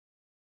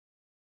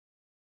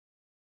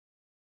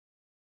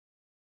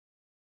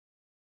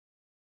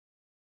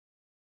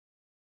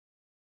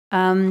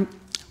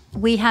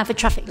We have a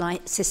traffic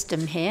light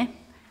system here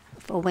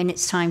for when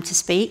it's time to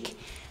speak.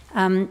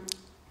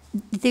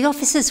 The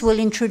officers will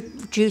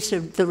introduce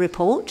the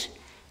report,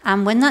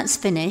 and when that's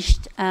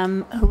finished,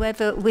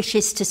 whoever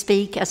wishes to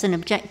speak as an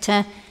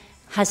objector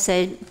has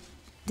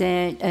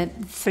their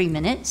 3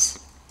 minutes.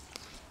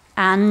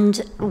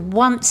 And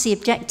once the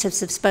objectives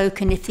have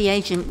spoken, if the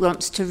agent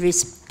wants to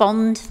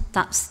respond,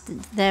 that's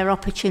their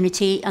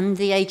opportunity, and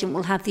the agent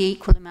will have the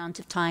equal amount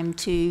of time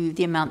to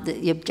the amount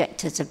that the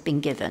objectors have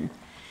been given.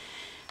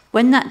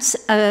 When that's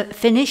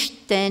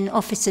finished, then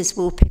officers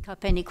will pick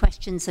up any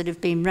questions that have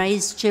been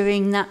raised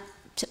during that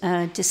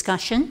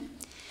discussion,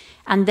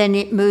 and then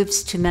it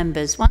moves to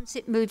members. Once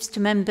it moves to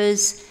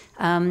members,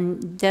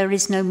 there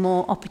is no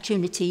more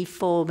opportunity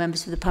for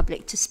members of the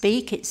public to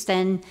speak. It's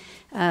then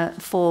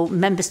for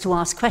members to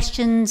ask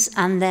questions,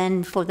 and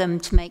then for them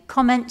to make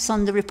comments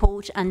on the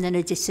report, and then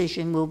a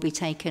decision will be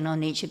taken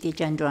on each of the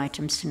agenda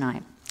items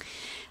tonight.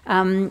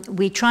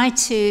 We try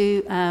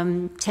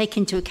to take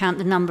into account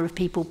the number of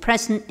people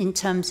present in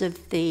terms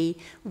of the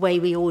way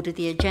we order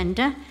the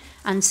agenda.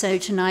 And so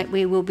tonight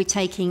we will be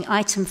taking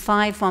item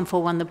 5,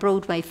 141 the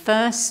Broadway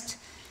first,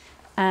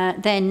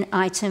 then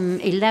item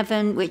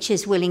 11, which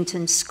is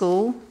Willington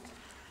School,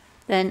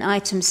 then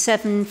item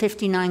 7,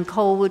 59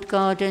 Colwood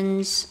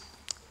Gardens,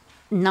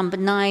 number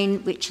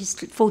 9, which is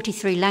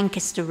 43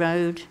 Lancaster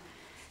Road,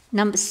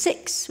 number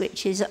 6,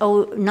 which is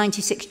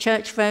 96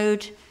 Church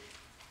Road,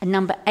 and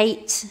number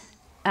 8,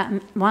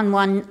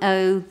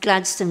 110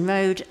 Gladstone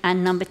Road,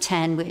 and number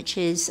 10, which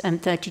is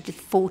 30 to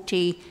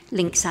 40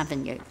 Links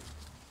Avenue.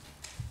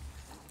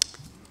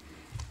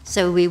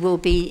 So we will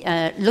be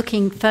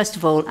looking, first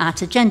of all,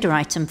 at agenda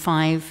item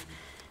 5,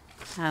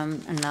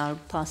 and I'll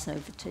pass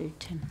over to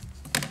Tim.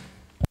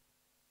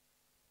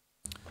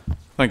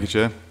 Thank you,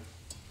 Chair.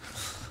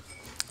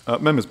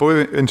 Members, by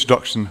way of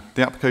introduction,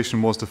 the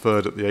application was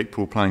deferred at the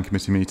April Planning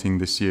Committee meeting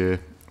this year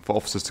for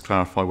officers to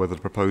clarify whether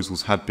the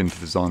proposals had been to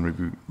the design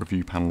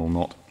review panel or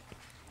not.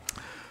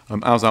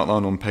 As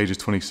outlined on pages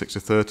 26 to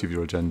 30 of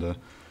your agenda,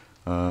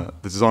 the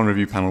design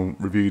review panel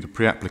reviewed a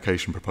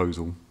pre-application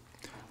proposal.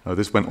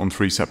 This went on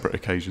 3 separate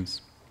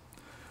occasions.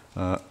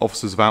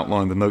 Officers have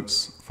outlined the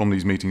notes from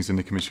these meetings in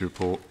the committee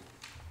report.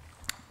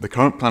 The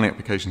current planning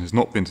application has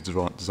not been to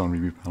the design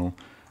review panel.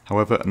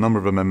 However, a number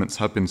of amendments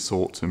have been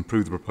sought to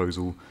improve the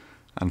proposal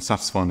and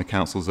satisfy the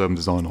Council's urban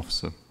design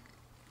officer.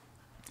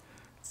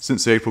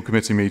 Since the April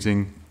committee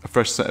meeting, a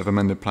fresh set of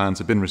amended plans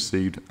have been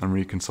received and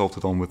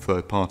reconsulted on with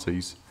third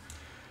parties.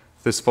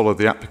 This followed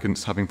the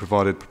applicants having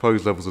provided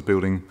proposed levels of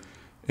building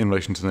in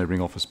relation to the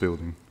neighbouring office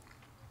building.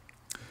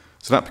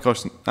 So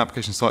the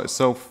application site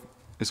itself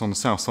is on the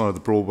south side of the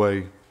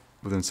Broadway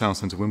within Sound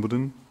Centre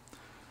Wimbledon.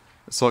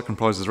 The site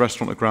comprises a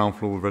restaurant on the ground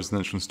floor with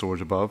residential and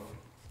storage above.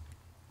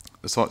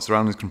 The site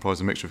surroundings comprise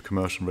a mixture of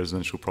commercial and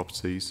residential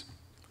properties.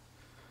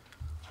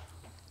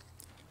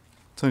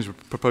 Turning to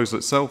the proposal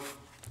itself,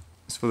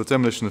 it's for the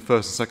demolition of the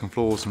first and second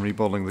floors and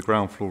remodelling the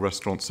ground floor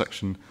restaurant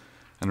section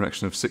and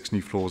erection of 6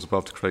 new floors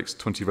above to create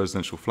 20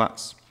 residential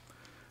flats.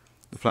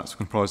 The flats will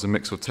comprise a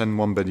mix of 10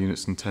 one-bed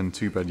units and 10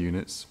 two-bed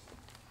units.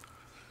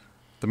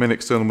 The main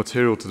external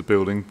material to the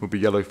building will be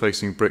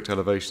yellow-facing bricked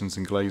elevations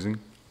and glazing.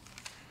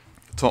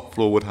 The top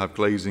floor would have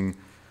glazing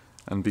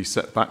and be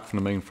set back from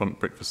the main front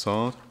brick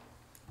facade.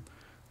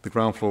 The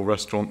ground floor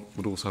restaurant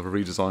would also have a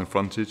redesigned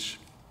frontage,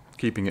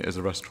 keeping it as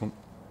a restaurant.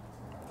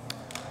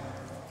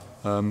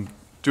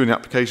 During the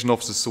application,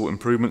 officers sought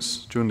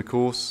improvements during the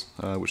course,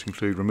 which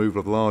include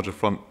removal of larger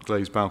front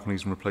glazed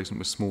balconies and replacement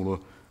with smaller,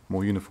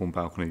 more uniform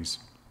balconies.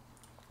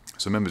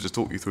 So members, just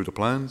talk you through the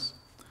plans.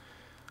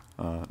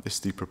 This is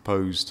the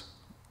proposed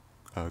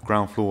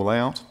ground floor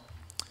layout.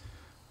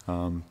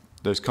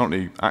 There's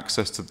currently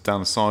access to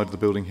down the side of the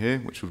building here,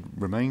 which would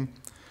remain.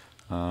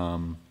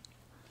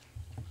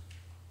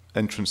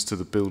 Entrance to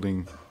the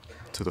building,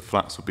 to the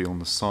flats, will be on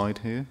the side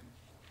here.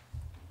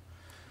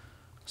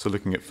 So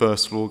looking at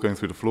first floor, going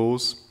through the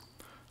floors.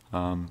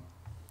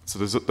 So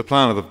there's the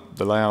plan of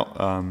the layout.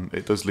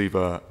 It does leave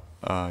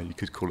you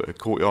could call it a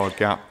courtyard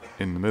gap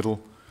in the middle.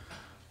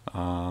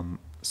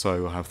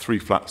 So I have 3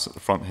 flats at the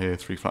front here,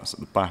 3 flats at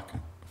the back,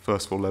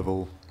 first floor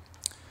level,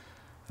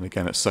 and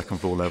again at second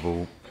floor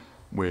level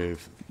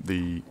with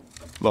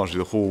largely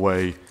the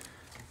hallway,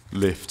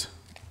 lift,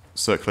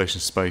 circulation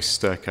space,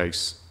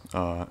 staircase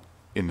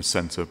in the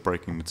centre,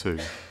 breaking the 2.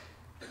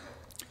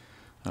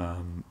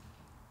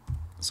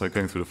 So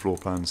going through the floor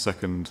plan,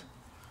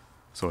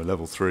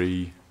 level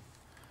 3,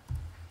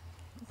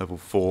 level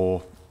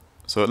 4.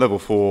 So at level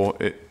 4,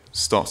 it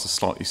starts to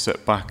slightly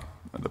set back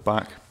at the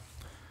back.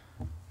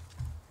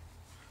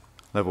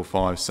 Level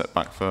 5, set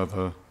back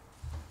further.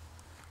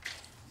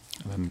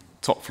 And then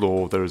top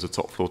floor, there is a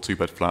top floor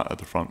 2-bed flat at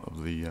the front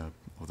of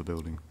the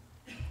building.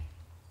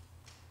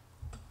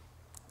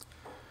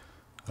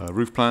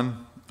 Roof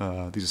plan.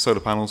 These are solar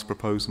panels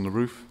proposed on the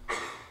roof.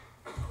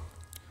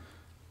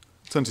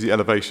 Turn to the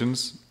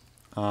elevations.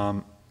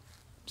 So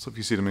if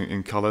you see them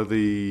in colour,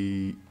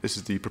 this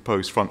is the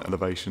proposed front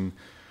elevation.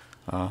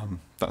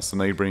 That's the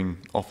neighbouring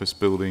office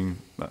building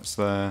that's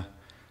there.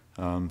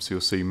 So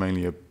you'll see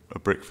mainly a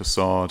brick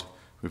facade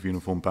with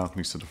uniform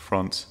balconies to the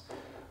front.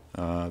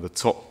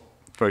 The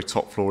very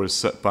top floor is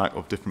set back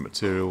of different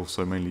material,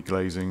 so mainly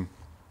glazing.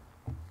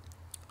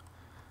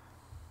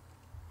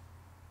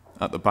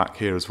 At the back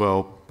here as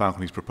well,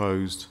 balconies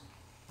proposed.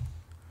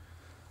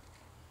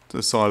 To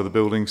the side of the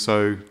building,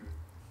 so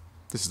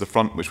this is the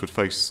front, which would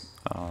face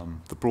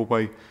the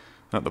Broadway.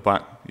 And at the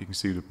back, you can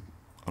see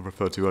I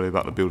referred to earlier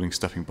about the building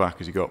stepping back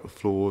as you go up the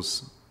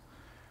floors.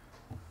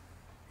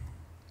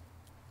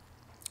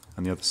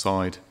 And the other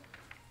side,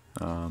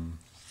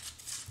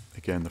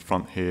 again, the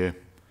front here.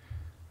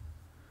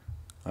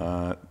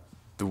 The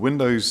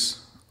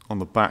windows on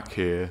the back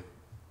here,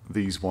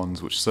 these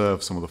ones which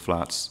serve some of the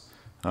flats,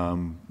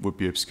 would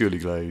be obscurely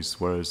glazed,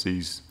 whereas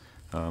these,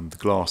 the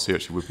glass here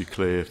actually would be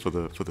clear for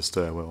the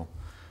stairwell.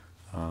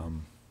 The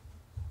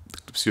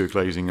obscure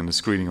glazing and the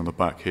screening on the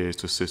back here is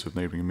to assist with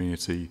neighbouring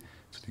amenity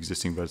to the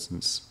existing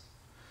residents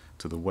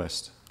to the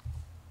west.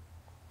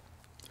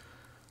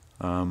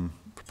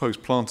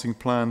 Proposed planting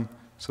plan,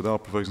 so they are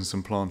proposing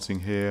some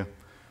planting here.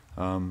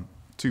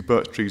 2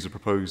 birch trees are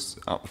proposed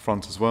out the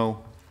front as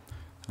well,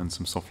 and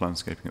some soft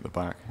landscaping at the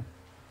back.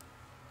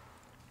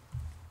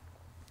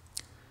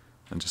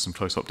 And just some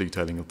close-up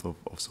detailing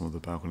of some of the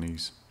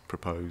balconies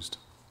proposed.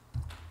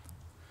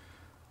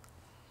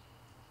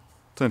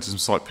 Turn to some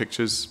site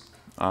pictures.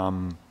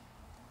 In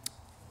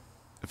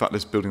fact,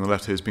 this building on the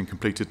left here has been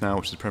completed now,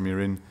 which is the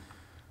Premier Inn.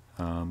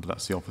 But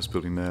that's the office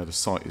building there. The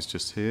site is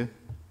just here.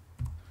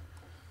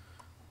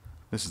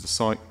 This is the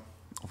site,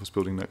 office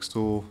building next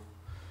door.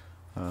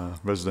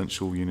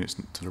 Residential units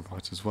to the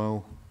right as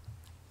well.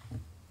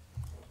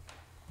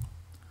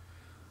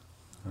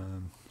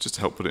 Just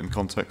to help put it in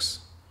context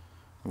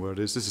where it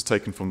is. This is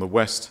taken from the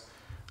west,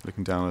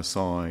 looking down a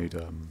side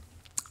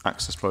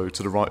access road.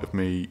 To the right of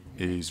me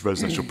is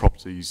residential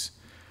properties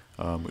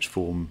which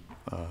form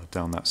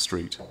down that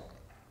street.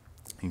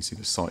 You can see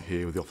the site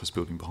here with the office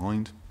building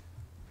behind.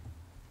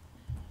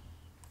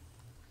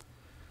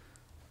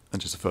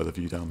 And just a further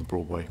view down the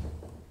Broadway.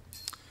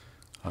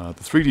 The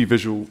 3D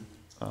visual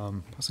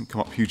hasn't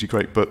come up hugely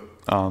great, but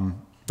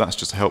that's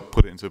just to help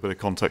put it into a bit of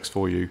context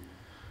for you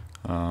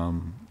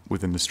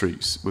within the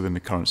streets, within the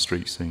current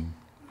street scene.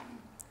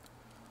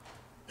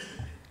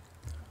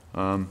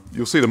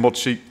 You'll see the mod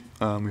sheet.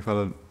 We've had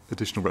an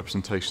additional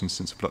representation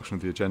since the production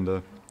of the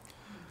agenda.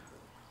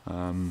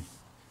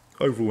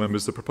 Overall,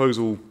 members, the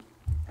proposal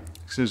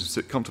considers to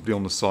sit comfortably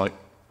on the site,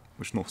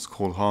 which not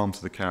cause harm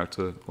to the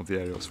character of the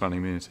area or surrounding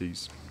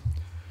amenities.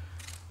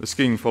 The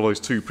scheme follows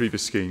 2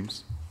 previous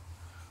schemes.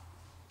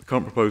 The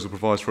current proposal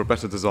provides for a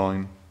better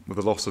design with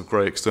a loss of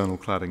grey external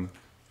cladding.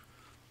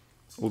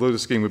 Although the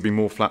scheme would be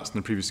more flats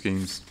than the previous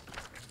schemes,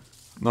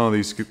 none of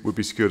these would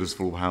be secured as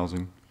affordable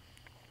housing.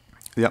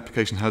 The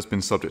application has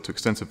been subject to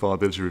extensive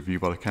viability review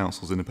by the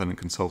Council's independent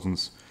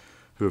consultants,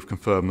 who have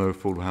confirmed no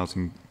affordable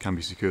housing can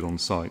be secured on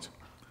site.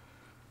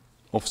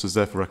 Officers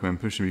therefore recommend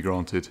permission be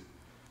granted,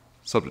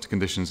 subject to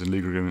conditions and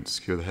legal agreement to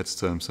secure the heads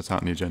terms set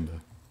out in the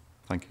agenda.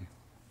 Thank you.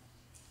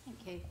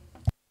 Thank you.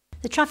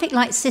 The traffic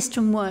light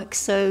system works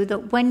so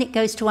that when it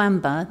goes to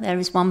amber, there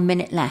is 1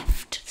 minute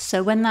left.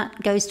 So when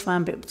that goes to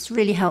amber, it's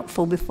really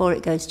helpful before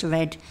it goes to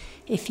red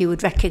if you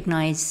would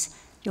recognise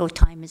your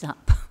time is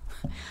up.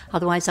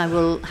 Otherwise, I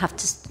will have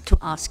to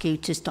ask you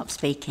to stop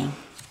speaking.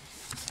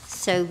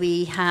 So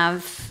we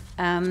have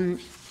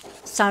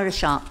Sarah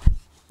Sharp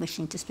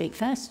wishing to speak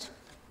first.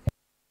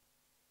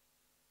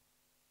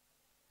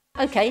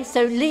 Okay,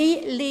 so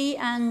Lee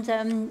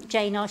and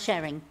Jane are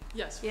sharing.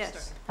 Yes.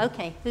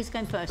 Okay, who's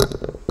going first?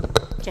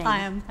 Jane. I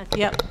am. Okay.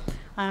 Yep.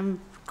 I've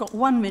got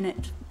 1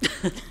 minute.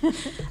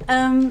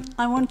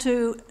 I want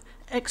to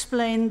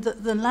explain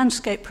that the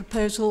landscape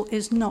proposal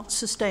is not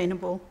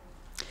sustainable.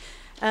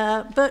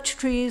 Birch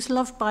trees,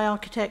 loved by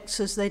architects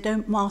as they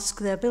don't mask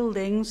their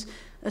buildings,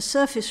 are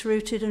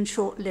surface-rooted and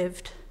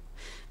short-lived.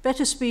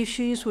 Better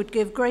species would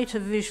give greater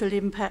visual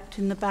impact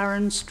in the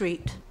barren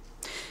street.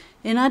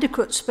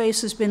 Inadequate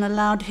space has been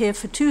allowed here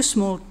for 2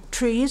 small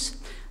trees,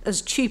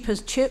 as cheap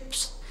as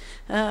chips,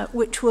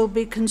 which will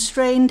be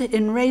constrained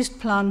in raised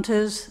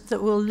planters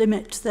that will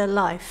limit their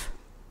life.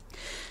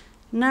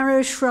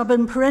 Narrow shrub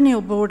and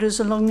perennial borders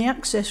along the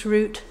access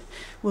route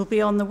will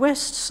be on the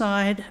west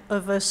side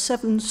of a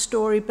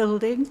 7-storey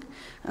building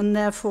and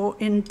therefore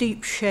in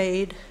deep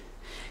shade.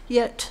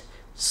 Yet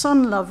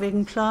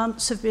sun-loving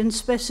plants have been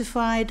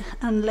specified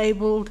and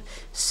labelled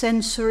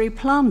sensory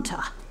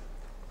planter.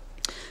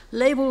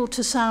 Labelled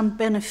to sound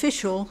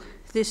beneficial,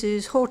 this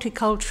is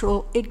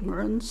horticultural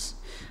ignorance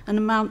and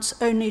amounts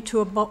only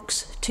to a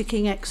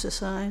box-ticking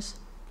exercise.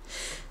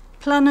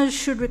 Planners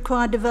should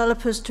require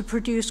developers to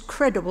produce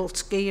credible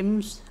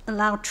schemes,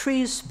 allow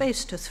trees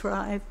space to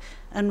thrive,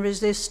 and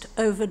resist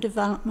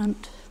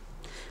overdevelopment.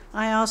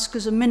 I ask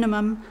as a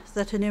minimum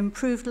that an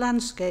improved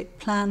landscape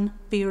plan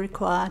be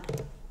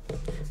required.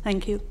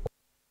 Thank you.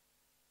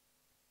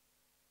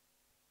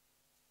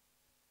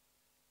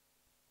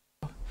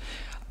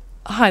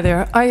 Hi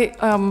there. I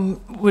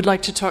would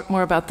like to talk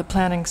more about the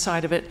planning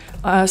side of it.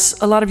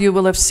 A lot of you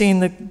will have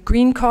seen the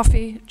Green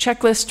Coffee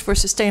Checklist for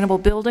Sustainable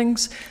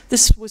Buildings.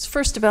 This was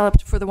first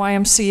developed for the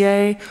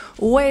YMCA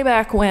way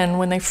back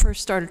when they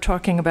first started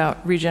talking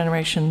about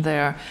regeneration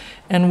there.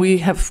 And we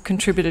have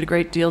contributed a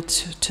great deal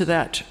to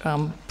that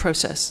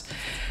process.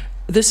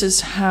 This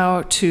is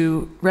how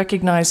to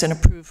recognize and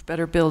approve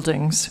better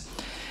buildings.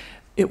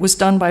 It was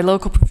done by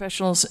local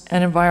professionals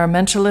and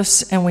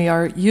environmentalists, and we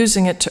are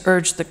using it to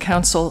urge the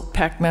Council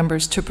PAC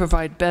members to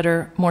provide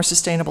better, more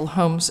sustainable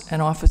homes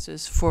and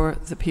offices for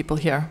the people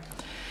here.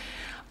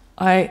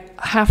 I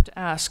have to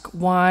ask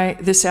why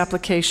this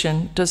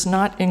application does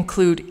not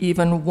include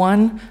even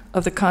one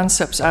of the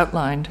concepts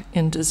outlined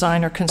in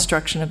design or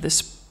construction of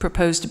this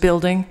proposed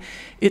building.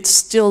 It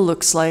still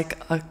looks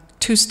like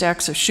 2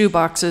 stacks of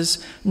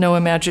shoeboxes, no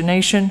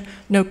imagination,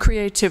 no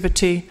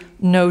creativity,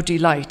 no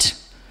delight.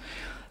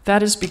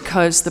 That is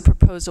because the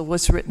proposal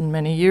was written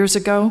many years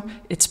ago.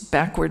 It's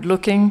backward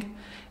looking.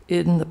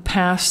 In the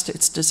past,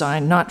 it's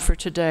designed not for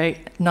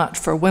today, not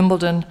for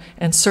Wimbledon,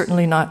 and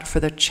certainly not for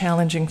the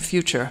challenging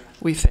future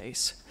we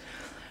face.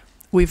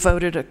 We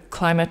voted a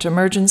climate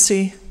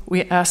emergency.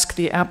 We ask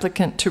the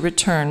applicant to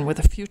return with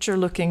a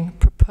future-looking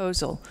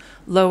proposal,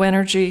 low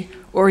energy,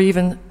 or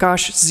even,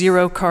 gosh,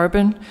 zero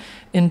carbon,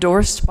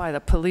 endorsed by the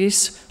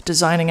police,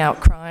 designing out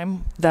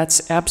crime.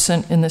 That's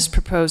absent in this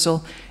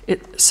proposal.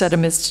 It set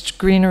amidst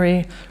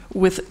greenery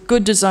with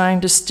good design,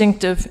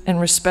 distinctive and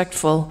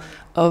respectful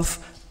of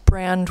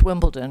brand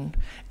Wimbledon.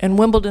 And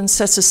Wimbledon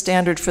sets a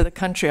standard for the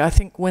country. I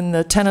think when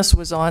the tennis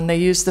was on, they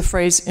used the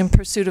phrase "in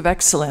pursuit of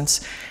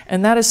excellence."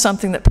 And that is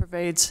something that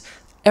pervades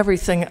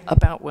everything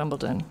about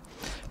Wimbledon.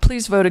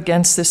 Please vote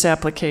against this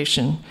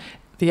application.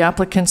 The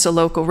applicant's a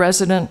local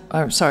resident,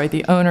 or sorry,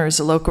 the owner is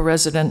a local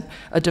resident,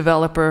 a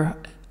developer,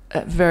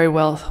 a very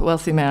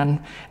wealthy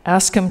man.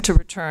 Ask him to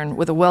return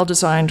with a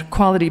well-designed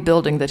quality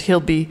building that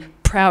he'll be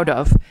proud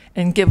of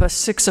and give us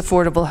 6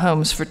 affordable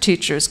homes for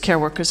teachers, care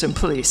workers, and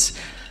police.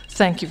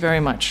 Thank you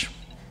very much.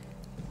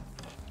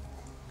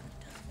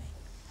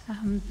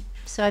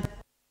 So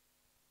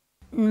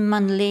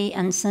Manli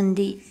and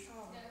Sandy.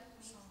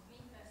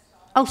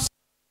 Oh,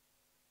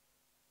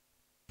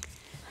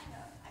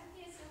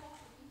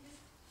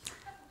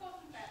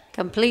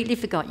 completely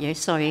forgot you,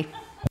 sorry.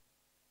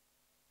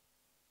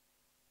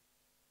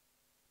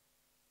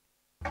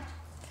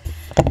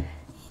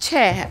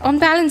 Chair, on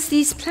balance,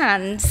 these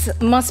plans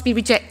must be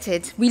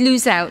rejected. We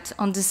lose out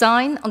on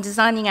design, on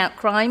designing out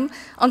crime,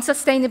 on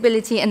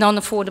sustainability and on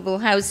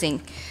affordable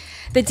housing.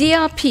 The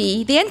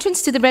DRP, the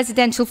entrance to the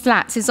residential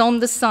flats is on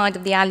the side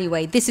of the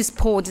alleyway. This is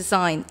poor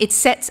design. It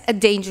sets a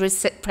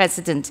dangerous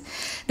precedent.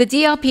 The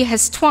DRP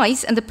has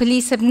twice, and the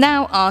police have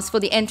now asked for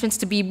the entrance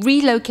to be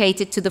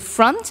relocated to the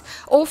front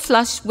or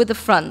flush with the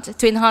front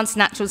to enhance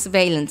natural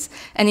surveillance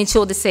and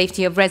ensure the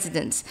safety of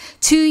residents.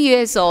 2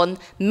 years on,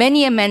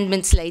 many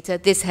amendments later,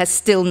 this has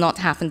still not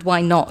happened.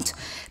 Why not?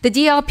 The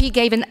DRP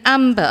gave an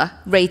amber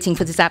rating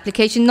for this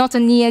application, not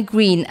a near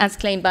green, as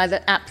claimed by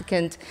the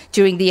applicant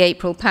during the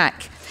April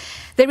PAC.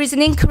 There is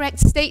an incorrect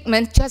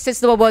statement, just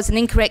as there was an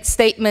incorrect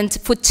statement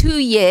for 2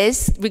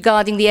 years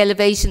regarding the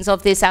elevations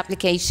of this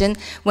application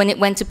when it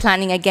went to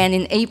planning again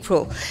in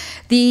April.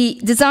 The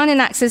design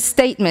and access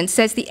statement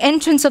says the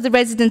entrance of the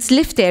residence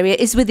lift area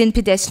is within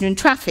pedestrian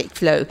traffic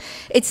flow.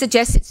 It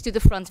suggests it's to the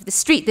front of the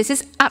street. This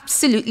is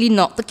absolutely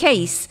not the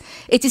case.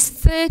 It is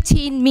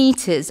 13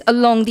 meters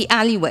along the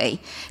alleyway.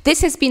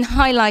 This has been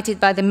highlighted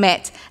by the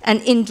Met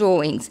and in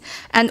drawings.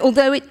 And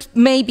although it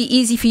may be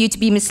easy for you to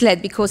be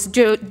misled because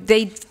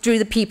they drew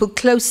the people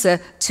closer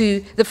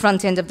to the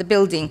front end of the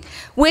building.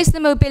 Where's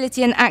the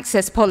mobility and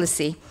access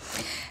policy?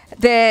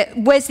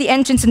 Where's the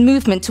entrance and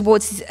movement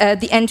towards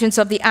the entrance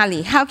of the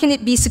alley? How can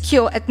it be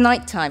secure at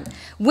night time?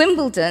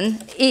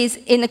 Wimbledon is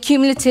in a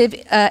cumulative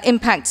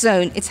impact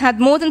zone. It's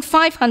had more than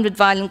 500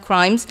 violent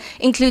crimes,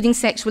 including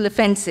sexual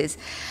offences.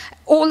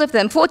 All of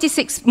them,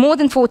 more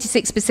than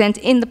 46%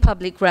 in the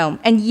public realm.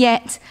 And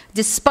yet,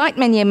 despite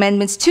many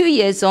amendments, 2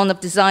 years on of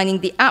designing,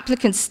 the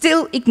applicant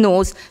still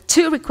ignores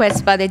 2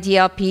 requests by the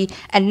DRP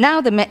and now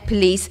the Met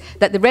Police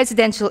that the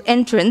residential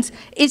entrance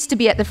is to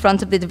be at the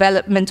front of the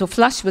development or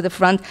flush with the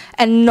front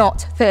and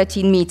not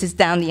 13 meters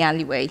down the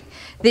alleyway.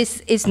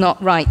 This is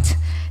not right.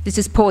 This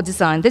is poor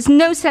design. There's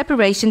no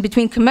separation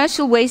between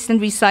commercial waste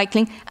and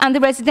recycling and the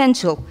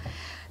residential.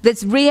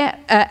 There's rear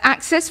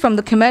access from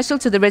the commercial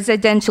to the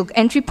residential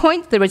entry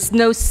point. There is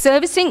no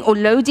servicing or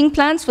loading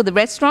plans for the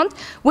restaurant.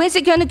 Where's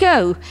it going to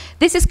go?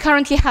 This is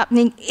currently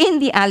happening in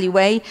the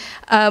alleyway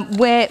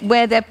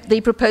where they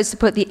propose to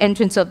put the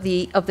entrance of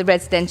the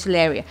residential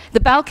area. The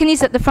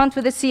balconies at the front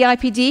with the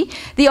CIPD,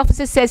 the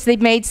officer says they've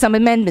made some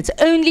amendments,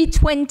 only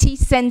 20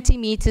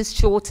 centimeters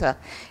shorter.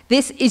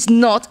 This is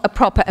not a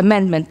proper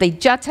amendment. They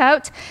jut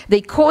out,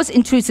 they cause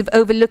intrusive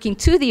overlooking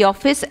to the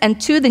office and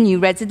to the new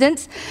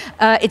residents.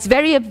 It's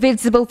very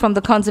visible from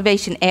the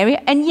conservation area,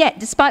 and yet,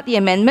 despite the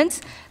amendments,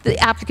 the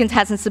applicant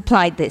hasn't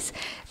supplied this.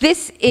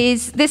 This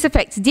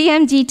affects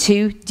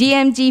DMD2,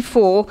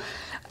 DMD4.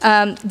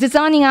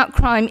 Designing out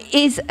crime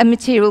is a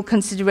material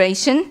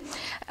consideration.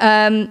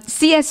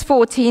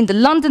 CS14, the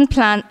London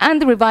Plan,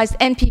 and the revised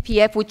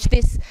NPPF, which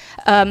this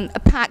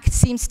pack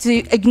seems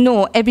to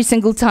ignore every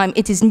single time.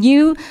 It is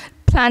new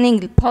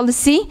planning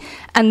policy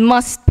and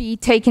must be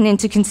taken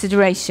into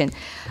consideration.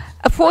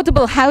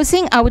 Affordable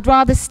housing, I would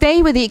rather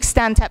stay with the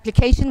extant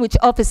application, which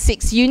offers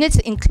 6 units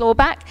in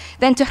clawback,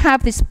 than to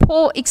have this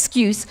poor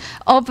excuse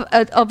of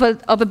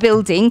a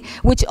building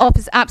which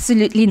offers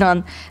absolutely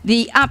none.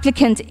 The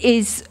applicant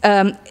is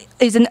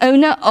an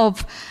owner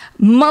of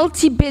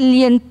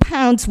multi-billion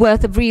pounds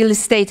worth of real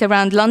estate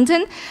around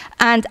London,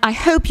 and I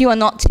hope you are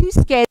not too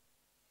scared.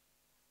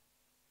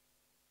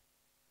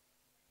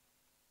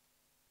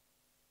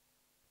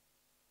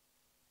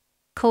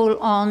 Call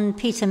on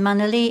Peter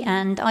Mannerley,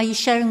 and are you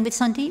sharing with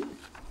Sandeep?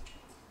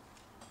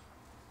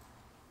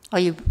 Are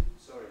you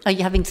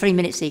having 3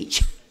 minutes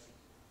each?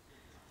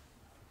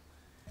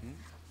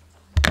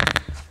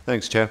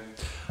 Thanks, Chair.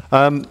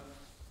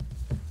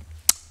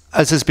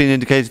 As has been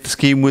indicated, the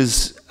scheme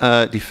was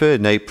deferred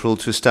in April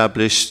to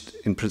establish,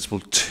 in principle,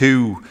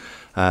 2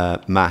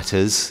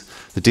 matters: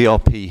 the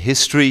DRP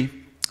history,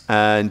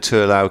 and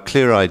to allow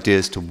clear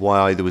ideas to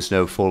why there was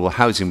no affordable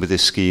housing with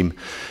this scheme,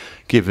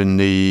 given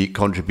the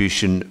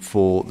contribution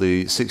for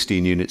the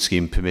 16-unit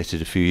scheme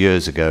permitted a few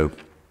years ago.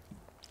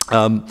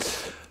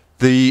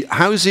 The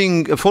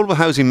affordable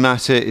housing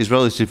matter is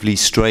relatively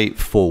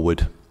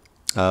straightforward.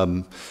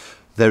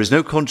 There is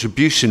no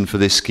contribution for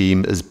this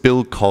scheme, as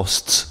build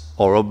costs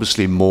are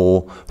obviously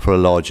more for a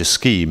larger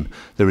scheme.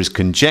 There is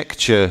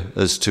conjecture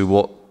as to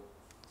what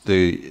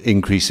the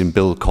increase in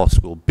build costs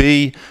will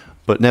be,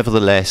 but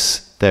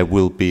nevertheless there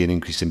will be an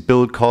increase in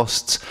build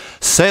costs.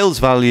 Sales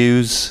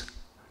values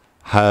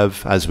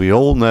have, as we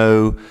all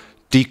know,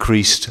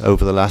 decreased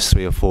over the last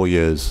 3 or 4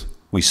 years.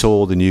 We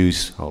saw the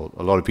news,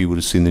 a lot of you would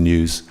have seen the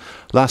news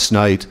last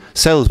night.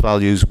 Sales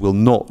values will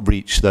not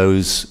reach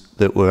those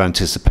that were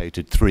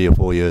anticipated 3 or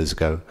 4 years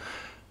ago.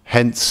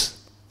 Hence,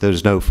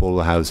 there's no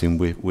affordable housing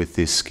with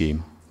this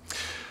scheme.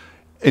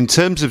 In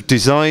terms of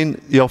design,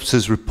 the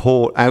officer's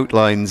report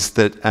outlines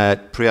that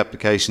at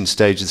pre-application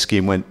stage the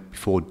scheme went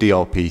before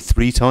DRP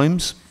 3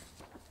 times.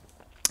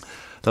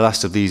 The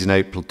last of these in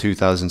April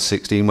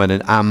 2016, when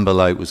an amber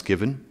light was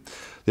given.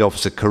 The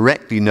officer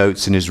correctly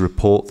notes in his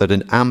report that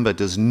an amber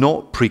does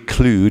not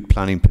preclude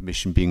planning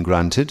permission being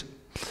granted.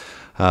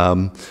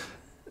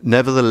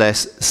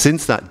 Nevertheless,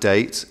 since that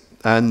date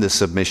and the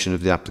submission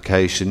of the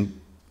application,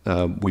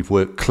 we've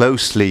worked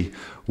closely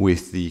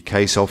with the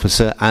case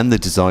officer and the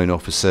design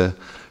officer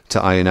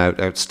to iron out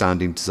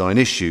outstanding design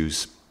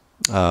issues.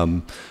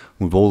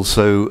 We've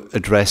also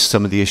addressed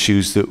some of the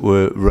issues that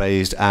were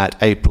raised at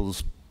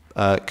April's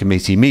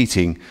committee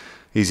meeting.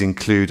 These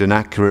include an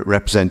accurate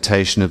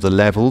representation of the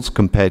levels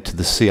compared to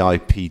the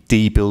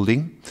CIPD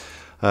building,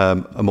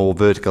 a more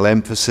vertical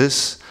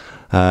emphasis,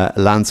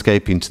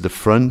 landscaping to the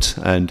front,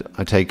 and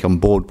I take on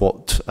board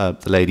what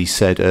the lady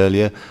said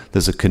earlier.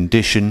 There's a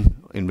condition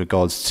in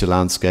regards to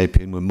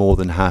landscaping. We're more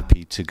than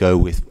happy to go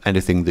with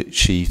anything that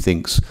she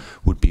thinks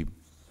would be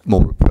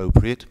more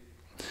appropriate.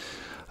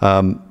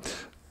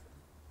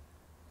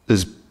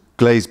 There's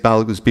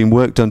been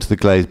work done to the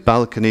glazed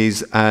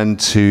balconies and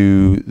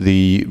to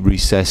the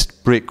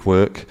recessed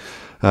brickwork.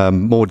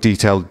 More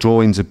detailed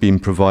drawings have been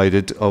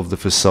provided of the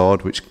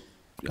facade, which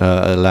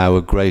allow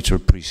a greater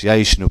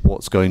appreciation of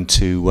what's going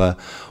to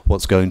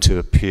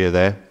appear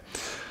there.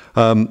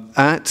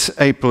 At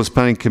April's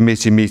Planning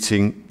Committee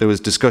meeting, there was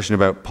discussion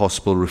about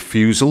possible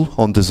refusal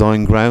on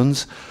design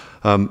grounds.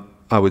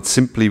 I would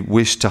simply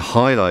wish to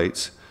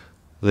highlight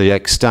the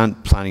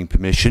extant planning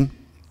permission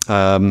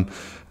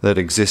that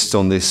exists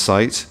on this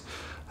site,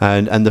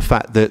 and the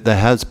fact that there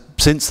has,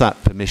 since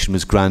that permission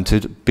was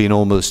granted, been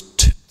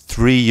almost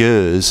 3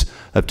 years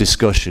of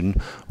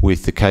discussion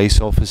with the case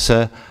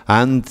officer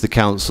and the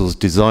council's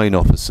design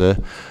officer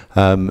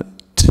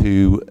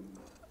to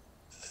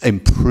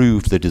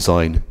improve the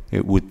design.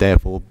 It would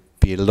therefore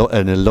be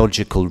an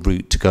illogical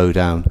route to go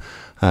down,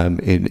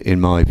 in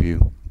my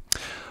view.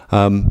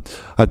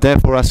 I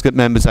therefore ask that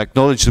members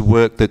acknowledge the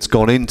work that's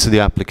gone into the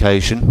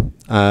application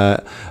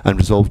and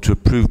resolve to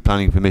approve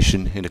planning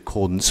permission in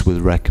accordance with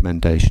the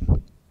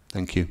recommendation.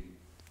 Thank you.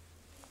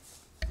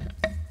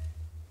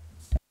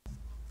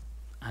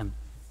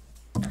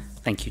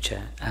 Thank you,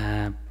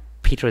 Chair.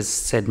 Peter has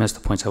said most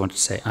of the points I wanted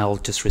to say. I'll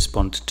just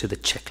respond to the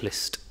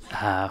checklist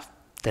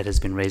that has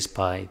been raised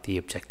by the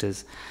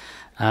objectors.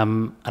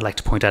 I'd like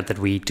to point out that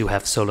we do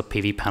have solar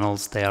PV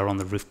panels. They are on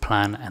the roof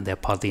plan and they're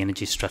part of the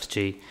energy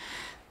strategy.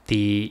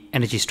 The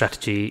energy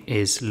strategy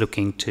is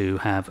looking to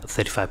have a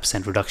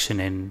 35% reduction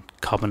in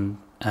carbon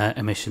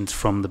emissions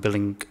from the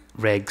building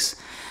regs.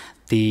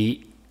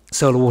 The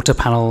solar water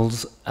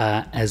panels,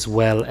 as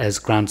well as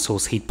ground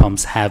source heat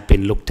pumps, have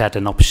been looked at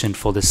an option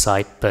for this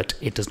site, but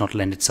it does not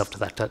lend itself to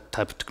that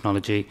type of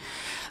technology.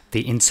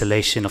 The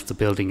insulation of the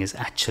building is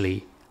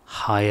actually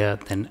higher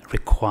than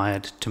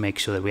required to make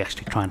sure that we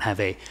actually try and have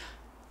a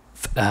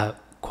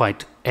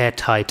quite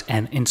airtight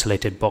and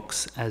insulated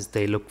box as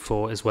they look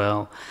for as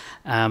well.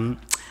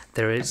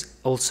 There is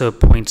also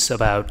points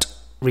about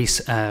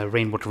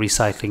rainwater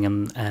recycling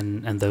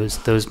and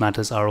those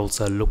matters are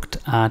also looked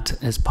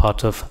at as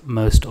part of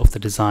most of the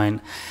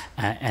design,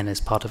 and as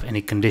part of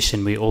any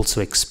condition. We also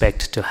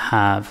expect to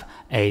have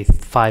a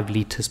 5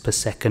 litres per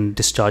second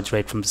discharge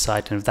rate from the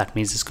site, and if that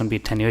means it's going to be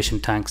attenuation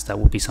tanks, that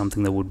would be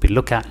something that would be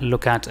look at,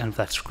 and if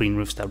that's green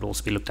roofs, that would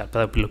also be looked at. But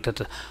that would be looked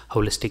at a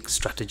holistic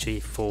strategy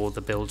for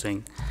the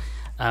building.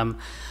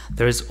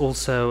 There is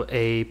also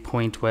a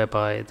point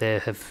whereby they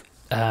have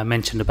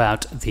mentioned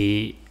about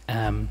the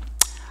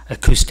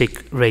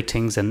acoustic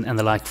ratings and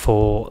the like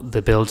for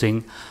the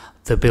building.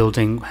 The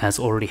building has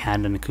already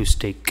had an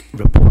acoustic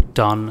report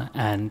done,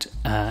 and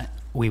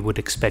we would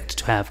expect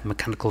to have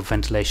mechanical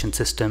ventilation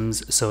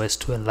systems so as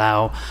to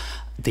allow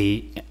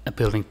the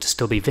building to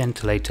still be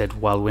ventilated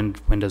while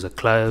windows are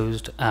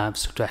closed,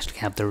 so to actually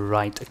have the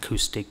right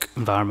acoustic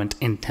environment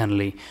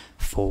internally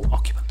for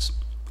occupants.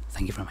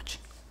 Thank you very much.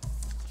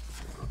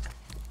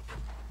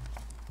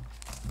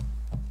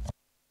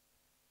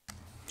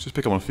 Just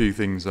pick up on a few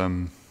things,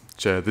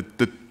 Chair.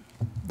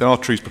 There are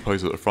trees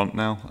proposed at the front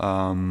now.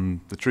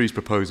 The trees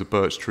proposed are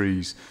birch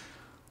trees.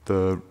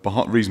 The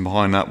reason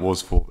behind that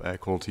was for air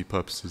quality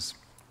purposes.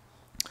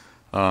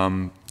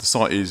 The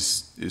site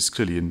is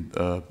clearly in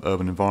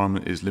urban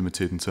environment, is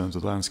limited in terms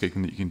of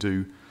landscaping that you can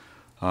do.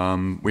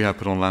 We have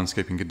put on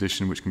landscaping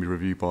condition, which can be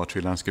reviewed by our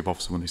tree landscape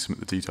officer when they submit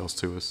the details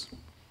to us.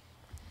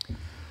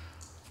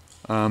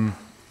 The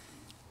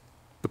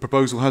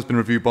proposal has been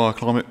reviewed by our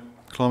climate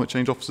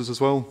change officers as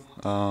well,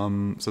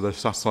 so they're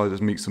satisfied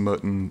it meets the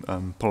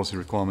Merton policy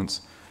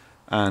requirements,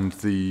 and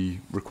the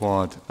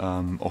required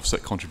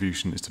offset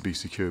contribution is to be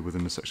secured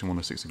within the Section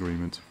 106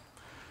 agreement.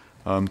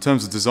 In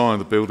terms of design of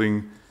the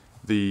building,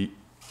 the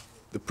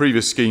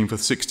previous scheme for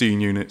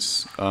 16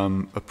 units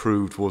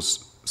approved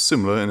was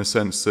similar in a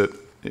sense that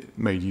it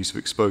made use of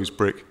exposed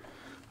brick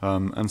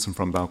and some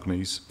front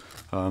balconies,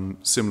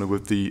 similar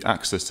with the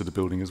access to the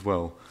building as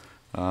well.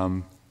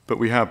 But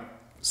we have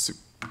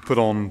put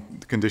on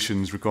the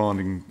conditions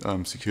regarding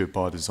secured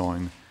by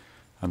design,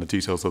 and the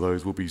details of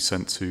those will be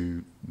sent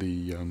to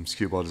the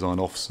secured by design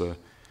officer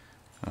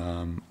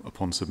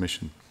upon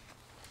submission.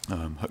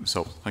 Hope this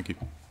helps. Thank you.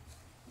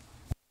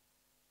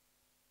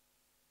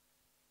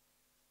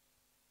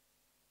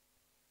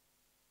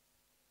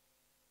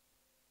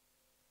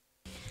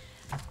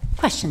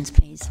 Questions,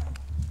 please.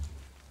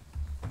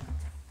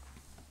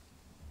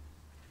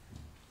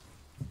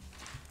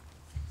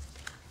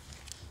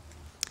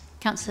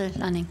 Councillor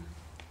Lanning.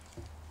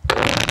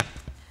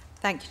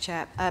 Thank you,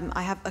 Chair.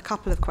 I have a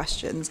couple of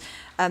questions.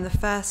 The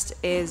first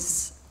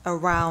is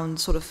around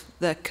sort of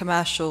the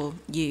commercial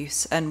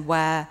use and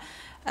where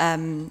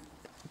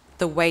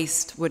the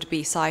waste would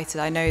be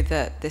sited. I know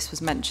that this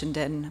was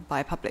mentioned by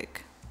a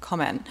public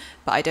comment,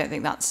 but I don't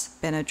think that's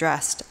been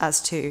addressed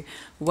as to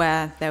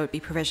where there would be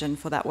provision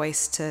for that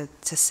waste to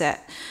sit.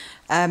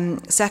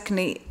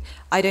 Secondly,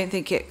 I don't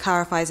think it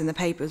clarifies in the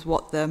papers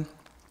what the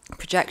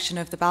projection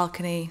of the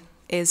balcony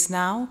is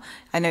now.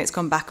 I know it's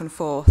gone back and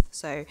forth,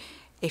 so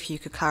if you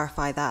could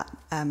clarify that,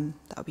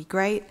 that would be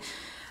great.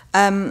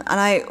 And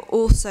I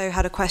also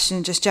had a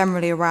question just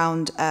generally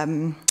around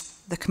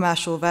the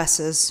commercial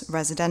versus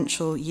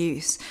residential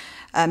use.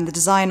 The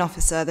design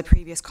officer, the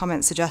previous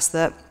comment suggests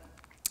that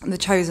the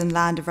chosen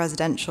land of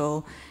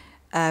residential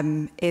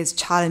is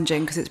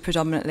challenging because it's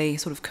predominantly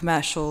sort of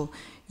commercial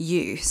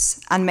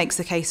use, and makes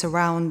the case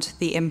around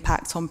the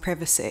impact on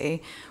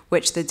privacy,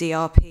 which the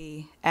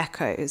DRP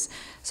echoes.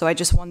 So I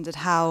just wondered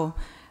how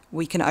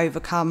we can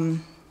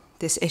overcome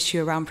this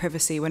issue around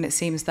privacy when it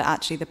seems that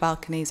actually the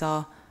balconies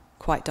are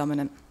quite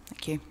dominant.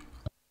 Thank you.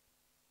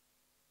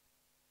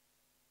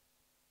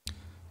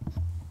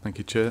 Thank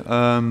you, Chair.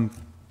 In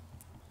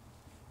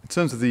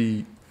terms of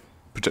the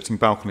projecting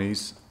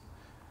balconies,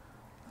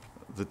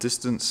 the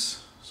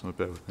distance, sorry,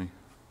 bear with me.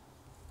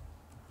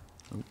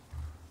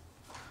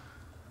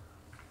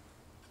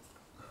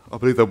 I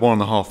believe they're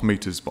 1.5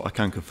 metres, but I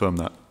can confirm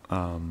that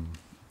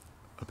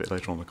a bit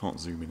later on. I can't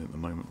zoom in at the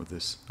moment with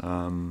this.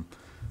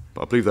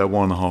 But I believe they're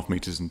 1.5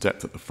 metres in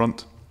depth at the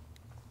front.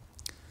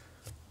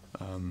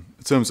 In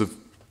terms of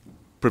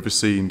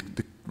privacy in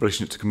the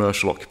relationship to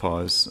commercial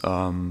occupiers,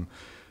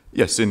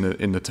 yes,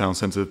 in the town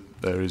centre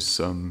there is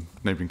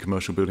neighbouring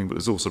commercial building, but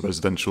there's also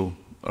residential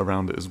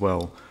around it as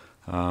well.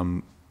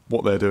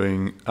 What they're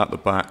doing at the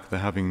back,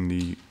 they're having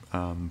the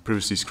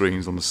privacy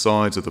screens on the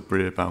sides of the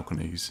rear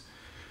balconies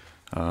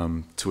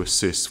to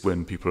assist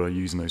when people are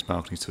using those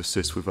balconies, to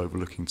assist with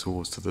overlooking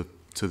towards to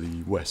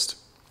the west.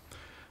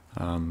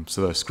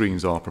 So their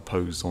screens are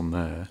proposed on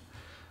there,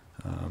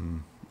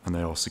 and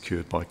they are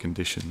secured by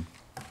condition.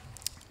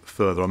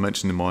 Further, I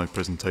mentioned in my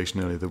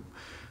presentation earlier the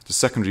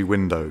secondary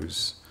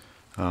windows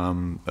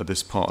at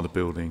this part of the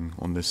building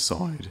on this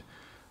side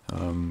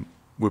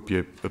would be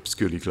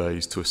obscurely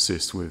glazed to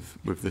assist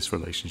with this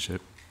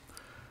relationship.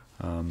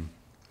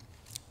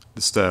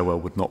 The stairwell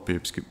would not be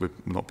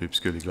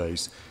obscurely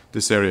glazed.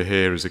 This area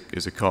here is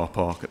a car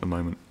park at the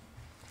moment,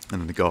 and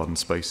then the garden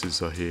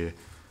spaces are here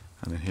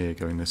and then here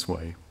going this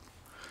way.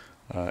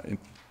 In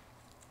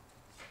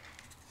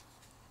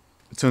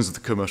terms of the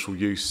commercial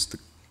use, the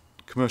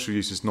commercial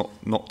use is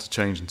not to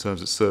change in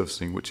terms of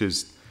servicing, which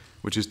is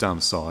down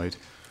the side.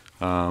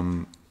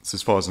 So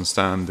as far as I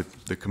understand,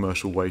 the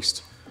commercial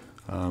waste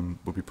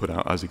will be put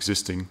out as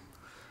existing.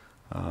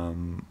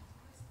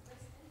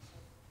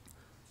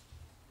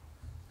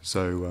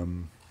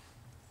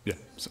 Yeah.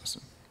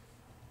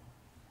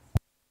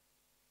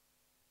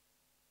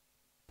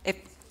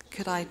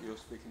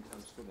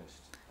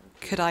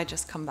 Could I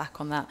just come back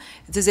on that?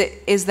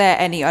 Is there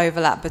any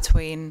overlap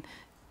between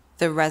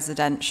the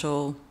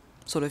residential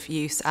sort of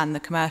use and the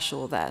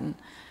commercial then?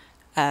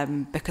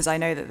 Because I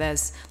know that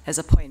there's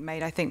a point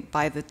made, I think,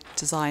 by the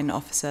design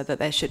officer that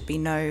there should be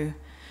no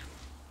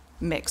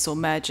mix or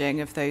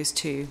merging of those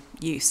two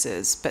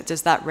uses. But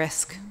does that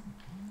risk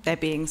there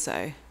being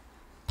so?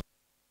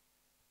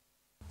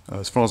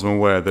 As far as I'm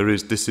aware,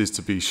 this is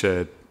to be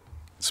shared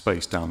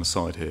space down the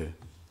side here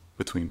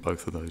between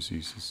both of those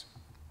uses.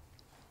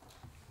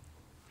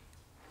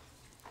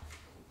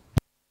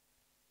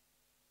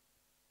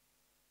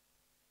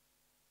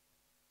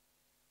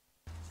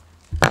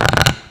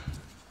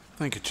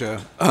 Thank you, Chair.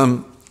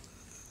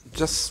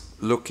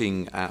 Just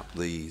looking at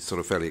the sort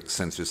of fairly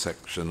extensive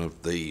section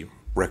of the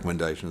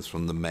recommendations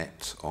from the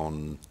Met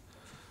on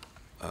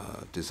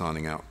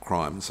designing out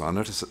crimes, I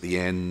notice at the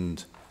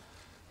end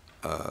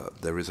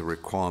there is a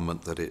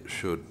requirement that it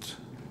should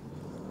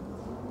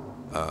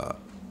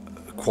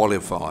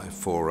qualify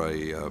for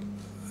a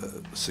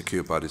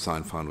Secure by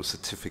Design final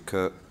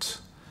certificate.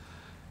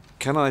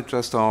 Can I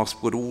just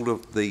ask, would all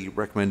of the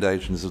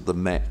recommendations of the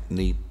Met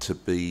need to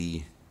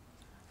be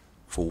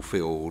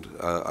fulfilled?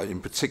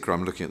 In particular,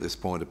 I'm looking at this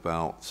point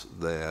about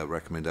their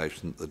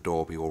recommendation that the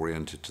door be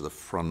oriented to the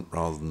front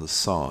rather than the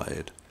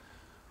side.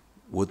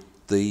 Would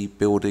the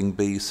building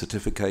be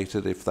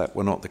certificated if that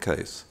were not the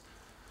case?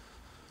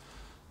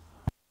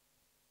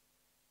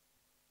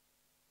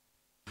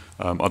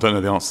 I don't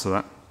know the answer to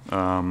that.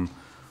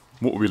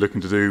 What we'll be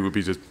looking to do would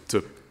be to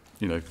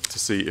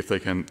see if they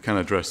can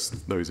address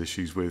those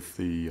issues with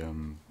the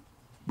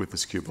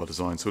Secure by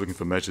Design. So we're looking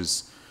for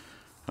measures,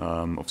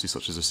 obviously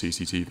such as a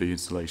CCTV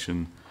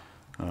installation,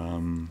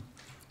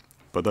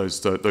 but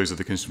those are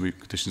the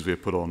conditions we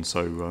have put on.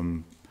 So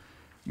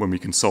when we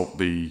consult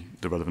the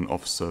relevant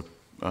officer,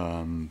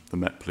 the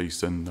Met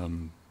Police,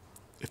 then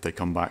if they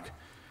come back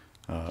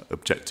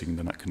objecting,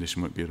 then that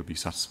condition won't be able to be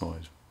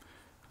satisfied.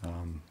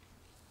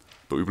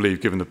 But we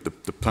believe, given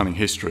the planning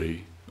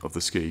history of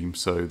the scheme,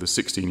 so the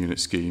 16-unit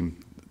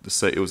scheme,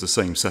 it was the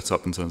same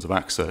setup in terms of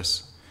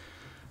access,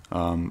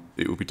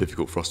 it would be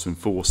difficult for us to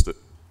enforce that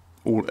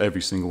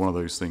every single one of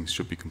those things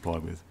should be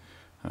complied with.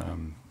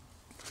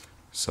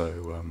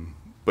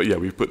 But yeah,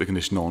 we've put the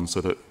condition on so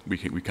that we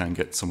can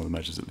get some of the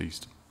measures at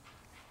least.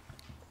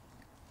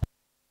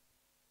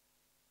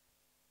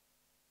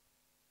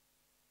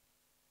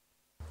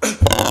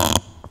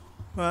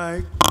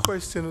 My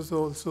question is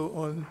also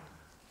on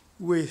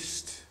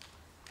waste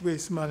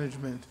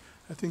management.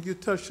 I think you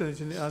touched on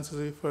it in the answer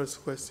to your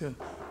first question,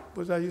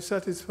 but are you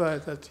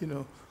satisfied that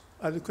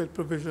adequate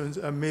provisions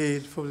are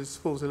made for the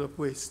disposal of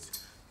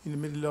waste in the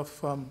middle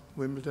of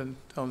Wimbledon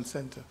Town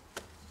Centre?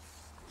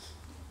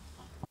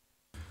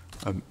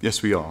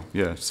 Yes, we are.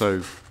 Yeah.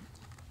 So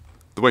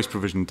the waste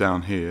provision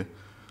down here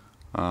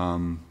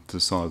to the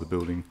side of the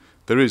building,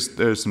 there is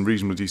some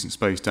reasonably decent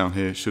space down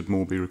here. Should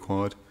more be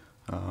required,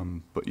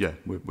 but yeah,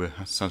 we're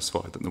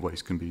satisfied that the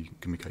waste can be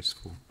catered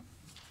for.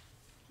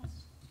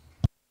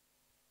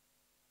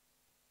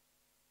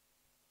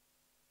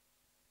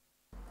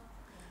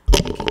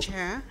 Thank you,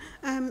 Chair.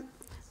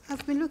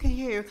 I've been looking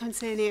here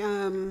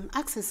concerning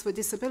access for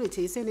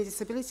disabilities. Any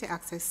disability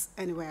access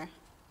anywhere?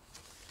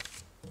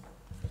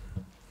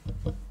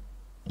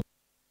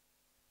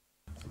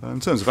 In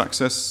terms of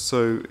access,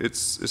 so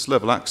it's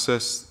level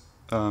access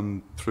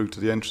through to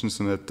the entrance,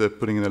 and they're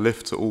putting in a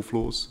lift at all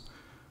floors.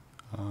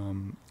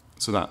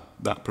 So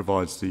that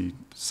provides the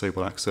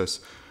disabled access.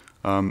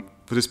 For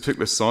this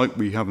particular site,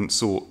 we haven't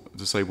sought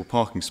disabled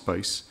parking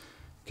space,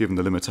 given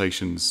the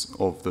limitations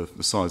of the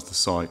size of the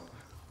site,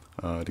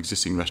 the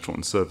existing restaurant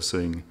and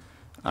servicing,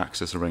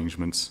 access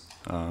arrangements.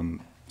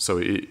 So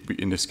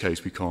in this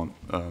case, we can't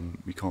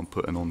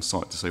put an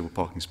on-site disabled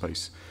parking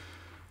space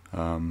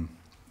for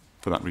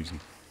that reason.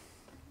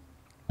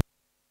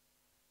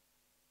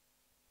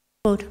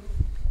 Board.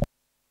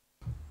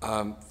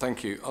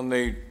 Thank you. On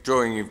the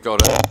drawing you've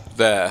got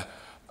there,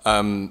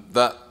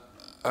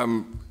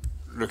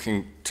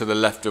 looking to the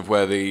left of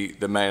where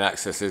the main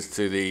access is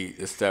to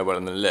the stairwell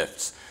and the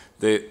lifts,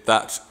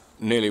 that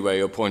nearly where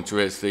your pointer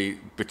is,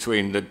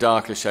 between the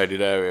darker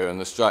shaded area and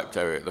the striped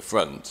area at the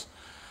front.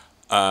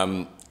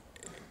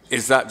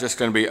 Is that just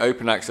going to be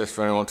open access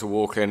for anyone to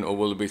walk in, or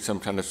will there be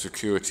some kind of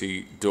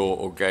security door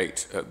or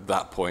gate at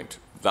that point?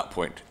 That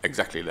point,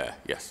 exactly there,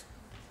 yes.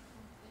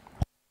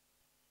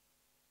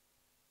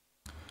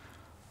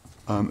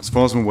 As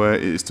far as I'm aware,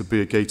 it is to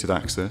be a gated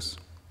access.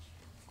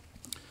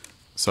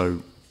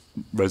 So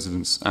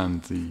residents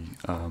and the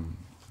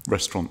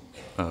restaurant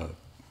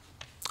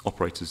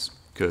operators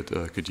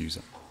could use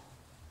it.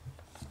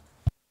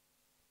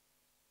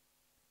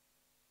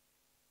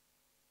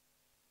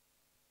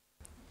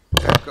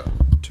 I've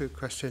two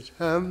questions.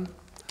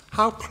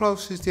 How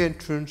close is the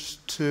entrance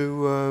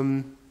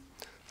to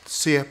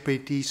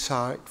CFPD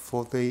site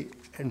for the...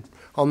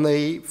 on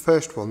the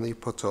first one that you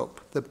put up,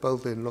 the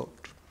building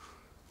looked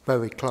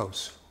very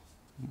close.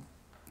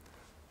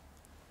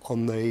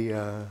 On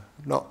the...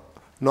 not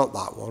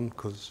that one,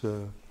 because...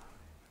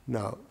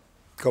 no,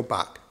 go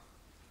back.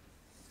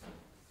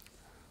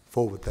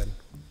 Forward then.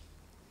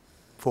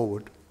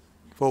 Forward.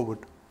 Forward.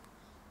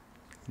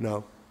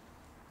 No.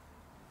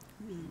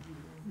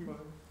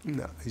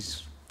 No,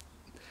 he's...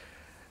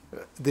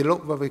 They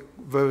look very,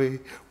 very...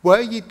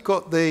 Where you'd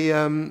got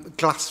the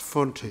glass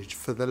frontage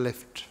for the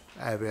lift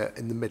area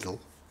in the middle,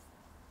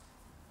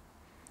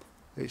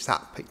 it's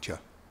that picture.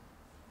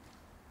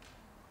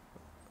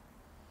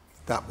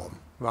 That one,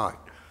 right.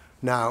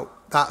 Now,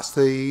 that's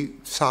the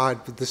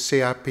side with the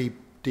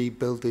CIPD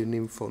building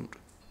in front,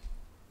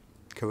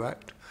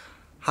 correct?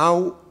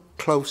 How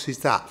close is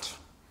that?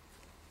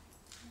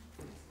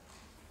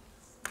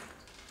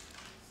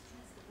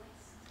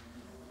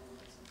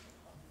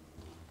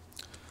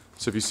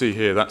 So if you see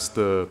here, that's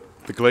the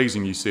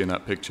glazing you see in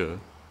that picture,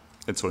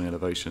 it's on the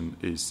elevation,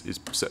 is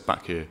set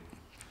back here.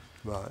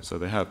 Right. So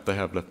they have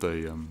left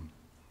a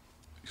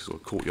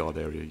sort of courtyard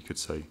area, you could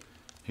say,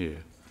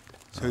 here.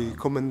 So you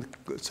come in.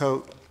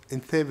 So in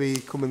theory,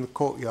 you come in the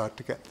courtyard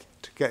to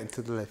get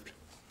into the lift,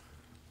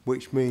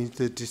 which means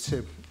the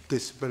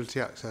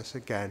disability access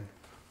again.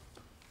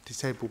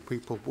 Disabled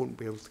people wouldn't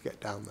be able to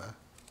get down there.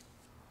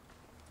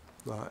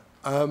 Right.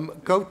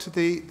 Go to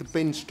the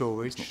bin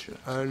storage,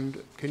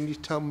 and can you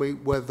tell me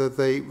whether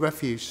the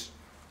refuse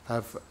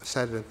have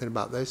said anything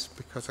about this,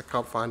 because I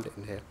can't find it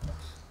in here.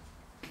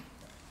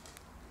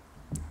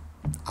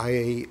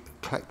 i.e.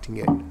 collecting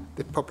it.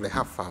 They probably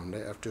have found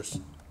it, I've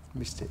just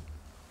missed it.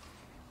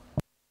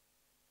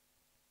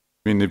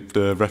 I mean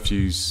the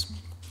refuse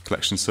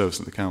collection service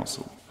at the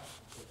council?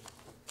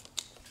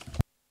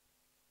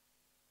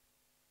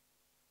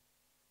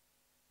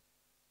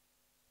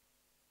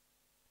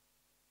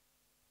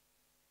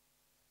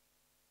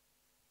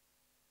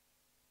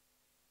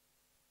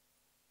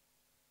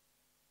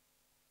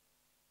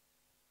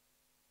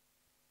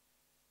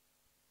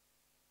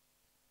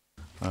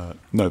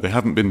 No, they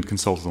haven't been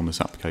consulted on this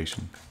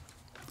application.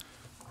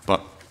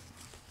 But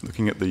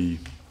looking at the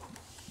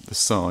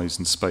size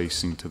and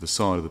spacing to the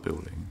side of the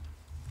building.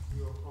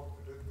 You're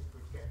confident you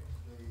could get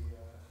to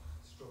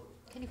the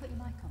storage? Can you put your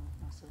mic on,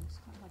 Marcel? It's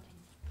quite hard.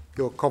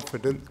 You're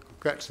confident you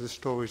could get to the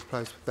storage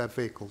place with their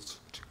vehicles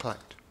to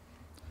collect?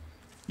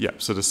 Yeah,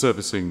 so the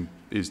servicing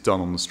is done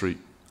on the street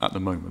at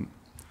the moment,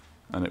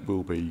 and it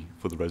will be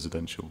for the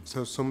residential.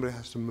 So somebody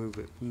has to move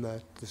it from there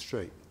to the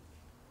street?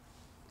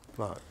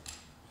 Right.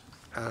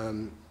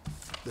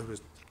 There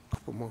was a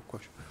couple more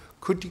questions.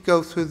 Could you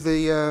go through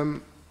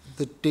the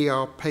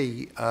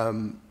DRP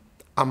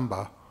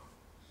amber?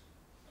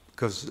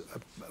 Because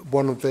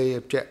one of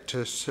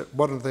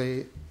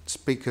the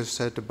speakers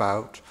said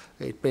about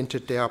it'd been to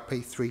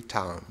DRP 3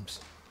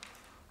 times.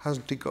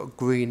 Hasn't it got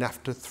green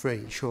after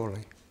 3,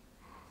 surely?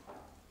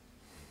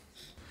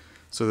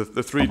 So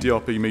the 3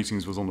 DRP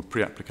meetings was on the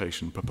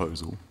pre-application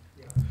proposal.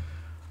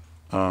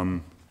 Yeah.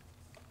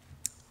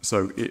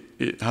 So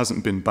it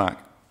hasn't been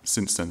back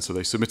since then. So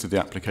they submitted the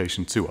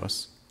application to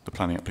us, the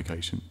planning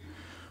application.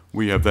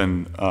 We have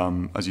then,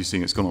 as you've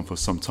seen, it's gone on for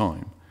some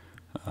time.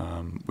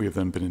 We have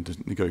then been in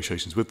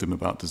negotiations with them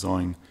about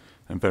design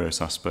and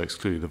various aspects.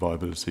 Clearly the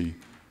viability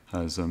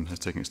has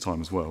taken its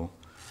time as well.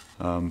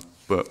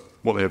 But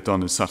what they have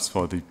done is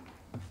satisfy in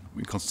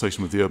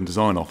consultation with the urban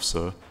design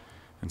officer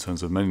in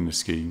terms of amending the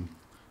scheme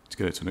to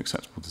get it to an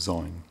acceptable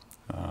design,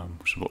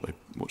 which is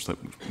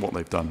what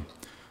they've done.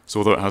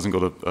 So although it hasn't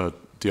got a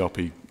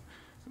DRP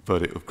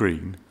verdict of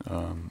green,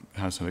 it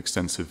has had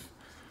extensive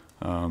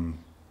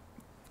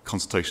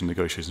consultation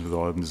negotiations with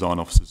our urban design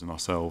officers and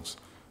ourselves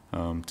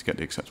to get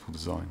the acceptable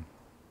design.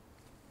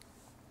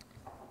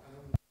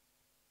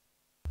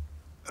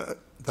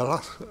 The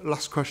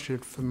last question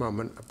for the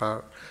moment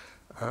about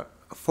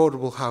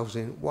affordable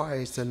housing. Why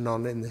is there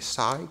none in this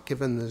site,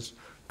 given there's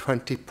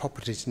 20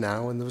 properties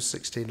now and there was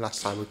 16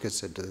 last time we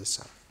considered this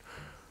site?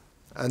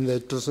 And there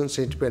doesn't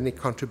seem to be any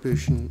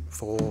contribution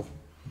for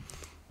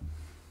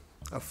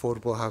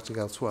affordable housing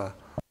elsewhere.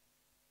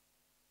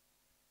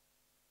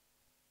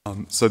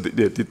 So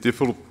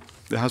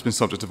it has been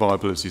subject to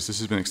viability. So this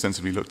has been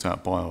extensively looked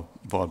at by our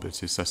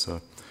viability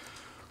assessor.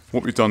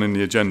 What we've done in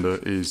the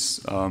agenda is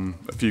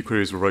a few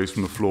queries were raised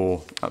from the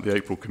floor at the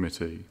April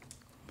committee.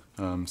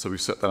 So we've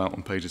set that out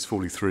on pages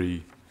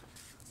 43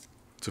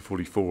 to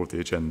 44 of the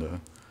agenda.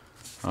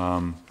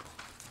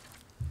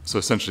 So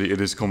essentially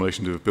it is a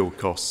combination of build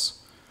costs,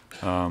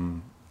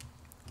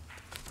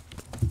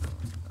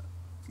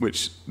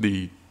 which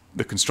the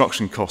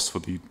construction costs for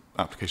the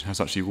application has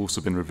actually also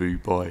been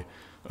reviewed by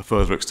a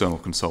further external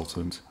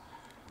consultant,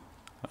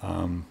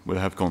 where they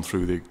have gone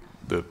through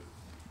the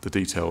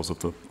details of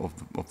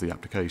the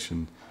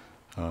application.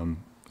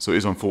 So it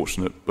is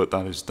unfortunate, but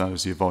that is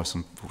the advice,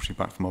 unfortunately,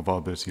 back from our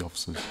viability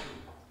officers.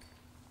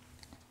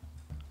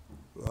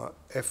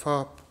 If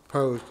our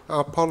proposed,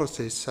 our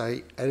policies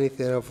say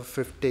anything over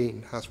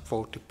 15 has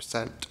 40%.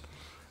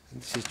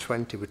 And this is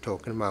 20 we're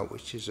talking about,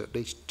 which is at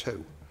least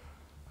 2.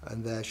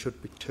 And there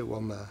should be 2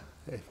 on there,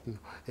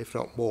 if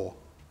not more.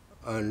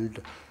 And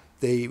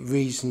the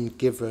reason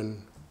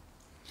given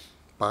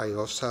by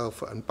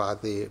yourself and by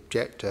the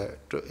objector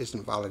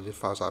isn't valid as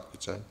far as I'm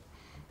concerned.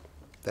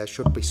 There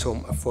should be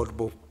some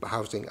affordable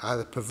housing,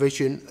 either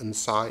provision and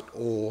site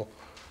or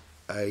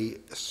a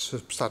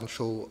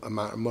substantial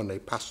amount of money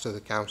passed to the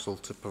council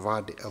to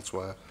provide it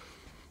elsewhere.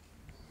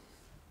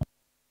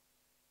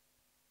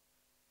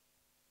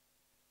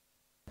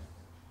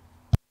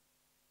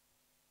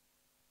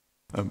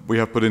 We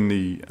have put in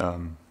the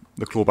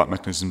clawback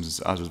mechanisms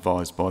as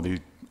advised by the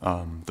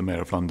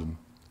Mayor of London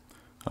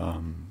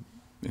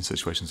in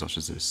situations such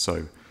as this.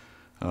 So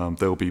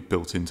they'll be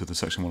built into the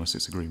Section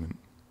 106 agreement.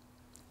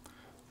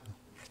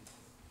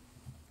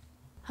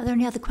 Are there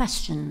any other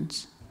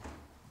questions?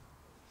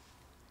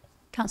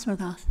 Councillor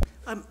McGrath.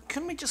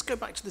 Can we just go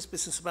back to this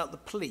business about the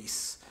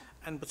police,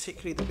 and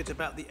particularly the bit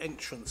about the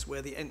entrance,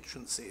 where the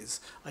entrance is?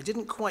 I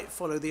didn't quite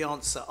follow the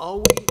answer.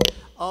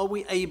 Are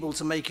we able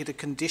to make it a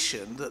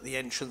condition that the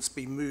entrance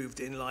be moved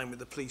in line with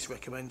the police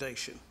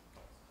recommendation?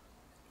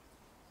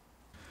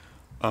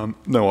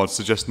 No, I'd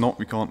suggest not.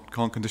 We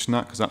can't condition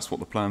that because that's what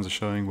the plans are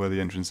showing where the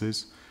entrance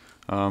is.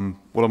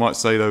 What I might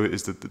say though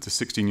is that the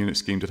 16-unit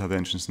scheme did have the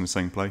entrance in the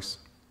same place.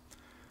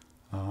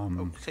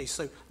 Okay,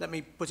 so let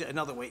me put it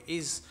another way.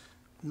 Is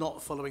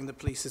not following the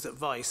police's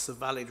advice a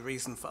valid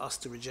reason for us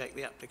to reject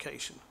the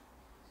application?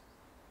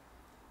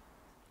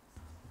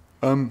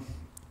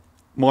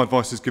 My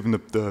advice is, given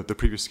the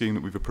previous scheme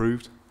that we've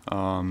approved,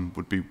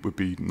 would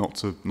be not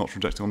to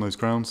reject it on those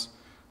grounds.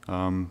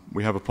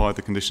 We have applied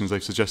the conditions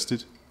they've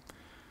suggested,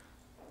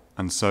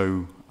 and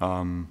so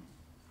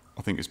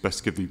I think it's best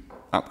to give the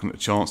applicant a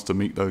chance to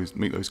meet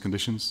those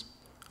conditions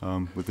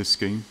with this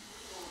scheme.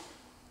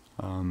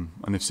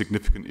 And if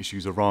significant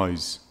issues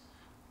arise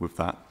with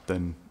that,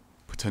 then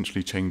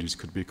potentially changes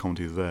could be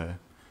accommodated there.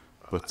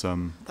 But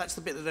that's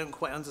the bit that I don't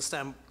quite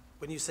understand.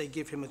 When you say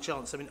give him a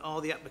chance, I mean,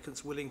 are the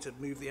applicants willing to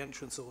move the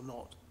entrance or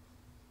not?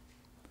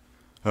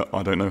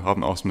 I don't know. I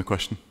haven't asked them the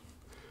question.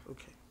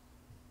 Okay.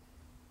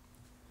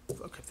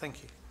 Okay,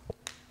 thank you.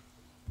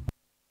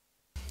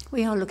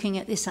 We are looking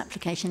at this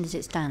application as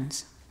it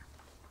stands.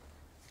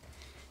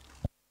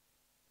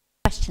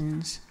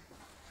 Questions?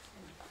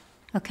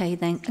 Okay,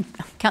 then,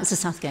 Councillor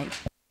Southgate.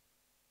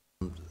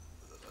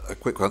 A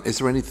quick one. Is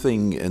there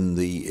anything in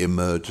the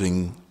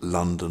emerging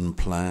London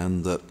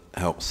plan that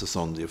helps us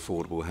on the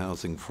affordable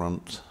housing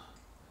front?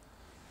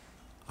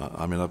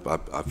 I mean,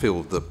 I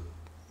feel that,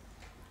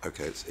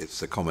 okay,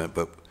 it's a comment,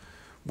 but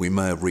we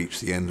may have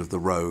reached the end of the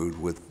road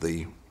with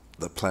the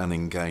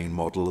planning gain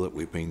model that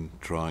we've been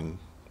trying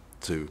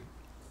to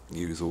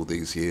use all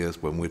these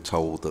years, when we're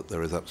told that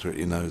there is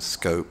absolutely no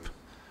scope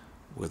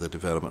with a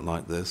development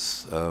like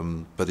this.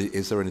 But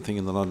is there anything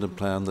in the London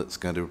plan that's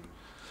going to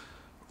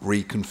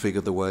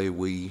reconfigure the way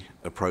we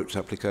approach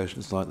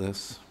applications like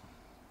this?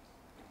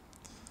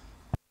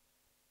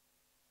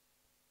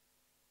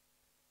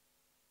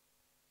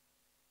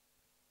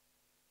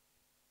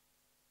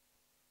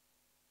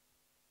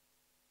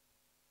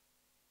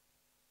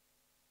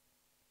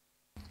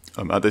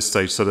 At this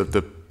stage, so that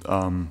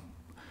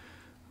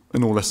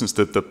in all essence,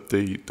 the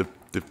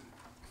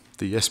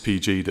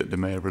SPG that the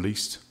Mayor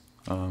released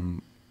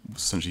was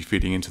essentially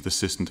feeding into the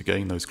system to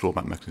gain those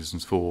clawback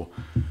mechanisms for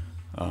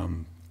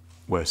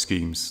where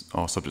schemes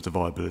are subject to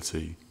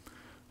viability.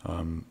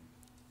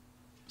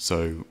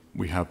 So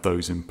we have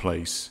those in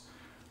place.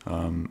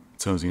 In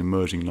terms of the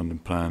emerging London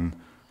plan,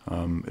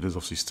 it is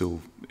obviously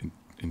still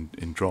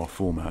in draft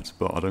format,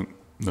 but I don't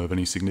know of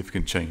any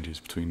significant changes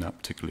between that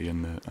particularly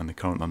and the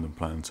current London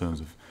plan in terms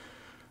of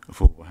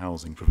affordable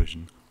housing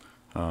provision.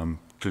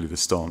 Clearly the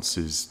stance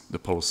is the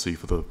policy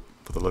for the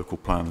local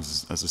plan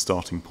as a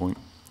starting point.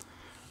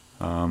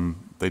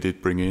 They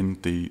did bring in,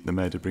 the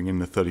Mayor did bring in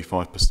the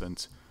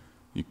 35%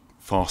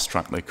 fast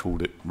track, they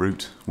called it,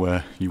 route,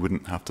 where you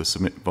wouldn't have to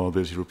submit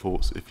viability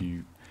reports if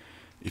you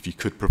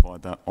could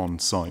provide that on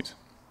site.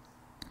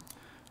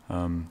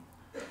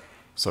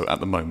 So at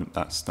the moment,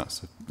 that's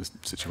the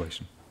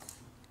situation.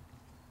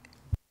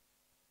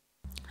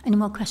 Any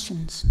more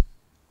questions?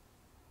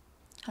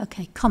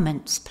 Okay,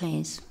 comments,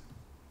 please.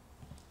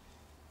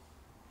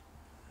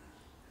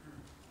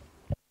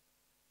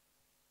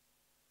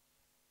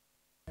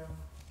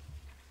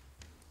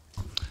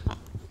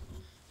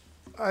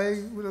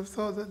 I would have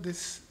thought that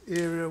this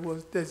area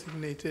was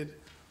designated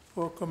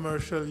for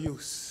commercial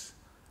use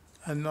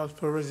and not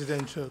for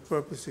residential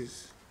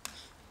purposes.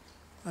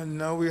 And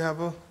now we have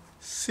a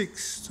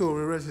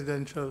 6-story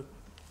residential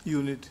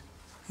unit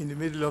in the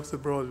middle of the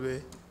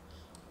Broadway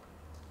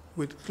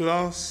with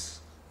glass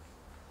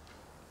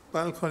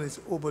balconies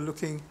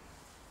overlooking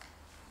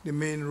the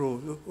main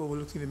road,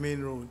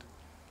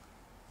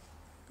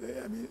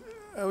 I mean,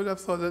 I would have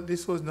thought that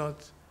this was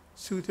not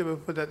suitable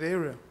for that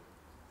area.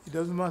 It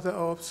doesn't matter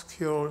how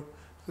obscure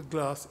the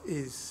glass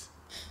is.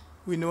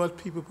 We know what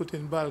people put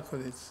in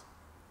balconies,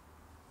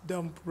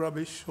 dump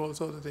rubbish, all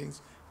sorts of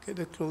things. get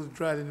the clothes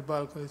dried in the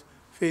balconies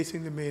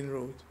facing the main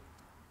road.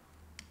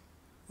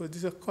 But this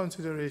is a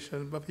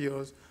consideration of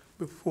yours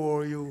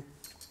before you,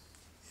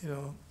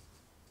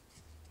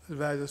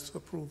 advise us to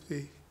approve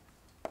the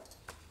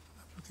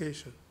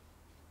application.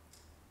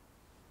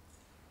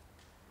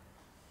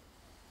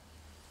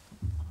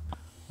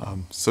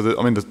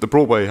 The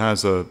Broadway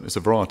is a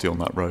variety on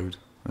that road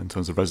in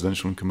terms of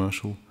residential and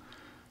commercial.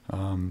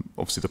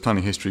 Obviously, the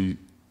planning history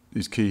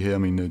is key here. I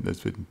mean,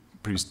 there's been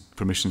previous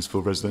permissions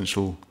for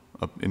residential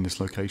in this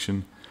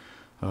location.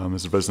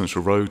 There's a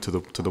residential road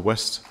to the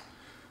west.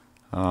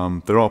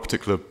 There are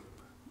particular,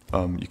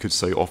 you could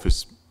say,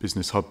 office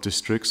business hub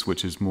districts,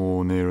 which is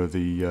more nearer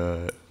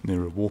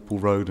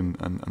Warple Road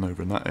and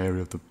over in that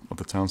area of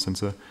the town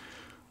centre,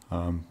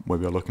 where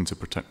we are looking to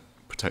protect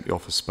the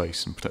office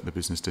space and protect the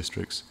business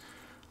districts.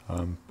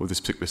 With this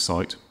particular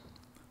site,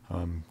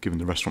 given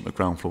the restaurant at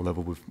ground floor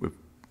level with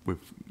you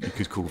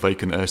could call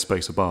vacant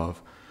airspace above,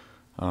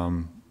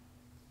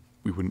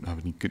 we wouldn't have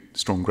any good,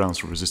 strong grounds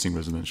for resisting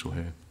residential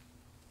here.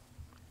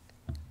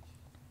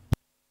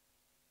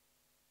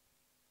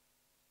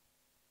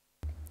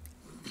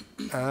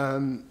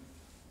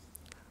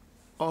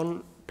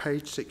 On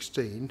page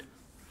 16,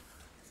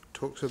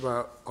 talks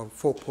about, on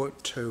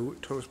 4.2,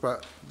 it talks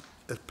about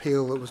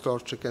appeal that was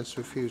lodged against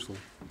refusal.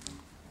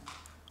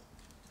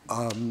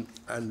 And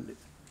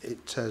it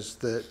says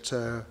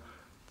that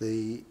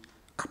the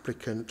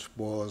applicant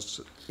was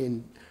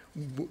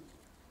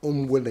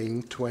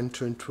unwilling to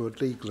enter into a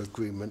legal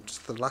agreement.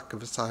 The lack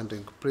of a signed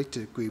and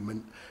completed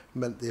agreement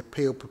meant the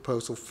appeal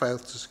proposal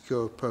failed to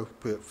secure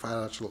appropriate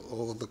financial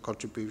or other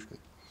contribution.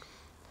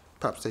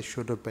 Perhaps they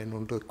should have been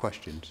under the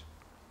questions.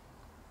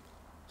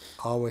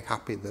 Are we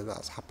happy that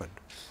that's happened?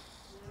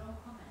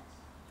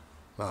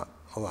 Right,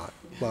 all right.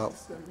 Well,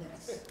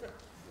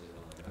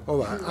 all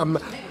right.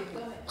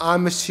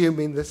 I'm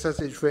assuming that as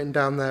it's written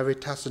down there,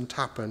 it hasn't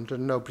happened,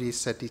 and nobody has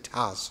said it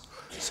has.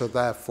 So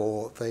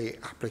therefore, the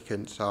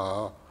applicants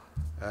are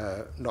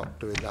not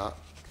doing that.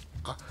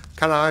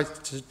 Can I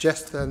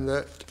suggest then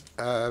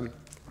that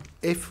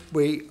if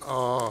we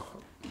are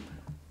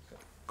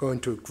going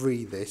to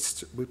agree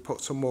this, we put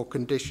some more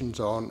conditions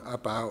on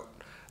about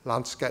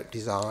landscape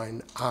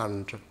design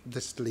and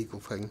this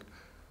legal thing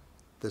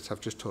that I've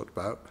just talked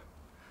about.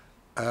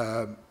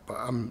 But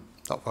I'm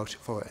not voting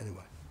for it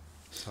anyway.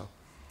 So,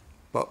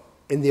 but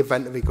in the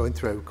event of it going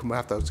through, can we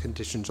have those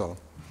conditions on?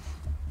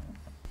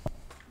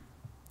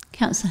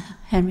 Councillor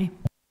Henry.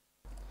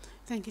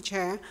 Thank you,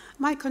 Chair.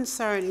 My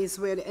concern is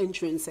where the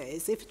entrance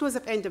is. If it was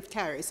at end of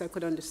terrace, I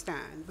could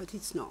understand, but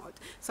it's not.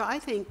 So I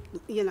think,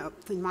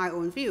 in my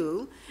own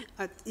view,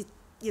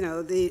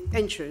 the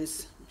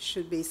entrance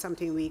should be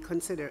something we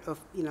consider of,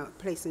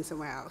 placing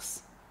somewhere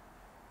else.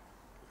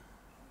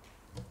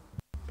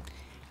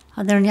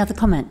 Are there any other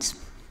comments?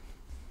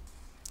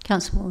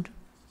 Councillor Ward.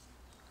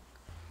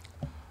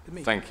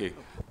 Thank you.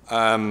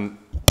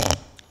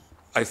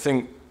 I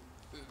think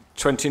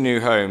 20 new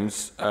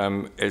homes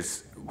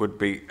would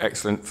be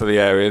excellent for the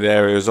area. The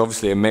area is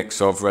obviously a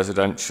mix of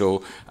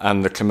residential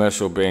and the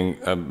commercial being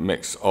a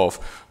mix of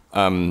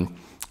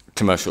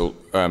commercial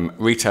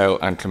retail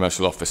and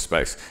commercial office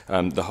space.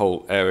 The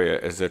whole area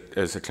is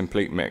a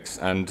complete mix.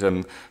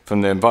 And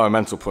from the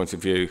environmental point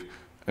of view,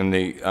 and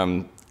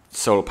the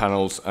solar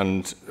panels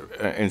and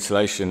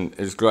insulation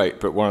is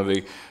great, but one of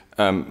the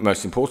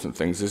most important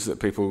things is that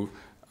people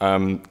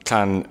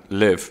can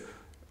live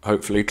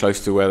hopefully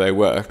close to where they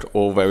work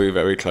or very,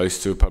 very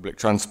close to public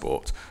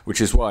transport, which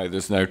is why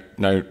there's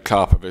no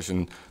car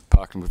provision,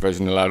 parking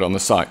provision allowed on the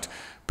site,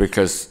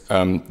 because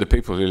the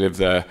people who live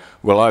there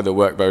will either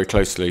work very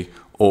closely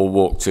or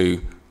walk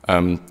to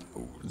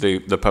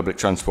the public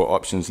transport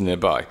options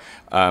nearby.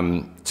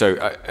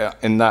 So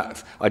in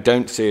that, I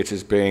don't see it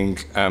as being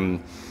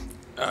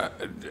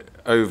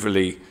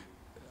overly...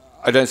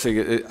 I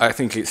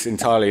think it's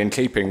entirely in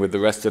keeping with the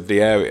rest of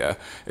the area.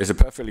 It's a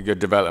perfectly good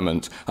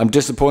development. I'm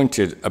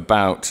disappointed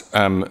about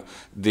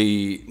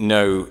the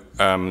no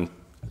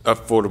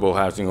affordable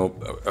housing or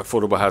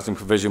affordable housing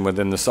provision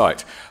within the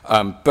site.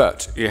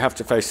 But you have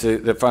to face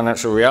the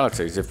financial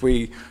realities. If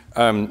we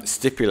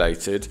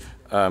stipulated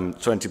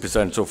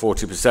 20% or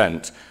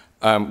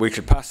 40%, we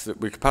could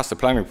pass the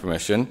planning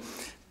permission.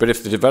 But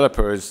if the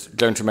developer is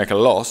going to make a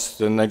loss,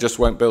 then they just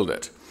won't build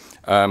it.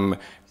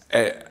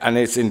 And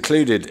it's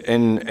included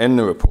in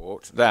the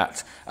report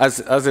that, as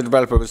the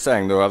developer was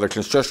saying, there are the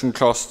construction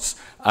costs,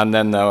 and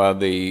then there are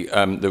the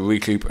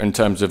recoup in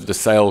terms of the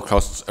sale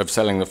costs of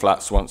selling the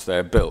flats once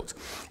they're built.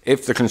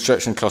 If the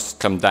construction costs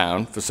come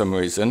down for some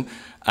reason,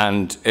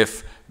 and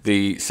if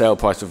the sale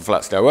price of the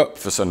flats go up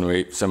for some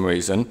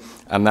reason,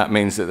 and that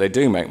means that they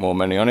do make more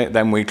money on it,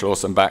 then we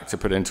clause them back to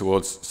put in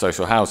towards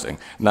social housing.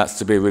 And that's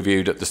to be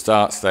reviewed at the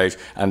start stage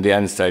and the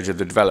end stage of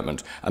the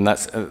development. And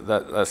that's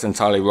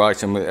entirely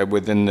right and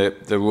within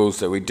the rules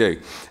that we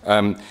do.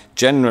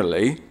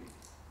 Generally,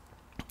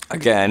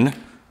 again,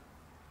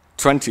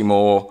 20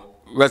 more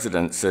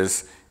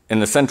residences in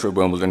the centre of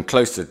Wimbledon,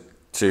 closer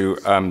to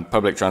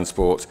public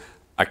transport,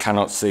 I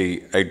cannot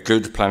see a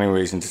good planning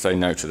reason to say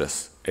no to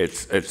this.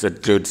 it's a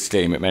good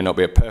scheme. It may not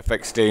be a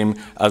perfect scheme,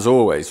 as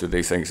always with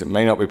these things. It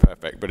may not be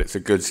perfect, but it's a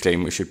good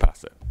scheme. We should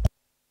pass it.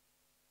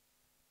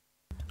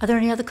 Are there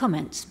any other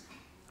comments?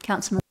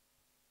 Councillor.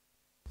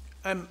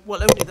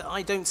 Well, only that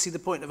I don't see the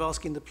point of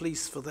asking the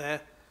police for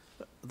their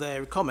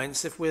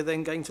comments if we're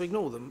then going to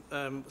ignore them.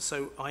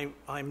 So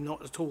I'm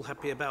not at all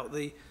happy about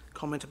the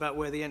comment about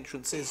where the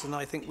entrance is, and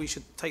I think we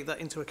should take that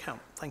into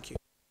account. Thank you.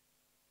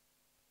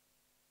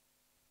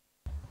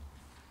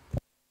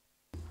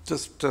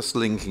 Just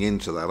linking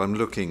into that, I'm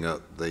looking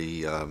at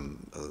the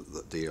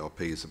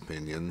DRP's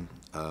opinion.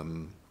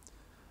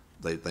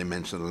 They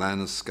mention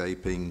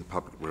landscaping, the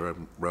public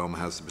realm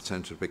has the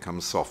potential to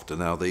become softer.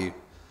 Now, the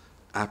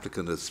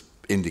applicant has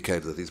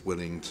indicated that he's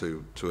willing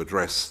to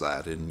address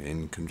that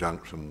in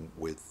conjunction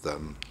with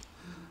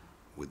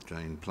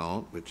Jane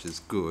Plant, which is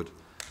good.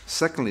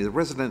 Secondly, the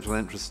residential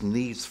entrance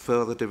needs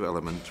further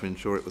development to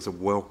ensure it was a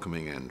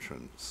welcoming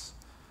entrance.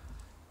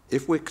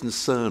 If we're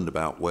concerned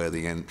about where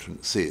the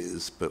entrance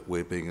is, but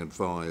we're being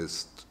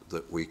advised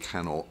that we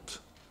cannot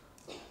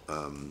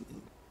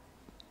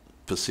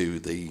pursue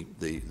the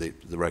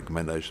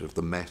recommendation of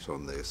the Met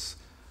on this,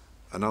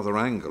 another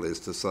angle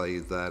is to say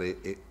that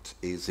it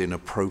is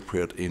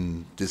inappropriate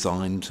in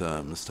design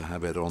terms to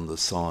have it on the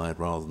side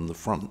rather than the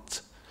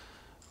front.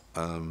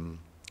 I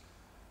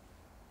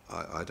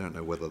don't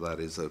know whether that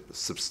is a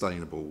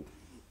sustainable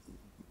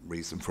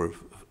reason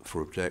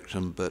for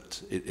objection,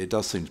 but it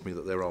does seem to me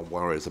that there are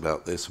worries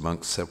about this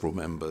amongst several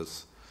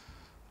members,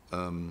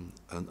 and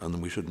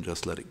we shouldn't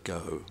just let it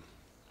go.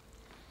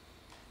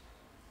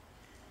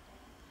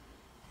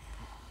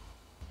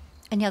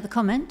 Any other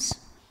comments?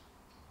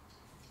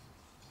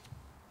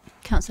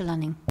 Councillor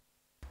Lanning.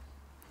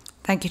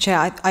 Thank you,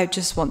 Chair. I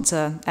just want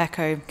to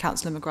echo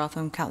Councillor McGrath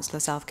and Councillor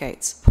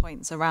Southgate's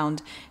points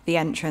around the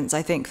entrance.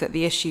 I think that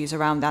the issues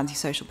around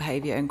antisocial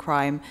behaviour and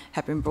crime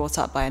have been brought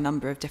up by a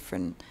number of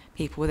different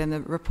people within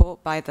the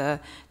report, by the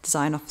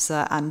design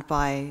officer and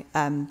by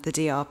the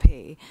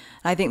DRP.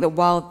 And I think that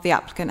while the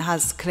applicant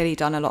has clearly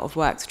done a lot of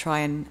work to try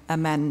and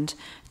amend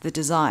the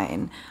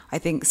design, I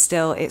think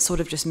still it sort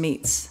of just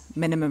meets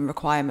minimum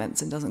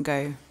requirements and doesn't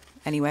go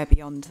anywhere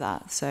beyond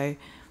that. So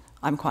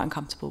I'm quite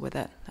uncomfortable with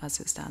it as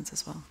it stands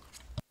as well.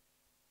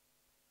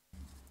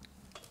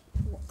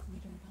 What can we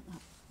do about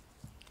that?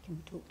 Can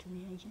we talk to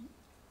the agent?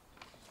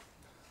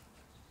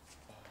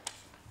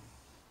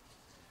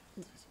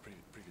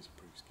 Previous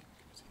approved scheme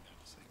committee had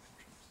the same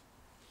entrance.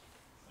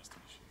 That's the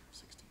issue.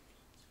 16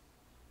 flats.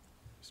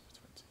 This was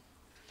 20.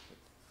 But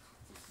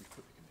we've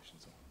put the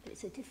conditions on. But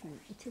it is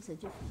a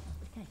different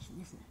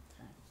application, isn't it?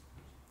 So.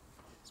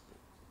 Yes, but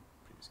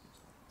previous schemes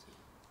like that too.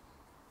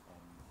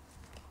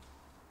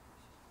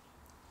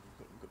 We've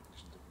got the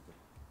conditions on. We've got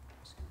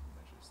security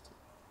measures to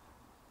help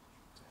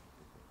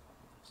with the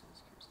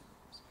security.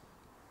 So.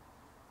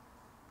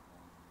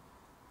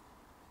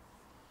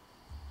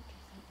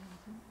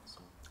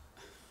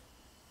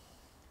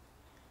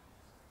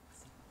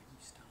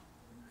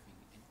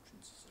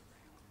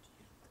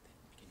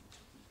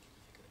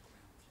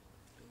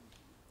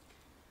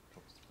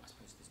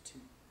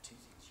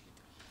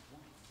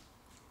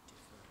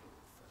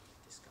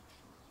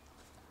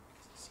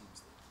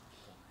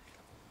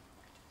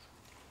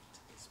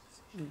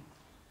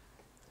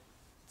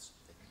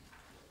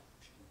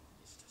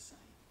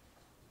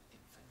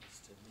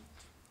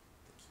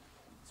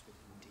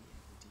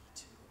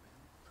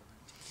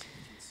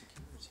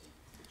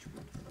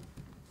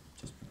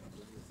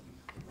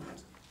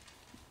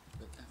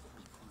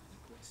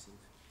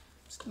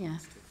 Yeah.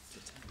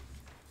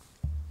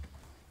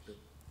 But,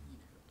 you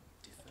know,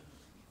 deferring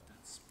if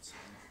that's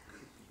something that could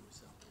be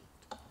resolved.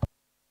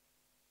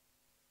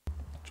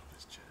 Mr.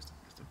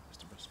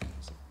 Restaurant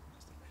has the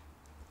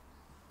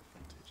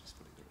frontage is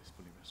fully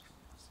restaurant,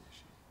 that's the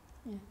issue.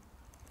 Yeah.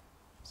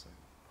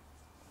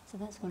 So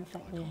that's going to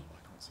affect the... I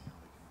can't see how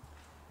they can...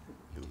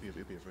 It'll be a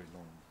very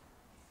long...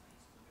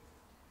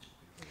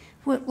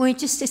 We're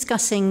just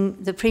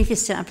discussing the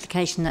previous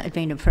application that had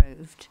been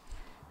approved.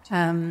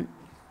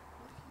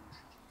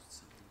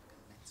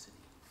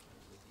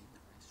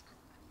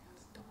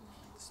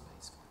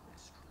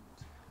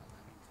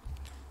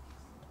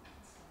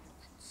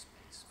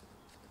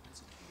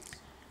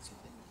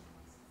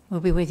 We'll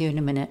be with you in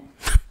a minute.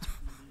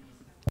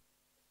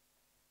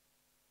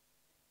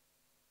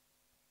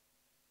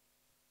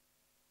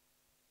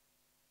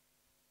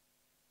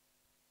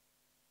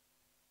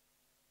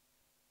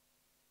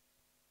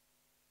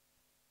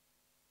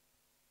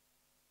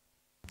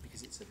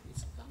 Because it's a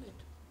valid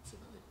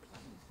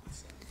planning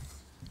concern.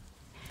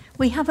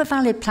 We have a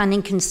valid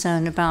planning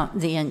concern about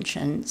the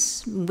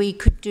entrance. We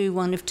could do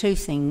one of two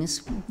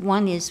things.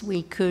 One is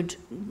we could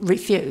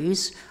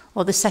refuse,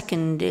 or the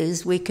second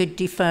is we could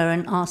defer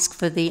and ask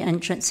for the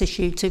entrance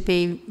issue to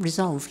be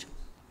resolved.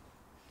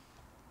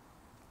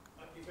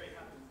 I'd be very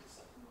happy with the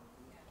second one.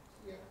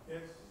 Yeah.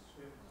 Yes,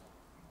 sure.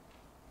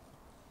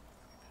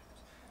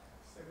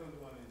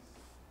 Second one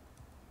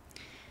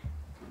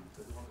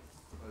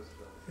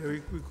is...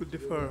 Yeah, we could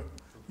defer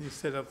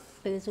instead of...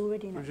 But there's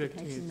already an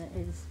projecting application it.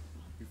 that is...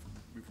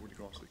 We've already got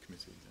granted the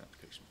committee an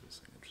application for the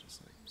same entrance,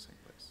 same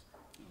place.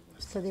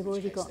 So they've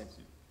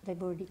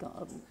already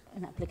got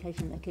an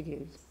application they could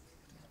use.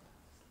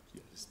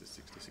 Yeah, the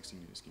 16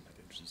 unit scheme had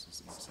the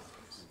entrances in the same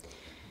place.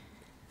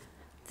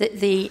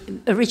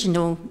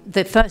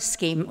 The first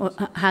scheme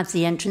had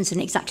the entrance in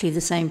exactly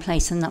the same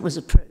place, and that was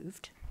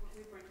approved.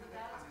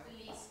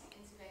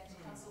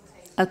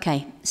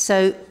 Okay,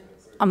 so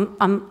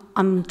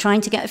I'm trying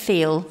to get a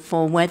feel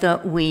for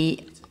whether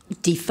we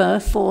defer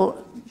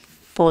for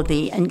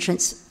the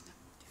entrance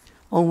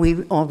or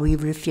we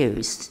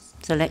refuse.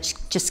 So let's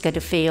just get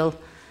a feel.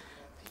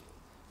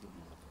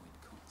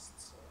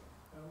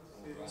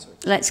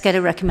 Let's get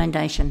a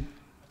recommendation.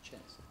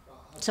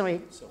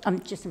 Sorry,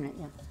 just a minute,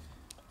 yeah.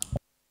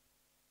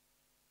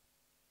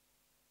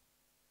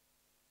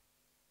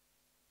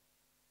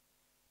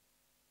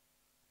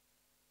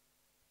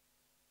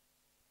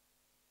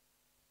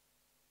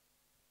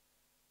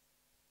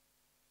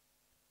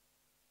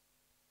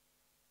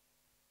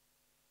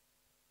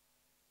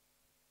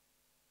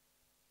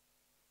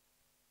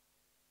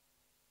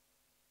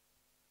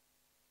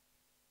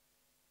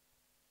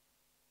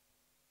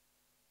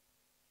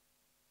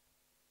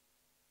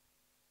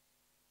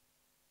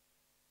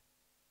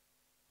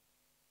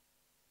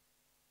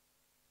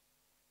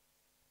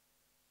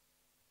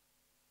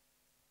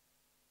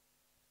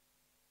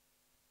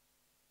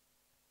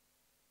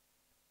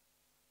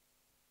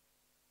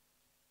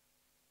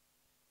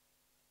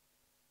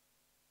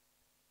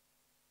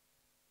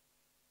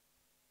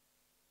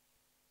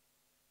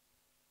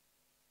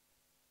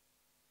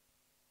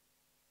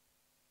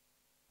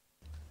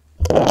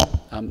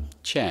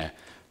 Chair,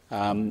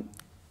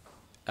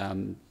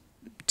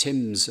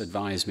 Tim's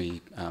advised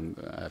me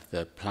of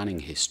the planning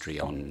history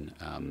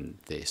on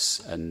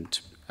this, and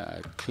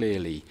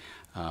clearly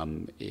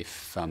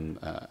if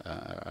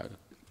a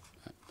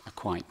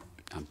quite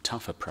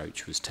tough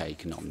approach was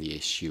taken on the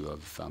issue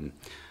of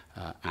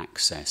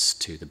access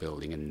to the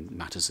building and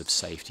matters of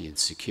safety and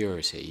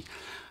security,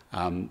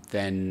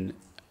 then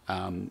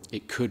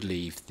it could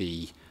leave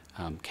the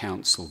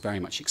council very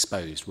much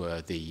exposed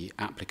were the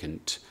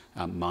applicant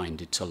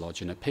minded to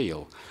lodge an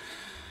appeal.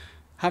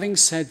 Having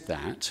said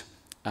that,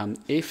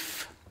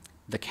 if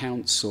the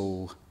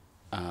council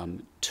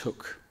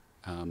took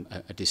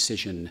a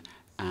decision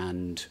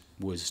and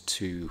was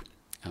to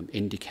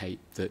indicate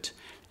that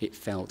it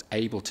felt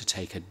able to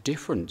take a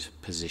different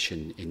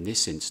position in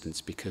this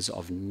instance because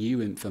of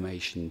new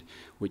information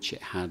which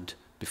it had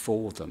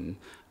before them,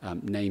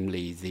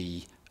 namely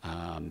the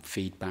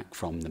feedback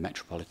from the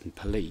Metropolitan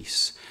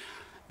Police,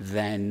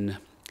 then,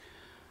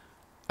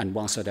 and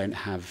whilst I don't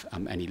have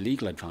any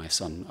legal advice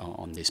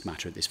on this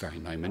matter at this very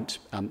moment,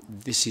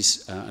 this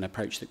is an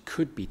approach that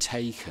could be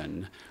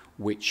taken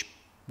which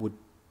would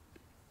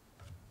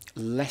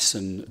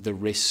lessen the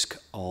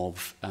risk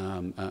of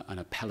an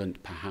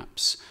appellant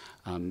perhaps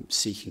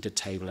seeking to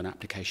table an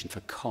application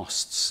for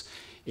costs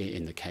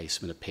in the case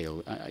of an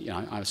appeal.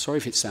 I'm sorry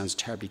if it sounds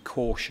terribly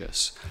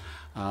cautious,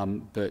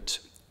 but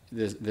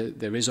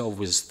there is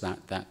always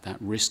that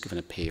risk of an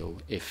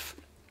appeal if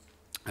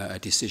a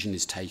decision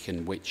is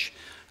taken which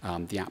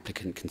the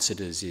applicant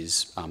considers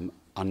is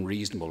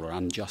unreasonable or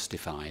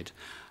unjustified.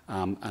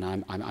 And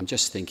I'm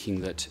just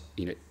thinking that,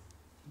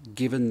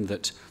 given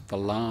that the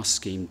last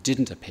scheme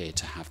didn't appear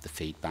to have the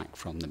feedback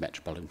from the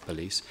Metropolitan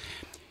Police,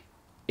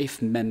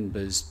 if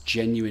members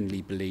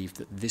genuinely believed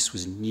that this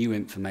was new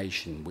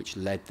information which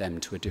led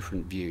them to a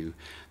different view,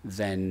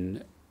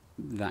 then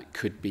that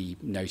could be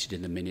noted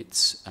in the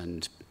minutes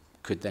and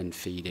could then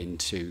feed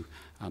into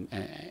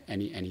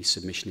any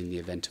submission in the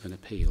event of an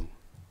appeal.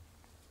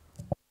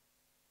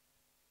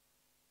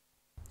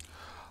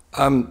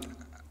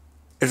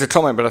 It's a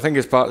comment, but I think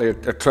it's partly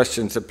a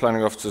question to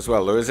planning officer as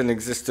well. There is an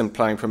existing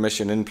planning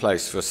permission in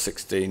place for a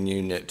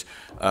 16-unit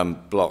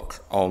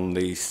block on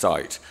the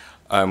site.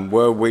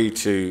 Were we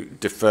to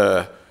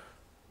defer,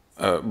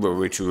 were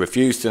we to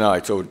refuse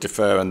tonight or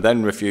defer and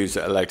then refuse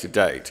at a later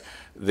date,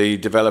 the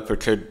developer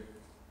could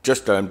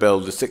just go and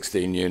build a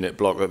 16-unit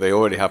block that they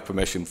already have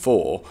permission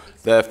for.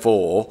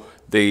 Therefore,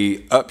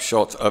 the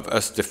upshot of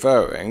us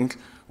deferring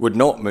would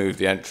not move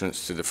the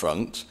entrance to the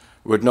front,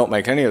 would not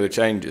make any other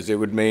changes. It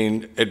would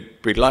mean it'd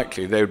be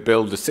likely they would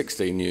build a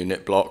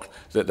 16-unit block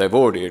that they've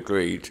already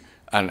agreed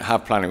and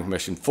have planning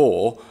permission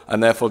for,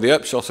 and therefore the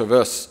upshot of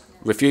us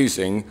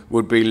refusing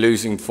would be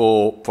losing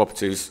 4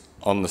 properties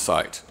on the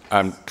site.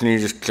 Can you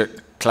just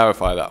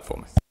clarify that for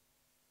me?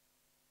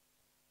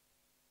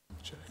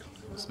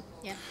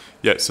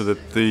 Yeah, so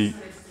the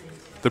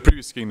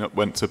previous scheme that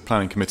went to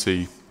planning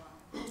committee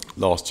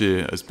last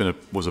year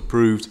was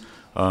approved.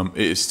 It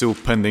is still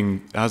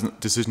pending.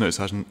 Decision notice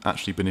hasn't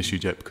actually been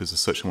issued yet because the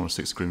Section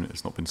 106 agreement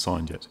has not been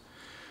signed yet.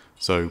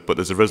 So, but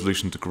there's a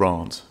resolution to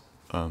grant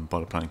by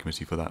the planning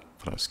committee for that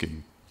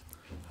scheme.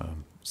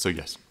 So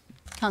yes.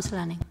 Councillor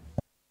Lanning.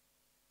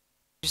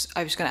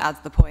 I was going to add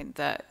to the point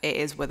that it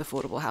is with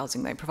affordable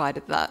housing, though,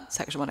 provided that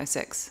Section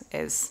 106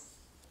 is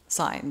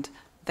signed,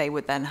 they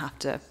would then have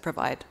to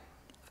provide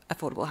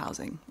affordable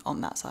housing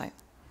on that site.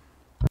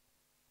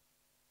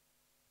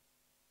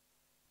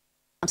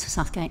 Councillor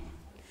Southgate.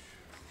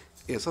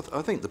 Yes,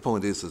 I think the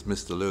point is, as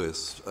Mr.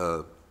 Lewis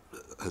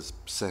has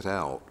set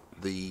out,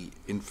 the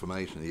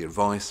information, the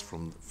advice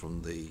from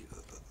the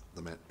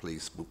Met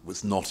Police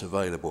was not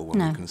available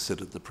when we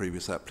considered the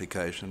previous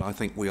application. I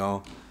think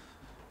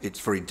it's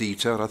very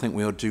detailed. I think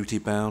we are duty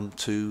bound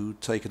to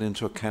take it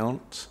into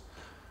account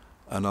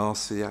and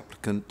ask the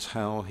applicant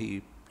how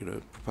he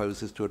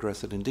proposes to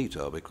address it in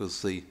detail,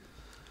 because the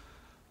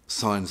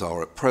signs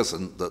are at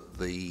present that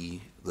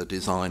the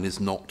design is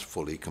not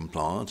fully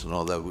compliant, and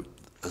although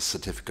a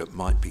certificate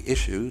might be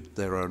issued,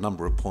 there are a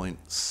number of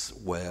points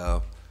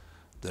where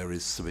there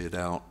is severe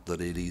doubt that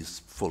it is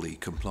fully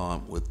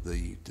compliant with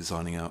the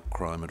designing out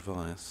crime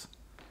advice.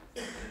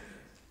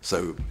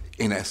 So,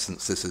 in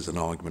essence, this is an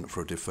argument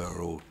for a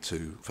deferral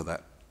for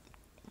that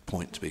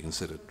point to be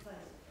considered.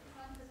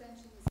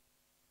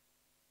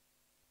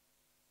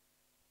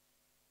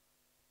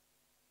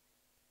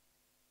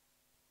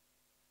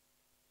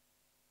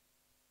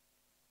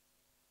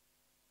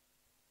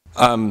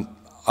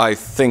 I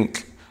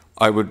think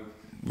I would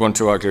want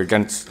to argue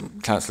against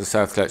Councillor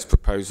Southgate's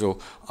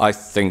proposal. I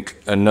think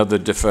another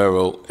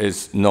deferral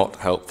is not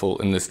helpful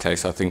in this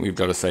case. I think we've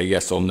got to say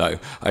yes or no.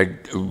 I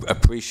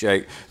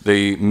appreciate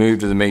the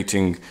mood of the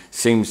meeting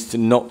seems to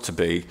not to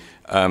be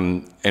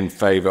in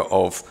favour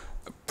of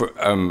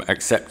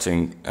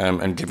accepting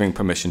and giving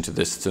permission to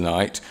this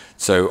tonight.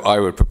 So I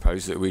would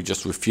propose that we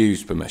just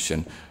refuse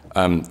permission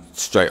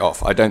straight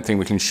off. I don't think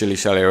we can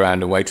shilly-shally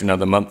around and wait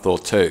another month or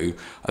two.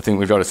 I think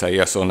we've got to say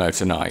yes or no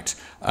tonight.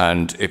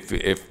 And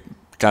if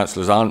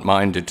councillors aren't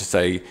minded to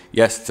say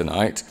yes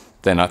tonight,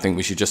 then I think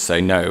we should just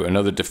say no.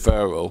 Another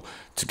deferral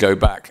to go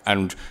back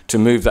and to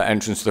move that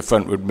entrance to the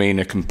front would mean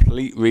a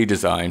complete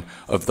redesign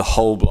of the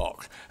whole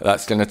block.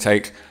 That's going to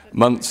take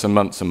months and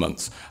months and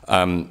months.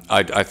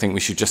 I think we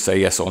should just say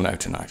yes or no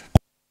tonight.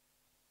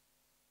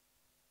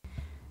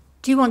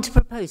 Do you want to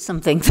propose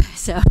something,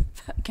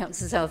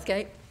 Councillor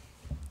Southgate?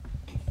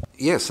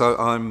 Yes,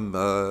 I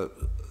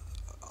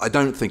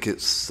don't think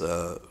it's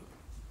a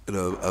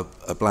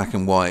black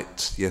and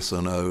white yes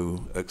or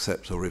no,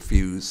 accept or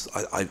refuse.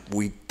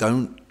 We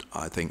don't,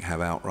 I think, have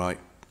outright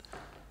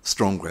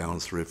strong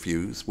grounds to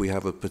refuse. We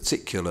have a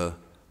particular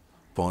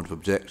point of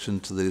objection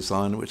to the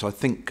design, which I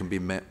think can be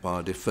met by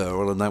a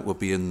deferral, and that will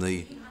be in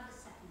the...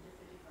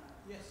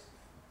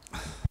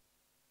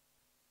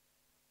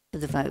 For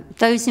the vote.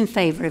 Those in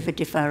favour of a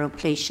deferral,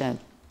 please show.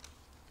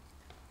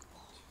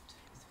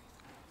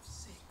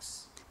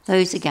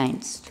 Those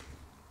against?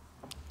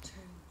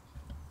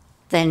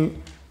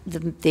 Then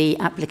the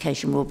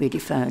application will be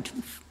deferred.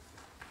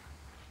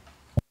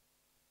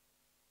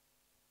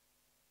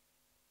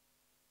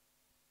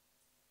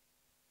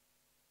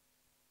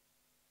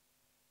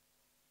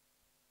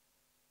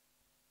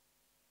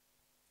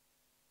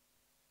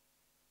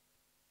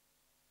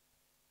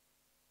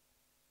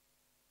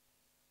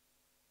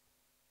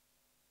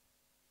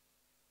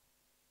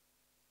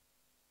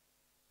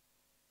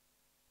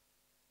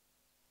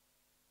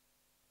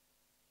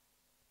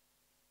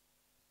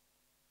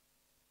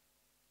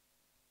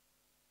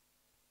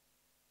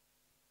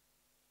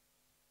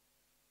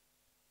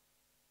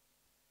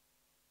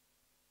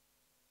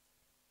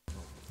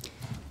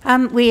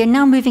 We are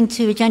now moving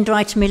to agenda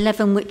item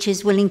 11, which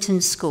is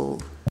Willington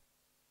School.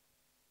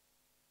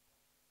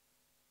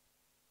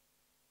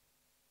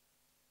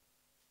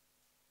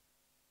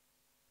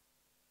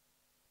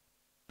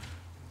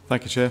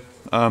 Thank you, Chair.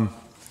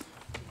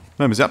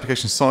 Members, the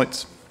application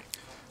site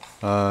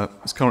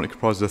is currently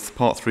comprised of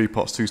Part 3,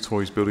 Part 2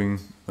 stories building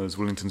as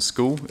Willington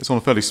School. It's on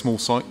a fairly small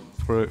site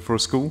for a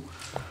school.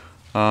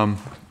 The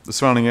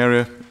surrounding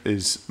area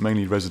is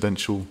mainly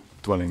residential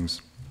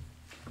dwellings.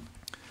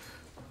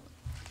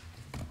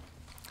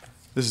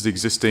 This is the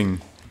existing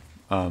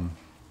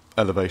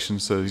elevation,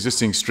 so the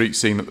existing street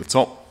scene at the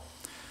top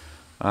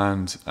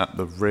and at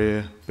the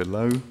rear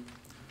below. The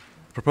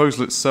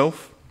proposal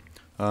itself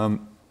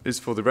is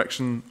for the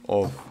erection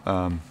of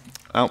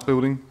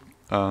outbuilding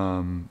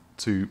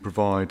to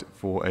provide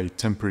for a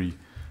temporary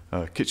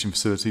kitchen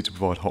facility to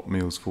provide hot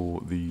meals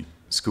for the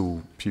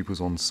school pupils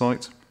on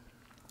site.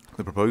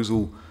 The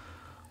proposal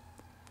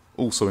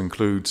also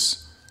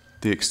includes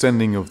the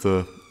extending of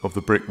the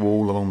brick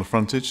wall along the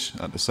frontage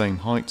at the same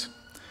height,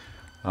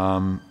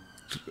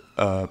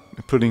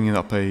 putting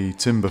up a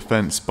timber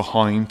fence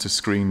behind to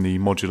screen the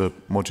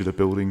modular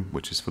building,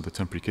 which is for the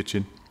temporary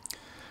kitchen.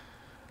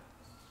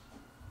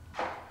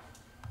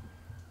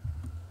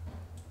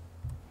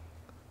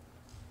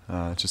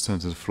 Just turn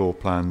to the floor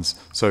plans.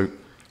 So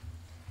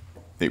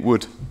it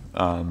would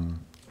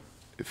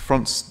it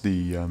fronts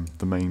the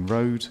main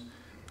road,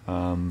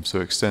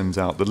 so it extends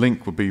out. The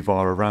link would be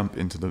via a ramp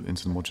into the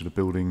modular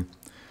building,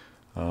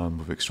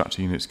 with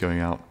extractor units going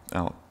out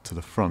to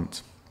the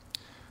front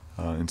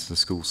into the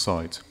school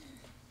site.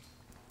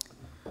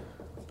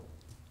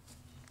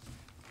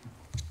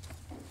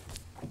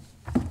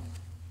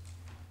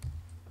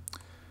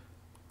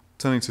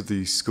 Turning to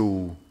the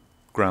school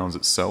grounds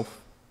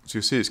itself, so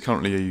you'll see it's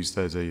currently used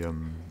as a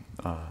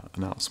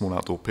small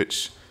outdoor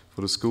pitch for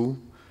the school,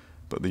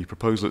 but the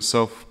proposal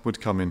itself would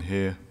come in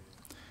here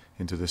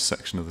into this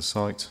section of the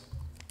site.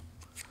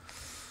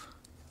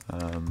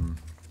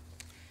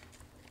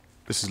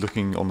 This is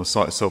looking on the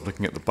site itself,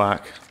 looking at the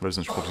back,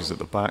 residential properties at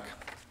the back.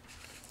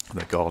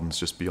 Their garden's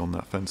just beyond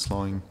that fence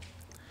line.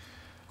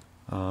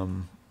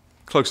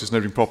 Closest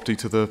neighbouring property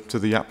to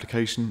the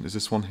application is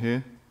this one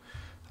here.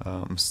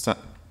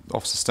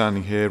 Officer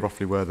standing here,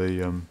 roughly where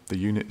the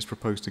unit is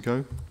proposed to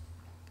go.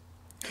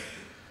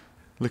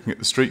 Looking at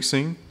the street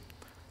scene,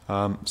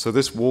 so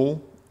this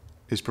wall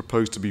is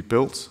proposed to be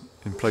built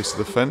in place of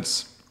the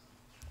fence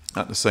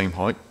at the same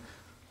height.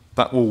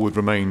 That wall would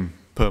remain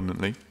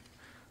permanently.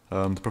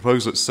 The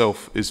proposal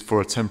itself is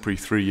for a temporary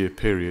 3-year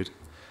period,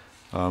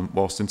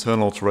 whilst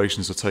internal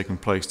alterations are taking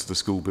place to the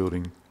school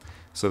building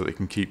so that they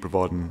can keep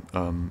providing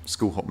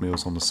school hot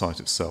meals on the site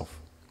itself.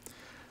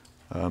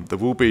 There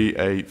will be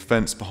a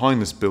fence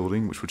behind this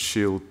building which would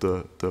shield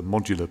the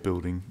modular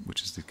building,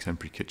 which is the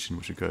temporary kitchen,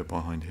 which would go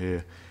behind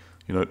here.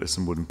 You know, there's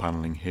some wooden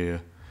panelling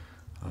here,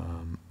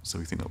 so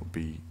we think that would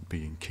be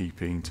in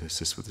keeping to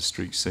assist with the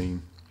street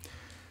scene.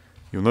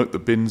 You'll note the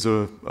bins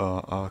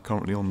are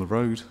currently on the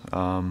road.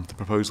 The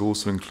proposal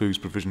also includes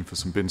provision for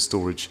some bin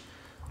storage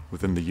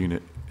within the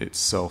unit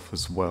itself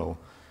as well,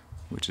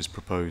 which is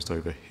proposed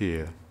over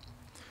here.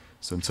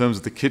 So in terms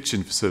of the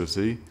kitchen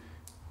facility,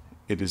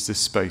 it is this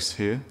space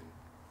here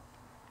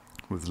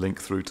with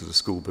link through to the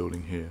school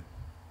building here.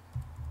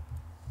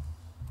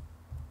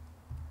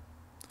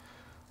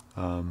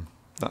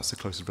 That's the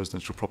closest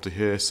residential property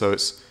here, so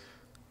it's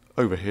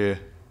over here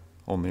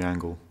on the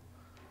angle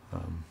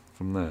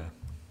from there.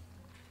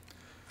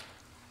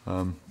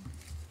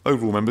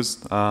 Overall, members,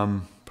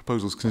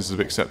 proposals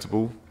considered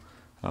acceptable.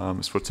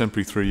 It's for a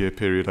temporary 3-year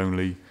period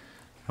only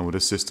and would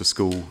assist the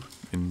school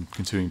in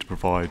continuing to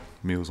provide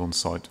meals on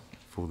site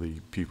for the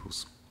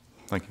pupils.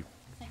 Thank you.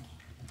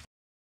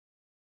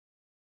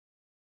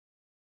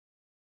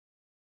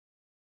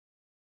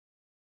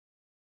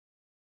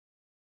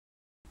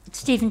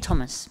 Stephen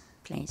Thomas,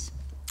 please.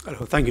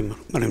 Hello, thank you,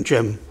 Madam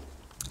Chairman.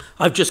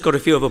 I've just got a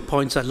few other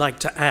points I'd like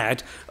to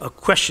add,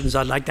 questions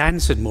I'd like to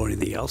answer more than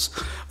anything else.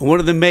 And one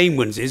of the main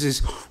ones is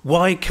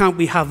why can't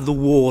we have the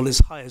wall as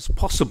high as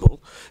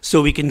possible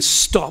so we can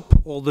stop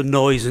all the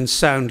noise and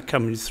sound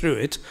coming through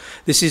it?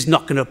 This is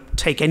not going to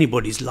take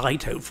anybody's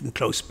light out from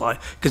close by,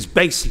 because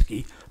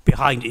basically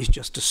behind it is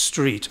just a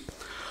street.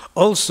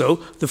 Also,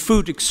 the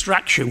food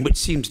extraction, which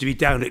seems to be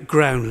down at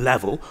ground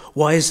level,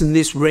 why isn't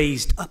this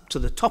raised up to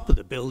the top of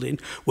the building,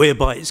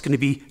 whereby it's going to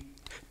be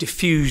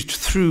diffused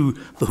through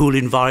the whole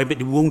environment?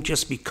 It won't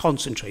just be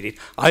concentrated.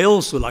 I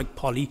also, like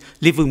Polly,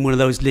 live in one of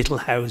those little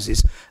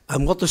houses,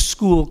 and what the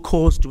school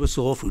caused to us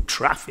all through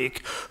traffic,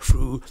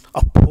 through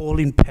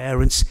appalling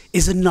parents,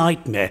 is a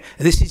nightmare.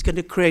 And this is going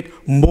to create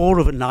more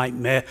of a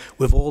nightmare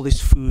with all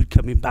this food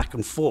coming back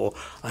and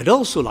forth. I'd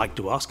also like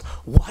to ask,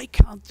 why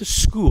can't the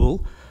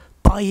school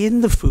buy in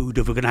the food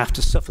if we're going to have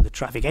to suffer the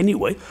traffic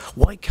anyway?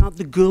 Why can't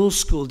the girls'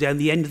 school down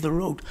the end of the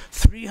road,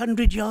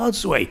 300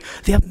 yards away,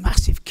 they have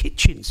massive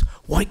kitchens?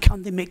 Why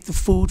can't they make the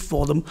food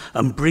for them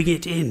and bring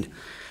it in?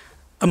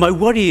 And my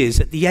worry is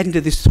at the end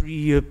of this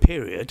 3-year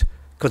period,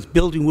 because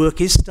building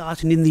work is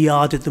starting in the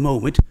yard at the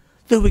moment,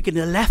 that we're going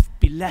to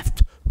be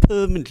left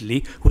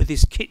permanently with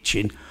this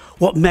kitchen.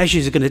 What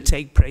measures are going to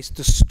take place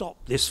to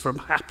stop this from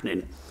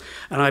happening?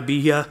 And I'd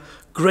be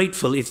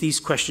grateful if these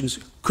questions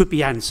could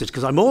be answered,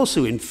 because I'm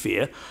also in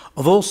fear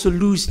of also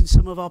losing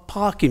some of our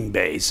parking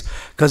bays,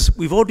 because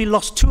we've already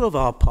lost 2 of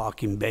our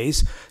parking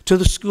bays to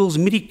the school's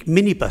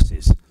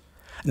minibuses.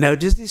 Now,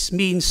 does this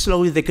mean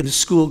slowly the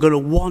school going to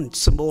want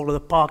some more of the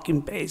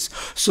parking bays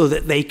so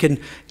that they can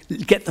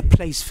get the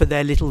place for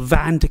their little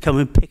van to come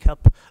and pick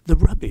up the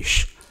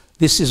rubbish?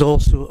 This is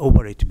also a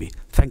worry to me.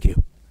 Thank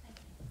you.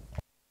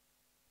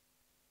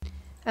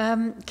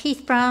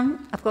 Keith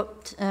Brown, I've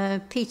got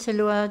Peter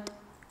Luard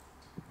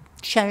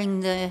sharing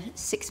the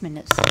 6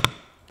 minutes.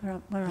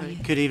 Where are you?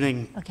 Good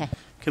evening, okay.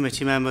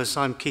 Committee members.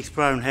 I'm Keith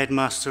Brown,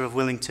 Headmaster of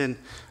Willington,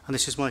 and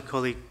this is my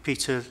colleague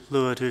Peter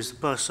Luard, who's the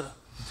bursar.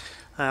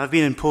 I've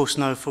been in post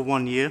now for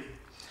 1 year.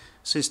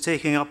 Since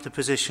taking up the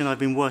position, I've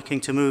been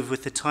working to move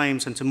with the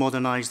times and to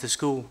modernise the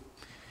school.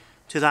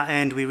 To that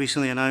end, we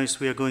recently announced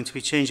we are going to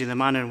be changing the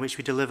manner in which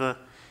we deliver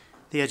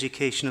the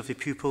education of the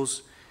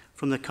pupils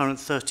from the current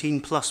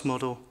 13+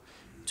 model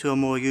to a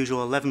more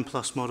usual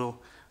 11+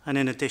 model, and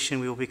in addition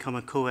we will become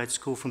a co-ed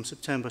school from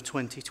September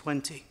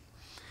 2020.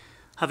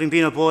 Having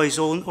been a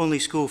boys-only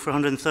school for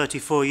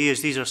 134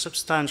 years, these are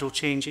substantial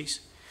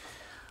changes.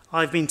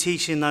 I've been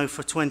teaching now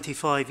for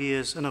 25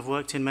 years and I've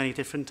worked in many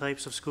different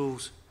types of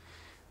schools.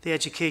 The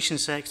education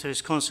sector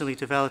is constantly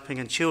developing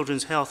and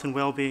children's health and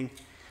well-being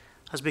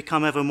has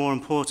become ever more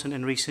important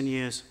in recent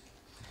years.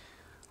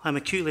 I'm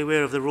acutely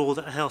aware of the role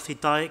that a healthy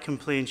diet can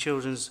play in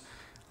children's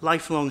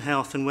lifelong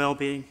health and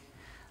well-being,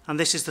 and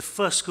this is the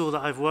first school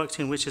that I've worked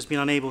in which has been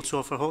unable to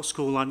offer hot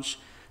school lunch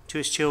to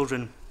its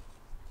children.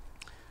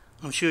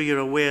 I'm sure you're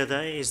aware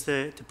that it is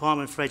the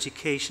Department for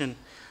Education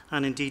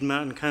and indeed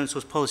Merton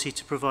Council's policy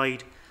to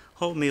provide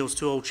hot meals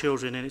to all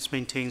children in its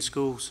maintained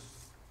schools.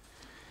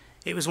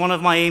 It was one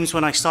of my aims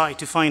when I started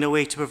to find a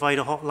way to provide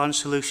a hot lunch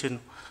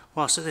solution,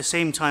 whilst at the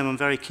same time I'm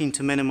very keen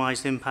to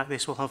minimise the impact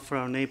this will have for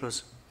our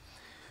neighbours.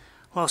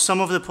 While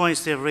some of the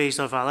points they have raised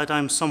are valid, I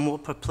am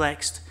somewhat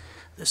perplexed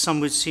that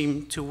some would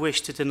seem to wish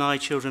to deny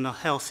children a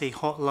healthy,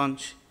 hot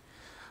lunch.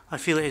 I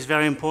feel it is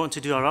very important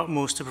to do our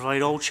utmost to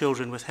provide all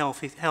children with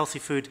healthy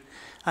food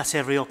at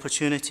every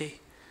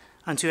opportunity,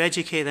 and to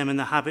educate them in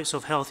the habits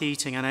of healthy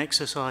eating and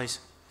exercise.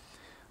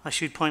 I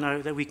should point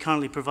out that we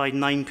currently provide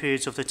 9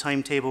 periods of the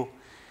timetable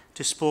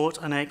to sport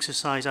and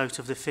exercise out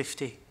of the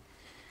 50,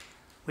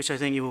 which I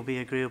think you will be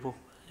agreeable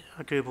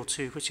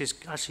to, which is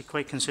actually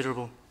quite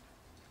considerable.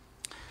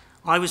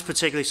 I was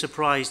particularly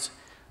surprised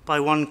by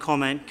one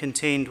comment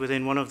contained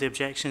within one of the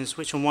objections,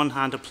 which on one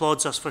hand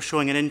applauds us for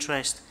showing an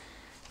interest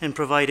in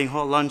providing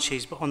hot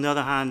lunches, but on the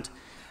other hand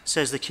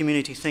says the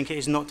community think it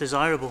is not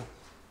desirable.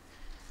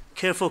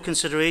 Careful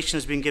consideration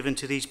has been given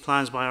to these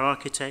plans by our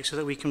architects so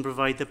that we can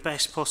provide the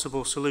best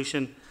possible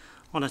solution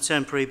on a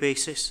temporary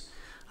basis.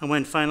 And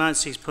when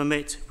finances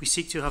permit, we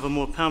seek to have a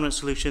more permanent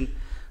solution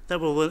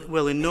that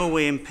will in no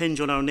way impinge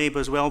on our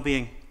neighbours'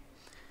 well-being.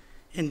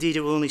 Indeed,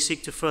 it will only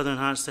seek to further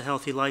enhance the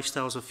healthy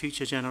lifestyles of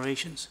future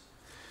generations.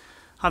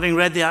 Having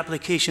read the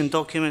application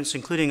documents,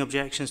 including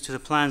objections to the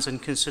plans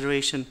and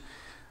considerations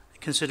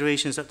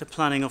that the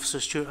Planning Officer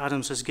Stuart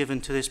Adams has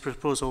given to this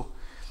proposal,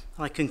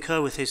 I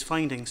concur with his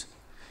findings.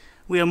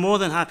 We are more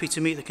than happy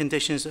to meet the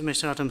conditions that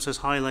Mr Adams has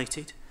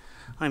highlighted.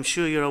 I'm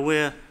sure you're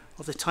aware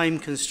of the time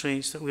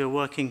constraints that we are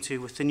working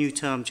to, with the new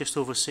term just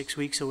over 6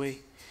 weeks away.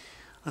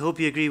 I hope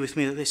you agree with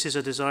me that this is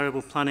a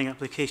desirable planning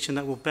application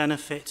that will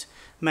benefit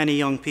many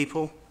young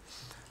people,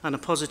 and a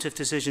positive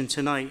decision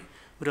tonight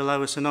would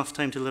allow us enough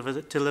time to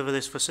deliver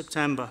this for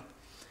September.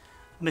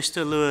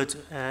 Mr Leward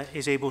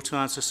is able to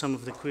answer some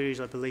of the queries,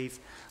 I believe,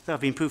 that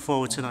have been put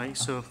forward tonight,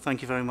 so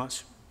thank you very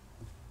much.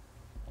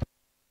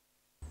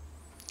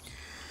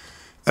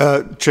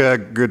 Chair,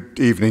 good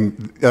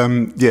evening.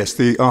 Yes,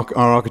 our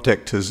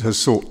architect has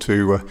sought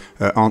to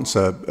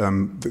answer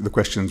the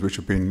questions which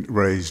have been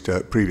raised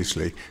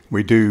previously.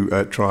 We do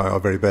try our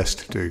very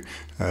best to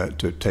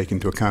take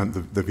into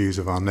account the views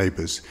of our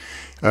neighbours.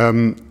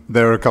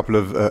 There are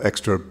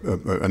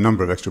a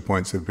number of extra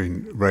points that have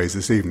been raised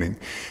this evening.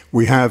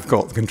 We have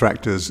got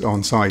contractors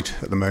on site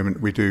at the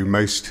moment. We do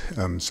most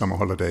summer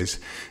holidays.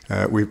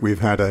 We've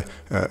had a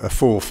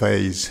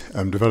 4-phase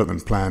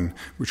development plan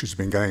which has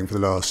been going for the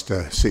last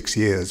 6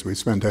 years. We've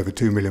spent over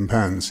 £2 million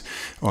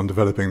on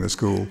developing the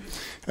school.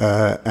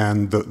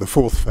 And the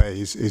 4th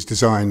phase is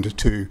designed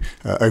to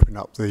open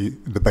up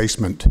the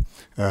basement,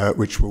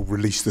 which will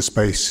release the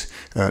space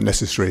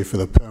necessary for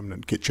the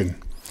permanent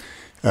kitchen.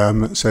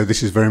 So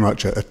this is very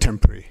much a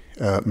temporary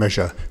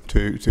measure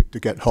to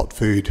get hot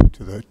food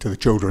to the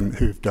children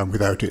who've done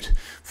without it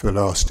for the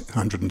last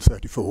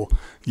 134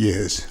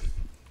 years.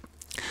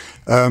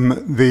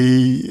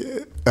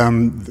 The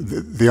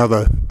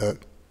other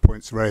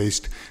points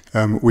raised,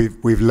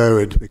 we've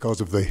lowered, because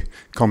of the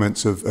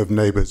comments of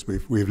neighbours,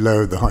 we've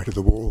lowered the height of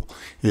the wall.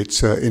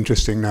 It's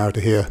interesting now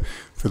to hear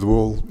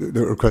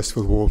the request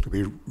for the wall to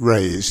be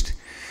raised.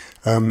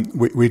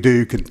 We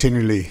do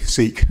continually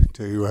seek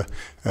to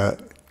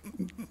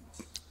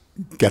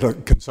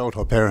consult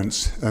our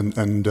parents, and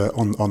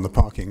on the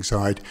parking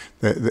side,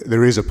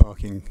 there is a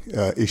parking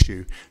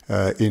issue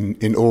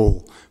in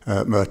all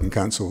Merton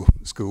Council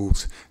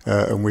schools,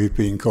 and we've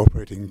been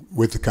cooperating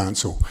with the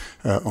council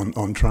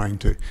on trying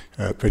to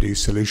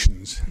produce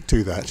solutions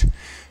to that,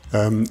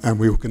 and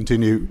we will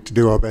continue to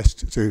do our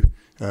best to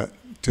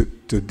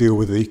deal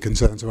with the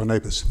concerns of our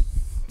neighbours.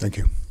 Thank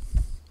you.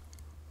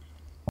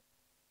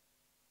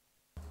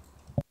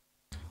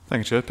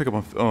 Thank you, Chair. Pick up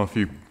on a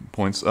few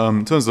points.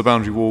 In terms of the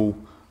boundary wall,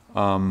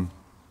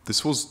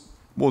 this was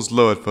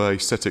lowered for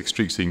aesthetic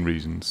street scene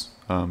reasons.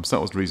 So that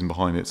was the reason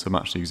behind it, to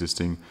match the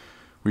existing.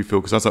 We feel,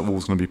 because as that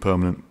wall's going to be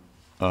permanent,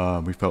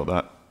 we felt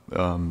that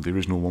the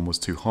original one was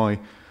too high.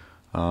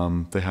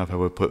 They have,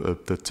 however,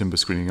 put the timber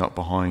screening up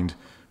behind,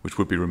 which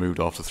would be removed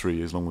after 3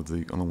 years, along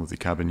with the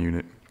cabin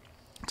unit.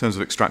 In terms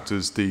of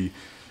extractors, the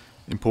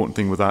important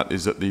thing with that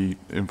is that the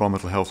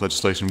environmental health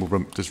legislation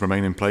will just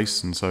remain in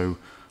place, and so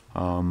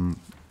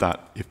that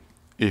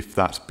if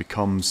that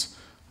becomes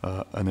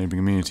a neighbouring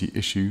amenity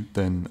issue,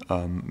 then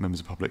members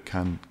of the public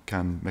can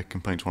make a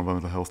complaint to our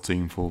environmental health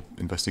team for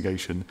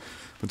investigation.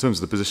 But in terms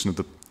of the position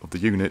of the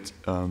unit,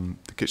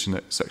 the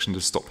kitchenette section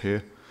does stop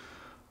here.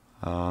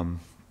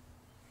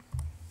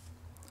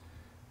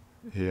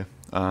 Here.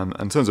 And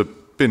in terms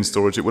of bin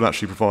storage, it will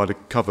actually provide a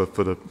cover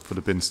for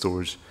the bin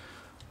storage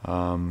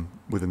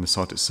within the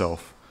site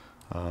itself,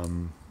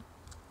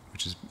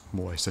 which is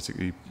more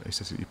aesthetically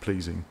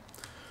pleasing.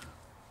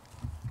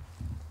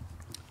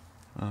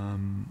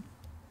 In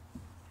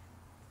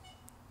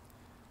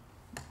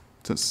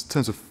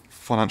terms of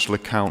financial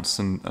accounts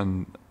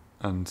and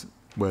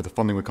where the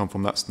funding would come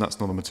from, that's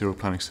not a material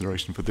planning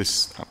consideration for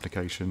this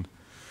application.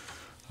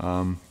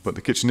 But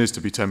the kitchen is to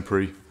be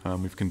temporary.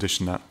 We've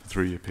conditioned that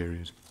for a 3-year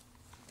period.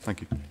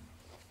 Thank you.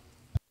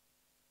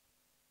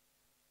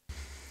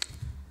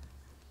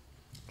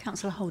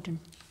 Councillor Holden.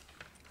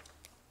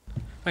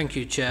 Thank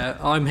you, Chair.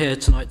 I'm here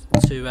tonight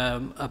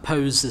to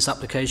oppose this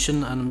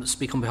application and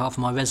speak on behalf of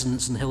my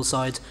residents in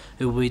Hillside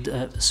who will be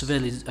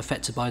severely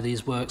affected by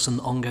these works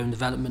and ongoing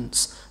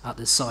developments at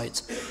this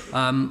site.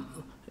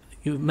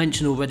 You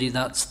mentioned already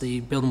that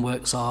the building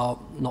works are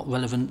not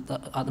relevant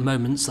at the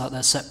moment, so that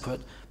they're separate.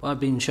 But I've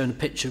been shown a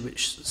picture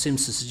which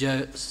seems to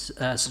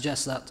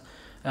suggest that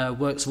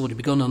works have already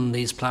begun on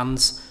these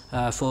plans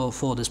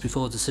for this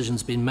before a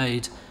decision's been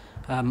made.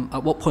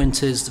 At what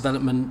point is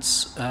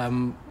development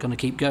going to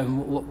keep going?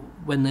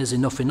 When there's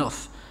enough?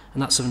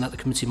 And that's something that the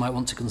committee might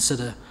want to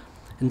consider.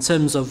 In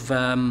terms of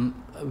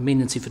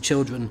amenity for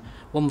children,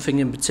 one thing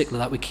in particular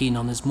that we're keen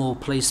on is more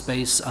play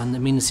space and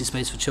amenity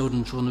space for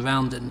children to run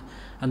around in.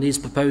 And these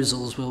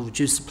proposals will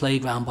reduce the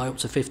playground by up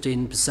to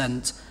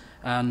 15%,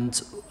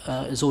 and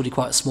is already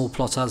quite a small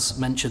plot, as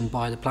mentioned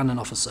by the planning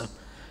officer.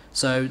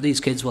 So these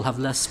kids will have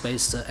less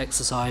space to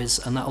exercise,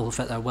 and that will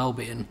affect their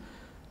well-being.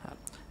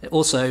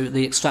 Also,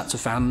 the extractor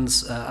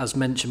fans, as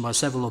mentioned by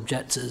several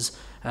objectors,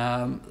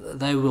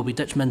 they will be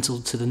detrimental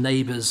to the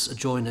neighbours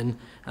adjoining,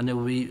 and they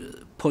will be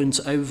point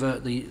over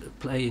the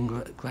playing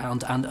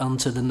ground and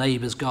onto the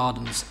neighbours'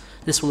 gardens.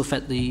 This will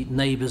affect the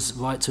neighbours'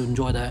 right to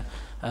enjoy their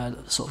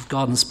sort of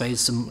garden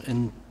space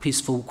in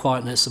peaceful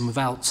quietness and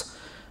without,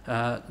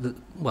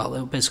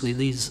 basically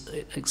these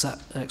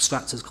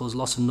extractors cause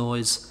lots of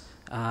noise,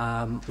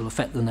 will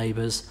affect the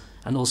neighbours,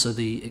 and also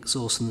the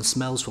exhaust and the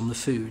smells from the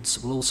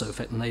foods will also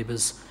affect the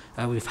neighbours.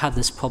 We've had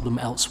this problem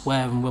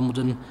elsewhere in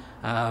Wimbledon,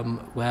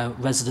 where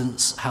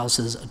residents'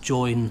 houses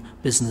adjoin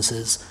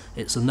businesses.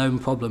 It's a known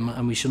problem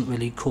and we shouldn't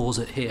really cause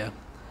it here.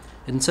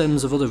 In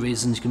terms of other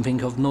reasons you can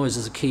think of, noise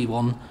is a key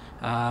one.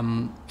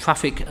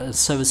 Traffic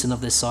servicing of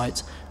this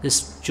site,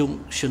 this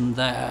junction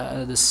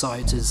there, this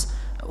site is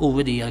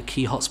already a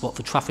key hotspot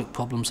for traffic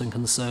problems and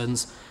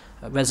concerns.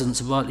 Residents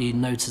have rightly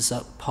noticed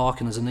that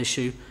parking is an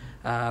issue.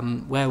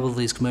 Where will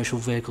these commercial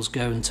vehicles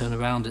go and turn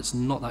around? It's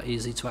not that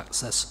easy to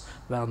access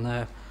around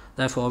there.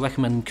 Therefore, I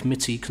recommend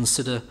committee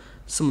consider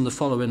some of the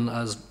following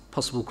as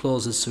possible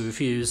clauses to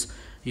refuse.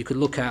 You could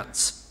look at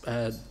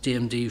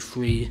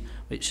DMD3,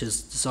 which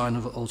is design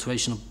of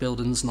alteration of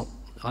buildings.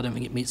 I don't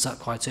think it meets that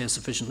criteria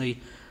sufficiently.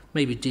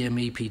 Maybe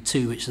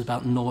DMEP2, which is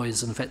about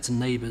noise and affecting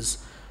neighbours.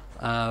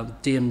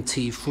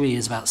 DMT3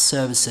 is about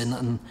servicing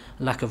and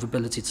lack of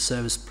ability to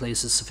service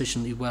places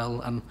sufficiently well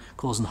and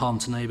causing harm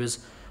to neighbours.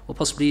 Or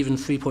possibly even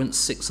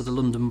 3.6 of the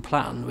London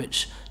Plan,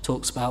 which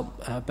talks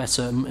about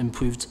better and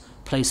improved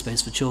play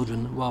space for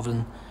children,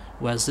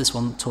 whereas this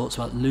one talks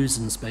about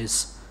losing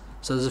space.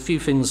 So there's a few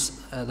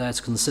things there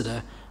to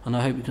consider, and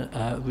I hope you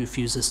can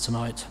refuse this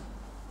tonight.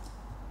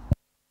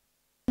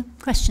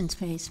 Questions,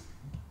 please.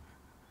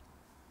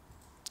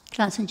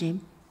 Councillor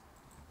Jim.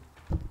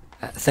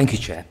 Thank you,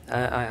 Chair.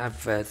 I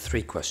have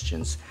three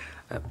questions.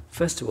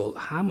 First of all,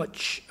 how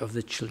much of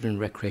the children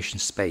recreation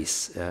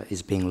space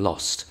is being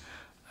lost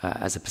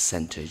as a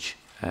percentage,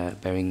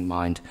 bearing in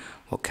mind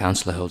what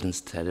Councillor Holden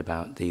said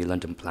about the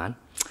London Plan?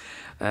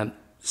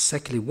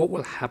 Secondly, what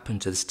will happen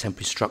to this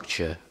temporary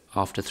structure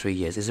after 3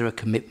 years? Is there a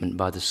commitment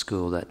by the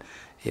school that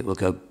it will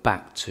go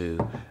back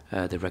to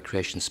the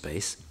recreation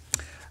space?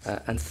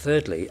 And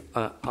thirdly,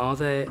 are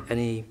there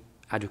any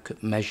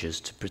adequate measures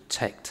to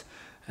protect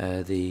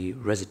the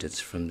residents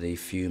from the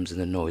fumes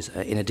and the noise,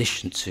 in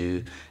addition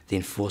to the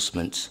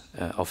enforcement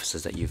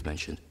officers that you've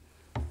mentioned?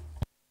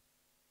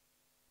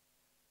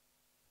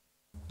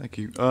 Thank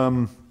you.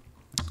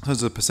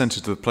 There's a percentage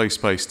of the play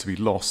space to be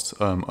lost.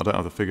 I don't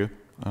have the figure,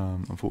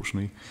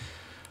 unfortunately.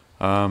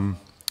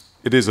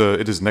 It is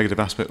a negative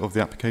aspect of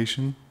the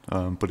application,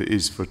 but it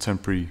is for a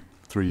temporary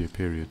 3-year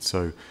period.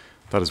 So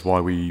that is why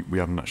we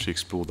haven't actually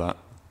explored that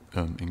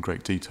in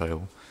great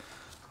detail.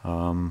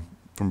 From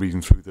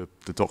reading through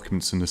the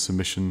documents in the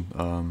submission,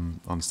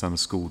 I understand the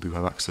school do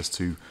have access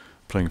to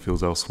playing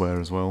fields elsewhere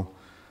as well.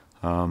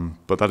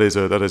 But that is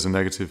a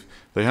negative.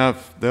 They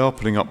are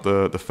putting up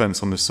the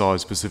fence on this side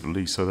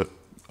specifically so that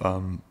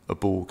a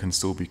ball can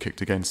still be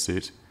kicked against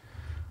it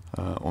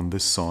on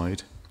this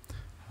side.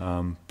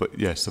 But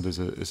yes, so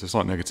it's a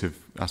slight negative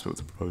aspect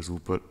of the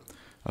proposal, but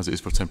as it is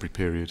for a temporary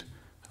period,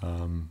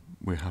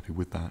 we're happy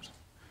with that.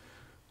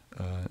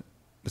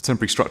 The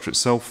temporary structure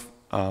itself,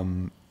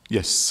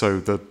 yes, so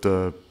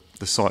the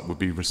site would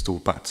be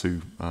restored back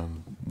to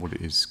what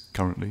it is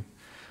currently.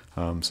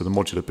 So the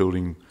modular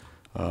building,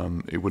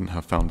 it wouldn't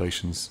have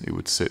foundations; it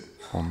would sit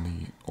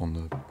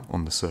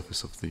on the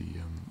surface of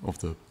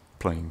the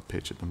playing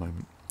pitch at the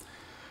moment.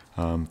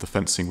 The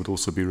fencing would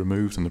also be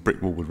removed, and the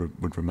brick wall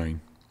would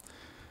remain.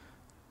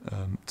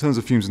 In terms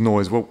of fumes and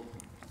noise, well,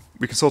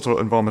 we consulted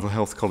our environmental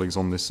health colleagues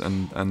on this,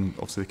 and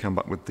obviously they came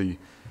back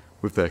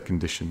with their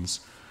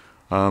conditions.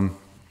 I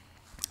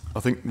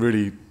think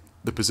really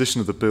the position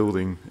of the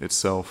building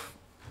itself,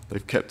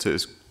 they've kept it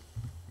as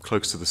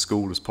close to the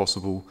school as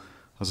possible.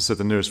 As I said,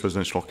 the nearest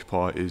residential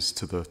occupier is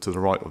to the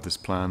right of this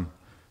plan,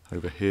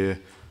 over here,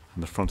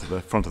 and the front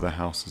of their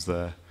house is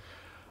there.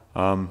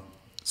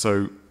 So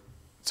in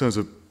terms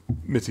of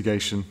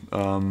mitigation,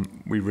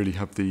 we really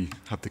have the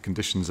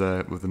conditions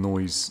there with the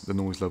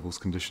noise levels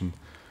condition.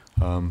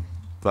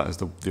 that is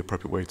the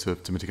appropriate way to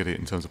mitigate it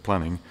in terms of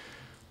planning.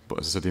 But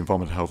as I said, the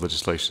environmental health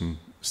legislation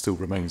still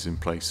remains in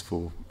place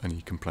for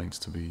any complaints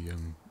to be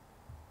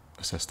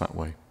assessed that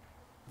way.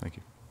 Thank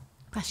you.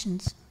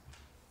 Questions?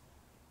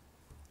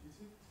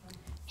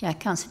 Yeah,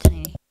 Councillor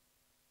Tanini.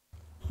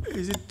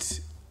 Is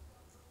it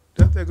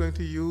that they're going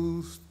to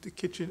use the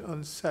kitchen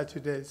on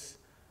Saturdays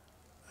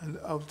and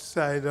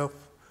outside of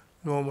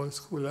normal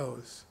school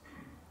hours?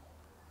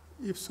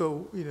 If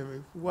so, you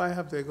know, why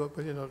have they got,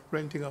 but you're not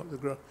renting out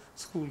the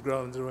school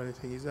grounds or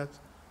anything? Is that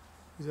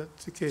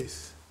the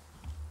case?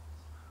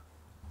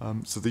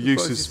 So the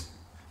use is...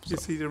 You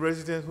see, the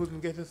residents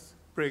wouldn't get a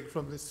break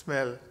from the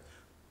smell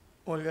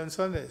only on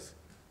Sundays.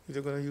 If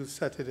they're going to use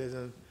Saturdays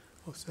and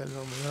outside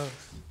normal hours.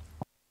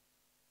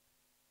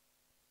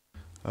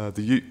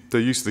 The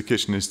use of the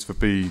kitchen is to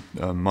be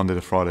Monday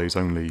to Fridays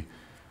only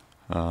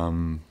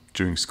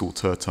during school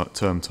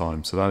term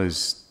time. So that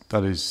is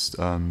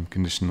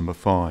condition number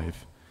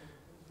 5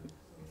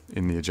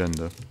 in the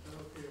agenda,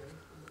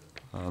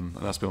 and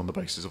that's been on the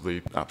basis of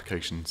the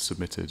application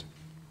submitted.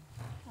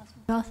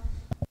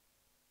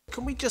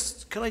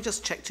 Can I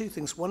just check 2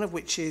 things? One of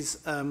which is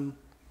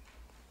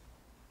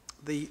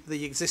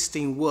the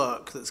existing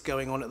work that's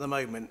going on at the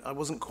moment. I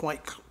wasn't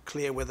quite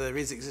clear whether there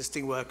is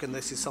existing work and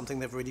this is something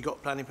they've already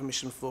got planning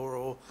permission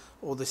for,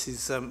 or this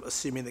is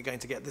assuming they're going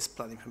to get this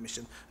planning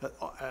permission.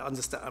 I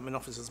understand, I mean,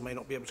 officers may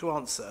not be able to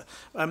answer.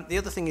 The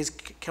other thing is,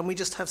 can we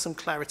just have some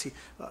clarity,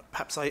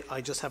 perhaps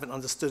I just haven't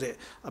understood it,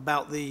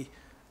 about the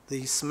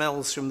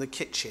smells from the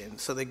kitchen.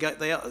 So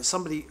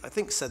somebody, I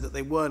think, said that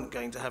they weren't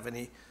going to have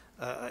any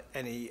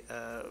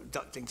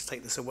ducting to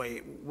take this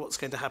away. What's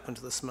going to happen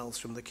to the smells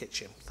from the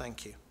kitchen?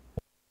 Thank you.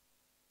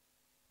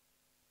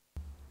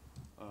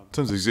 In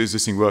terms of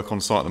existing work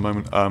on site at the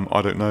moment,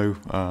 I don't know.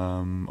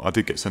 I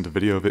did get sent a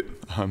video of it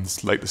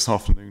late this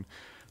afternoon,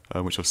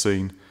 which I've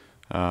seen,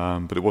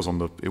 but it was on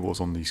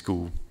the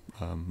school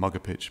mugger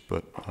pitch.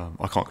 But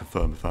I can't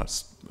confirm if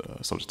that's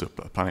subject to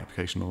a planning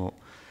application or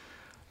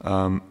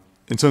not.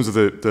 In terms of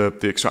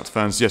the extractor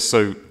fans, yes.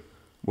 So,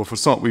 well, for a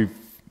start,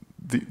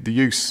 the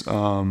use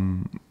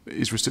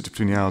is restricted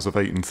between the hours of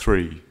 8 and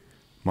 3,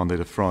 Monday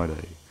to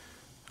Friday.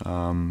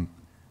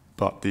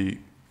 But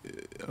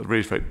I'll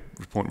reiterate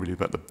the point really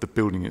about the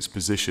building, its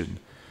position.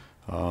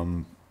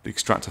 The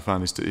extractor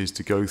fan is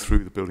to go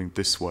through the building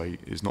this way,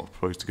 is not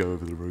proposed to go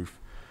over the roof.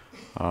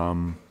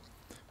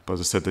 But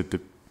as I said,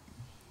 the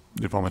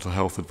environmental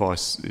health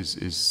advice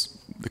is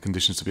the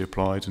conditions to be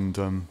applied, and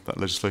that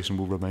legislation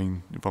will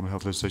remain, environmental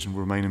health legislation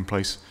will remain in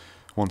place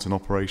once in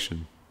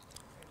operation.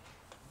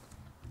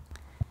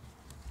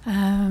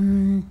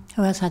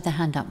 Who else had their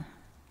hand up?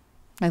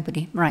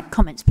 Nobody. Right,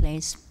 comments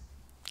please.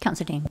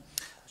 Councillor Dean.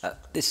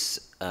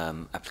 This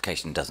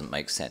application doesn't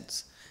make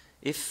sense.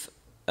 If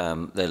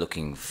they're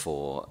looking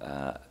for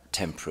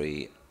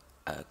temporary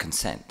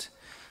consent,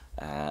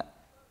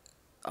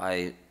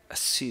 I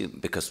assume,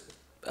 because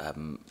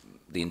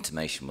the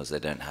intimation was they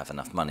don't have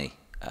enough money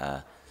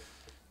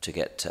to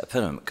get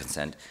permanent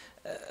consent,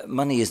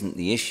 money isn't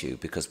the issue,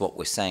 because what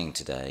we're saying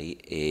today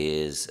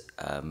is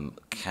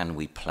can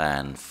we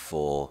plan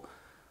for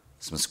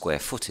some square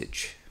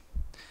footage?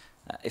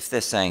 If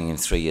they're saying in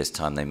 3 years'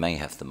 time they may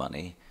have the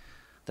money,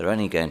 they're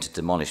only going to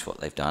demolish what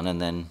they've done and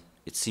then,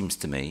 it seems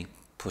to me,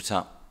 put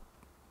up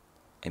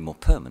a more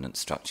permanent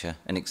structure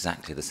in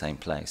exactly the same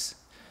place.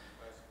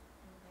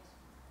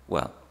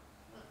 Well,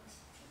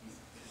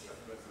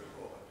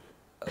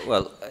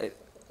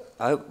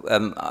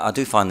 I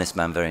do find this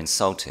man very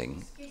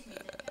insulting.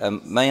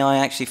 May I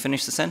actually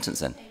finish the sentence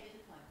then?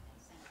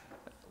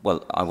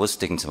 Well, I was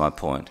sticking to my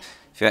point.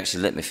 If you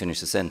actually let me finish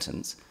the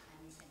sentence...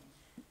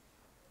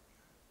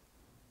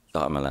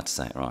 Oh, I'm allowed to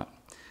say it, right.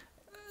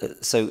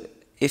 So,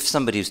 if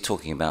somebody was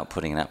talking about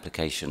putting an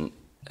application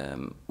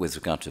with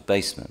regard to a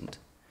basement,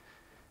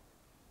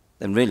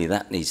 then really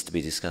that needs to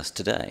be discussed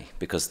today,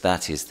 because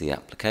that is the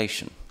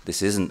application.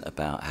 This isn't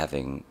about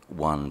having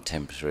one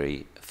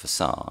temporary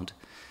facade.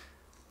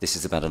 This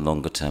is about a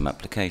longer-term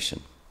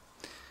application.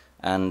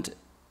 And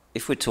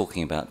if we're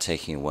talking about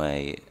taking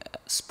away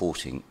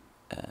sporting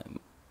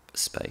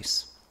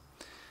space,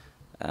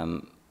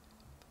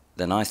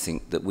 then I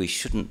think that we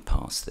shouldn't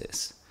pass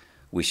this.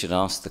 We should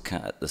ask the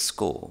cat at the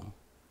school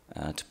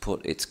to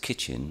put its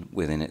kitchen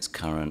within its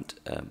current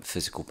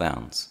physical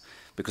bounds.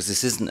 Because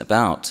this isn't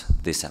about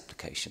this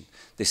application.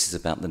 This is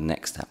about the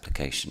next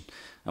application.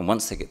 And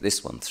once they get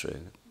this one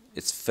through,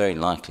 it's very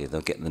likely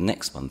they'll get the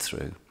next one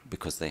through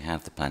because they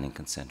have the planning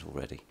consent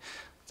already.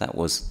 That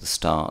was the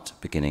start,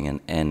 beginning and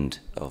end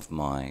of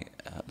my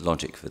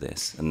logic for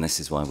this. And this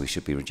is why we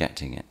should be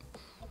rejecting it.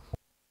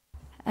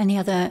 Any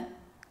other...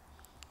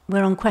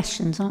 We're on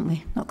questions, aren't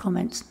we? Not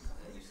comments.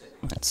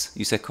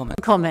 You said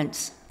comments.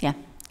 Comments, yeah.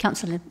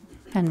 Councillor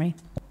Henry.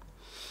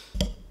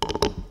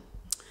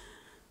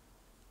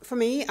 For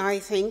me, I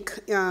think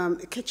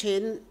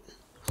kitchen,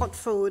 hot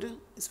food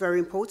is very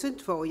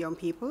important for young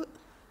people.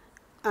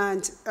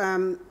 And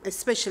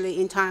especially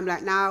in time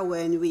like now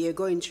when we are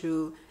going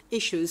through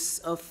issues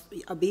of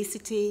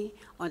obesity,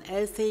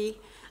 unhealthy,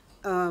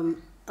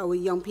 our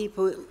young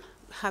people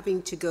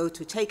having to go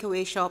to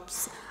takeaway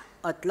shops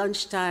at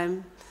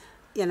lunchtime.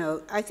 You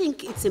know, I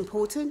think it's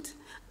important,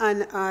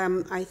 and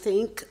I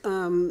think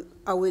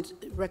I would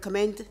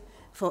recommend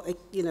for,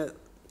 you know,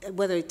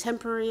 whether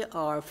temporary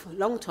or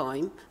long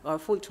time or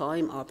full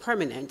time or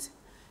permanent,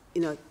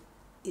 you know,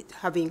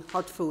 having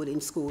hot food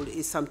in school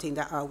is something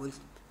that I would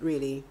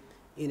really,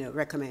 you know,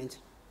 recommend.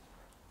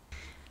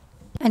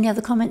 Any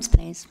other comments,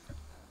 please?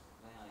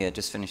 Yeah,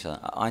 just finish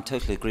that. I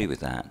totally agree with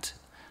that,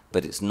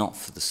 but it's not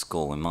for the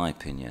school, in my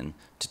opinion,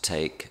 to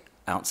take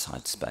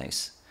outside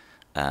space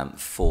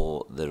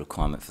for the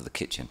requirement for the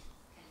kitchen.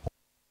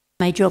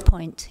 Made your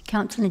point.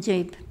 Councillor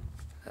Najib.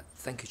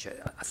 Thank you,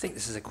 Chair. I think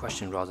this is a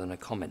question rather than a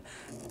comment.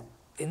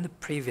 In the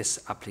previous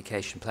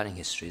application planning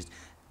histories,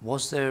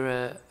 was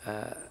there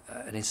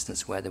an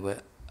instance where they were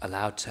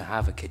allowed to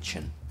have a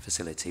kitchen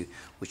facility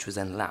which was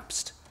then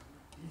lapsed?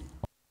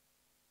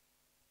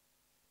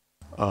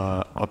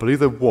 I believe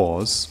there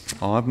was.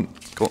 I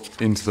haven't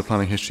got into the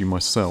planning history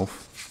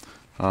myself,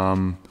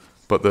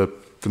 but the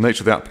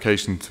nature of the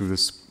application through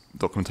this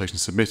documentation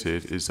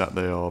submitted is that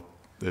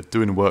they're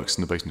doing the works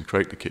in the basement to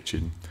create the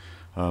kitchen,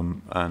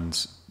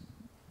 and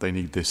they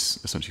need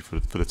this essentially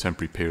for the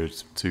temporary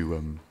period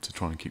to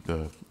try and keep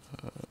the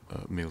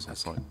meals on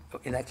site.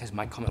 In that case,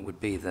 my comment would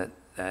be that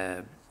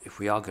if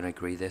we are going to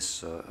agree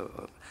this,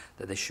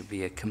 that there should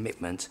be a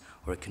commitment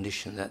or a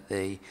condition that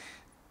the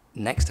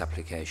next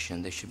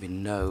application there should be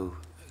no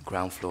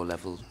ground floor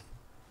level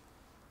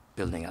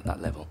building at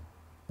that level.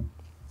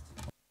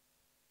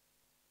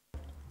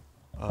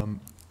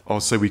 I'll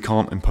say we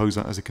can't impose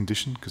that as a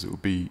condition because it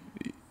would be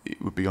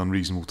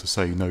unreasonable to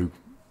say no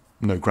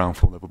ground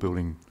floor level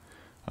building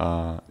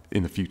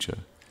in the future.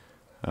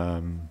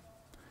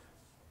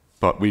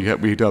 But we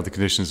do have the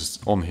conditions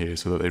on here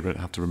so that they don't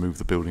have to remove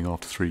the building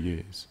after 3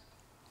 years.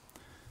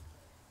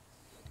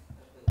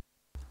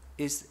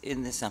 Is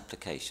in this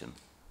application,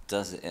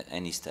 does it at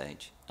any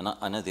stage, and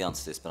I know the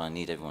answer to this, but I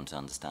need everyone to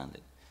understand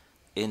it.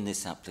 In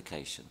this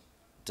application,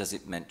 does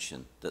it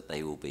mention that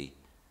they will be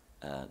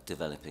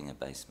developing a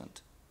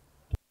basement?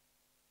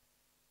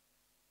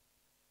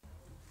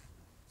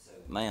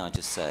 May I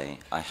just say,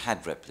 I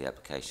had read the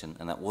application,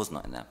 and that was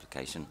not in the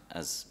application,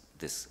 as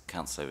this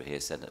councillor over here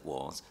said it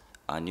was.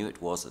 I knew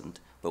it wasn't,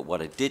 but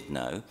what I did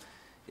know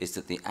is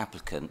that the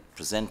applicant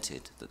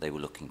presented that they were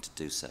looking to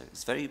do so.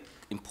 It's very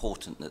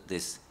important that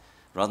this,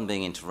 rather than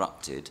being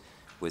interrupted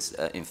with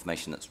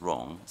information that's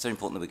wrong, it's very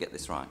important that we get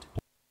this right.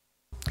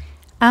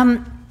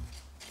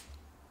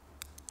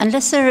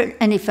 Unless there are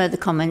any further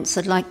comments,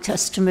 I'd like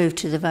us to move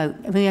to the vote.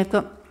 We have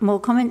got more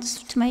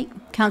comments to make.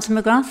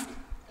 Councillor McGrath?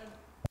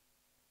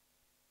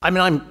 I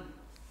mean,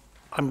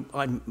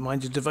 I'm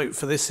minded to vote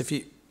for this. If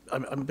you,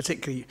 I'm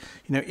particularly,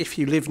 you know, if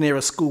you live near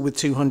a school with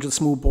 200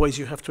 small boys,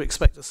 you have to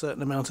expect a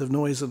certain amount of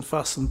noise and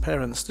fuss and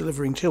parents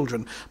delivering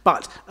children.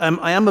 But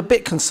I am a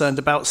bit concerned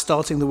about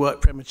starting the work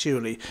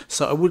prematurely.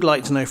 So I would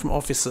like to know from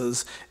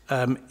officers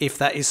if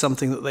that is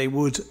something that they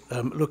would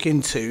look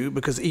into,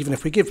 because even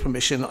if we give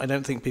permission, I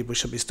don't think people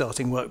should be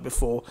starting work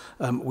before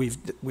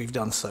we've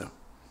done so.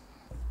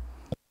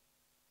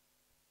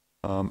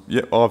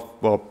 Yeah,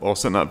 I'll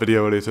send that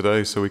video earlier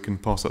today so we can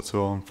pass that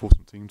to our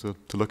enforcement team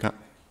to look at.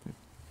 Yeah.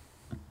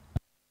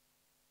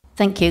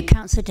 Thank you.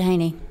 Councillor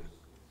Dehaney.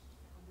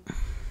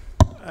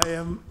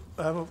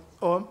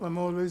 I'm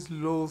always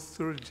loath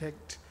to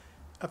reject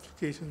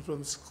applications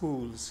from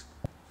schools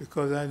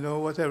because I know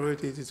whatever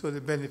it is for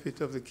the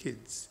benefit of the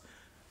kids.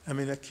 I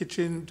mean, a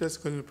kitchen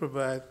just going to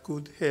provide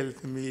good,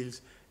 healthy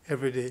meals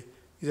every day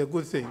is a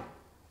good thing,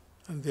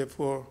 and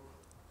therefore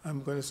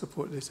I'm going to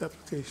support this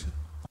application.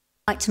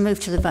 I'd like to move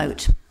to the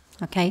vote.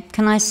 Okay,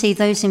 can I see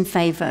those in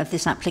favour of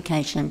this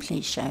application,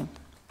 please show.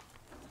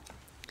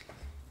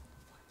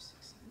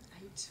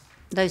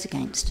 Those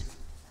against?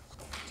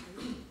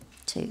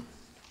 2.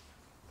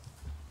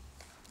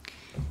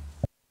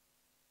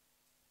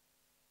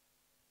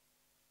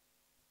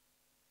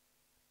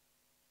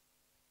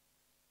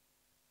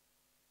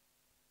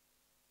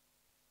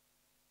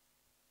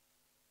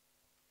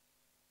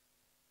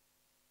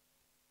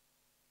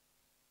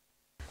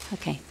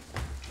 Okay.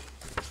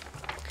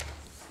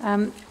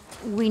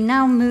 We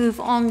now move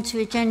on to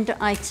agenda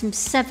item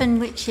 7,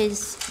 which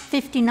is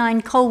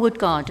 59 Colwood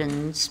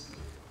Gardens.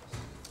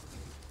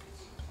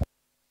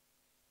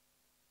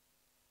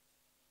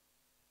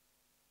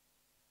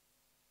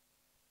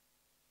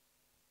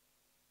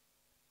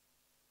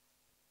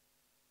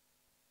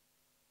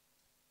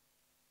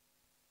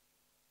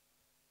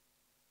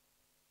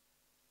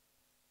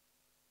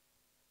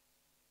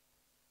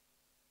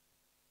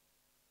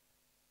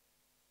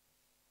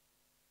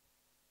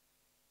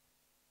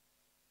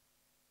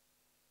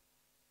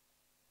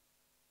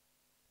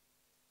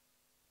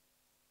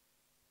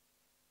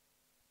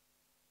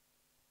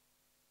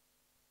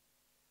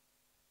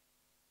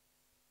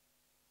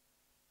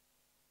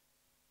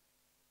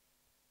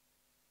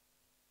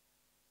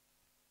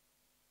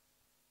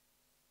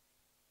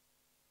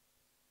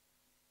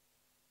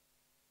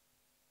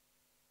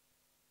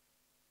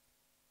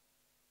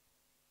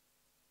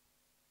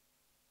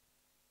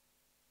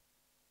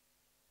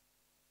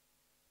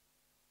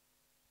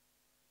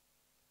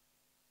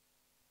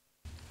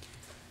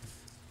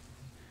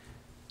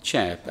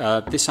 Chair,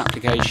 this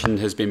application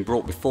has been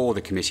brought before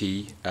the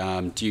committee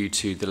due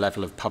to the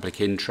level of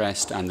public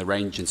interest and the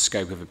range and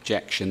scope of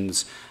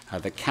objections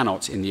that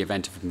cannot, in the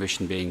event of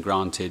permission being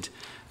granted,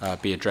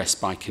 be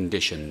addressed by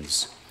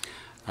conditions.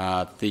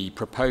 The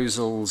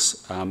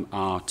proposals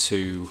are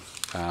to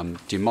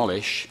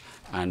demolish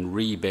and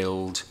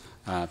rebuild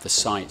the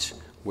site,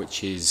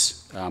 which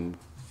is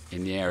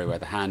in the area where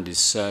the hand is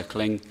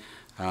circling.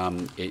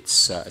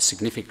 It's a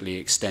significantly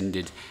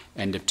extended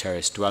end of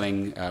terrace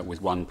dwelling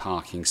with one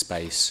parking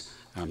space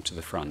to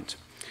the front.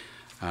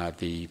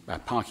 The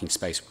parking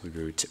space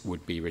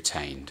would be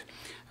retained.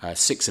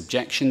 6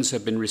 objections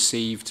have been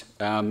received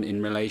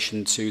in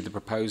relation to the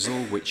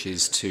proposal, which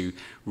is to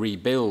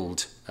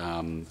rebuild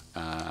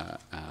a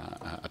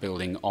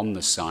building on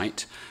the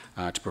site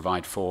to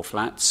provide 4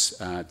 flats.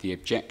 The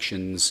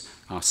objections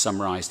are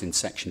summarised in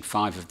section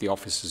 5 of the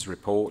officer's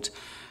report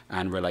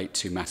and relate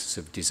to matters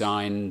of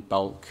design,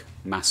 bulk,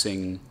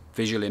 massing,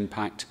 visual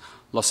impact,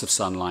 loss of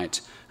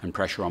sunlight and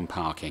pressure on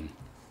parking.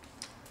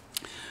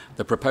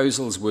 The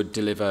proposals would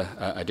deliver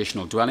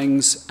additional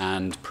dwellings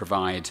and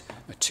provide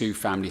 2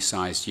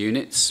 family-sized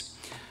units.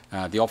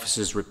 The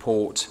officer's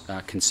report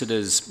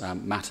considers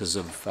matters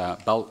of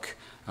bulk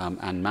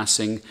and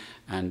massing,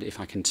 and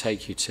if I can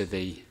take you to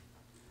the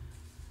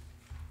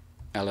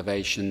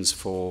elevations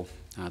for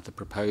the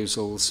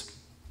proposals.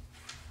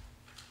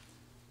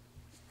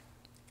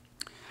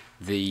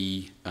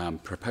 The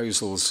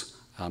proposals,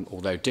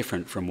 although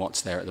different from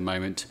what's there at the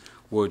moment,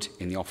 would,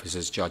 in the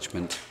officer's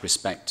judgment,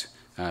 respect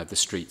the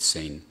street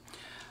scene.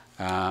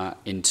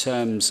 In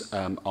terms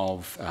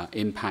of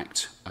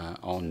impact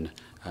on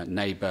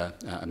neighbour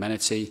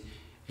amenity,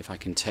 if I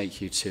can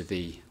take you to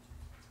the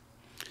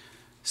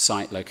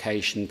site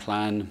location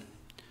plan,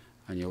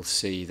 and you'll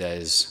see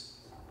this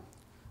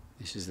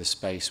is the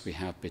space we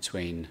have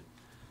between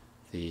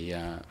the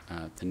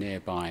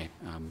nearby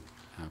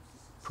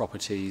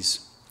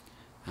properties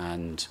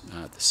and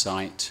the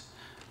site.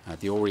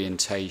 The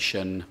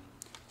orientation,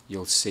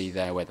 you'll see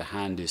there where the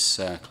hand is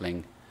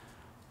circling,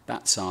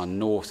 that's our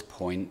north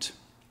point.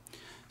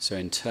 So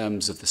in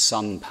terms of the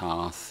sun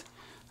path,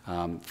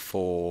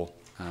 for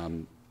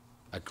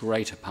a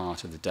greater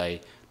part of the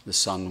day, the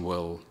sun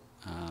will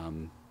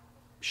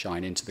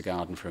shine into the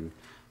garden from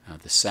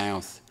the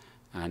south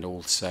and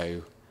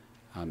also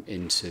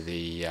into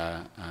the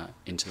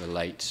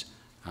late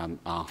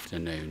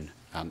afternoon,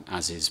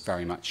 as is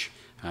very much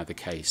the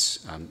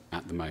case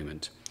at the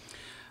moment.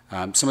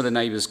 Some of the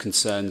neighbours'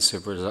 concerns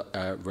have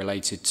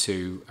related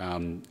to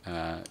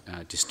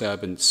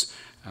disturbance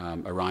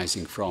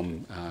arising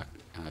from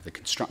the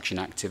construction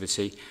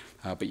activity,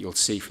 but you'll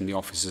see from the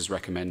officer's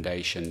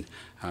recommendation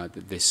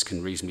that this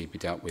can reasonably be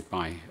dealt with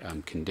by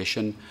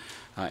condition.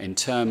 In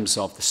terms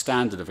of the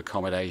standard of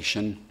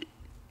accommodation,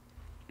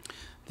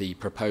 the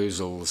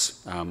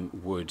proposals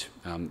would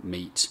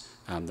meet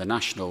the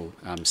national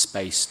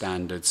space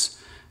standards,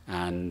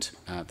 and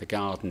the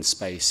garden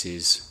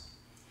spaces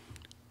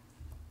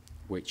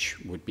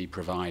which would be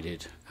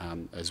provided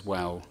as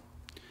well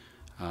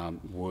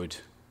would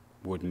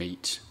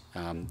meet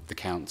the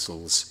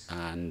council's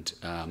and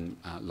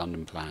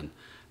London Plan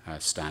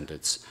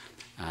standards.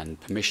 And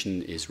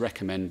permission is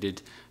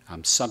recommended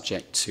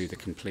subject to the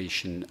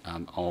completion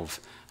of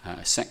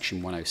a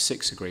Section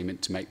 106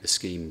 agreement to make the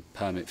scheme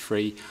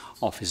permit-free.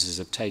 Officers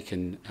have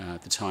taken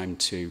the time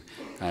to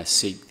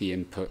seek the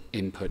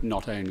input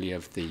not only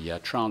of the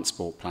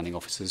transport planning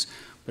officers,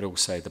 but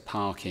also the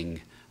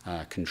parking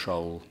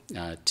control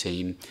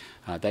team.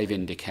 They've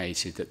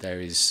indicated that there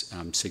is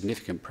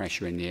significant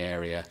pressure in the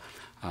area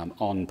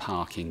on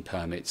parking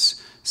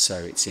permits, so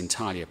it's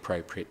entirely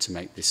appropriate to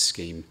make this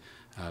scheme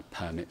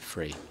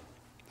permit-free.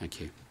 Thank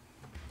you.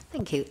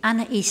 Thank you.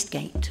 Anna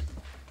Eastgate.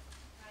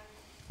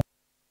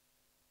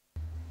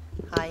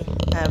 Hi,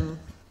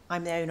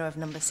 I'm the owner of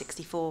number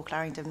 64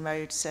 Clarendon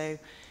Road, so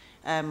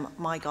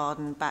my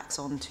garden backs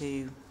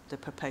onto the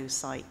proposed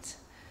site.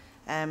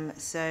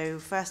 So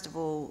first of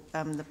all,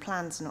 the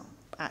plan's not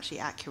actually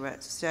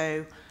accurate.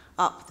 So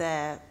up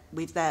there,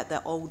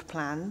 they're old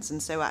plans,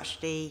 and so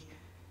actually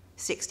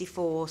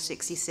 64,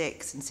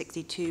 66 and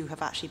 62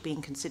 have actually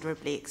been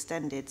considerably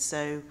extended.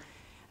 So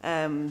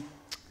the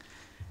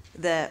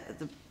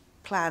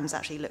plans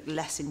actually look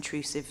less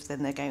intrusive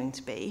than they're going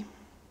to be.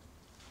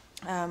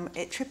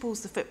 It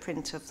triples the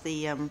footprint of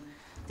the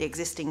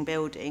existing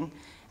building,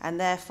 and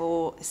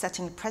therefore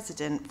setting a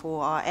precedent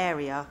for our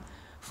area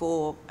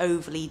for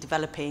overly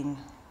developing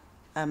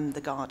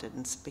the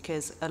gardens,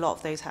 because a lot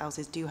of those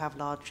houses do have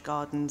large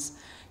gardens.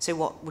 So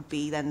what would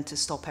be then to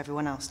stop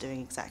everyone else doing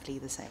exactly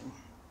the same?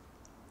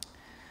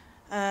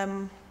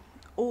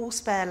 All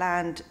spare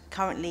land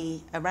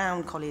currently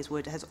around Colliers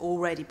Wood has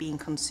already been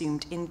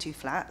consumed into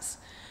flats.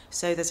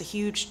 So there's a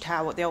huge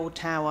tower, the old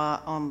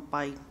tower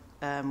by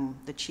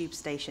the tube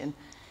station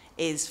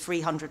is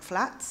 300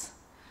 flats.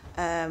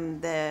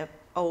 The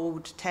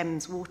old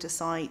Thames water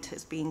site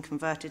has been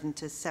converted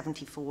into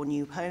 74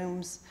 new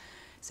homes.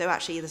 So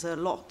actually there's a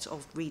lot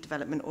of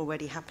redevelopment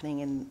already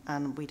happening,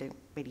 and we don't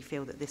really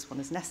feel that this one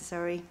is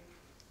necessary.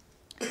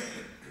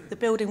 The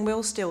building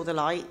will steal the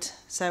light,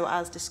 so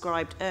as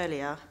described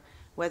earlier,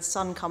 where the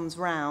sun comes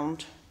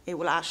round, it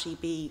will actually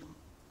be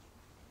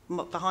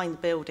behind the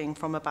building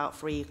from about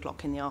 3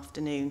 o'clock in the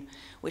afternoon,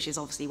 which is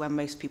obviously when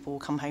most people will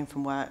come home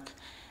from work.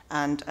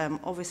 And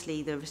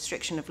obviously the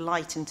restriction of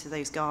light into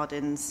those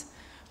gardens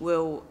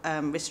will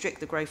restrict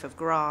the growth of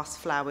grass,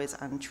 flowers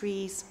and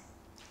trees,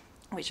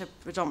 which are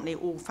predominantly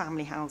all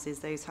family houses,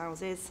 those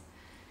houses.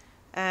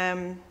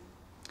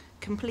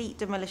 Complete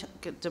demolition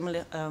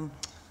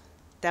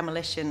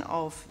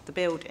of the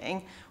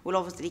building will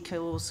obviously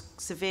cause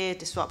severe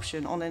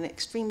disruption on an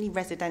extremely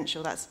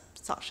residential, that's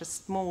such a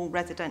small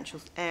residential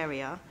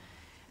area,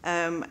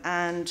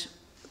 and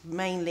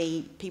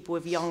mainly people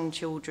with young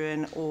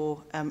children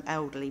or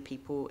elderly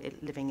people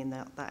living in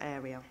that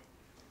area.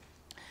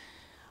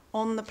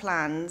 On the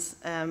plans,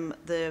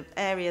 the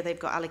area they've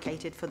got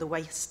allocated for the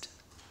waste,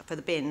 for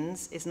the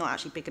bins, is not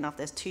actually big enough.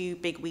 There's 2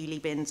 big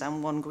wheelie bins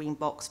and 1 green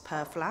box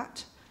per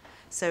flat.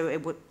 So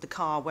the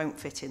car won't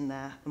fit in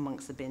there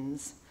amongst the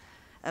bins.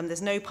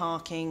 There's no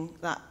parking,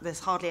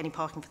 there's hardly any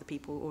parking for the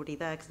people already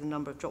there because of the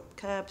number of dropped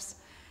curbs.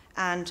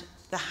 And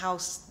the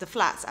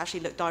flats actually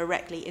look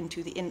directly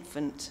into the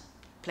infant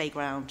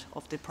playground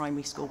of the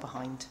primary school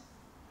behind.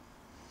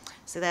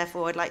 So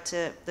therefore, I'd like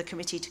the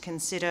committee to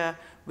consider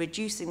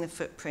reducing the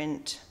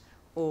footprint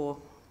or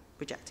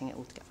rejecting it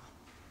altogether.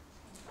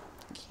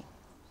 Thank you.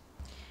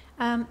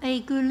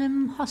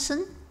 Gulum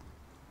Hossan,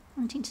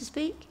 wanting to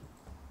speak?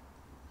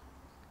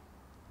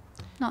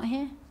 Not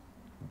here?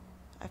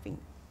 I think.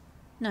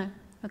 No,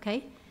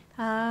 okay.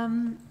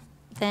 Then,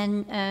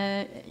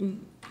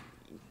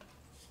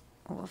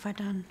 what have I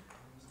done?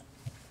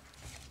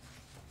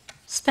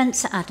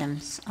 Spencer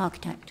Adams,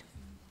 architect.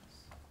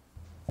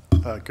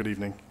 Good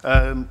evening.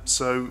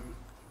 So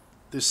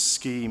this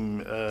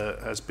scheme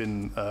has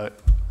been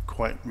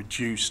quite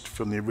reduced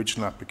from the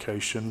original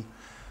application.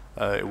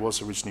 It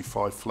was originally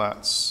 5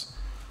 flats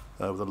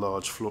with a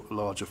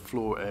larger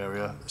floor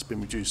area. It's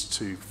been reduced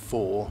to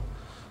 4.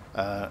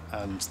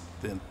 And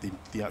then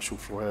the actual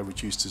floor area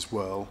reduced as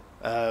well.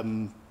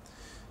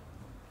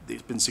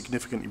 It's been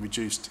significantly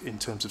reduced in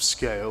terms of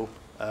scale,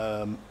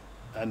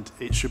 and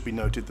it should be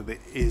noted that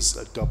it is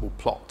a double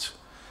plot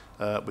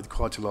with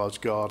quite a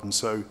large garden,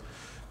 so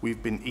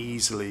we've been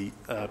easily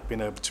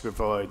been able to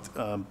provide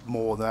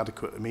more than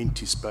adequate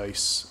amenity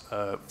space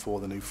for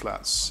the new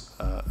flats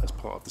as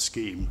part of the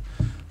scheme.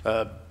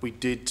 We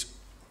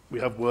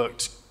have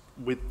worked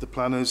with the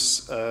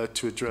planners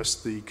to address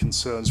the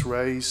concerns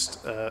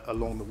raised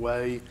along the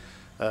way,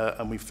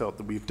 and we felt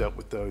that we've dealt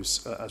with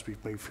those as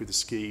we've moved through the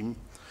scheme.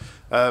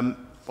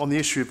 On the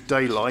issue of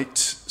daylight,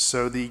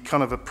 so the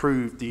kind of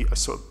approved, the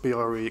sort of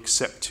BRE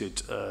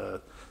accepted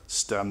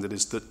standard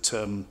is that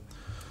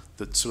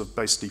that sort of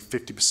basically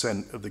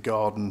 50% of the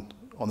garden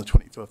on the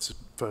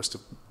 21st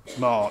of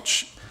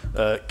March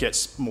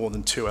gets more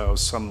than 2 hours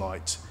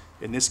sunlight.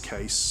 In this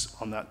case,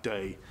 on that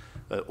day,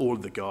 all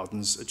of the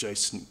gardens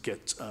adjacent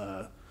get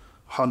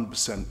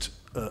 100%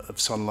 of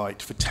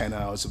sunlight for 10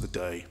 hours of the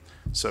day.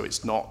 So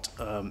it's not,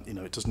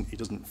 it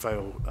doesn't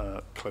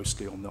fail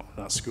closely on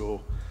that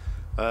score.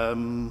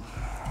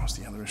 What's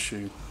the other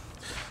issue?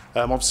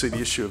 Obviously, the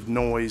issue of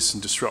noise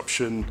and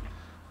disruption,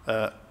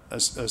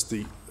 as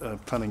the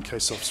planning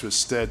case officer has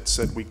said,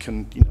 we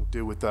can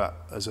deal with that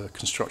as a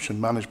construction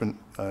management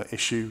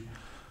issue,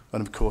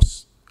 and of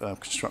course,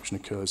 construction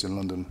occurs in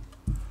London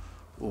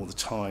all the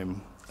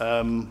time.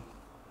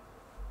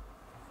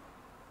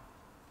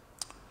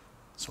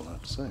 That's all I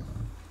have to say.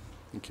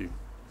 Thank you.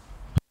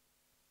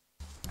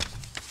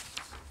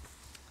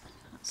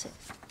 That's it.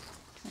 Do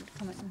you want to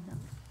comment on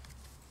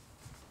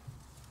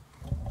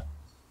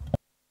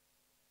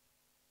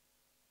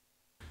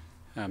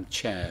that?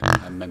 Chair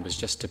and members,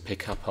 just to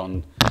pick up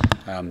on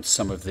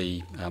some of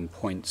the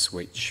points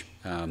which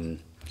the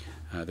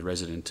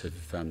resident of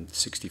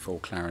 64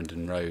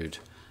 Clarendon Road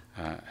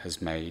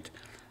has made.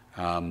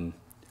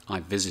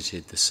 I've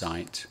visited the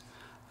site.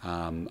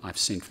 I've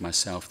seen for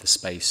myself the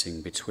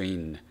spacing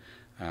between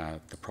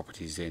the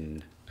properties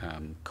in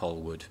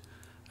Colwood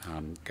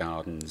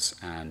Gardens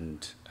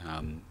and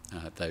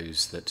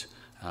those that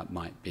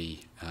might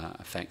be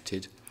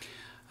affected.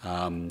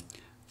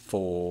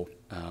 For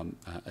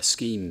a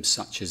scheme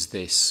such as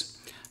this,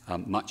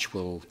 much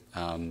will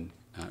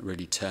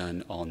really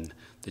turn on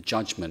the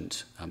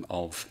judgment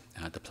of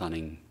the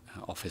planning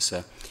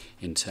officer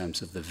in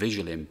terms of the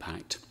visual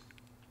impact,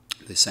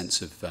 the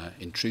sense of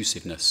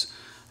intrusiveness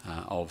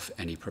of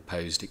any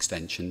proposed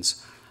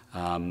extensions,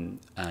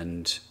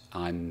 and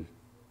I'm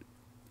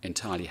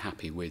entirely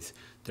happy with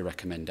the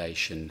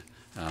recommendation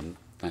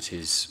that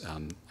is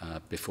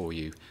before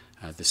you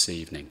this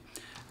evening.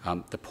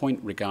 The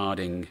point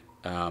regarding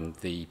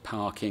the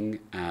parking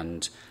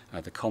and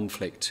the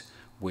conflict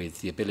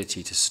with the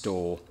ability to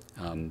store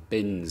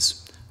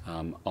bins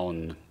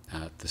on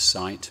the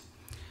site.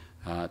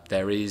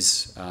 There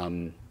is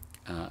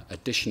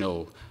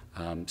additional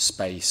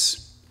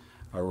space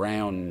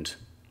around.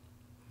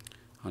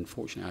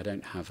 Unfortunately, I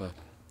don't have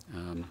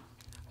an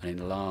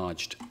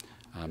enlarged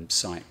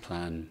site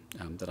plan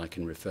that I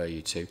can refer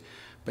you to,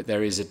 but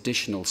there is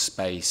additional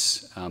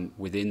space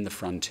within the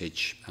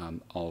frontage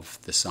of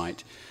the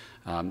site.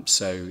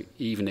 So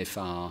even if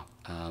our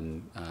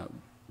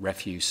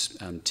refuse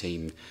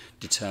team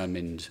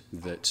determined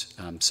that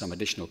some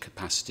additional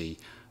capacity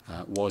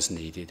was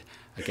needed,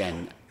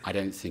 again, I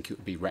don't think it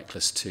would be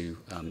reckless to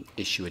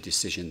issue a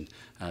decision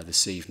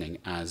this evening,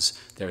 as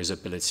there is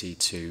ability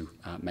to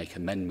make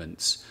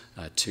amendments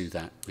to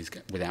that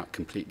without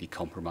completely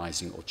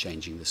compromising or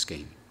changing the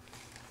scheme.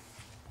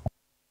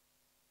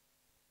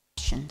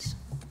 Questions?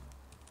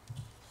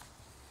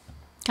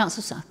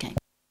 Councillor Southgate.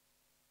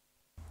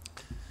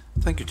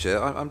 Thank you,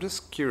 Chair. I'm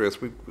just curious,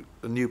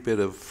 a new bit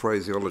of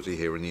phraseology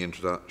here in the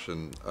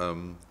introduction.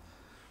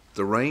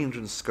 The range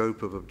and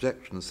scope of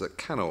objections that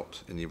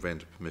cannot, in the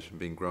event of permission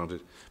being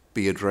granted,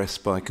 be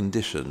addressed by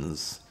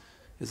conditions.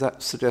 Is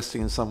that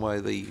suggesting in some way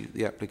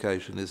the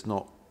application is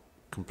not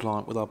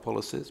compliant with our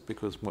policies?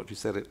 Because from what you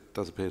said, it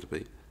does appear to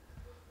be.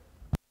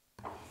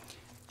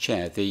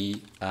 Chair,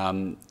 the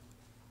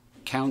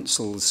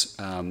Council's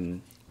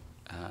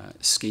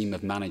scheme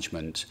of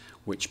management,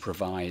 which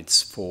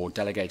provides for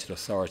delegated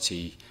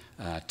authority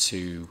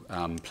to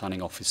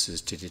planning officers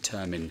to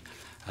determine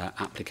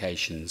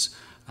applications,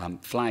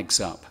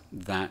 flags up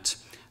that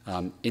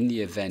in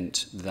the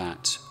event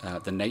that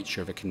the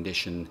nature of a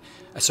condition,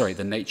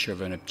 the nature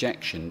of an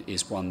objection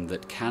is one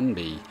that can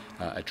be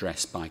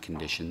addressed by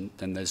condition,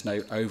 then there's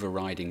no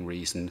overriding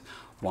reason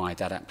why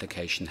that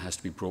application has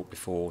to be brought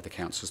before the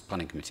Council's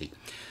Planning Committee.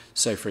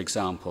 So, for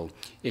example,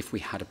 if we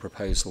had a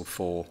proposal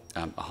for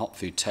a hot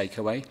food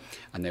takeaway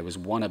and there was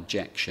one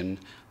objection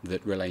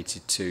that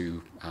related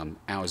to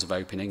hours of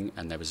opening,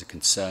 and there was a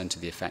concern to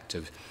the effect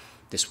of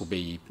this will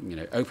be,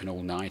 open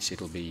all night,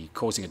 it'll be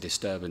causing a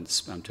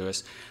disturbance to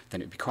us,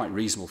 then it would be quite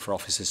reasonable for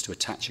officers to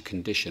attach a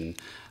condition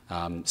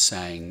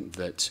saying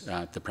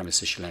that the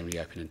premises shall only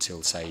open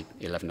until, say,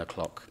 11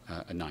 o'clock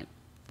at night,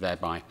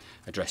 thereby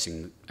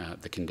addressing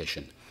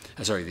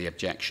the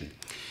objection.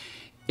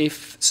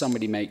 If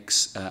somebody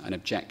makes an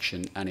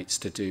objection and it's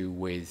to do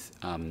with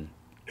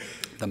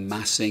the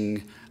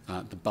massing,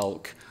 the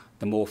bulk,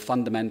 the more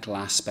fundamental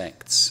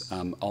aspects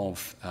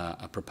of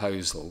a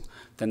proposal,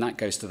 then that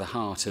goes to the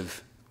heart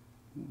of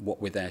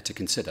what we're there to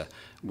consider.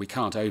 We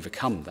can't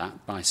overcome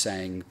that by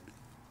saying,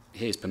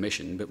 here's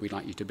permission, but we'd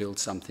like you to build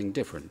something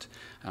different.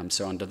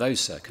 So under those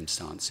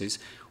circumstances,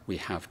 we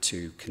have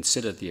to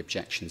consider the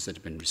objections that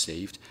have been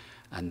received,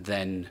 and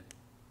then,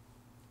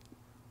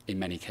 in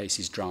many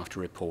cases, draft a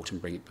report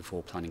and bring it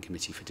before Planning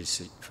Committee for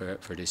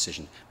a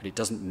decision. But it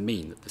doesn't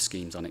mean that the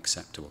scheme's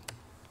unacceptable.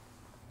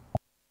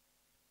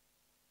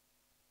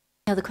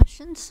 Any other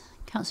questions?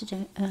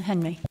 Councillor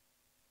Henry.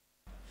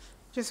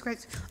 Just quick,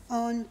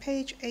 on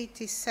page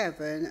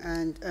 87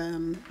 and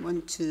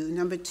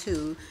number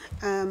 2,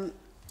 bear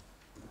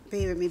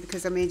with me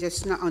because I may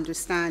just not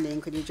understanding.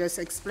 Could you just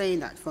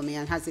explain that for me,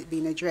 and has it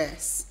been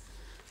addressed?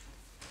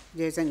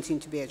 There's anything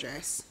to be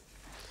addressed?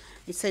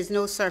 It says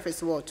no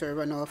surface water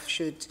runoff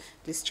should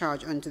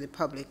discharge onto the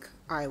public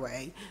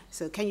highway.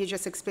 So can you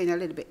just explain a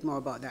little bit more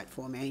about that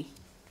for me?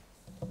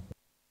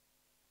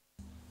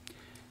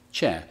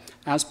 Chair,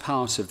 as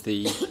part of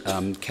the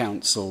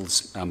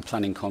Council's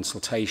planning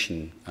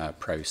consultation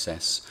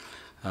process,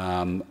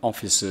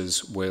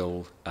 officers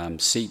will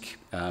seek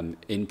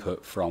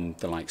input from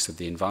the likes of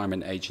the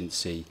Environment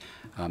Agency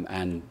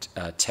and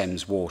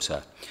Thames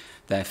Water.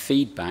 Their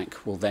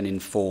feedback will then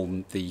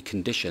inform the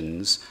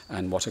conditions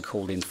and what are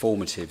called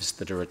informatives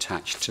that are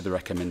attached to the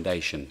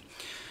recommendation.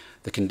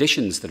 The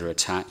conditions that are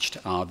attached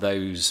are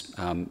those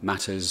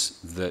matters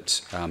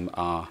that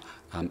are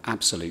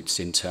absolutes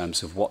in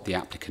terms of what the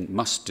applicant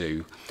must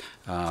do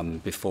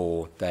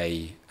before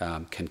they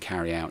can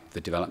carry out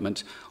the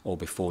development or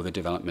before the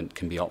development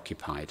can be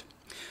occupied.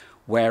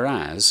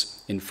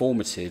 Whereas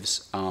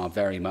informatives are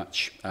very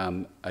much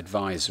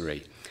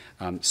advisory.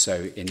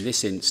 So in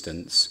this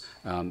instance,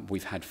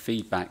 we've had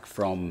feedback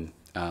from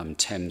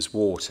Thames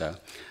Water,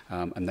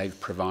 and they've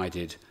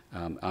provided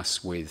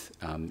us with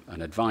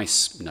an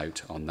advice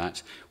note on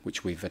that,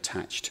 which we've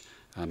attached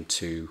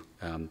to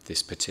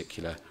this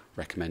particular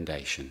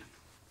recommendation.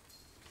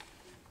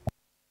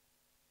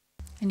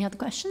 Any other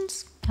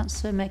questions?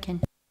 Councillor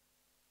Makin.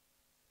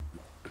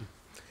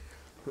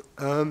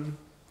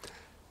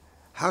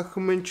 How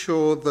can we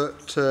ensure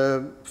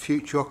that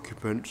future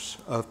occupants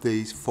of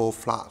these 4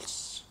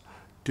 flats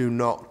do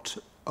not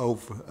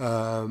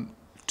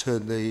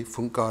turn the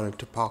front garden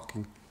to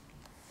parking?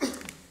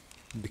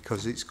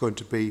 Because it's going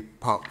to be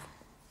park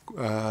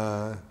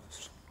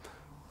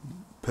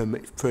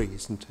permit free,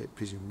 isn't it,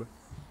 presumably?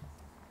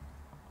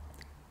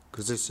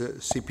 Because there's a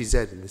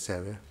CPZ in this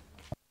area.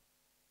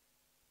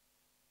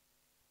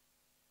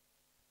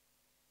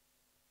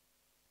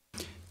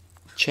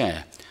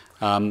 Chair,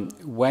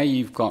 where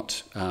you've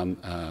got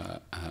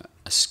a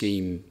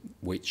scheme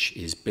which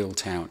is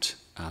built out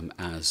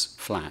as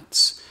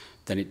flats,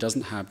 then it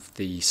doesn't have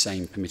the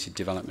same permitted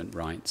development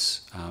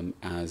rights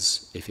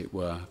as if it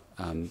were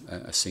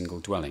a single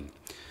dwelling.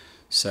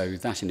 So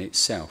that in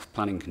itself,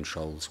 planning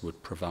controls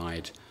would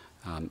provide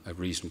a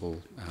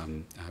reasonable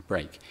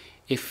break.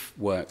 If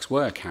works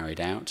were carried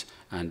out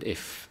and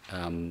if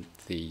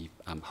the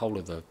whole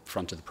of the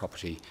front of the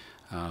property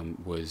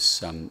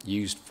was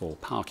used for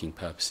parking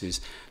purposes,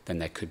 then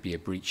there could be a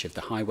breach of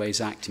the Highways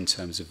Act in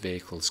terms of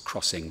vehicles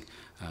crossing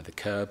the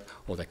curb,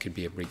 or there could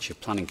be a breach of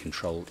planning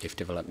control if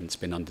development's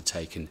been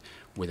undertaken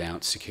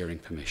without securing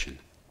permission.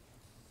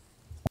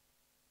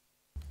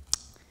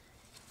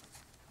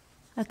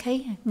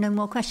 Okay, no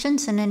more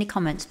questions, and any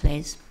comments,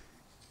 please?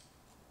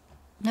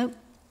 No?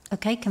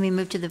 Okay, can we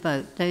move to the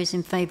vote? Those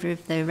in favour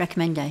of the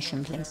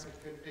recommendation, please.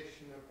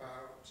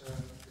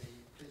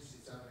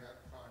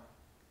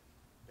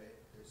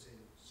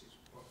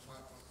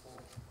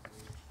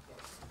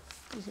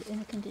 Is it in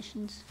the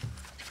conditions?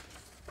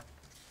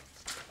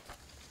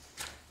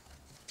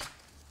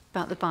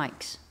 About the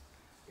bikes?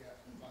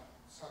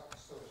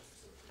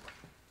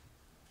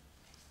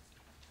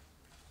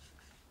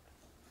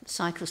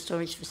 Cycle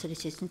storage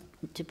facilities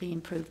to be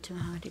improved to a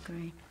high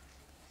degree.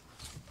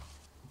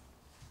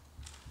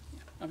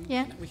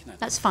 Yeah,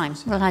 that's fine.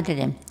 We'll add it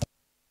in.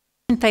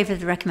 In favour of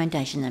the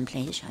recommendation then,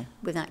 please, show,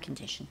 with that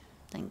condition.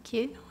 Thank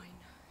you.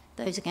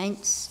 Those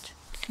against?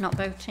 Not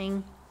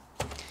voting?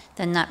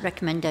 Then that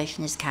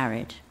recommendation is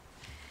carried.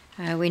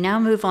 We now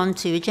move on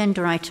to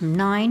agenda item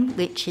 9,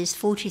 which is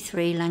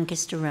 43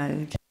 Lancaster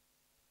Road.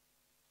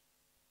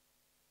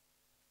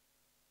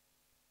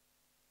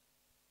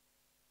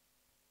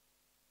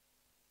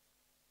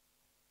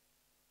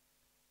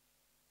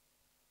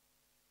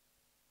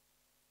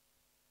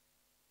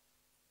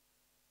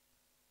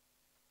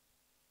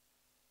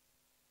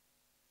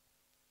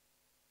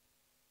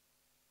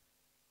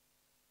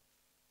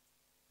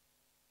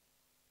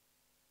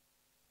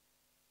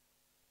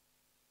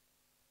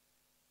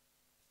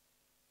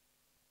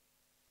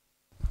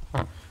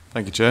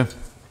 Thank you, Chair.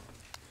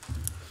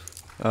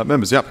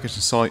 Members, the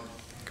application site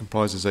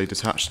comprises a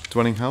detached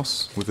dwelling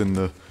house within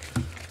the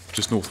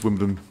just north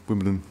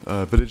Wimbledon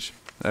village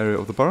area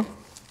of the borough.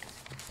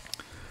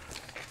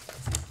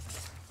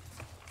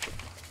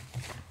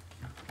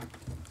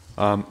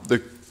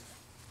 The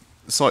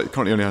site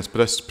currently only has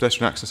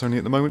pedestrian access only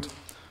at the moment.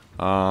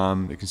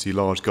 You can see a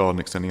large garden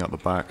extending out the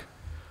back.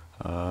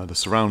 The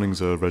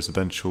surroundings are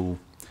residential.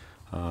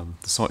 The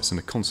site's in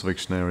a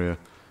conservation area,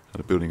 and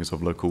the building is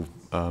of local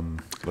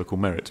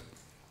merit.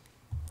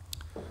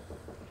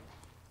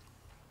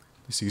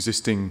 This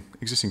existing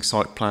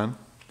site plan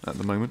at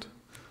the moment.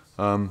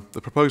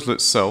 The proposal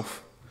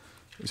itself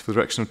is for the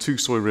erection of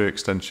two-storey rear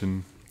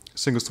extension,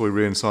 single-storey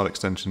rear and side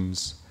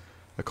extensions,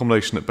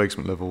 accommodation at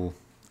basement level,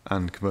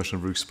 and commercial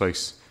roof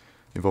space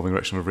involving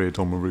erection of a rear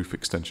dormer roof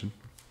extension.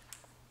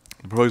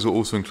 The proposal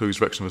also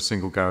includes erection of a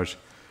single garage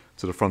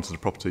to the front of the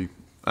property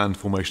and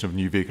formation of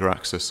new vehicle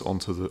access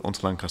onto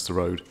Lancaster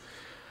Road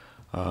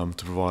to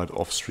provide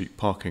off-street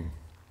parking.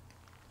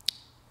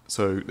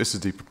 So this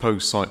is the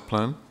proposed site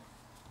plan.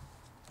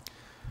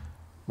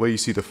 Where you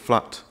see the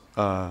flat,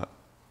 the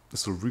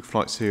sort of roof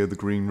lights here, the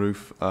green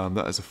roof,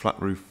 that is a flat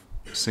roof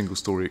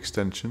single-storey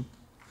extension.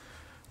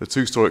 The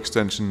two-storey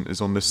extension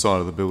is on this side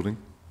of the building.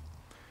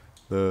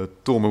 The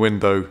dormer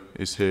window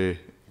is here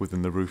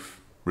within the roof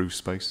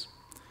space.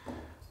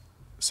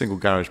 Single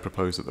garage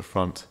proposed at the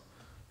front,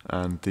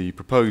 and the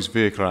proposed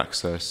vehicle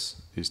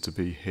access is to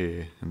be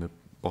here in the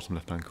bottom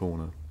left-hand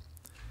corner.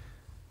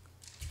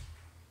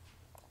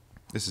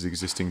 This is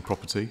existing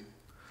property,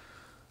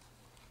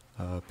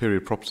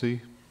 period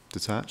property,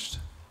 detached,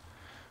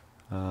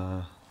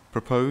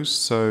 proposed.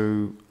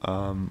 So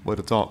where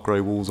the dark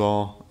grey walls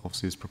are,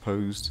 obviously is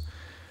proposed.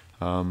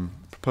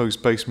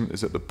 Proposed basement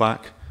is at the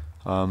back,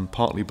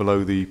 partly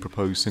below the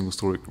proposed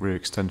single-storey rear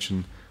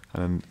extension,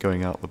 and then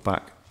going out the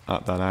back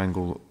at that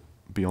angle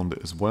beyond it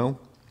as well.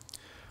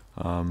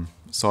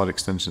 Side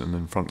extension and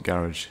then front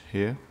garage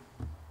here.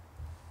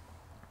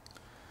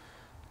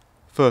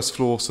 First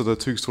floor, so the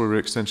two-storey rear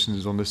extension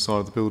is on this side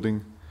of the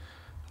building.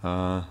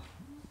 The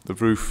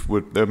roof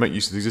they'll make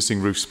use of the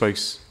existing roof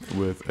space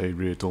with a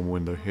rear dormer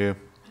window here.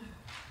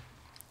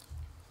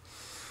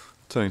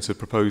 Turning to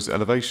proposed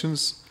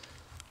elevations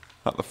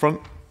at the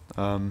front.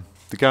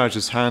 The garage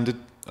is handed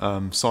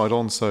side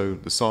on, so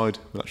the side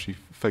will actually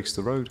face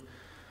the road.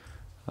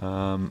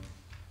 And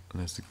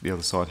there's the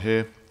other side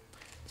here.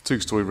 The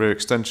two-storey rear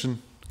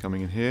extension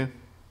coming in here.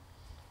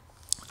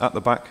 At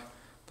the back,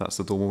 that's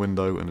the dormer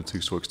window and the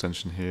two-storey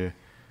extension here,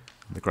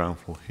 and the ground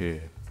floor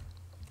here.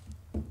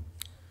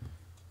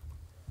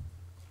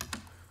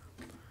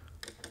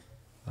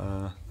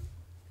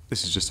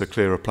 This is just a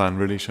clearer plan,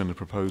 really, showing the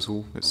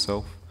proposal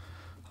itself.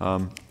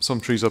 Some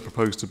trees are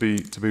proposed to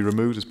be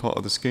removed as part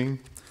of the scheme.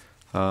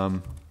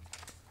 So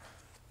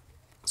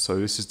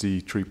this is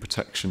the tree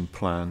protection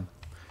plan.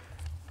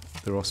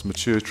 There are some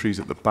mature trees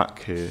at the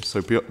back here.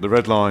 So the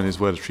red line is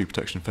where the tree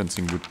protection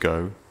fencing would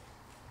go.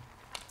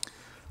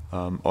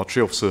 Our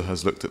tree officer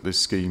has looked at this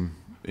scheme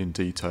in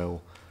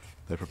detail.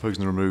 They're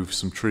proposing to remove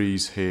some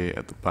trees here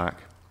at the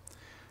back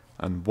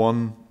and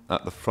one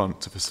at the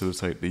front to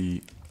facilitate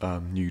the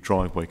new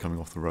driveway coming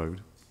off the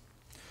road.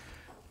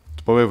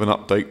 By way of an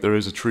update, there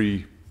is a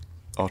tree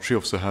our tree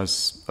officer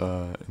has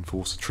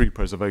enforced a tree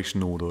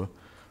preservation order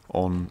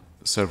on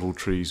several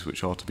trees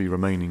which are to be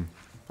remaining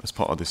as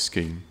part of this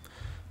scheme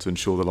to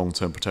ensure the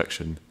long-term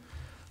protection.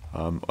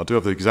 I do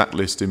have the exact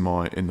list in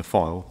the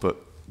file, but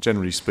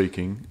generally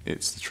speaking,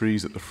 it's the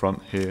trees at the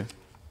front here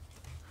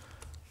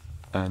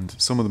and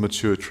some of the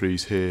mature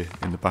trees here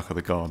in the back of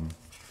the garden.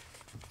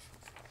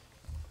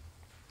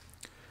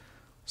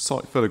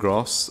 Site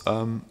photographs.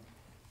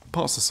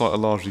 Parts of the site are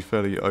largely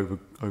fairly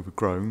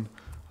overgrown.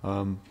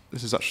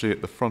 This is actually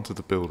at the front of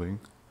the building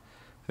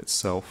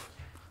itself.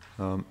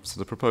 So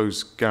the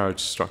proposed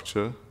garage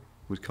structure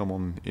would come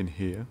on in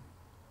here.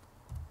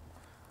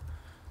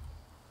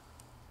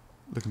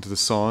 Looking to the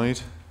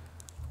side,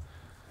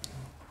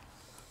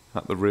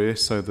 at the rear,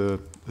 so the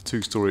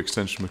two-storey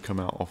extension would come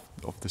out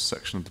of this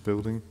section of the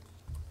building.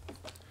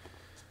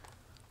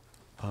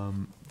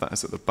 That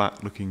is at the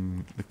back,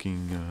 looking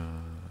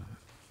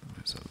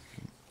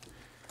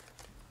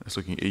it's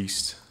looking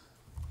east.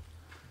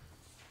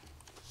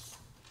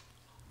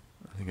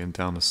 And again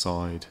down the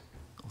side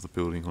of the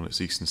building on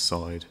its eastern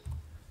side.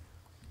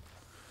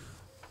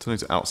 Turning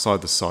to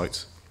outside the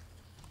site.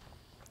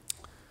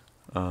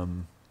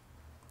 So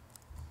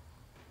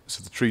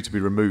the tree to be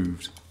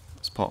removed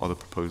as part of the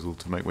proposal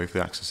to make way for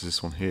the access to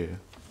this one here.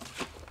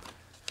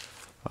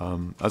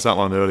 As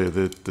outlined earlier,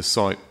 the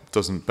site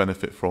doesn't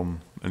benefit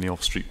from any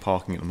off-street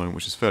parking at the moment,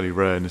 which is fairly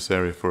rare in this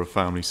area for a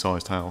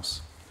family-sized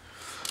house.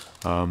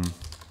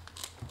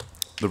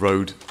 The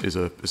road is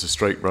a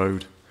straight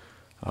road,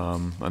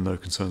 and no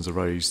concerns are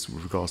raised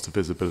with regards to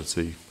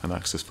visibility and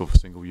access for a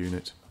single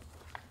unit.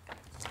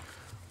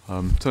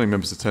 Turning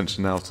members'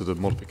 attention now to the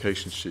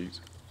modification sheet.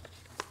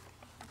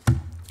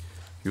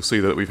 You'll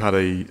see that we've had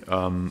a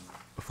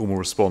formal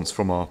response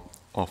from our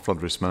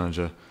flood risk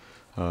manager,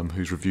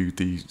 who's reviewed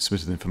the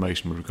submitted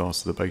information with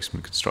regards to the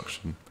basement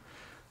construction,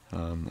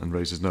 and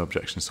raises no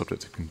objections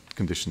subject to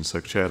conditions. So,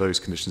 Chair, those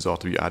conditions are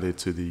to be added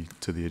to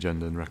the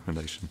agenda and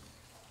recommendation.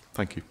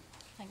 Thank you.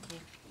 Thank you.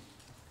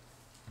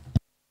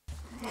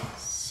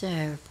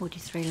 So,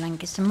 43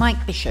 Lancaster.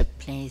 Mike Bishop,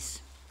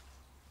 please.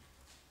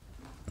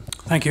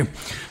 Thank you.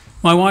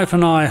 My wife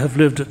and I have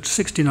lived at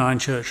 69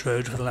 Church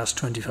Road for the last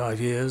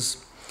 25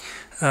 years.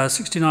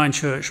 69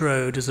 Church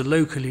Road is a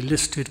locally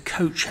listed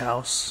coach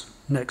house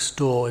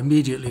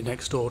immediately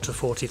next door to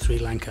 43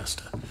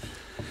 Lancaster.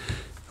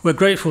 We're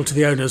grateful to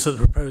the owners that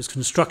the proposed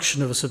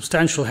construction of a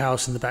substantial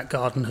house in the back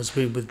garden has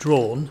been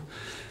withdrawn,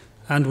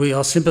 and we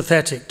are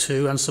sympathetic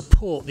to and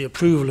support the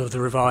approval of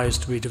the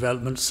revised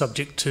redevelopment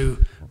subject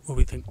to what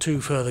we think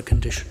 2 further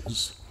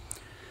conditions.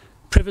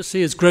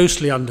 Privacy is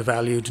grossly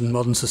undervalued in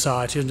modern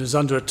society and is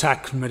under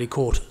attack from many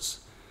quarters.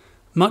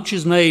 Much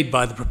is made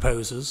by the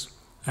proposers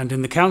and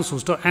in the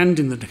council's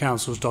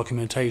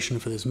documentation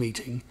for this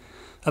meeting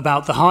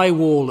about the high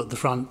wall at the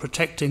front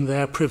protecting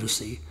their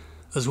privacy,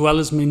 as well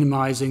as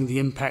minimising the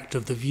impact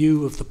of the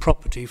view of the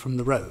property from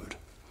the road.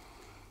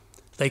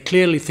 They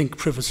clearly think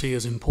privacy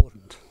is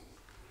important.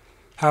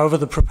 However,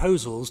 the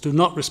proposals do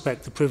not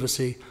respect the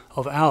privacy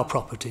of our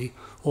property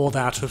or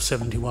that of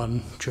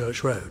 71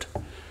 Church Road.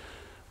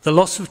 The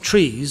loss of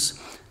trees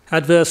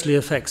adversely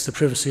affects the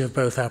privacy of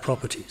both our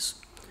properties.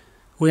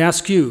 We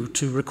ask you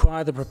to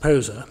require the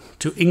proposer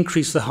to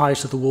increase the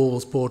height of the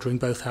walls bordering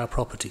both our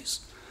properties.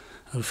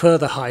 And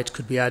further height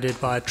could be added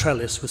by a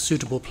trellis with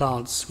suitable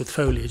plants with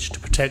foliage to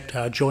protect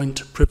our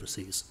joint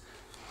privacies.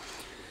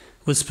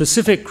 With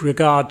specific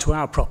regard to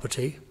our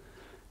property,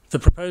 the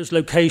proposed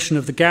location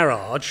of the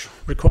garage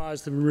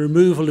requires the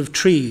removal of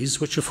trees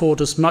which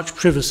afford us much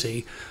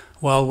privacy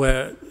while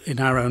we're in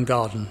our own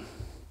garden.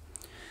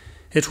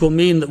 It will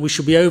mean that we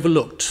should be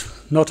overlooked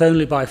not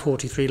only by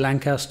 43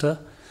 Lancaster,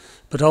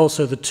 but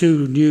also the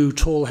 2 new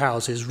tall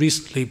houses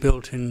recently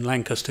built in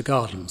Lancaster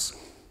Gardens.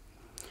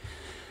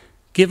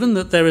 Given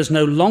that there is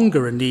no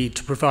longer a need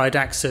to provide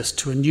access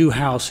to a new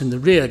house in the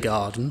rear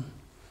garden,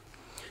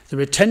 the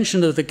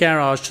retention of the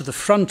garage to the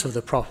front of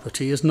the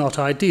property is not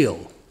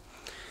ideal.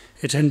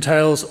 It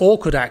entails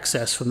awkward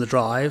access from the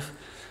drive,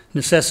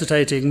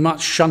 necessitating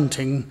much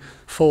shunting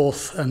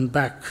forth and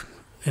back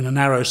in a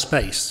narrow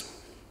space.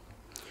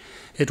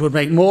 It would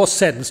make more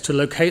sense to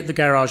locate the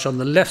garage on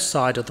the left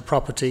side of the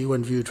property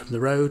when viewed from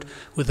the road,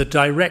 with a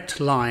direct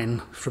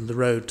line from the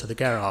road to the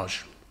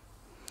garage.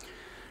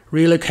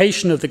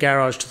 Relocation of the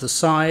garage to the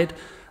side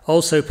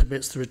also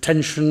permits the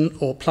retention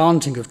or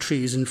planting of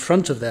trees in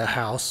front of their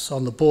house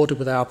on the border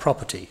with our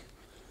property.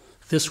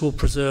 This will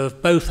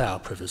preserve both our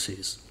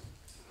privacies.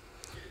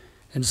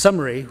 In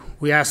summary,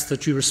 we ask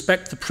that you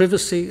respect the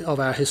privacy of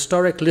our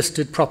historic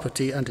listed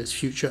property and its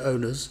future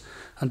owners,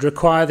 and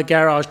require the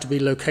garage to be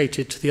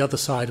located to the other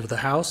side of the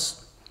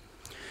house.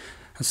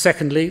 And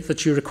secondly,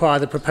 that you require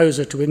the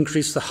proposer to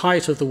increase the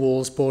height of the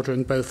walls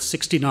bordering both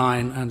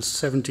 69 and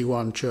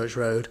 71 Church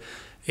Road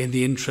in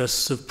the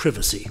interests of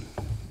privacy.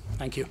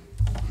 Thank you.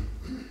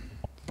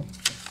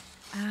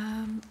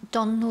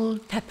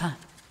 Donald Pepper.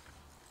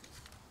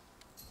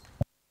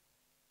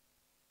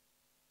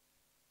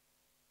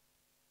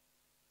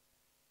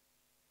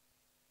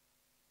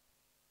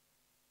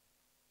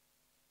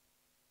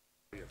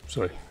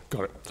 sorry,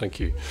 got it. Thank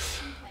you.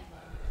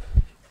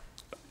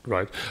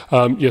 Right.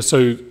 Yeah,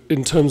 so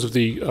in terms of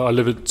the, I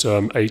live at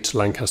 8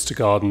 Lancaster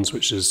Gardens,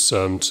 which is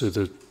to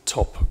the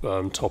top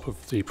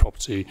of the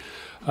property.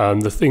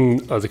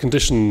 The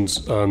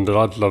conditions that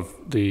I'd love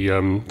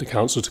the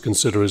council to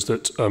consider is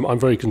that I'm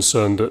very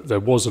concerned that there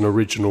was an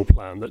original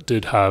plan that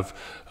did have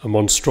a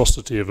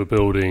monstrosity of a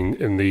building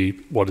in the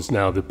what is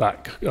now the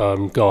back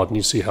garden.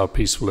 You see how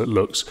peaceful it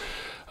looks.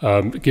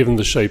 Given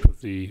the shape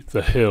of the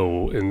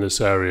hill in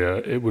this area,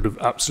 it would have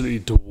absolutely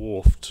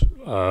dwarfed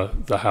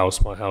my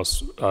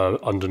house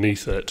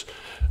underneath it.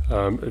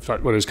 In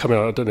fact, when it was coming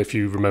out, I don't know if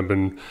you remember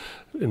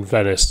in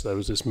Venice, there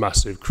was this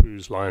massive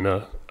cruise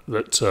liner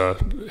that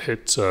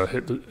hit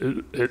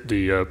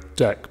the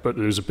deck, but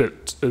it was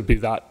it'd be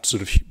that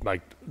sort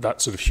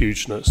of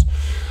hugeness.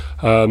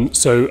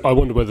 So I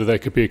wonder whether there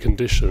could be a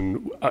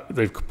condition.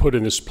 They've put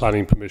in this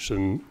planning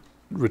permission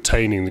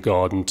retaining the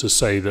garden to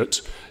say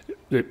that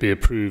it be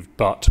approved,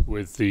 but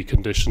with the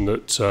condition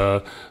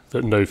that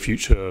that no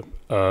future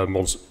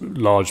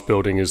large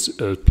building is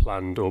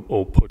planned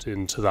or put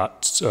into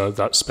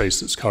that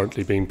space that's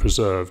currently being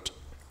preserved.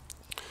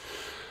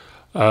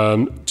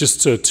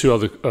 Just two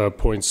other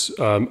points.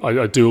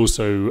 I do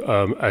also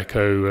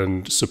echo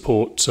and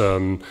support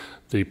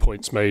the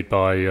points made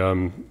by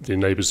the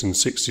neighbours in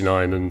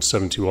 69 and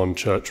 71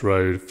 Church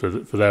Road for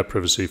their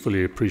privacy.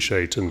 Fully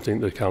appreciate and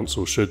think the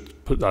council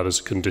should put that as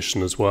a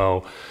condition as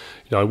well.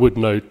 You know, I would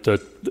note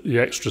that the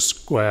extra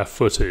square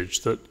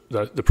footage that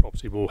the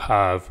property will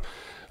have,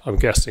 I'm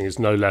guessing, is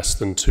no less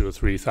than 2,000 or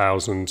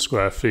 3,000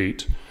 square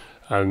feet.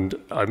 And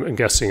I'm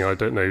guessing, I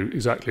don't know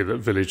exactly, that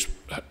village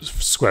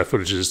square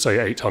footage is, say,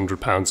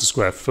 £800 a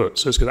square foot.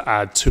 So it's going to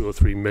add £2 or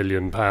 £3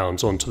 million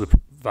onto the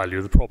value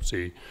of the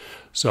property.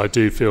 So I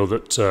do feel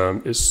that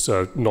it's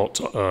not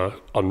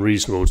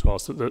unreasonable to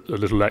ask that a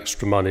little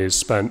extra money is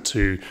spent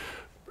to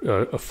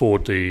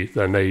afford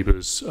their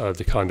neighbours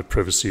the kind of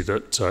privacy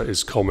that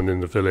is common in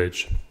the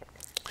village.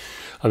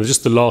 And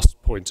just the last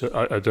point,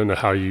 I don't know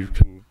how you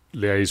can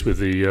liaise with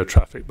the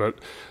traffic, but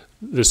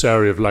this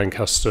area of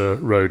Lancaster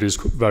Road is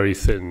very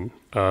thin.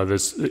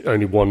 There's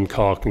only one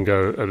car can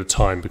go at a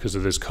time because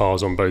there's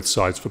cars on both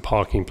sides for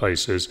parking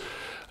places.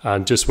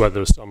 And just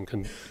whether some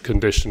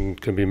condition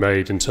can be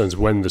made in terms of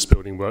when this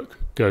building work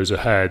goes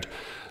ahead,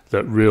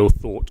 that real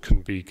thought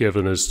can be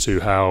given as to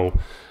how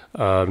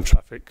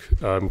traffic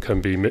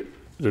can be,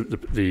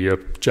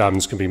 the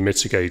jams can be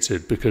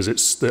mitigated, because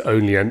it's the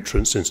only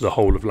entrance into the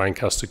whole of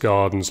Lancaster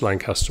Gardens,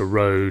 Lancaster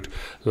Road,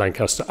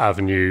 Lancaster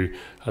Avenue,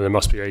 and there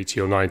must be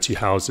 80 or 90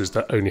 houses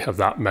that only have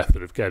that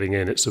method of getting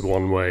in. It's a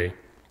one-way.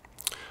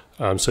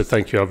 So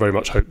thank you. I very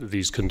much hope that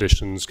these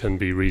conditions can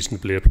be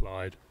reasonably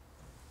applied.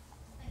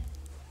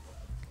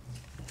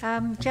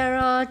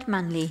 Gerard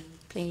Manley,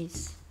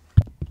 please.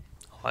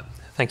 Right.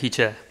 Thank you,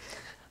 Chair.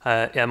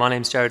 My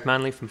name's Jared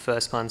Manley from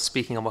First Plan,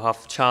 speaking on behalf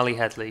of Charlie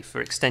Headley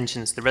for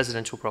extensions to the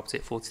residential property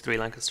at 43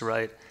 Lancaster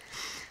Road.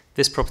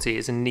 This property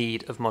is in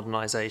need of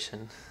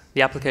modernisation.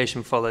 The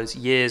application follows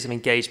years of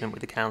engagement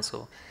with the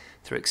Council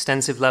through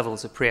extensive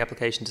levels of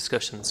pre-application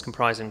discussions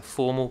comprising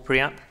formal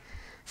pre-app,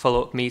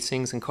 follow-up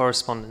meetings and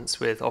correspondence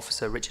with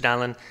Officer Richard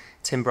Allen,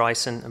 Tim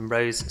Bryson and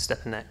Rose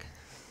Stepanek.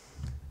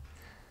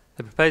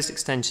 The proposed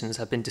extensions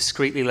have been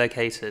discreetly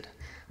located,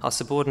 are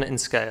subordinate in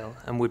scale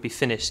and would be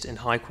finished in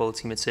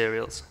high-quality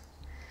materials.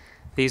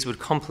 These would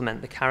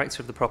complement the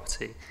character of the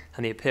property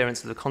and the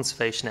appearance of the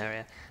conservation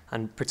area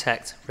and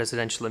protect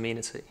residential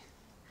amenity.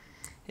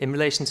 In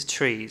relation to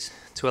trees,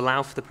 to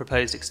allow for the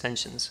proposed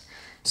extensions,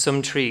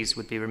 some trees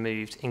would be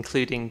removed,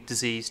 including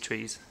diseased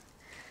trees.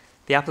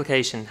 The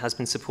application has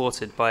been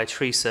supported by a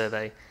tree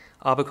survey,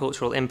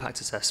 arboricultural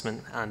impact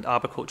assessment and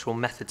arboricultural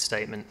method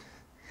statement.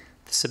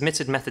 The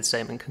submitted method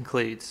statement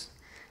concludes: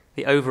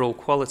 the overall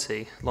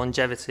quality,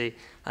 longevity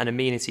and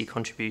amenity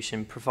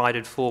contribution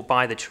provided for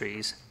by the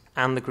trees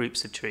and the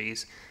groups of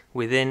trees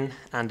within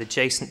and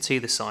adjacent to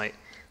the site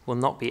will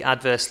not be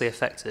adversely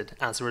affected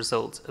as a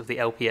result of the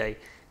LPA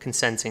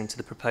consenting to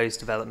the proposed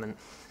development.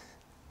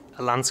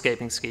 A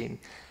landscaping scheme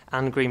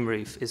and green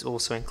roof is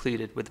also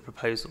included with the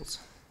proposals.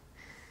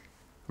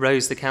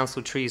 Rose, the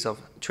council tree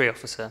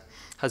officer,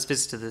 has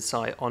visited the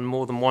site on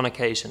more than one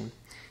occasion.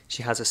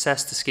 She has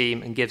assessed the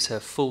scheme and gives her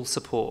full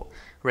support,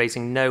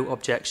 raising no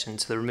objection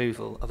to the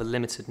removal of a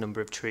limited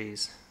number of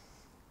trees.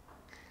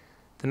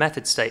 The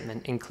method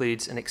statement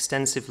includes an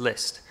extensive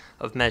list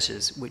of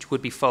measures which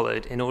would be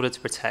followed in order to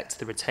protect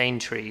the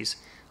retained trees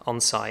on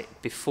site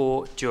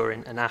before,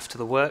 during and after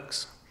the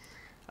works.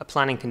 A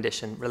planning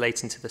condition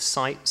relating to the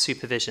site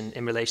supervision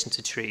in relation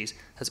to trees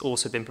has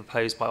also been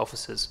proposed by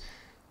officers,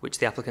 which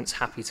the applicant's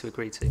happy to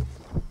agree to.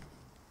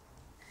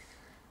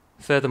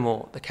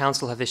 Furthermore, the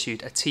Council have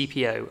issued a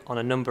TPO on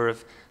a number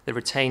of the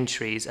retained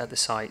trees at the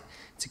site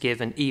to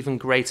give an even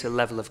greater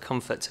level of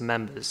comfort to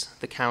members,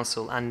 the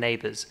Council and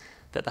neighbours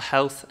that the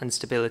health and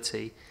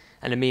stability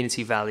and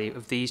amenity value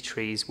of these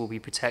trees will be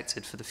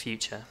protected for the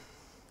future.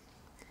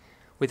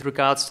 With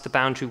regards to the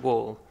boundary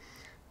wall,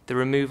 the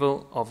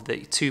removal of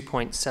the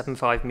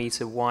 2.75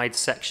 metre wide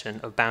section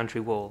of boundary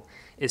wall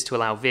is to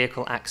allow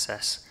vehicle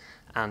access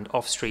and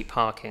off-street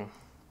parking,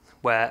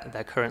 where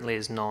there currently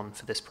is none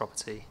for this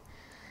property.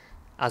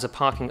 As a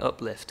parking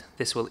uplift,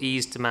 this will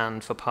ease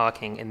demand for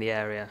parking in the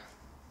area.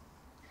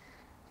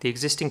 The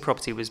existing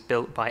property was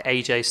built by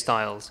AJ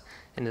Styles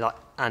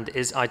and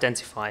is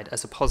identified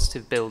as a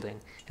positive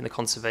building in the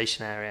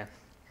conservation area.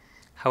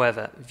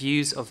 However,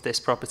 views of this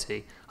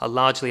property are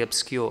largely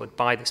obscured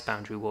by this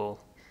boundary wall.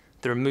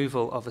 The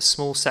removal of a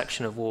small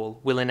section of wall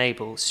will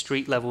enable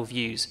street-level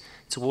views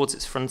towards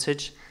its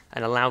frontage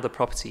and allow the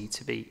property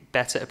to be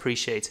better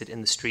appreciated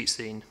in the street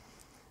scene.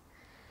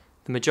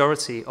 The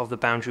majority of the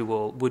boundary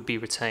wall would be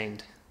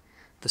retained.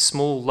 The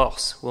small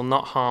loss will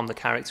not harm the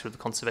character of the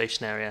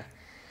conservation area,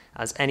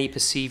 as any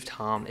perceived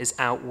harm is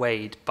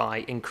outweighed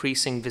by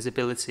increasing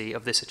visibility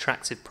of this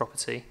attractive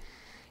property,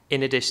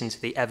 in addition to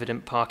the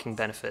evident parking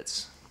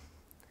benefits.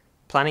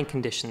 Planning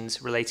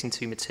conditions relating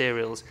to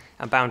materials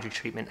and boundary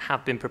treatment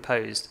have been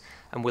proposed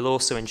and will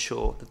also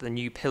ensure that the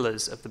new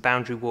pillars of the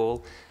boundary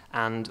wall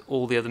and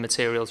all the other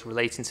materials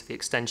relating to the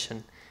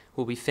extension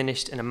will be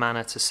finished in a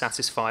manner to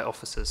satisfy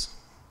officers.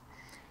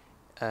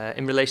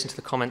 In relation to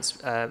the comments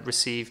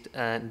received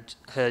and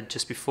heard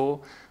just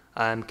before,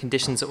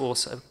 conditions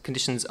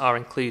are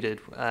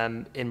included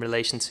in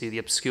relation to the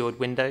obscured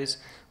windows,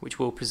 which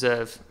will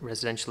preserve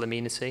residential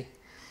amenity.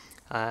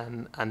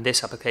 And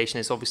this application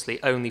is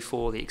obviously only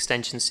for the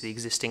extensions to the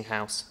existing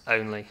house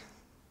only.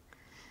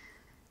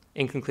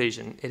 In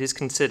conclusion, it is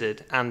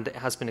considered, and it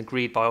has been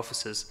agreed by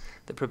officers,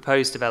 that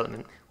proposed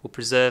development will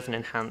preserve and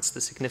enhance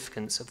the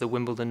significance of the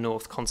Wimbledon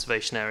North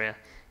Conservation Area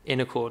in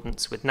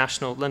accordance with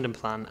National, London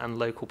Plan and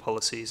local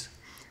policies.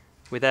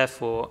 We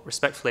therefore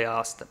respectfully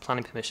ask that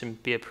planning permission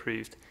be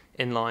approved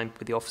in line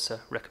with the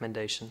officer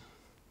recommendation.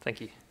 Thank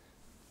you.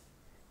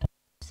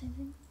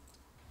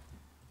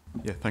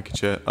 Yeah, thank you,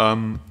 Chair.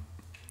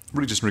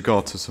 Really just in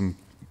regard to some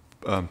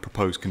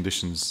proposed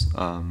conditions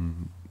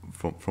from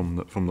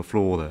the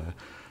floor there.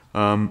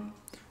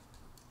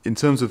 In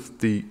terms of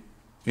the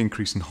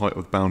increase in height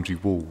of boundary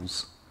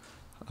walls,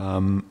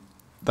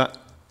 that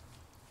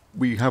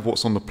we have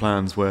what's on the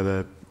plans where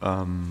they're,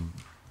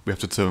 we have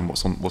to determine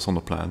what's on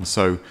the plans.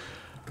 So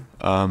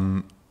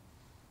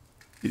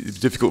it's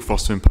difficult for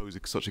us to impose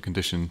such a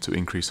condition to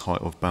increase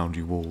height of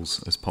boundary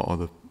walls as part of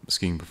the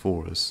scheme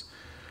before us.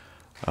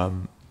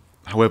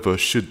 However,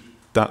 should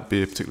that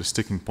be a particular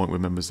sticking point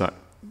with members, that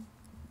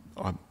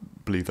I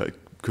believe that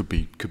could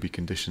be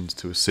conditions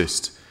to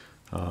assist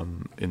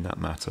in that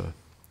matter.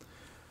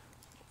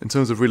 In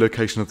terms of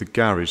relocation of the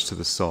garage to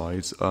the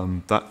sides,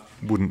 that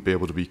wouldn't be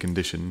able to be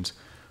conditioned.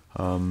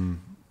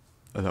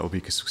 That would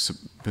be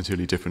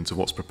materially different to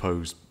what's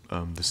proposed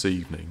this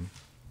evening.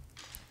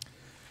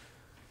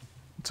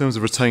 In terms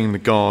of retaining the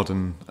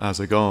garden as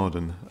a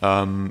garden,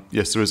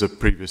 yes, there was a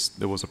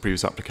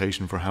previous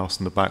application for a house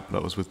in the back, but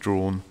that was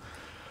withdrawn.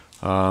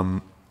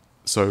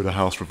 So the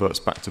house reverts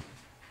back to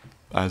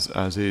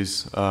as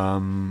is,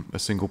 a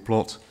single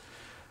plot.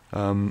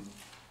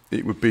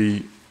 It would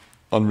be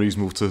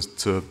unreasonable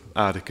to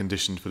add a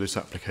condition for this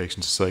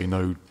application to say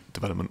no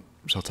development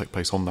shall take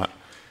place on that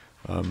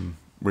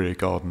rear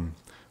garden.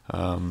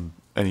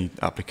 Any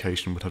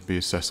application would have to be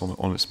assessed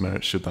on its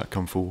merits should that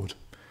come forward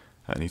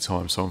at any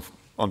time. So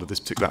under this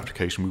particular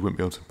application, we wouldn't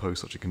be able to impose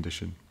such a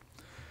condition.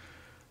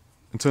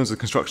 In terms of the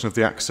construction of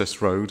the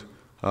access road,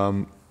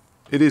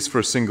 it is for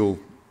a single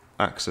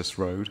access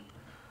road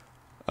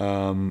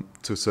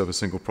to serve a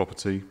single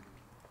property.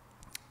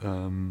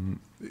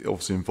 It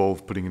obviously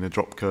involved putting in a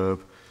drop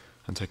curb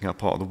and taking out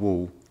part of the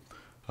wall.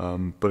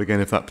 But again,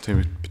 if that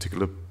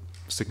particular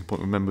sticking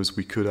point with members,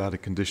 we could add a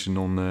condition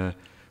on there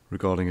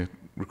regarding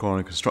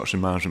requiring a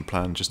construction management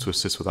plan just to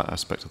assist with that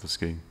aspect of the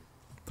scheme.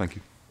 Thank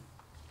you.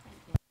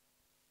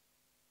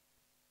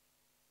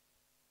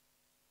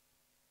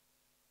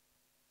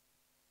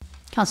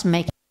 Councillor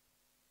Maker.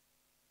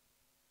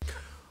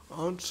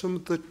 On some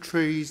of the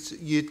trees,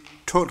 you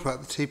talked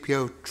about the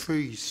TPO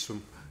trees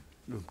some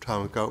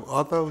time ago.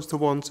 Are those the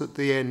ones at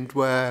the end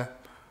where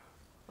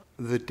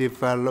the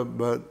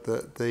development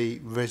that the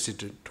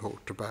resident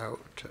talked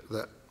about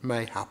that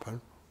may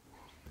happen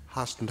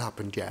hasn't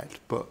happened yet,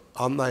 but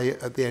aren't they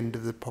at the end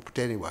of the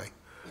property anyway?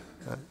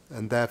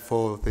 And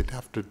therefore they'd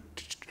have to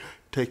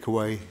take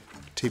away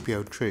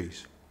TPO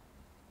trees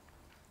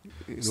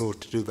in order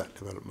to do that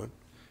development.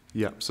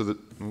 Yeah, so that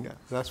yeah,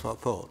 that's what I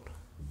thought.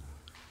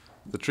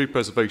 The tree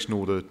preservation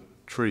order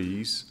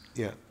trees.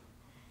 Yeah.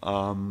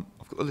 I've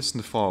got the list in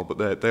the file, but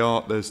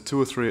there's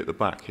 2 or 3 at the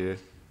back here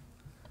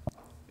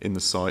in the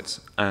site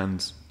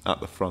and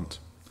at the front.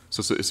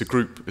 So it's a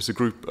group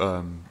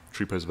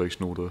tree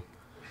preservation order.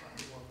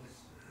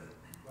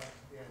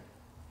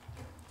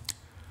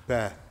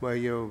 There, where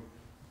you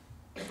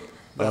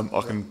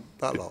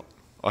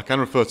I can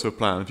refer to a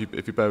plan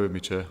if you bear with me,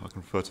 Chair. I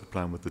can refer to a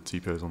plan with the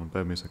TPOs on it.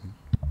 Bear with me a second.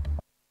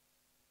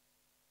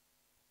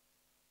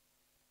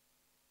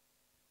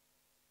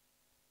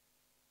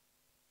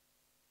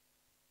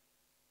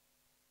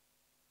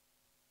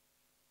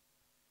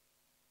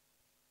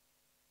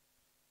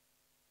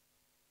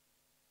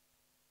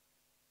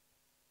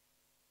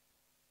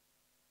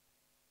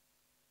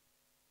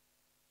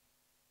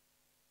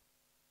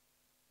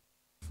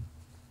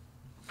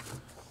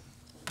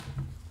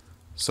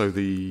 So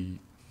the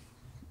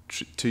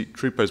tree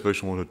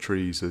preservation order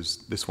trees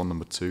is this one,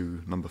 number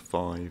 2, number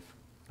 5,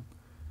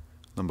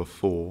 number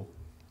 4,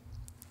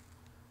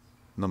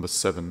 number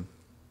 7,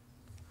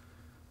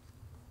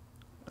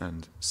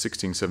 and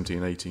 16, 17,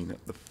 and 18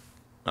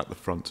 at the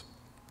front.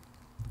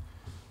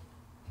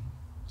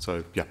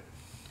 So yeah.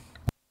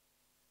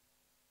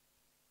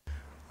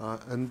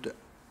 And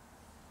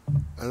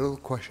another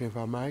question, if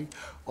I may.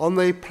 On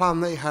the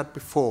plan that you had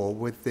before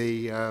with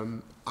the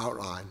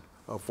outline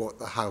of what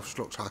the house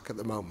looks like at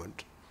the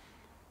moment,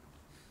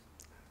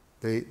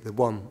 that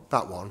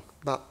one,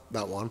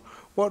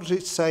 what does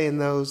it say in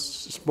those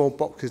small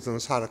boxes on the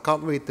side? I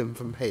can't read them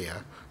from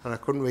here, and I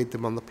couldn't read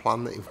them on the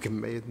plan that you've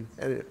given me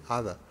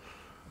either.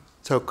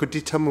 So could you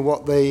tell me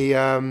what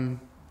the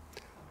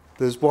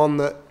there's one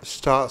that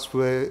starts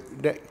with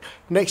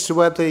next to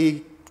where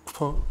the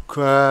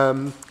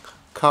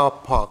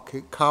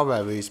car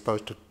area is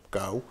supposed to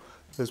go.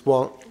 There's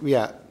one,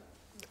 yeah.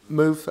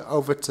 Move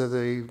over to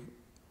the,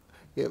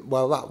 yeah,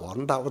 well, that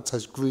one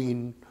says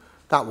green.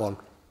 That one,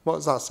 what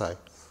does that say?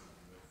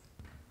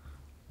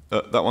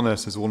 That one there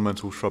says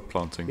ornamental shrub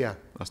planting. Yeah.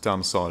 That's down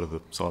the side of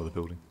the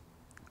building.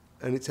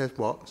 And it says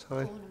what?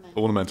 Sorry.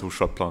 Ornamental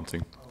shrub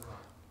planting.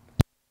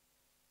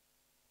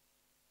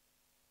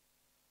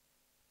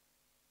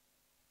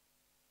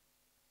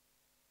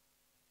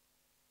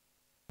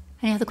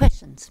 Any other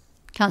questions?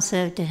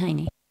 Councillor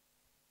Dehaney.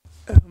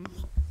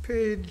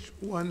 Page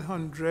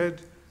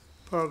 100,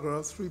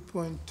 paragraph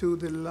 3.2,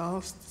 the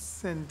last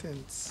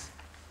sentence.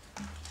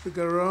 The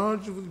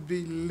garage will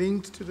be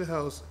linked to the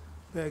house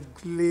by a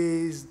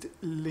glazed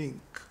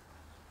link.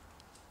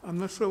 I'm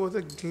not sure what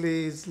a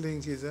glazed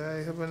link is.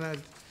 I haven't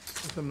had,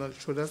 I'm not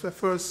sure. That's the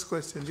first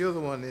question. The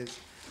other one is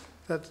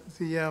that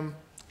the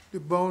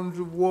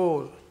boundary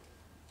wall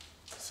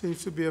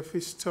seems to be of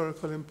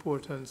historical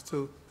importance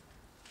to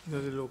the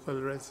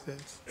local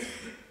residents.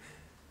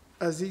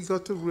 Has he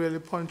got to really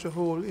punch a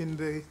hole in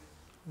the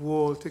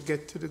wall to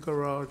get to the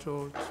garage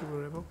or to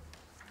wherever?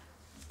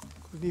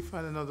 Could he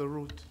find another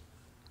route?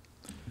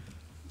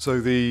 So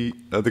the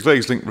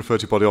glazed link referred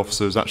to by the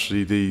officer is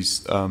actually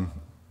these.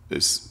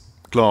 It's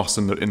glass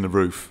in the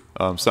roof.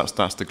 So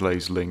that's the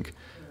glazed link.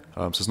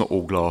 So it's not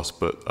all glass,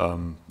 but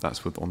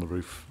that's on the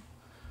roof.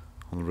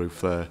 On the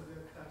roof there.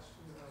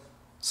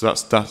 So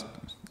that's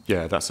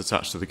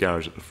attached to the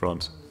garage at the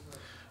front.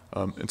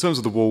 In terms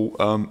of the wall,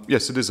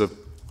 yes, it is a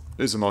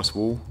nice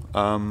wall,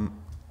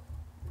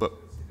 but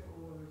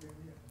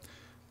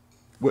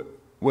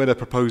where they're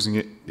proposing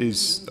it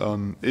is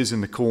in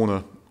the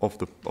corner of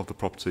the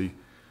property,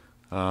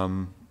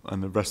 and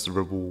the rest of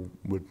the wall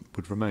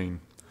would remain.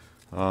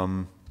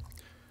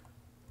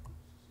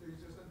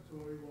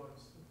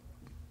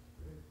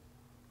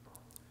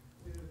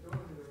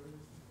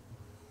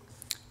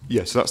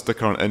 Yes, that's the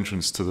current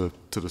entrance to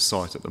the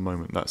site at the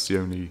moment. That's the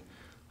only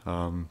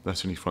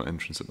front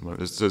entrance at the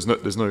moment.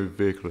 There's no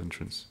vehicle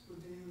entrance.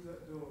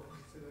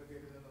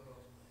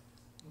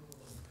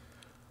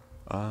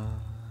 I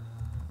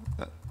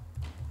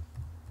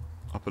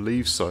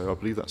believe so. I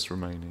believe that's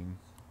remaining.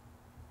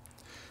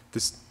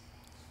 This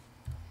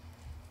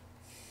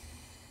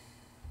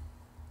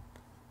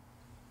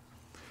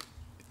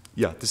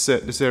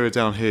area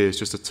down here is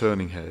just a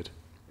turning head,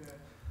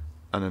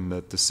 and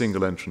then the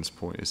single entrance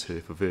point is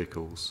here for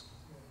vehicles.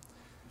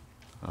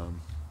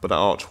 But that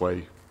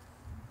archway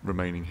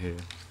remaining here.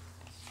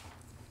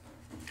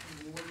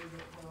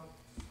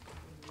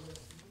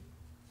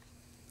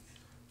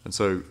 And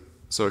so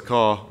a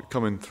car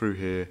coming through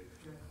here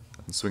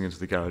and swing into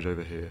the garage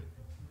over here.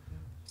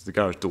 So the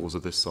garage doors are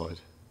this side.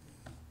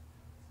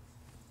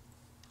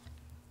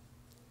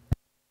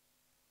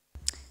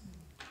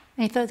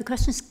 Any further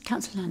questions?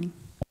 Councillor Lanning.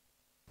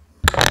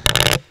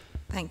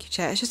 Thank you,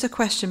 Chair. It's just a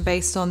question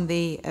based on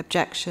the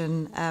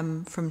objection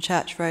from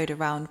Church Road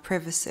around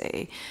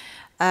privacy.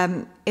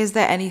 Is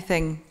there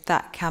anything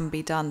that can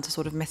be done to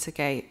sort of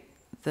mitigate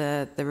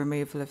the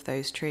removal of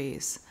those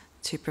trees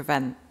to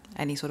prevent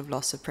any sort of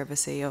loss of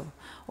privacy or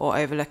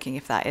overlooking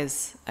if that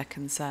is a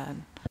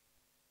concern?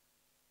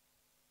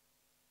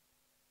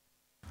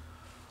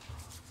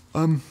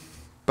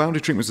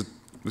 Boundary treatments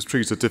with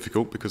trees are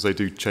difficult because they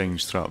do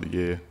change throughout the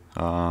year.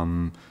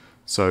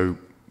 So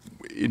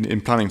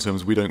in planning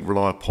terms, we don't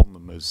rely upon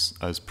them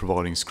as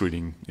providing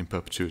screening in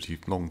perpetuity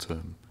long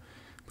term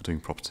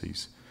between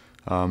properties.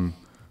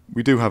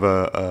 We do have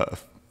a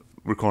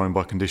requiring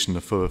by condition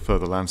a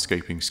further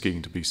landscaping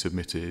scheme to be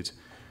submitted,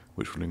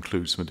 which will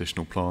include some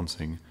additional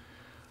planting.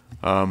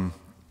 But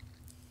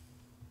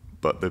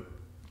the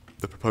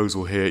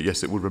proposal here,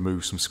 yes, it would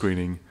remove some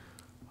screening,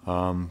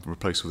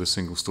 replace with a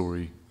single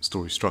story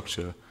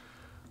structure.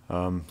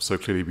 So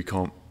clearly we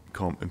can't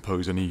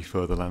impose any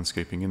further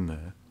landscaping in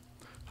there.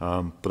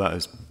 But that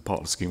is part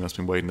of the scheme that's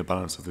been weighed in the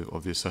balance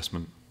of the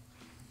assessment.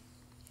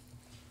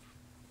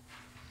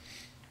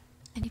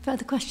 Any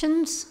further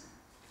questions?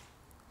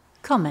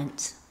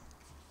 Comments?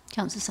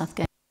 Councillor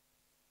Southgate.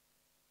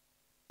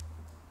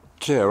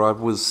 Chair, I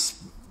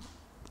was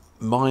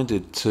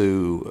minded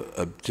to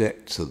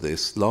object to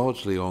this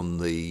largely on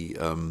the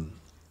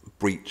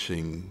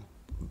breaching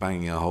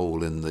banging a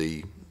hole in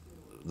the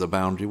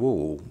boundary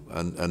wall.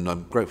 And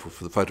I'm grateful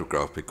for the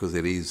photograph because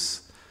it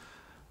is,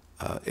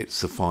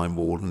 it's a fine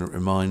wall, and it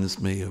reminds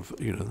me of,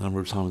 you know, the number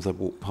of times I've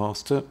walked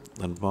past it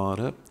and admired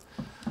it.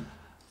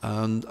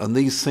 And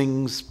these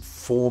things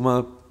form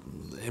a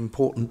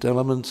important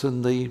element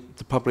in the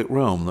public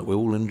realm that we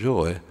all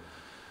enjoy.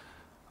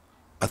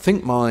 I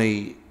think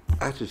my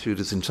attitude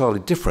is entirely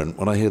different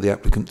when I hear the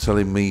applicant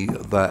telling me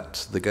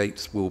that the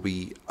gates will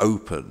be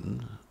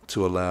open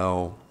to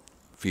allow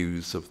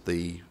views of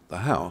the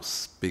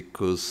house,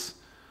 because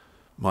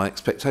my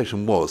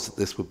expectation was that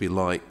this would be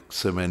like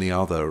so many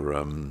other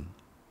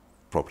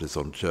properties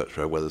on Church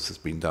Road where this has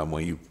been done,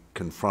 where you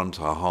confront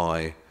a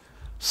high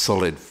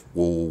solid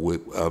wall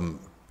with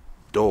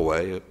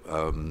doorway,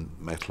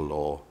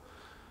 metal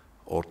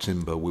or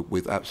timber,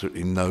 with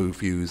absolutely no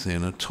views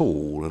in at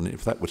all. And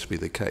if that were to be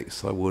the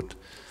case, I would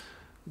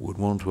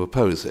want to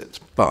oppose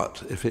it.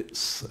 But if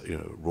it's, you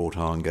know, wrought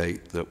iron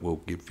gate that will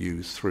give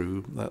views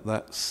through,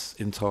 that's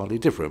entirely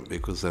different,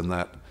 because then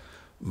that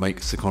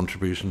makes a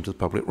contribution to the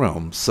public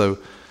realm. So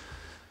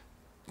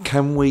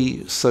can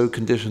we so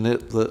condition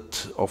it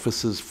that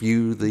officers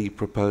view the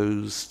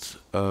proposed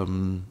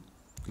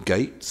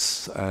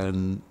gates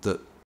and that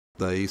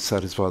they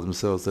satisfy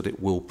themselves that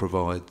it will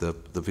provide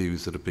the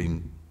views that have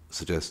been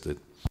suggested?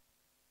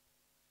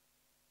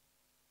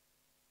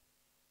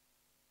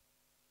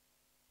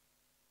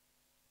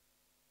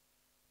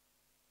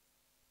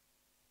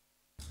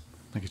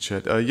 Thank you,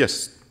 Chair.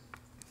 Yes,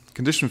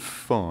 condition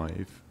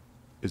 5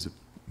 is a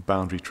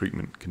boundary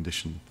treatment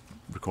condition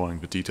requiring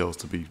the details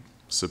to be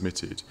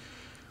submitted.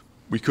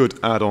 We could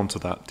add on to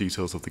that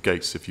details of the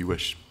gates if you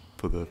wish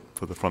for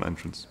the front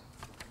entrance.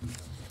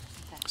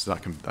 So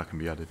that can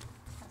be added.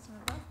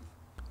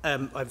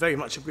 I very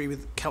much agree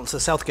with Councillor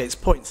Southgate's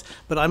points,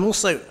 but I'm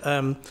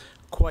also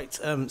quite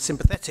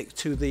sympathetic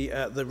to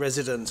the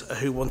resident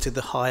who wanted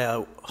the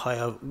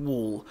higher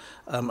wall,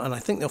 and I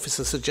think the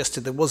officer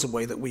suggested there was a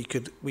way that we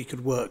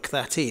could work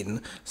that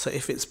in. So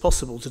if it's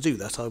possible to do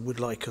that, I would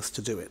like us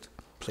to do it,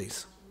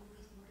 please.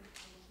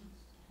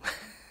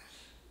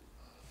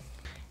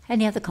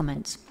 Any other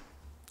comments?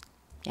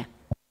 Yeah.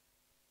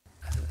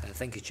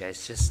 Thank you, Chair.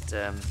 It's just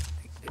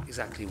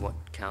exactly what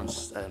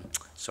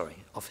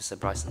Officer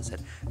Bryson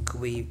said.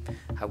 Could we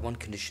have one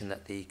condition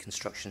that the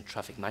construction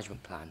traffic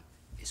management plan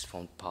is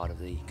formed part of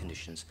the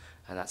conditions,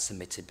 and that's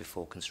submitted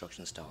before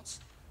construction starts?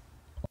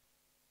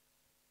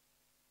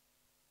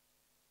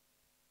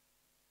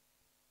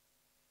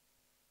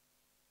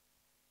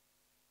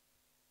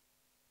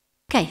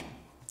 Okay,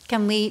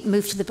 can we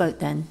move to the vote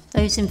then?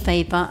 Those in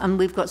favour, and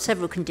we've got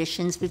several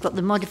conditions. We've got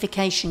the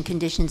modification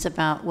conditions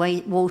about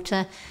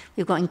water.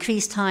 We've got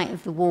increased height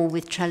of the wall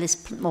with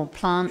trellis or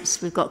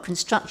plants. We've got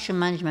construction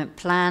management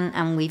plan,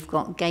 and we've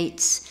got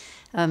gates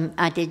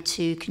added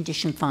to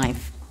condition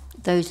 5.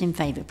 Those in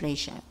favour, please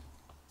show.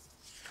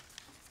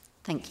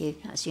 Thank you,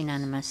 that's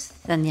unanimous.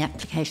 Then the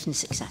application is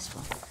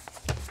successful.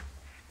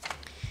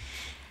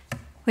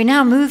 We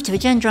now move to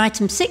agenda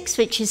item 6,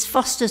 which is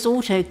Foster's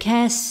Auto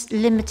Care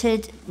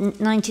Limited,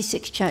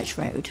 96 Church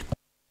Road.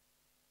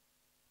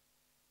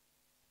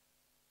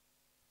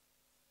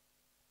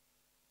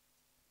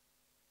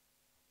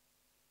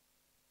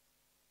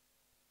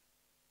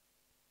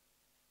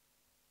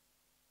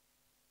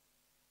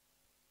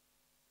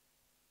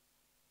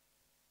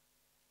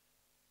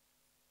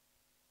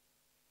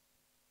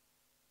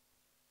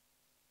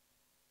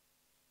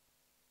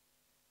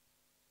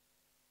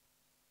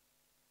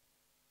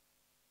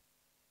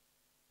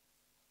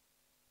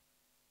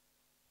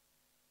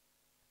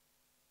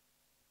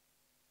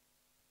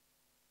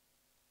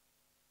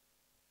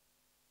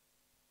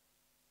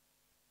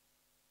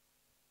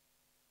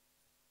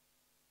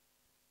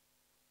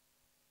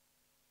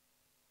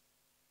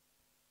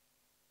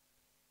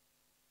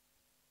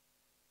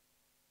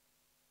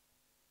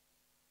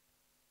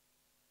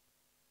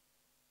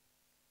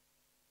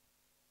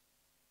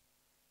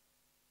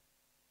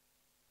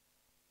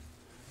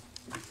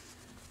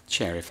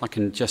 Chair, if I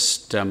can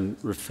just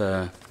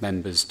refer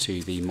members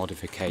to the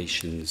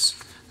modifications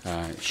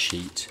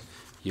sheet,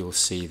 you'll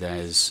see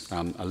there's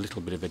a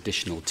little bit of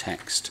additional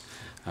text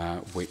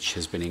which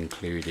has been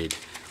included,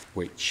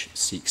 which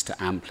seeks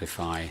to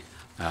amplify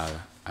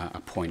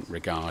a point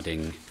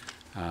regarding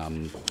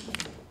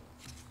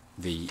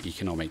the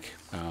economic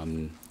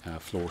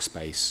floor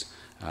space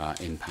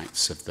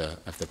impacts of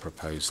the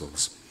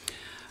proposals.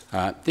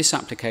 This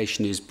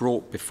application is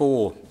brought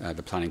before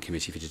the Planning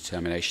Committee for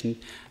determination,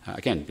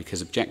 again,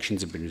 because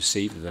objections have been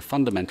received that are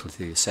fundamental to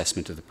the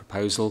assessment of the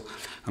proposal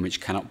and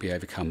which cannot be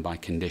overcome by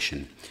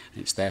condition.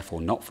 And it's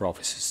therefore not for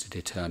officers to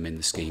determine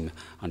the scheme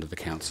under the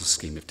Council's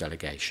scheme of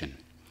delegation.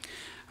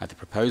 The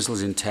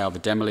proposals entail the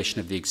demolition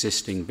of the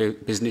existing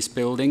business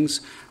buildings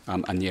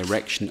and the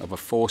erection of a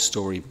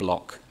 4-storey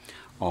block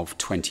of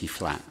 20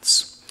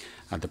 flats.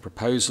 The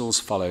proposals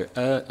follow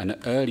an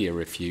earlier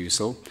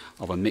refusal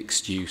of a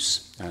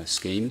mixed-use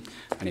scheme,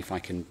 and if I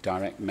can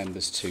direct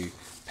members to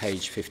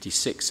page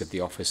 56 of the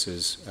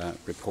officer's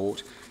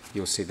report,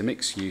 you'll see the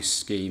mixed-use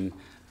scheme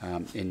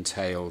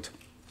entailed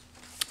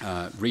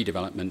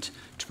redevelopment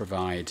to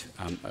provide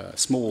a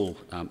small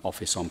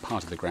office on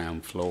part of the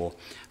ground floor,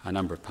 a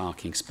number of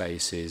parking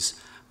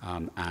spaces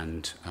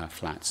and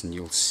flats. And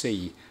you'll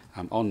see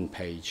on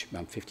page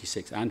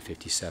 56 and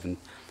 57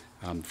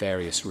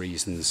 various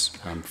reasons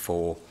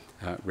for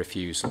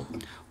refusal.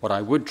 What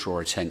I would draw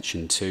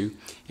attention to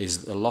is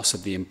that the loss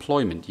of the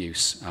employment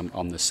use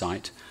on the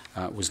site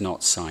was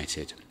not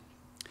cited.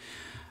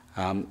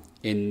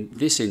 In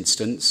this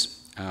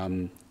instance,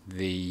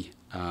 the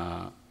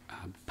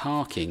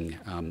parking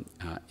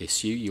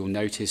issue, you'll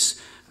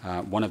notice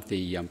one of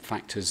the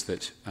factors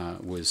that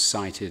was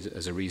cited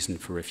as a reason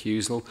for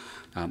refusal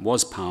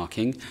was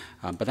parking,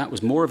 but that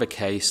was more of a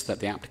case that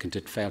the applicant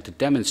had failed to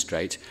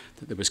demonstrate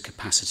that there was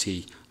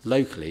capacity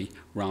locally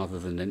rather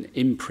than an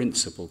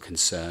in-principle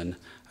concern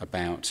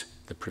about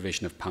the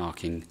provision of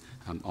parking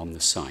on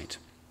the site.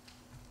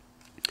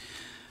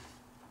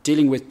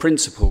 Dealing with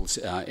principles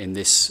in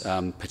this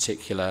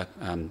particular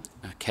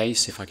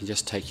case, if I can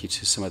just take you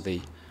to some of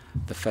the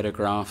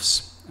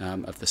photographs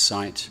of the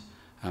site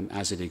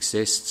as it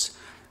exists.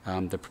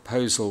 The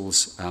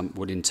proposals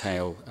would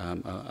entail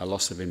a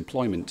loss of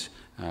employment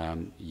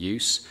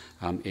use.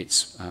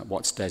 It's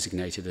what's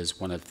designated as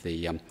one of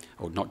the,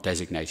 or not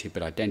designated,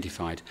 but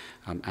identified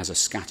as a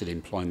scattered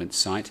employment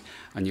site.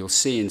 And you'll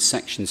see in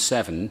section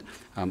 7,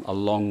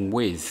 along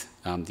with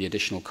the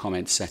additional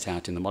comments set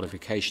out in the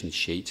modification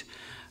sheet,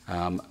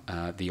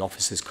 the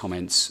officer's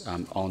comments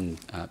on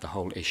the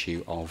whole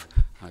issue of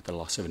the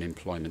loss of an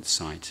employment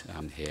site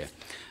here.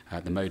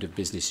 The mode of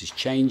business is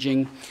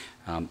changing.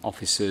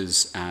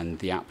 Officers and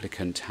the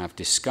applicant have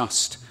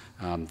discussed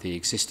the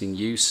existing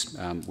use,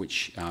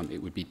 which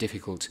it would be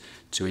difficult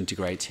to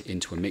integrate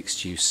into a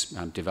mixed-use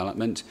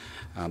development.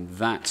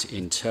 That,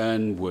 in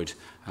turn, would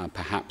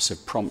perhaps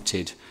have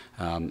prompted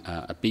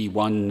a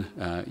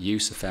B1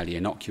 use, a fairly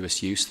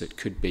innocuous use that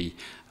could be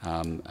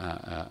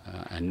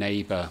a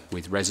neighbour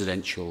with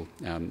residential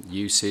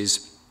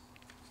uses.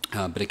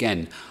 But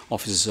again,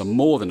 officers are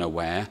more than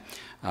aware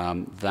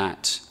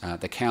that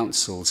the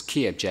Council's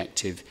key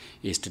objective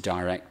is to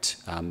direct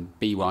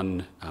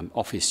B1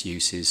 office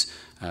uses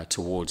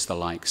towards the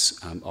likes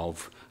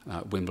of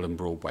Wimbledon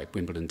Broadway,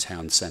 Wimbledon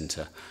Town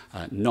Centre,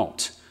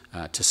 not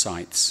to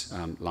sites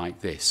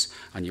like this.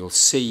 And you'll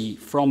see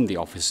from the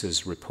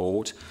officer's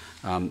report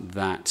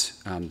that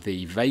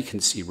the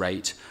vacancy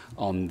rate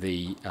on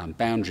the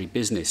boundary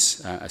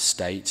business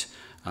estate,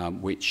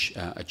 which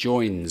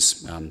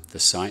adjoins the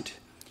site,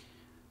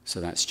 so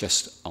that's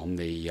just on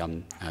the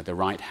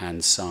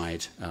right-hand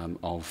side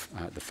of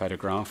the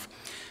photograph.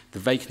 The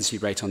vacancy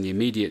rate on the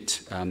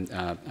immediate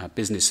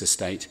business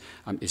estate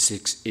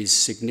is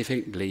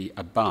significantly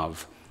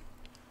above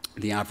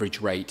the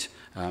average rate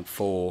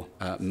for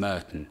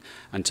Merton.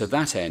 And to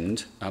that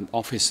end,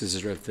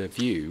 officers are of the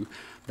view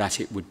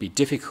that it would be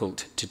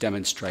difficult to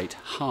demonstrate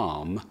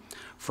harm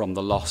from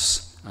the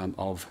loss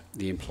of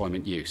the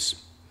employment use.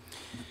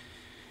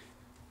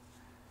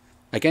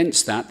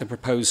 Against that, the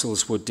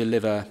proposals would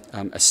deliver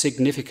a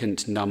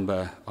significant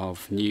number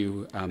of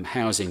new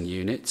housing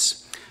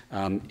units.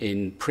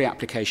 In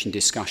pre-application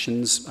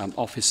discussions,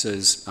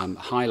 officers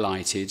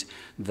highlighted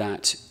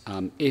that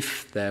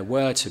if there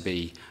were to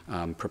be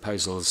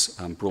proposals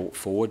brought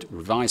forward,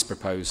 revised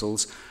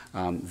proposals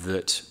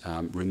that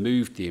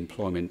removed the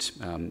employment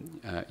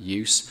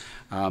use,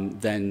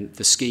 then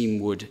the scheme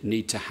would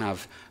need to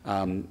have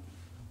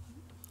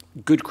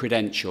good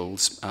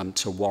credentials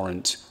to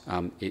warrant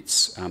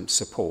its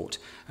support.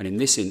 And in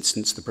this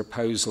instance, the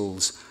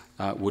proposals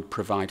would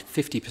provide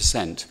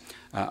 50%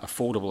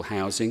 affordable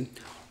housing,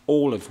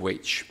 all of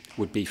which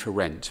would be for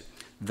rent,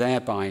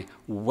 thereby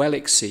well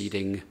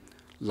exceeding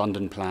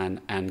London Plan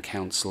and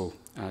Council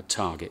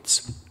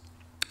targets.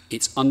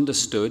 It's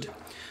understood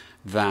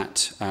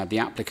that the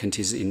applicant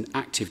is in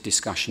active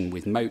discussion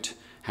with Moat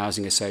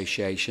Housing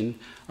Association,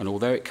 and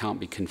although it can't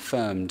be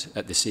confirmed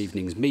at this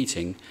evening's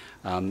meeting,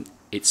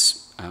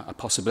 it's a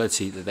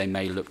possibility that they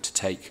may look to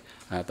take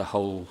the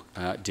whole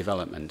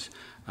development.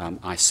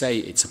 I say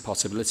it's a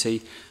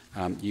possibility.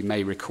 You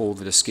may recall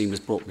that a scheme was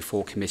brought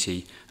before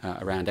committee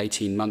around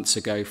 18 months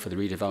ago for the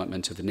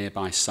redevelopment of the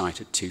nearby site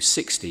at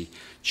 260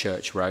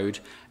 Church Road,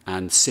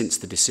 and since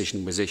the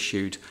decision was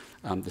issued,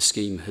 the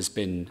scheme has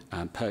been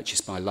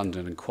purchased by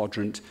London and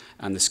Quadrant,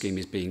 and the scheme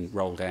is being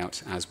rolled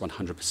out as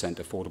 100%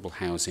 affordable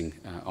housing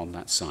on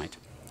that site.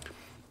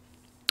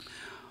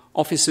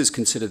 Officers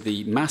consider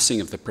the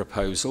massing of the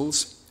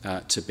proposals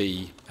to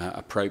be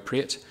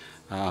appropriate.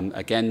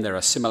 Again, there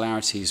are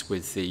similarities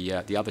with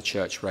the other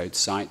Church Road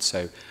site,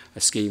 so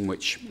a scheme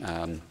which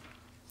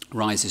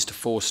rises to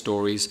 4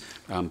 stories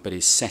but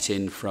is set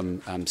in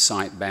from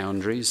site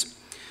boundaries.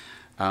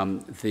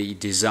 The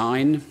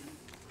design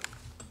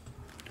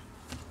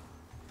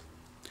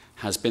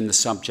has been the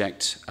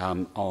subject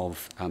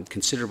of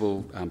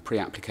considerable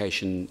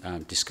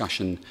pre-application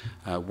discussion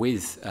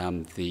with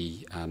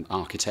the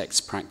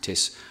architects'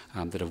 practice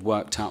that have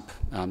worked up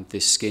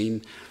this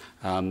scheme.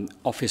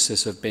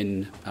 Officers have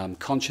been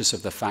conscious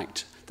of the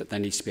fact that there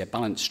needs to be a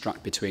balance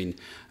struck between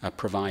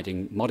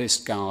providing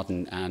modest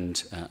garden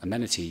and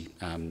amenity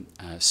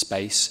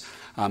space,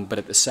 but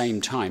at the same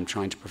time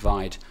trying to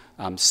provide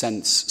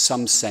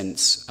some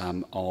sense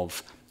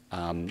of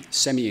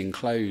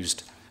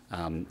semi-enclosed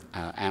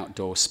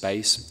outdoor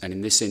space. And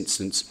in this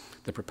instance,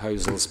 the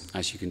proposals,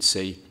 as you can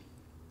see,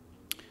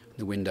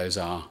 the windows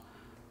are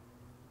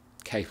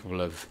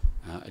capable of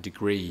a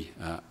degree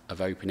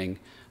of opening,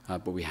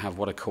 but we have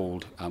what are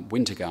called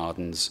winter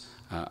gardens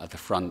at the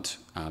front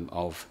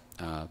of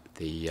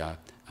the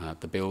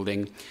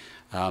building.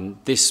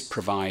 This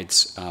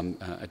provides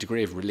a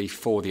degree of relief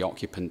for the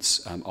occupants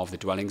of the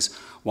dwellings,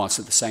 whilst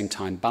at the same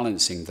time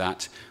balancing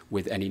that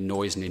with any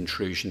noise and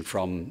intrusion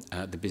from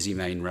the busy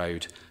main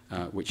road,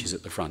 which is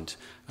at the front.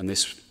 And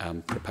this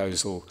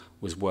proposal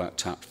was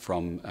worked up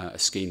from a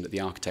scheme that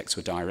the architects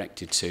were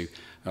directed to,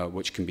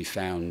 which can be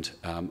found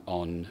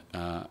on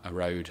a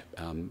road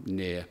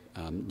near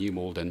New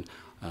Malden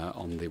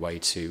on the way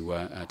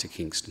to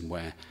Kingston,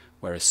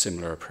 where a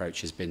similar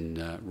approach has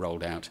been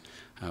rolled out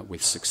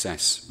with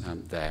success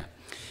there.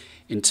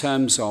 In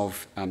terms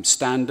of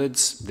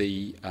standards,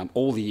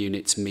 all the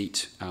units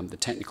meet the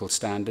technical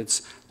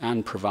standards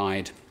and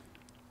provide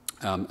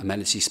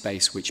amenity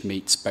space which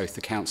meets both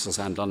the Council's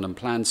and London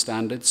Plan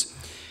standards.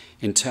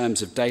 In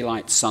terms of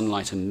daylight,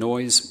 sunlight and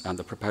noise,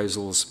 the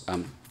proposals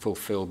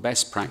fulfil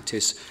best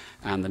practice,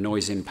 and the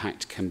noise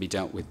impact can be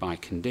dealt with by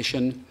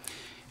condition.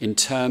 In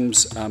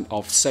terms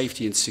of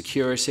safety and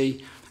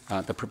security,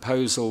 the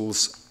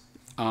proposals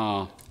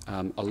are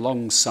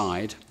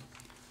alongside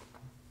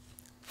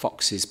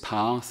Fox's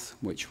Path,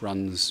 which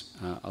runs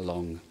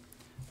along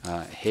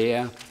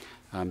here,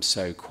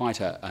 so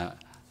quite a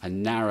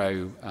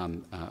narrow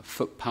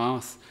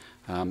footpath,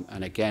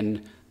 and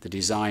again the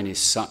design is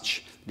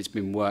such that it's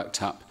been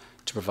worked up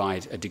to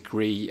provide a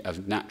degree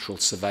of natural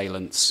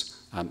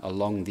surveillance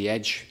along the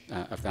edge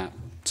of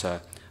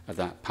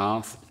that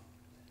path.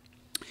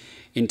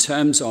 In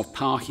terms of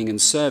parking and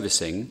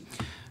servicing,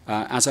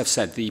 as I've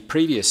said, the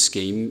previous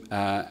scheme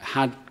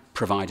had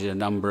provided a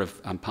number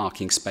of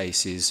parking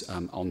spaces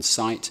on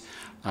site,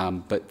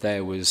 but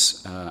there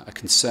was a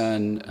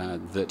concern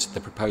that the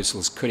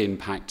proposals could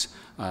impact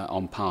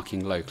on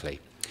parking locally.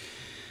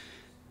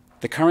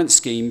 The current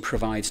scheme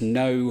provides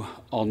no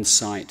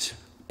on-site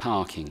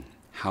parking.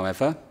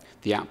 However,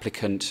 the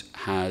applicant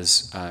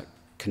has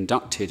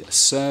conducted a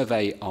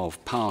survey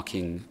of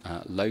parking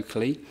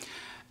locally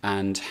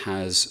and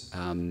has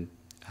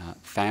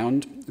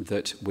found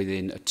that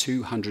within a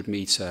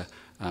 200-metre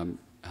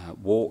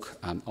walk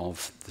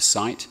of the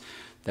site,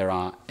 there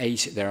are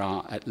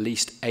at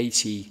least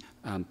 80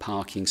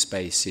 parking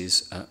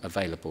spaces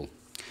available.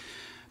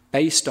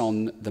 Based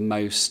on the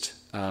most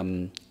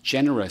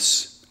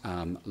generous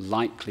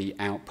likely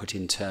output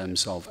in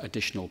terms of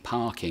additional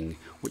parking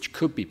which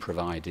could be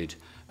provided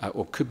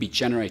or could be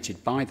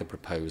generated by the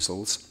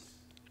proposals,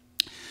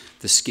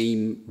 the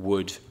scheme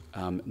would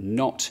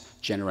not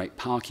generate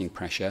parking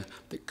pressure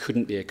that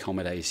couldn't be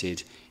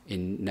accommodated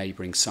in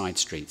neighbouring side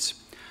streets.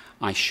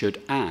 I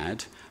should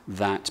add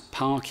that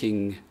car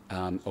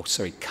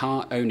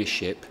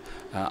ownership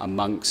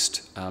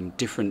amongst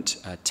different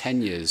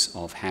tenures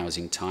of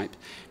housing type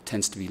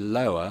tends to be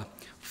lower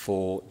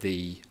for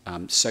the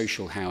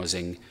social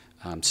housing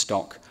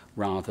stock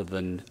rather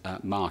than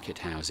market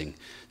housing.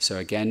 So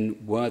again,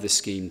 were the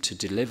scheme to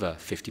deliver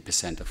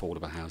 50%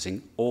 affordable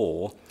housing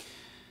or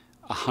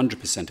 100%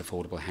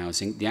 affordable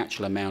housing, the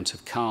actual amount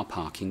of car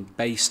parking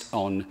based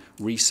on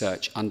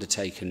research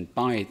undertaken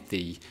by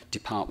the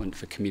Department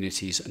for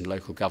Communities and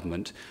Local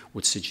Government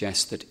would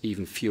suggest that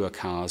even fewer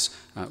cars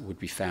would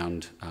be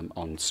found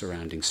on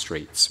surrounding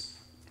streets.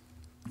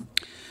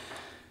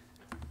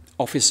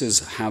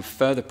 Officers have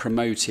further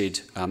promoted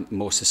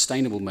more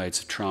sustainable modes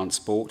of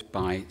transport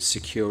by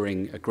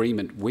securing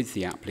agreement with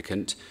the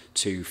applicant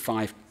to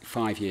five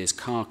years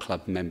car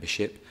club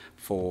membership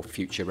for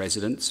future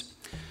residents.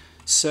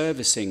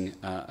 Servicing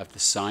of the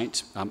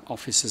site,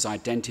 officers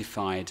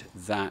identified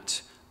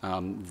that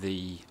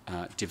the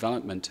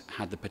development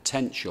had the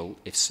potential,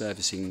 if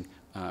servicing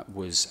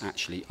was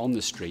actually on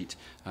the street,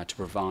 to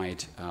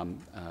provide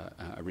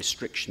a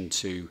restriction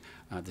to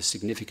the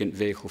significant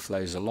vehicle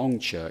flows along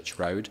Church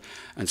Road,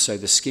 and so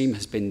the scheme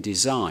has been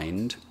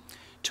designed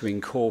to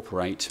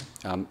incorporate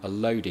a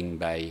loading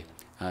bay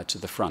to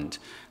the front.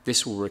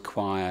 This will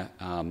require,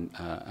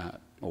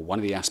 or one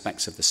of the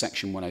aspects of the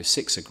Section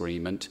 106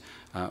 agreement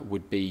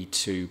would be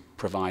to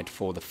provide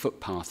for the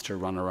footpath to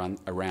run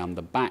around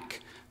the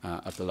back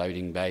of the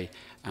loading bay,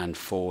 and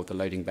for the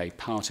loading bay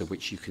part of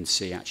which you can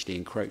see actually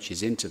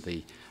encroaches into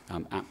the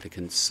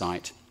applicant's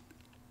site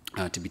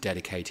to be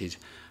dedicated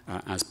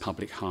as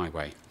public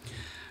highway.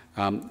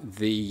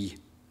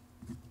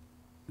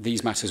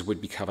 These matters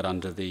would be covered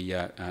under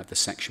the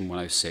Section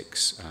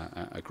 106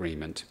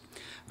 agreement.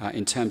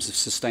 In terms of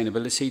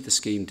sustainability, the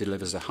scheme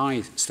delivers a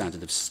high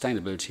standard of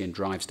sustainability and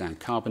drives down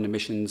carbon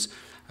emissions,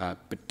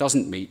 but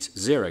doesn't meet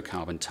zero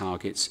carbon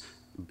targets,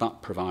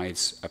 but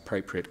provides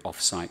appropriate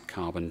off-site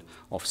carbon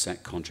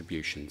offset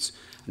contributions.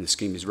 And the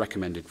scheme is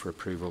recommended for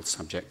approval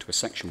subject to a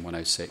Section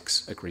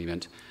 106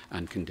 agreement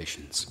and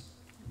conditions.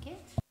 Okay.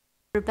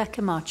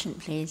 Rebecca Marchant,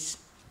 please.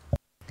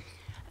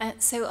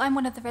 So I'm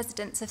one of the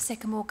residents of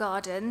Sycamore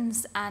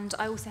Gardens, and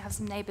I also have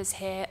some neighbours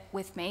here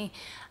with me,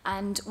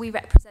 and we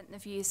represent the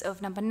views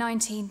of number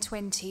 19,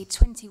 20,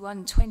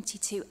 21,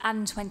 22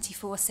 and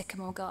 24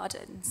 Sycamore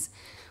Gardens.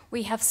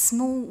 We have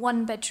small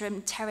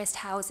one-bedroom terraced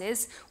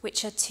houses,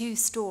 which are 2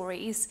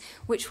 stories,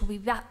 which will be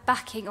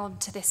backing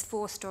onto this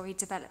 4-storey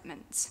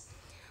development.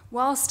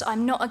 Whilst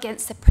I'm not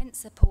against the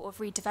principle of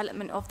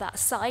redevelopment of that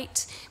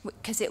site,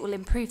 because it will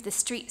improve the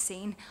street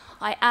scene,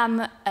 I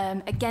am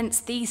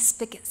against these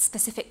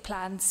specific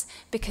plans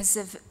because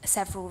of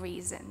several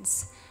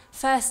reasons.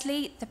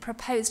 Firstly, the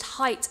proposed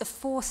height of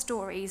 4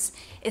 stories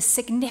is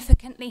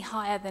significantly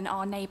higher than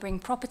our neighbouring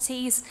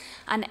properties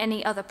and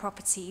any other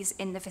properties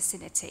in the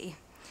vicinity.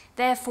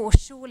 Therefore,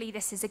 surely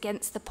this is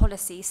against the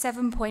policy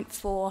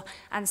 7.4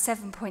 and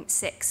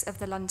 7.6 of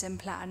the London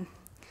Plan.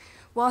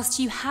 Whilst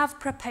you have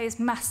proposed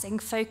massing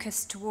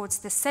focused towards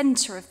the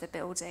centre of the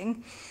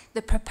building,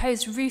 the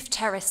proposed roof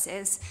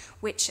terraces,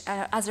 which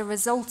as a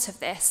result of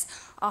this,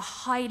 are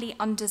highly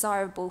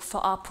undesirable for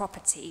our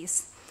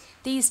properties.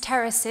 These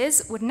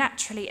terraces would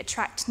naturally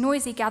attract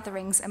noisy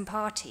gatherings and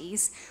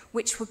parties,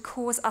 which would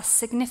cause us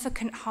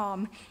significant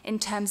harm in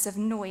terms of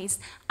noise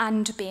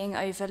and being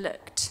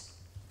overlooked.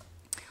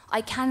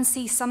 I can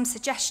see some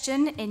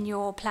suggestion in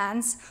your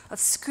plans of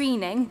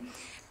screening,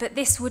 but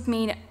this would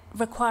mean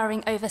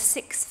requiring over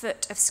 6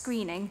 foot of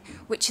screening,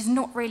 which is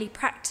not really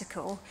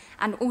practical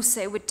and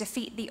also would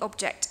defeat the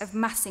object of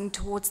massing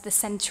towards the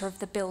centre of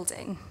the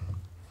building.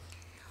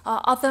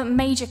 Our other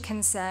major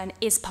concern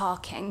is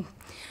parking.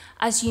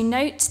 As you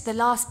note, the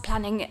last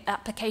planning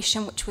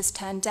application which was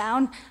turned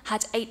down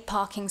had 8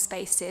 parking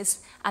spaces,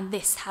 and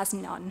this has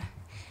none.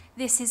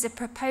 This is a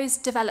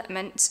proposed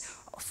development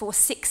for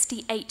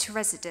 68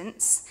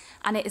 residents,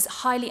 and it is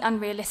highly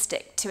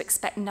unrealistic to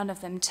expect none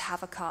of them to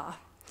have a car,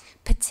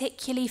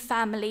 particularly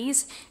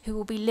families who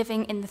will be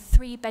living in the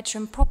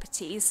 3-bedroom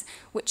properties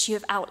which you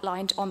have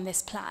outlined on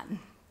this plan.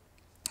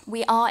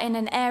 We are in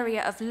an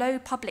area of low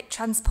public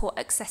transport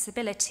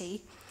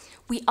accessibility.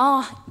 We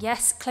are,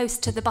 yes, close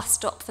to the bus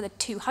stop for the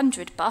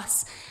 200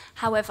 bus.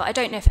 However, I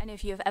don't know if any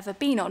of you have ever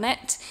been on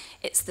it.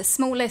 It's the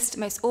smallest,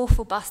 most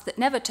awful bus that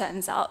never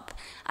turns up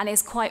and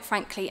is quite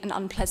frankly an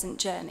unpleasant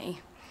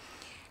journey.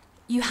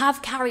 You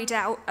have carried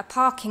out a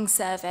parking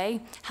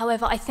survey.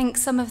 However, I think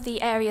some of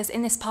the areas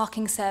in this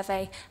parking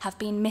survey have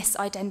been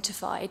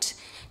misidentified.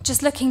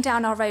 Just looking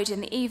down our road in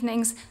the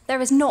evenings,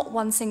 there is not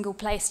one single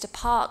place to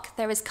park.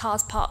 There is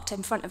cars parked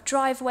in front of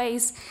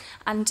driveways,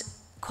 and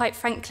quite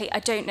frankly, I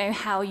don't know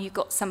how you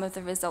got some of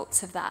the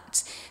results of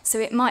that. So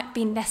it might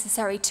be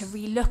necessary to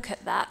relook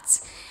at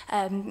that,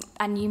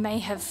 and you may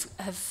have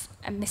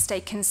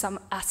mistaken some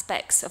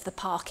aspects of the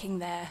parking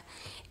there.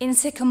 In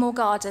Sycamore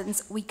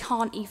Gardens, we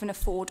can't even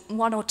afford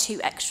 1 or 2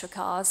 extra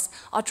cars.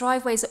 Our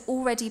driveways are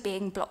already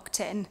being blocked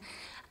in,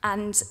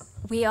 and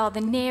we are the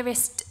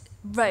nearest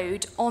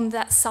road on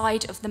that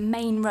side of the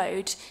main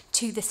road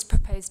to this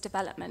proposed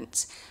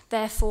development.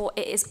 Therefore,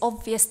 it is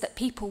obvious that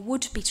people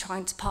would be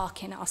trying to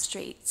park in our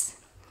streets.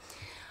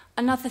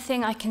 Another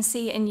thing I can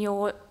see in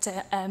your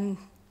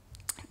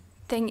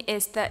thing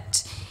is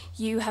that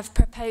you have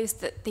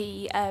proposed that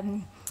the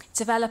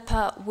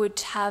developer would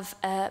have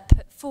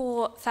put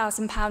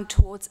 £4,000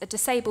 towards a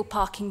disabled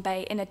parking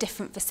bay in a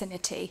different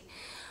vicinity.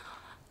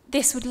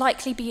 This would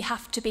likely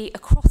have to be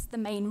across the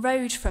main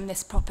road from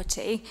this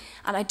property,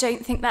 and I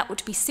don't think that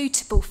would be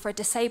suitable for a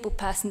disabled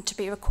person to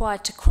be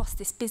required to cross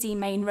this busy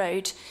main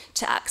road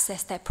to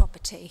access their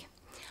property.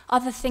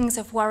 Other things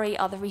of worry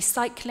are the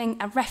recycling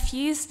and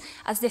refuse,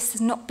 as this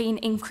has not been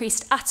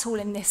increased at all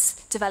in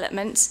this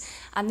development,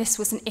 and this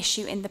was an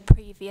issue in the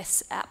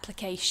previous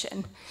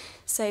application.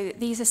 So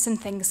these are some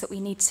things that we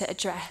need to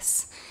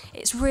address.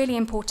 It's really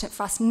important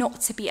for us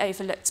not to be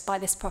overlooked by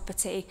this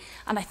property,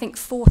 and I think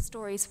 4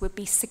 stories would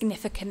be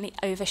significantly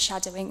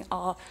overshadowing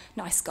our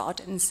nice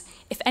gardens.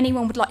 If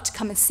anyone would like to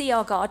come and see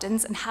our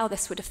gardens and how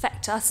this would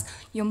affect us,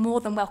 you're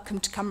more than welcome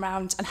to come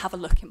round and have a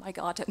look in my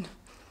garden.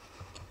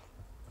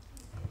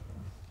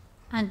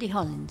 Andy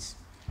Hollins.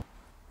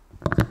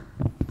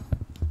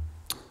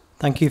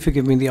 Thank you for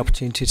giving me the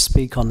opportunity to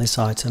speak on this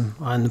item.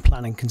 I'm the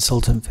planning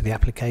consultant for the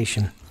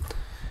application.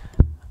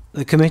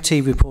 The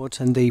committee report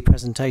and the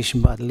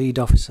presentation by the lead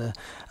officer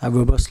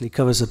robustly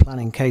covers the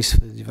planning case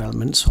for the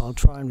development, so I'll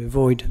try and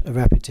avoid a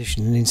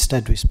repetition and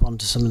instead respond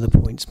to some of the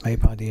points made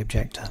by the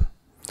objector.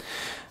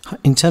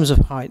 In terms of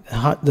height,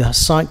 the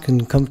site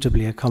can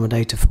comfortably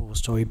accommodate a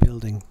 4-storey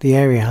building. The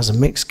area has a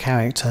mixed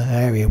character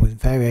area with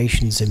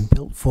variations in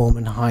built form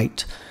and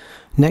height.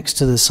 Next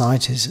to the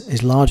site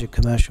is larger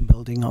commercial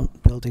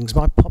buildings.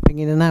 Am I popping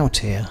in and out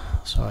here?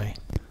 Sorry.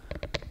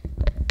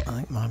 I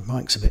think my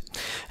mic's a bit...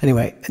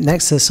 Anyway,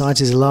 next to the site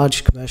is a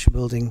large commercial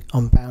building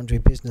on Boundary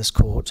Business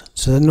Court.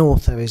 To the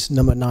north there is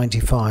number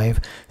 95.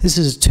 This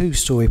is a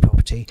two-storey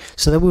property,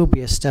 so there will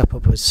be a step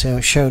up as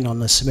shown on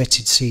the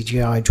submitted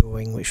CGI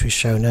drawing which was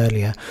shown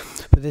earlier.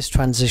 But this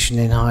transition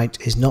in height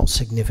is not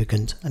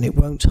significant and it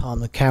won't harm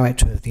the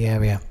character of the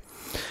area.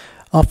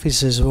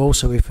 Officers have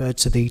also referred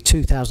to the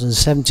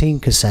 2017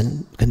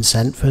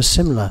 consent for a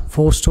similar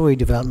four-storey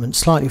development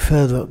slightly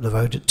further up the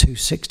road at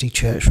 260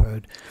 Church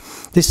Road.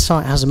 This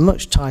site has a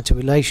much tighter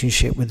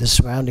relationship with the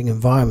surrounding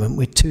environment,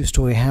 with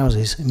two-storey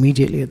houses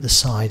immediately at the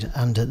side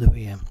and at the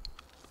rear.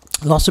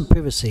 Loss of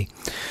privacy.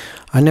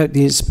 I note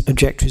the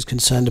objector is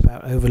concerned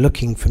about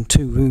overlooking from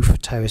two roof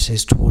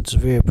terraces towards the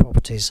rear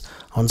properties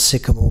on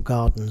Sycamore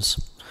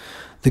Gardens.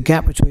 The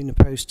gap between the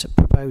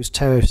proposed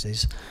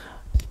terraces...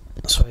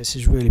 Sorry, this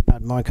is really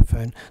bad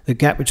microphone. The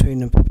gap between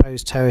the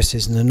proposed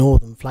terraces and the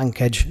northern flank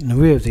edge and the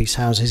rear of these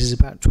houses is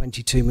about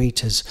 22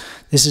 metres.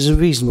 This is a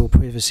reasonable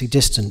privacy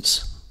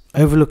distance.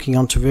 Overlooking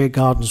onto rear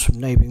gardens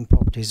from neighbouring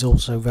properties is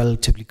also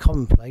relatively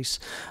commonplace,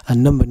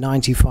 and number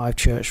 95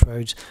 Church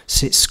Road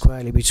sits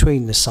squarely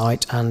between the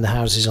site and the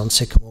houses on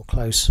Sycamore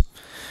Close.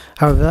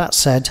 However, that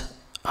said,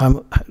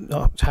 I'm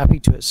happy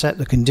to accept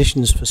the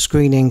conditions for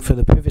screening for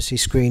the privacy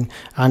screen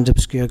and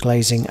obscure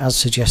glazing as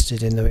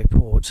suggested in the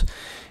report.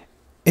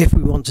 If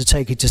we want to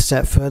take it a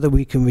step further,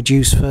 we can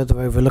reduce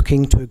further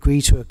overlooking to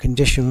agree to a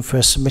condition for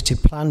a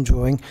submitted plan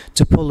drawing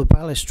to pull the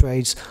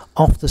balustrades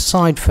off the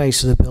side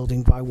face of the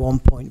building by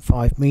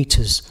 1.5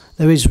 metres.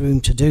 There is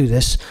room to do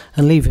this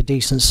and leave a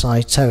decent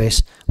sized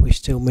terrace which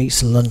still meets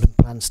the London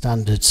Plan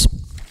standards.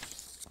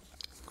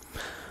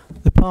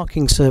 The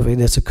parking survey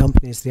that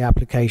accompanies the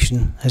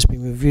application has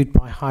been reviewed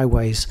by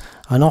Highways,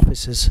 and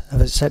officers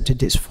have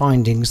accepted its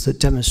findings that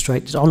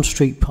demonstrate that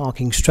on-street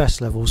parking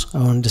stress levels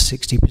are under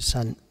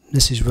 60%.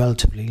 This is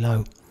relatively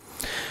low.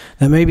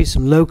 There may be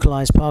some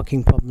localised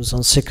parking problems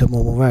on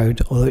Sycamore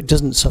Road, although it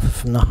doesn't suffer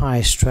from the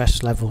highest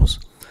stress levels.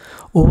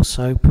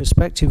 Also,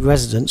 prospective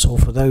residents, or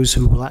for those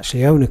who will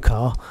actually own a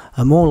car,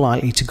 are more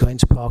likely to go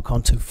into park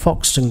onto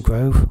Foxton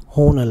Grove,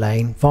 Horner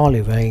Lane,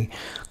 Varley Way,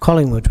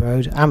 Collingwood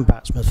Road and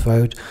Batsmouth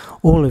Road.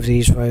 All of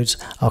these roads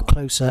are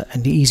closer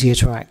and easier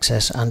to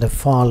access and have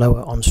far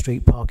lower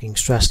on-street parking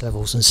stress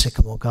levels than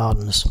Sycamore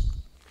Gardens.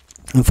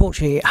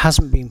 Unfortunately, it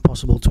hasn't been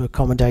possible to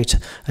accommodate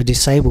a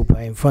disabled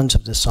bay in front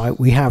of the site.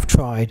 We have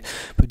tried,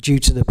 but due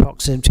to the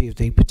proximity of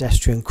the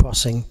pedestrian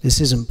crossing,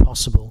 this isn't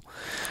possible.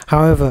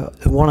 However,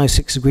 the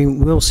 106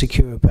 agreement will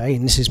secure a bay,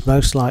 and this is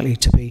most likely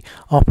to be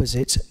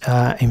opposite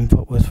in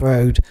Butworth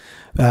Road,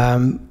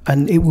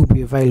 and it will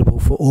be available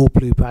for all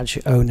Blue Badge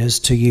owners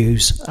to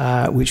use,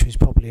 which is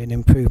probably an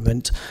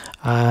improvement.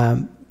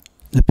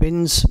 The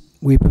bins,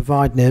 we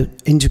provide an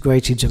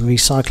integrated and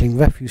recycling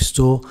refuse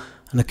store,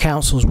 and the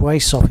council's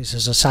waste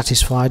officers are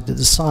satisfied that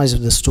the size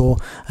of the store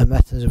and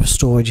method of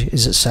storage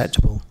is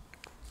acceptable.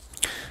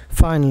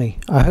 Finally,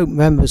 I hope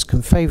members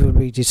can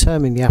favourably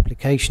determine the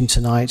application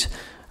tonight.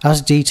 As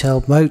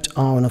detailed, Moat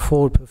are an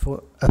afford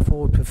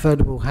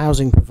preferable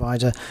housing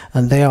provider,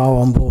 and they are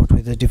on board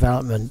with the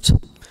development.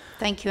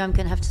 Thank you. I'm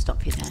going to have to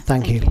stop you there.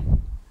 Thank you. Do you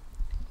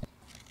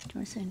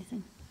want to say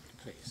anything?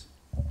 Please.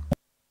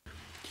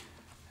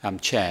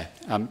 Chair,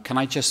 can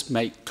I just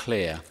make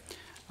clear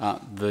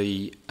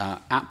the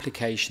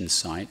application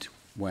site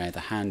where the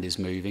hand is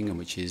moving and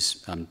which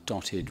is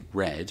dotted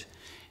red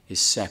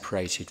is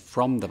separated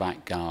from the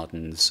back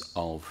gardens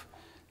of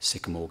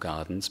Sycamore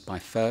Gardens by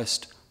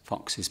first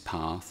Fox's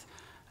Path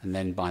and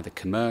then by the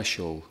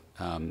commercial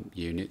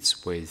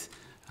units with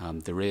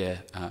the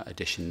rear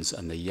additions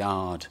and the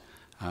yard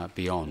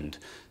beyond.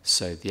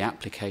 So the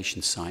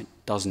application site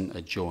doesn't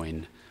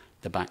adjoin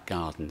the back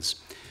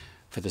gardens.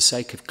 For the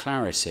sake of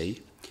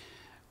clarity,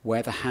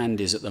 where the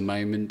hand is at the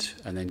moment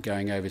and then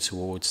going over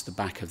towards the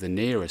back of the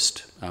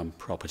nearest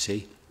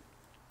property,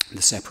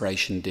 the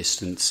separation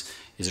distance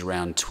is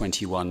around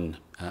 21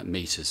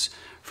 metres.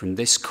 From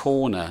this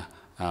corner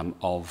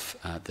of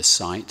the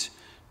site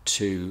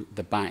to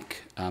the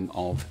back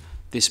of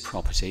this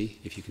property,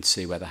 if you can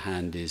see where the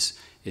hand is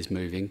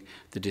moving,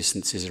 the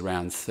distance is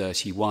around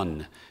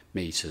 31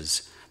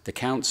 metres. The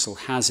council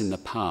has in the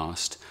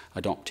past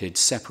adopted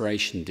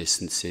separation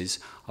distances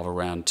of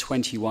around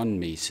 21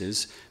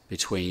 metres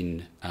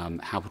between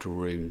habitable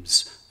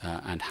rooms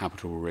and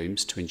habitable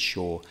rooms to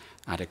ensure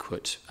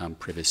adequate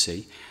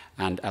privacy,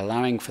 and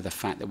allowing for the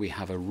fact that we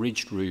have a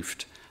ridged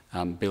roofed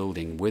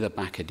building with a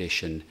back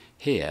addition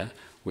here,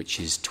 which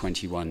is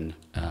 21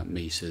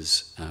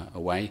 metres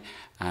away,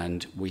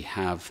 and we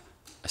have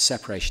a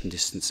separation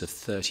distance of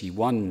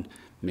 31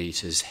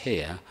 metres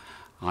here.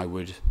 I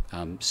would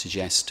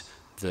suggest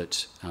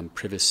that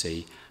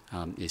privacy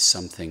is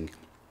something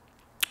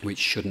which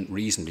shouldn't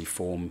reasonably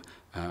form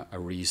a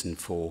reason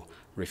for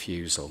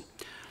refusal.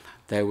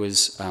 There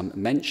was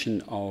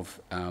mention of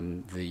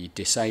the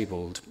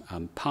disabled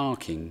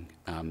parking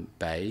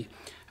bay.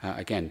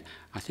 Again,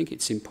 I think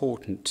it's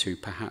important to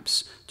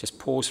perhaps just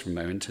pause for a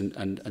moment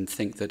and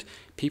think that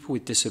people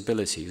with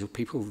disabilities or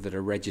people that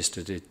are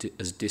registered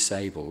as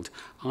disabled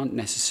aren't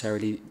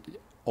necessarily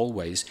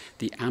always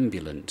the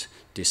ambulant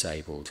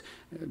disabled.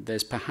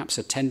 There's perhaps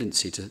a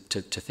tendency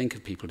to think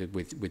of people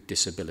with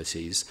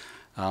disabilities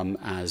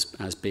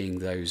as being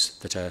those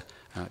that are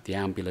the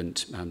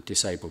ambulant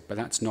disabled, but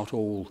that's not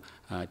all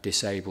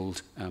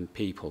disabled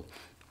people.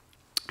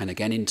 And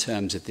again, in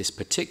terms of this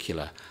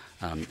particular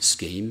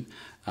scheme,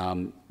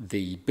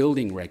 the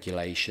building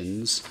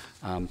regulations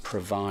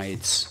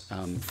provides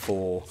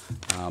for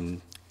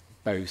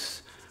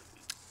both.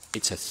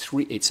 It's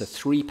a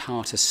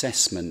three-part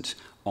assessment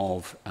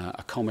of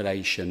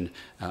accommodation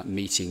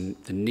meeting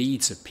the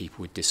needs of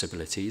people with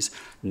disabilities.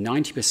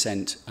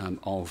 90%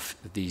 of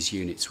these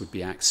units would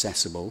be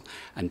accessible,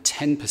 and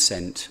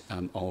 10%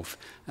 of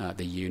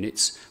the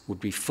units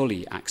would be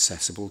fully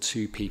accessible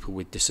to people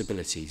with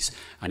disabilities,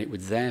 and it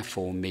would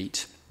therefore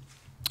meet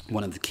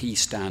one of the key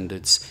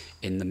standards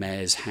in the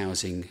Mayor's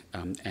Housing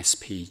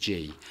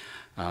SPG.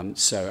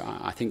 So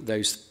I think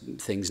those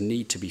things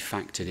need to be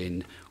factored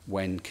in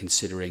when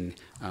considering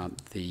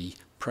the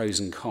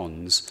pros and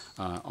cons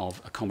of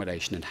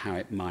accommodation and how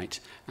it might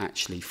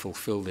actually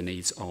fulfil the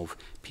needs of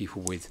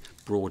people with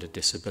broader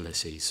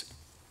disabilities.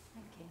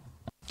 Thank you.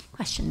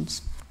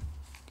 Questions?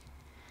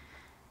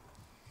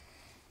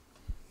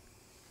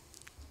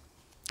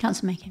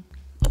 Councillor Makin.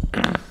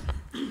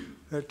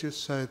 I'd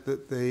just say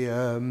that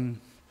the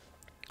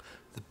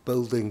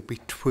building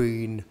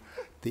between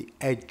the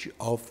edge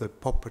of the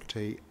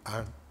property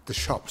and the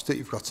shops that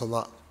you've got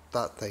on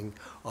that thing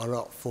are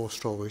not 4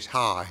 stories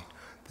high.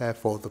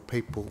 Therefore, the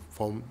people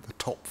from the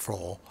top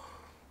floor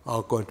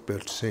are going to be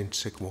able to see into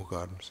Sycamore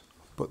Gardens,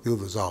 but the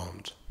others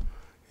aren't.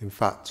 In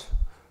fact,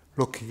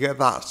 looking at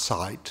that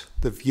site,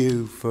 the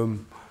view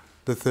from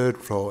the 3rd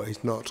floor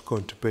is not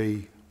going to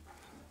be,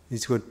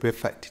 is going to be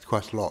affected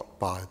quite a lot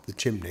by the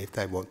chimney if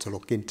they want to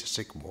look into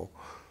Sycamore.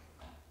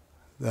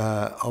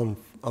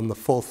 On the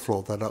 4th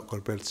floor, they're not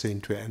going to be able to see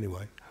into it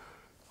anyway,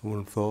 I would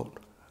have thought.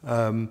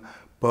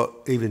 But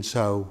even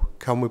so,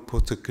 can we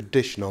put a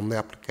condition on the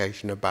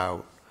application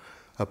about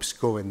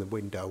obscuring the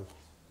window,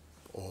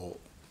 or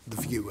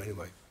the view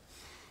anyway,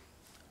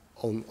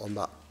 on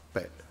that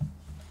bit?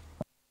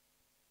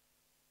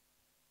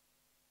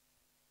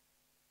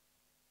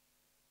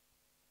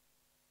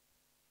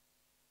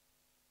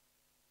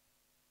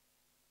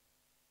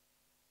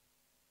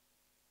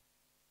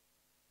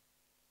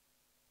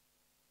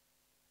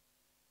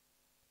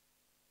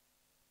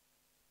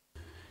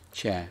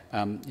 Chair,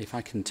 if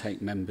I can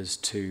take members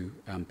to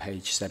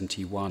page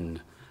 71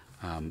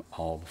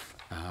 of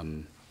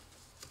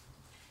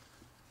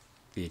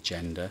the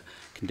agenda.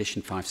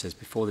 Condition 5 says,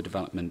 before the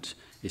development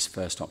is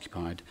first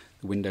occupied,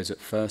 the windows at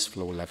 1st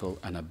floor level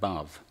and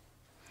above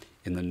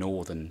in the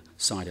northern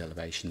side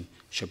elevation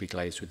shall be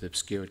glazed with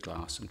obscured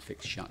glass and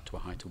fixed shut to a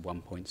height of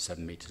 1.7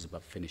 metres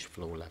above finished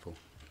floor level.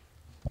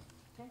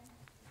 Okay.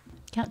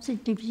 Councillor,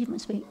 do you want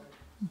to speak?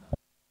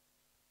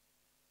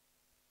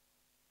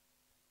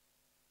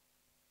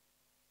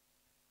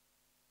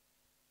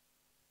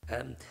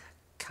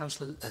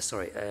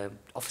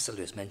 Officer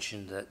Lewis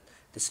mentioned that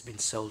this has been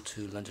sold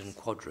to London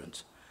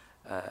Quadrant.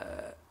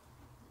 The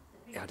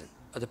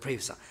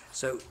previous time.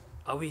 So,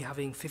 are we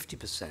having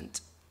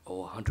 50%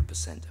 or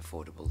 100%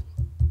 affordable?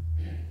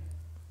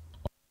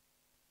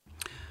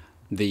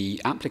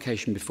 The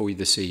application before you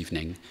this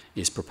evening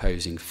is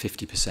proposing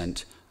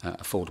 50%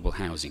 affordable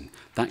housing.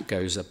 That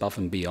goes above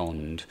and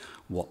beyond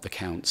what the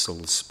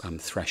council's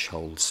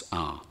thresholds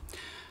are.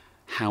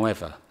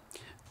 However,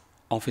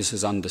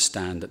 officers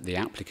understand that the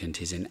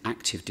applicant is in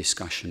active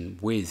discussion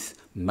with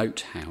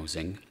Moat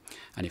Housing,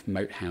 and if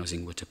Moat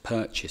Housing were to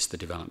purchase the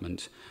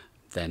development,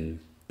 then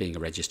being a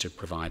registered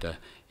provider,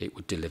 it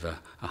would deliver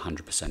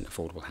 100%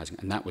 affordable housing.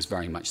 And that was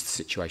very much the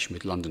situation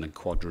with London and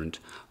Quadrant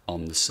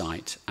on the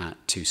site at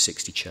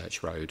 260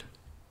 Church Road.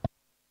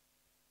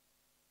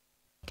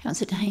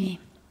 Councillor Dehaney.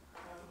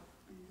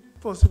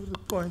 Possible to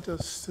point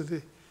us to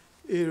the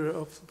area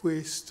of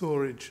waste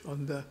storage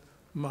on the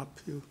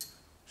map you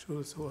showed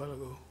us a while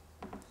ago?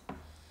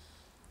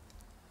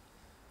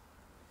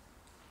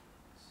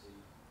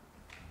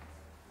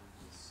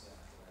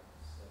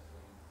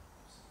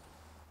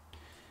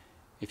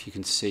 If you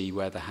can see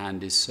where the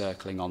hand is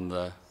circling on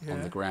the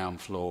ground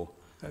floor,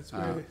 that's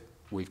right.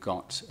 We've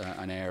got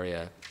an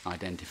area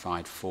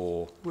identified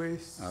for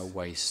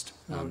waste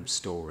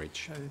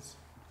storage,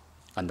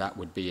 and that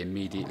would be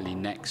immediately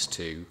next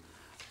to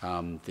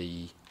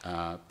the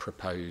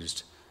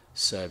proposed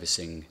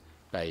servicing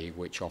bay,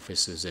 which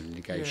officers have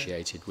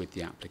negotiated with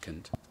the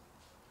applicant.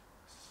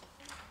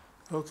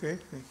 Okay,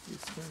 thank you.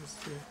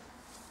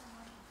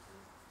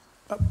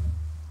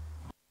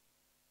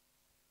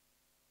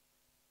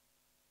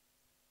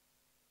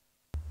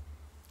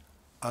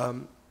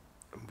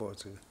 What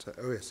was I going to say?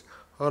 Oh yes,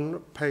 on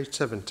page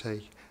 70,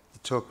 you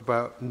talk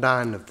about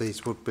 9 of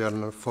these would be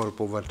on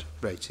affordable rent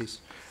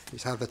basis.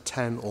 It's either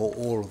 10 or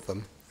all of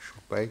them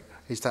should be.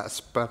 Is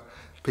that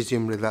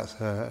presumably that's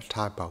a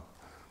typo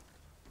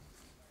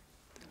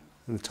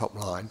in the top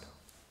line?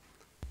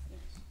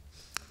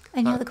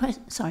 Any other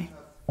questions? Sorry.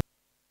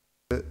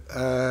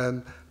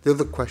 The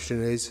other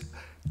question is,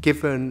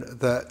 given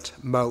that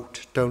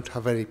Moat don't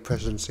have any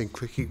presence in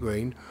Cricket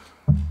Green,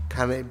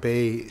 can it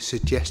be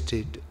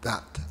suggested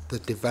that the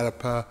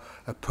developer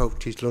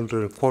approaches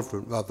London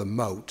Quadrant rather than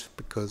Moat,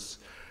 because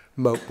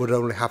Moat would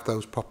only have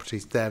those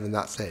properties there and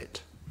that's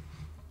it?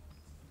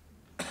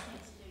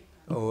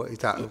 Or is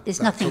that...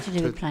 There's nothing to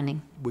do with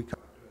planning.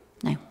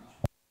 No.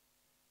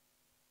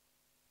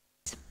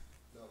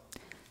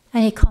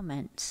 Any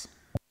comments?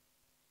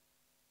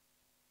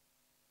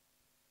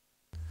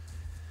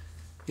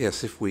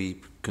 Yes, if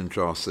we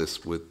contrast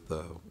this with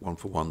One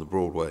for One, the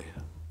Broadway,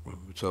 we're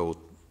told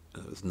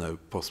there's no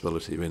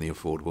possibility of any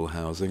affordable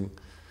housing.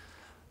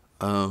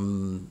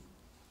 We're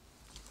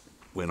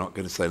not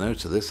going to say no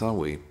to this, are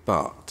we?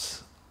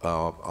 But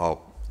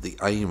the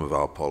aim of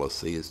our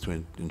policy is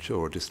to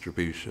ensure a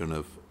distribution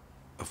of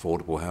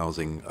affordable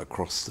housing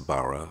across the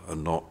borough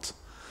and not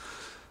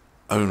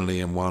only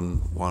in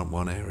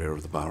one area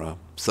of the borough.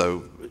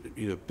 So,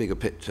 you know, bigger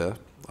picture,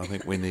 I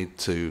think we need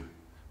to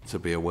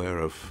be aware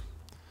of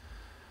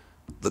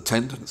the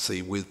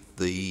tendency with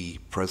the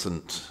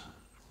present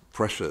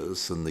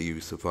pressures and the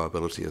use of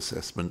viability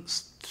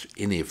assessments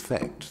in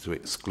effect to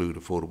exclude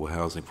affordable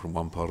housing from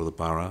one part of the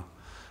borough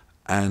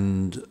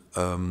and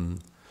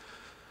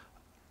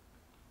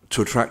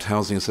to attract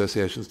housing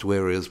associations to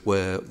areas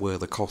where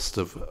the cost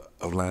of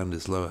land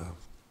is lower.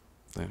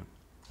 Yeah.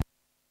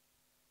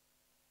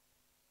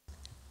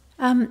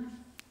 I'd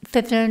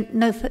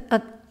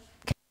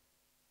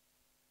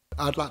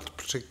like to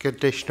put a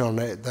condition on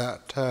it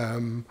that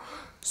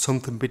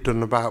something be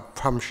done about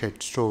pram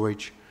shed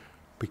storage,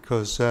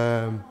 because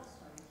pram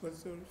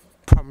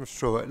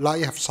storage, like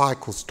you have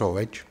cycle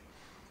storage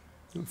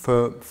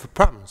for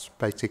prams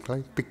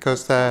basically,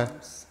 because they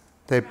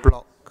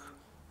block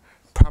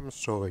pram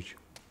storage.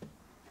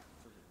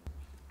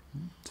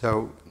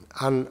 So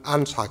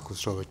and cycle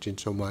storage in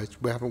some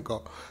ways. We haven't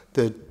got,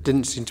 there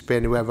didn't seem to be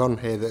anywhere on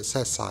here that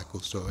says cycle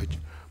storage,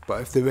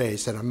 but if there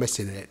is, then I'm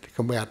missing it.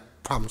 Can we add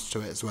prams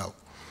to it as well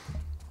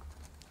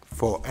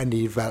for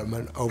any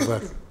development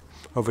over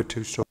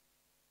 2 stories?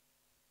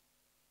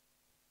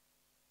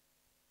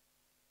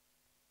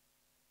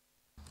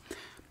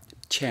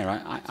 Chair,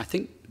 I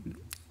think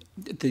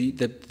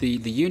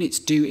the units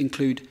do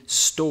include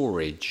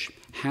storage.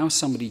 How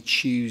somebody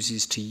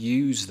chooses to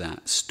use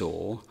that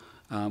store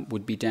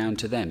would be down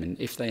to them. And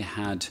if they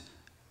had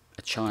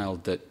a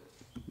child that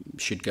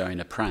should go in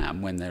a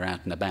pram when they're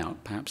out and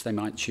about, perhaps they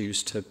might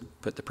choose to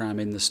put the pram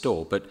in the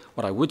store. But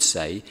what I would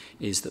say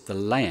is that the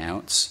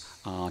layouts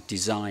are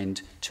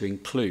designed to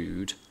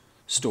include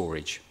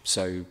storage.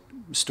 So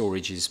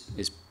storage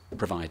is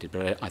provided,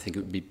 but I think it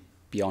would be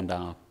beyond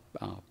our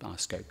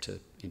scope to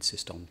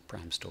insist on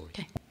pram storage.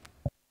 Okay.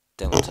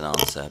 Don't want an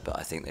answer, but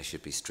I think there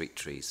should be street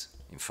trees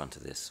in front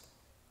of this.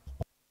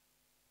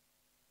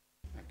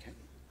 Okay.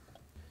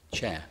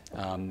 Chair.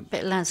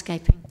 Bit of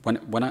landscaping.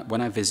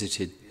 When I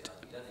visited,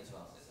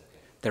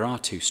 there are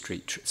two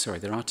street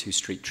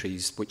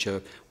trees which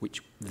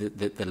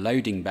the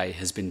loading bay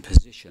has been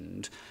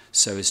positioned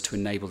so as to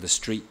enable the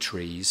street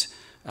trees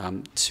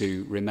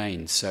to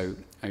remain. So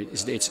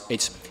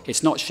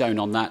it's not shown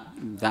on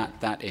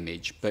that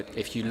image, but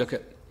if you look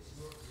at,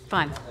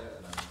 fine,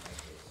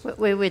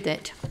 we're with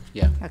it.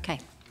 Yeah. Okay.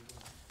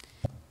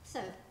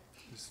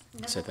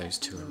 So those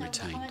two are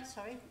retained. Comments,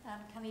 sorry,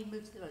 can we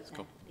move to the vote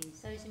now,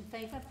 please? Those in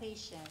favour, please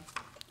show.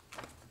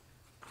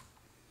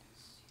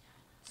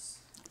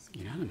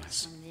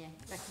 Unanimous. And the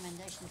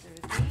recommendations are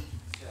reviewed.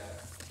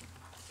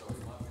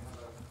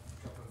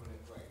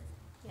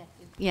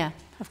 Yeah,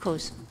 of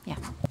course. Yeah.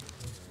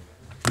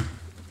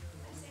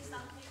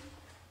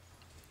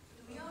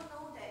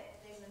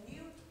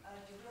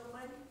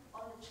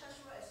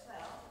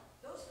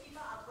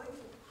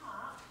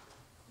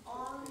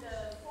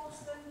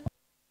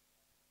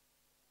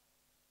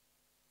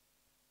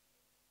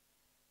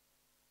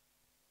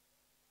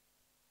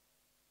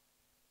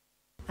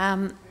 No,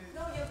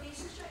 your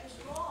decision is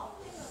wrong.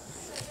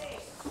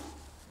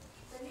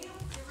 The new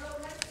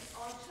development is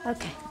on Church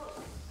Okay.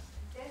 Road.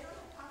 There's no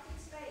parking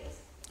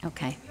space.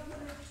 Okay. You're going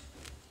to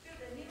build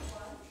a new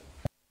one.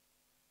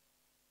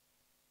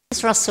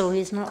 Miss Russell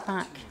is not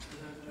back.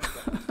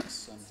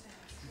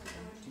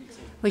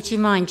 Would you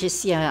mind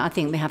just, I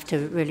think we have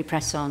to really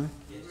press on.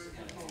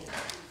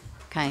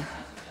 Okay.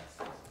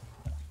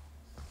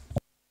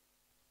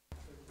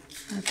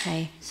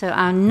 Okay, so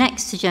our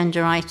next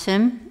agenda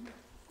item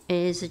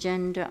is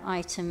agenda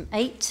item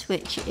 8,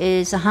 which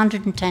is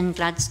 110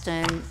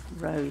 Gladstone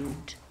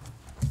Road.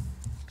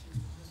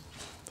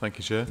 Thank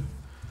you, Chair.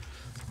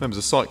 Members,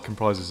 the site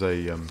comprises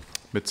a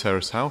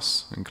mid-terrace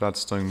house in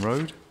Gladstone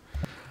Road.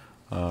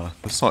 The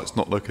site's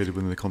not located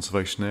within the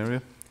conservation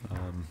area.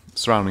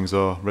 Surroundings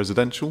are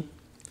residential.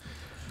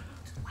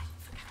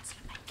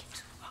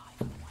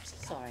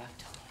 Sorry.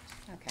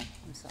 Okay,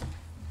 I'm sorry.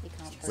 He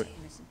can't vote.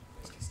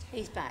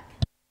 He's back.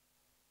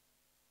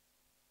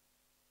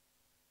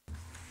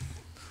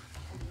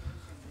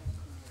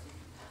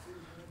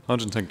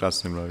 (110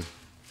 Gladstone Road).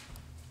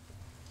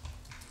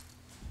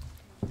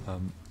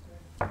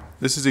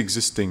 This is the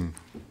existing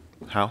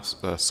house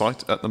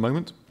site at the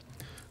moment.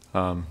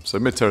 So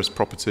mid-terrace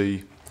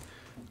property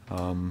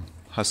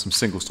has some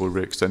single-storey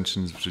rear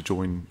extensions which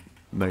adjoin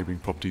neighbouring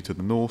property to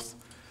the north,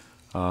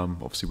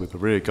 obviously with the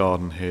rear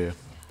garden here.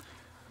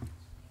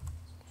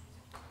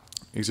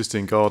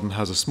 Existing garden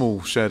has a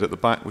small shed at the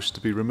back which is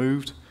to be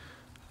removed,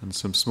 and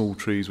some small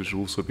trees which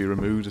will also be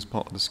removed as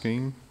part of the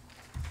scheme.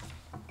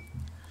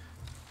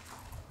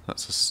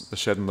 That's a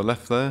shed on the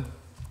left there.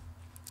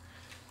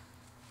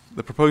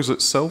 The proposal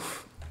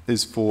itself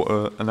is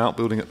for an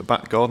outbuilding at the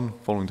back garden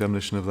following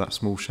demolition of that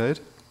small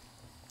shed.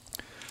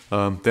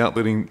 The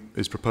outbuilding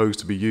is proposed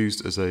to be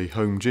used as a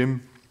home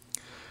gym.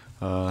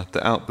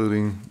 The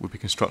outbuilding would be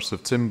constructed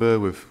of timber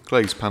with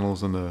glazed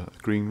panels and a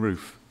green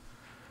roof.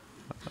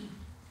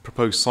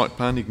 Proposed site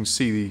plan, you can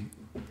see the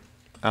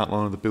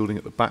outline of the building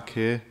at the back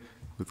here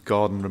with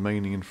garden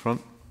remaining in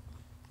front.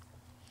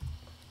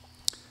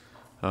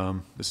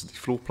 This is the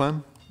floor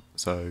plan,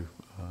 so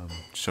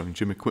showing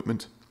gym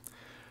equipment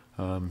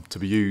to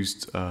be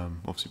used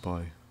obviously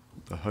by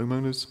the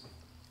homeowners.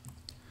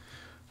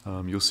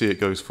 You'll see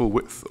it goes full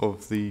width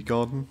of the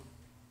garden.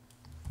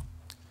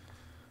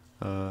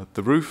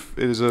 The roof,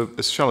 it is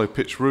a shallow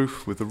pitch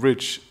roof with a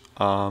ridge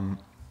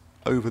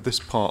over this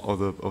part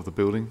of the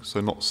building,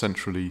 so not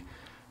centrally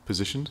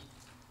positioned.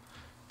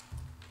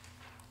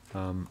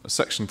 A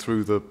section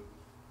through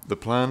the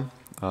plan,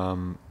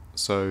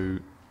 so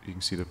you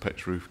can see the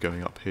pitch roof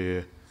going up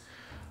here.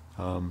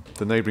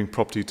 The neighbouring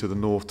property to the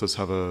north does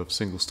have a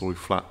single-storey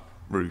flat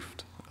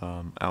roofed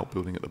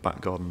outbuilding at the back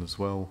garden as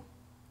well.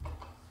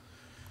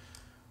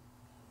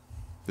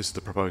 This is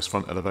the proposed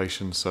front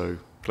elevation, so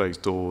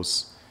glazed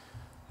doors,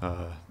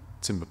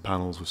 timber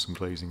panels with some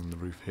glazing on the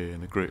roof here,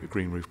 and a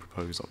green roof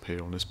proposed up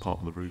here on this part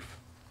of the roof.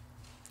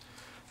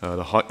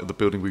 The height of the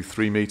building will be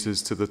 3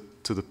 metres to the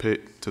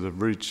pit, to the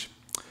ridge,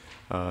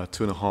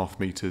 2.5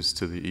 metres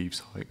to the eaves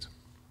height.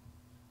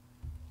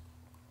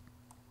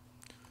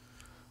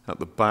 At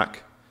the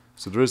back,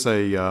 so there is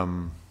a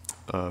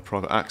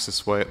private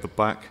access way at the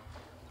back.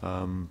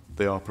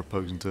 They are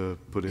proposing to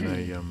put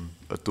in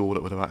a door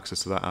that would have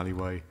access to that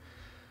alleyway.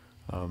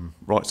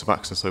 Rights of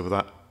access over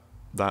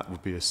that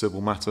would be a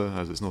civil matter,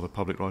 as it's not a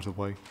public right of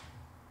way.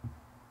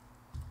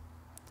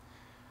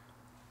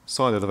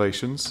 Side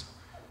elevations.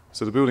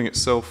 So the building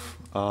itself,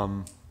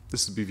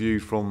 this would be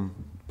viewed from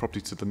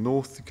property to the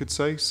north, you could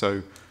say.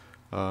 So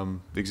the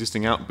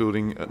existing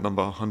outbuilding at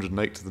number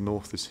 108 to the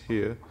north is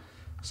here.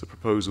 So the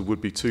proposal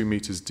would be 2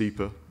 metres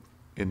deeper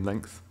in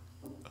length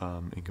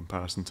in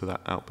comparison to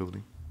that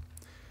outbuilding.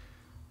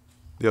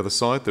 The other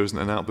side, there isn't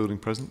an outbuilding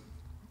present,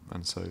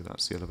 and so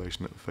that's the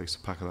elevation that would face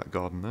the back of that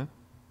garden there.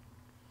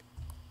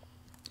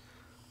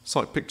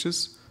 Site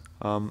pictures.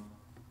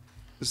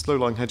 This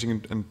low-lying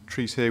hedging and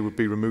trees here would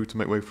be removed to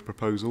make way for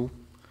proposal.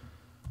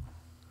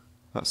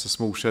 That's a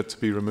small shed to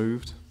be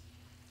removed.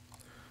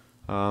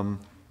 You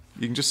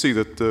can just see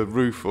that the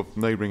roof of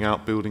neighbouring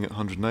outbuilding at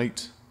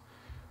 108.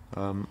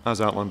 As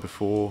outlined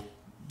before,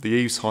 the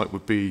eaves height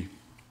would be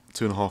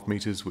 2.5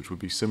 metres, which would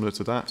be similar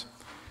to that.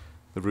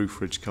 The roof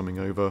ridge coming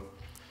over,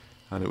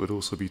 and it would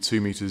also be 2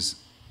 metres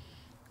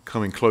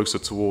coming closer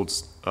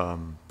towards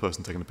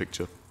person taking the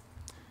picture.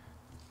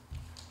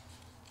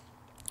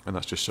 And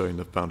that's just showing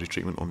the boundary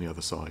treatment on the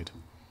other side.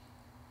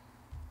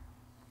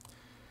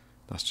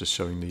 That's just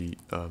showing the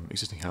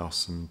existing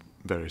house and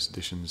various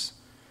additions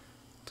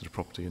to the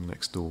property and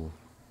next door.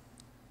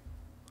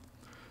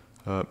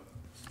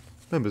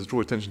 Members, draw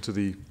attention to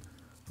the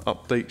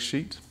update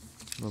sheet,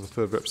 another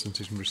further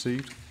representation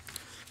received.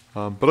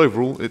 But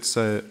overall, it's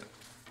an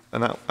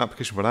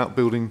application for an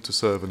outbuilding to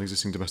serve an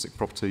existing domestic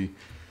property,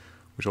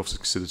 which officers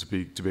consider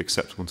to be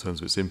acceptable in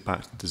terms of its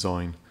impact and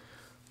design,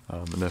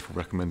 and therefore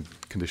recommend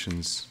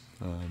conditions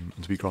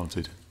and to be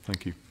granted.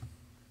 Thank you.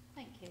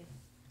 Thank you.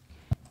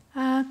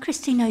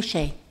 Christine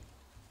O'Shea.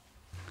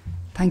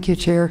 Thank you,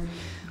 Chair.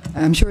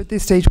 I'm sure at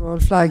this stage we're all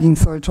flagging,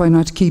 so I'll try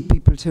not to keep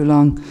people too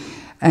long.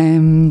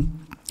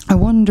 I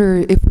wonder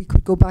if we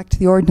could go back to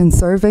the Ordnance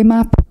Survey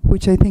map,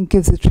 which I think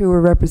gives a truer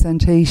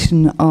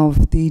representation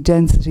of the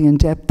density and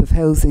depth of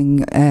housing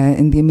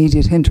in the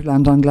immediate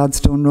hinterland on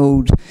Gladstone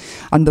Road.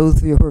 And those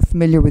of you who are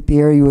familiar with the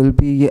area will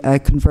be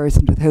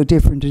conversant with how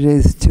different it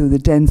is to the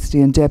density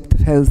and depth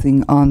of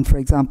housing on, for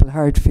example,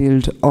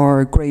 Hartfield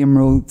or Graham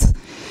Roads.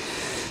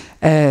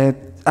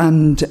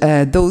 And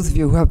those of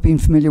you who have been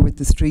familiar with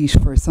the street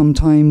for some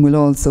time will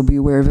also be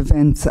aware of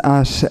events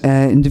at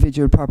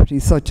individual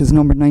properties such as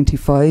number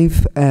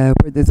 95, where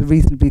there's a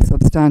reasonably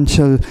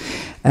substantial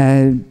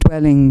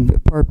dwelling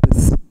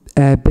purpose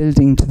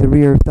building to the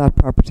rear of that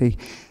property.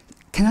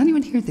 Can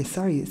anyone hear this?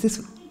 Sorry, is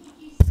this...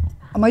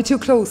 Am I too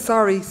close?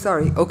 Sorry,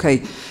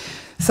 okay.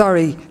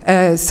 Sorry.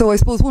 So I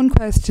suppose one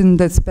question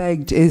that's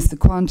begged is the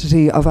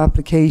quantity of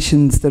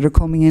applications that are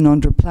coming in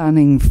under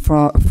planning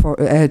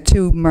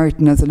to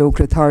Merton as a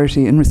local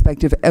authority in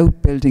respective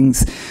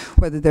outbuildings,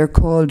 whether they're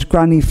called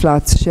granny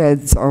flats,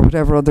 sheds, or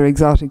whatever other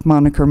exotic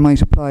moniker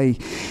might apply.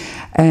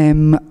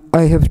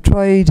 I have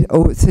tried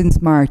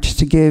since March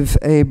to give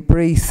a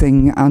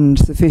bracing and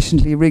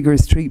sufficiently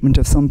rigorous treatment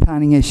of some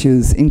planning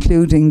issues,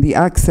 including the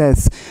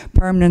access,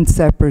 permanent,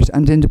 separate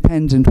and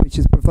independent, which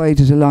is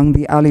provided along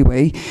the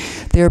alleyway,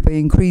 thereby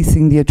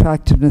increasing the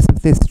attractiveness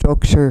of this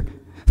structure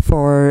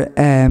for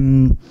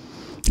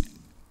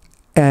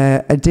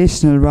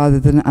additional rather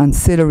than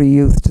ancillary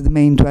use to the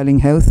main dwelling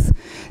house.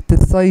 The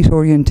site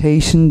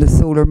orientation, the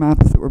solar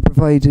maps that were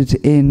provided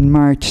in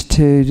March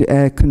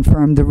to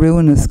confirm the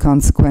ruinous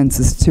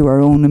consequences to our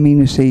own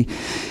amenity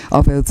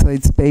of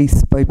outside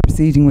space by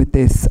proceeding with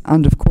this.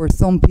 And of course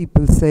some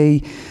people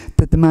say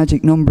that the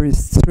magic number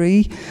is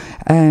 3.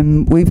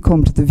 We've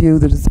come to the view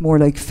that it's more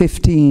like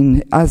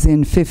 15, as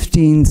in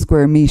 15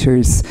 square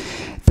metres.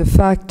 The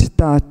fact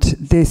that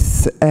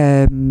this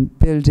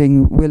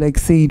building will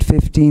exceed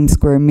 15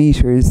 square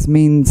metres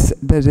means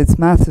that it's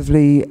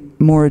massively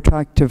more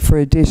attractive for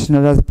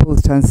additional as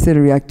opposed to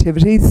ancillary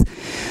activities,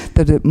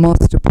 that it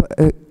must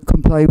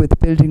comply with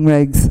building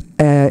regs,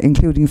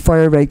 including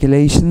fire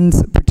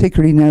regulations,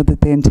 particularly now that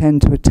they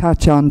intend to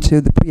attach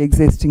onto the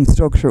pre-existing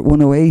structure at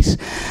 108,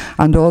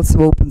 and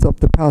also opens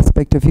up the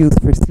prospect of use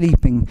for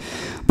sleeping.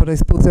 But I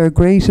suppose our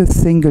greatest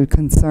single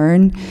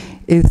concern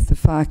is the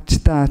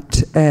fact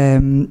that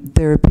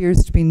there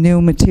appears to be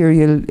new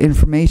material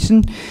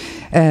information,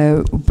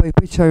 by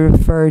which I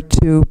refer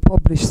to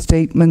published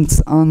statements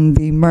on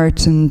the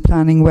Merton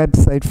Planning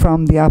website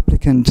from the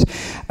applicant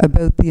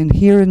about the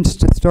inherent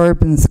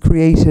disturbance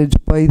created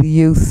by the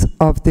use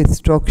of this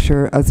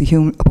structure as a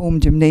home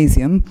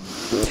gymnasium,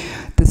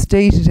 the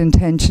stated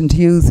intention to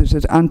use it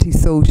at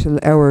antisocial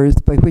hours,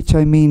 by which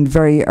I mean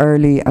very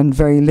early and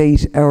very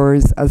late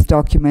hours, as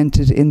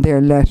documented in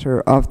their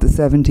letter of the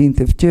 17th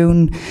of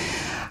June,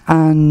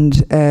 and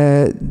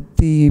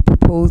the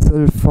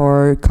proposal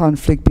for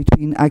conflict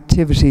between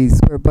activities,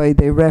 whereby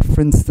they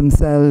reference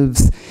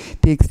themselves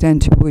the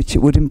extent to which it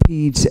would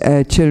impede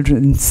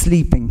children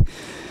sleeping.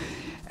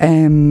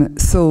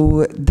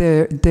 So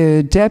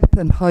the depth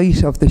and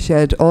height of the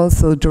shed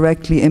also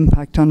directly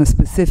impact on a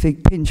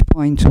specific pinch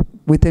point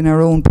within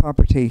our own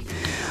property.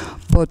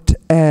 But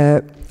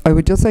I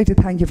would just like to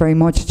thank you very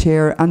much,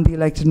 Chair, and the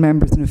elected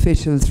members and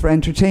officials for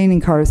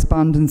entertaining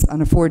correspondence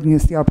and affording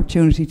us the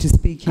opportunity to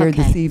speak here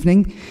this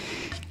evening.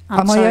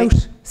 Am I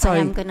out? Sorry.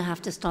 I am going to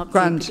have to stop.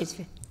 Grand.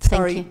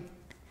 Thank you.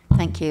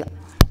 Thank you.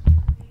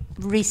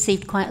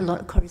 Received quite a lot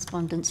of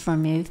correspondence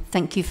from you.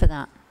 Thank you for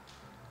that.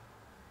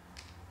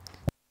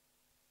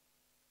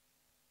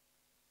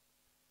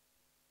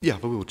 Yeah,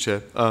 I will,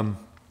 Chair.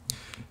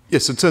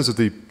 Yes, in terms of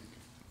the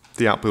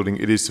outbuilding,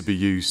 it is to be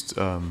used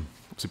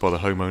obviously by the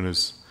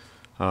homeowners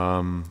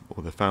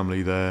or their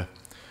family there.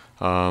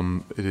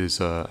 It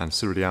is an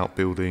ancillary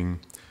outbuilding.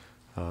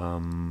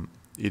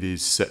 It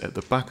is set at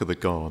the back of the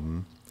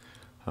garden,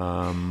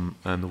 and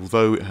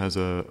although it has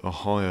a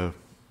higher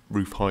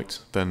roof height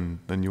than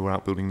your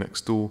outbuilding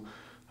next door,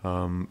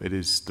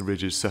 the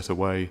ridge is set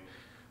away,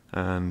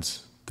 and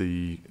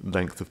the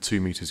length of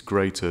 2 metres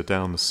greater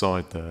down the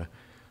side there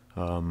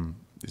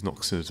is not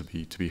considered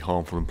to be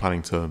harmful in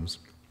planning terms.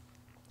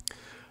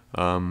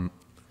 In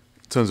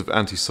terms of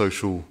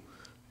antisocial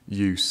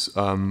use,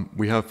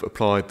 we have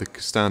applied the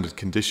standard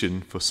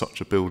condition for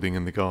such a building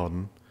in the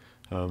garden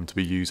to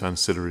be used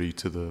ancillary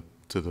to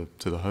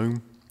the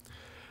home.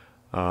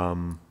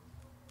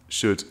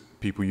 Should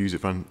people use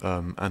it for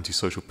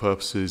antisocial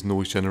purposes,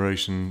 noise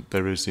generation,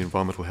 there is the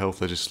environmental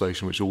health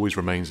legislation which always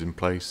remains in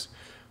place,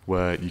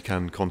 where you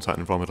can contact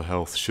environmental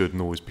health should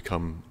noise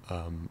become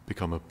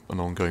an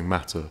ongoing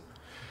matter,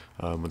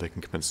 where they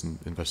can commence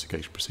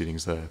investigation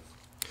proceedings there.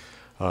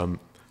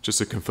 Just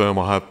to confirm,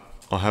 I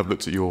have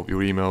looked at your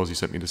emails you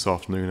sent me this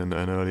afternoon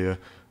and earlier,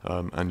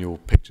 and your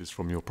pictures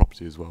from your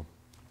property as well.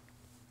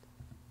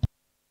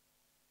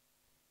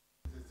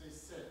 This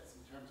sits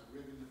in terms of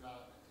urban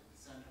development in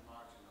the centre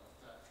margin of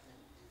that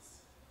thing. It's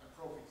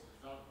appropriate to the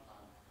development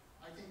plan.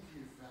 I think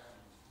you've kind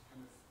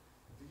of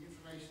the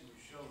information you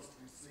showed is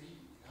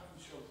misleading. You haven't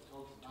showed the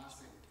total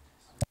massing.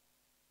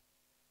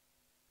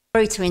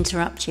 Sorry to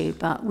interrupt you,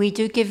 but we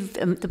do give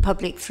the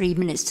public 3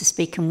 minutes to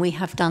speak, and we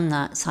have done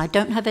that. So I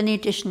don't have any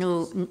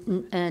additional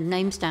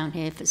names down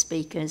here for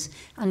speakers,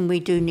 and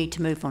we do need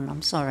to move on.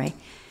 I'm sorry.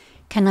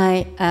 Can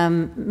I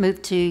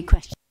move to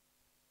questions,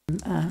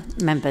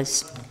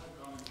 members?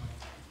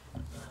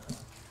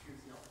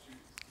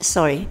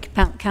 Sorry,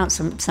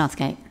 Councillor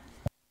Southgate.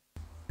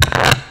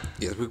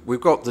 Yes, we've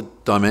got the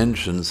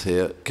dimensions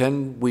here.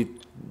 Can we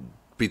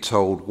be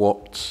told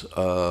what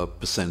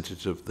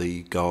percentage of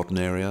the garden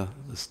area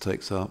this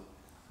takes up?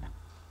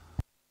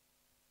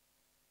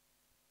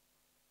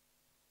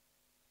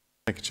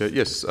 Thank you, Chair.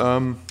 Yes,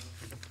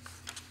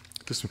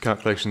 just some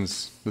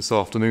calculations this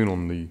afternoon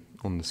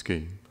on the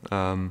scheme.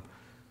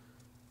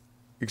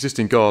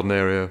 Existing garden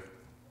area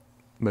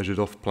measured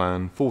off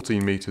plan,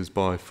 14 metres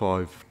by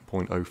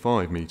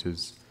 5.05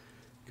 metres,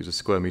 gives us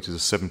square metres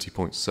of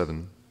 70.7,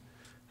 and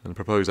the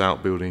proposed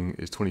outbuilding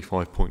is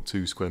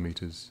 25.2 square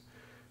metres,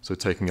 so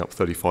taking up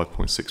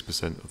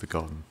 35.6% of the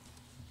garden.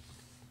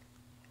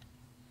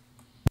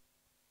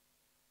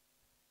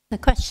 The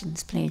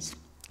questions, please.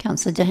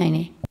 Councillor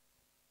Dehaney.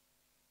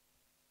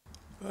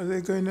 Are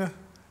they going to,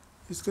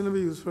 it's going to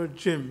be used for a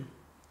gym,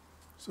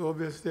 so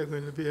obviously there are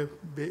going to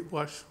be a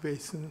wash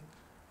basin,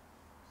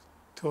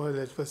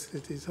 toilet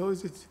facilities. How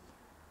is it?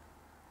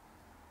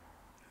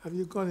 Have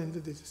you gone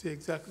into this to see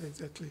exactly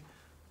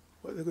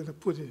what they're going to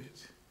put in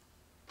it?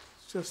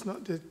 It's just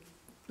not the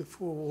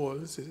four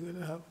walls. They're going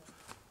to have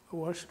a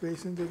wash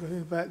basin. They're going to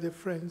invite their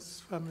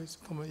friends, families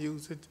to come and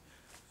use it.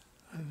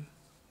 And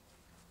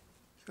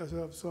just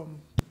have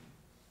some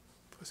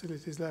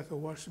facilities like a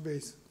wash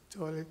basin,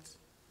 toilet.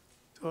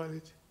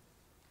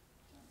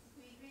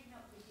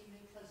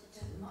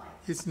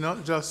 It's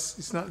not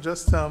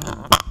just a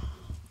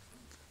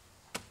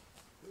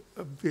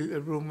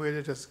room where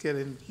they just get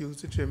and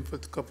use the gym for a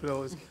couple of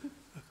hours.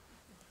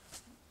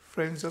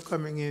 Friends are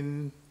coming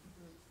in,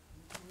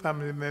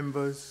 family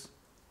members.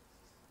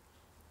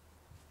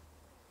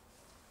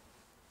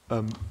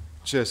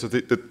 Chair, so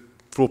the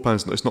floor plan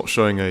it's not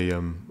showing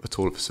a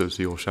toilet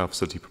facility or shower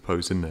facility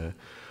proposed in there,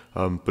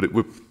 but it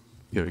would,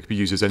 it could be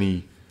used as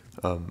any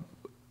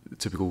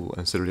typical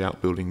ancillary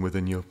outbuilding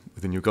within your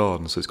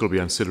garden. So it's got to be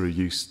ancillary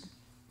use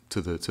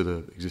to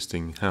the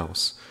existing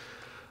house.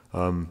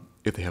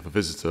 If they have a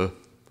visitor,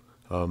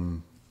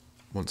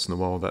 once in a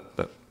while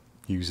that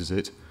uses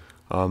it.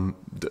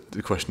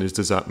 The question is,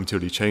 does that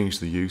materially change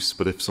the use?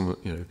 But if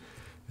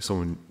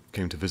someone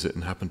came to visit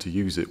and happened to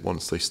use it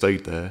once they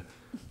stayed there,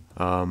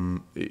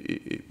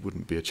 it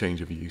wouldn't be a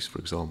change of use, for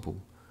example.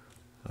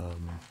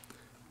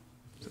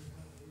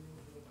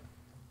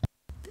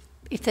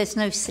 If there's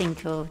no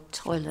sink or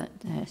toilet,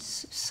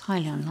 it's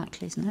highly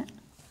unlikely, isn't it?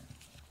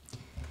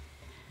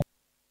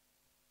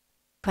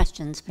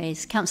 Questions,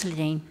 please. Councillor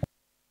Dean.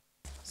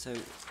 So,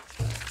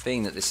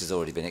 being that this has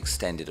already been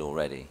extended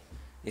already,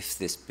 if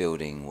this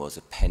building was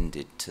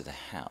appended to the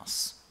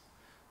house,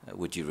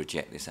 would you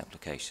reject this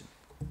application?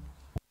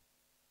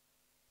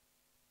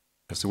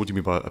 So what do you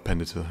mean by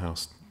appended to the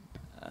house?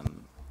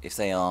 If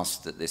they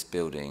asked that this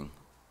building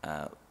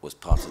was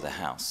part of the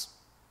house,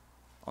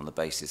 on the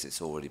basis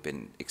it's already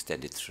been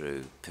extended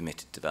through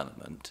permitted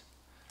development,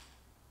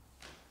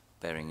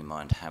 bearing in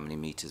mind how many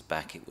metres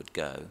back it would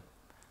go,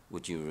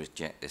 would you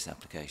reject this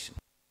application?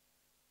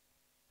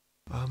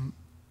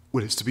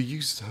 Well, it's to be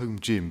used as a home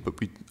gym, but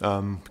we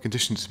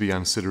conditioned it to be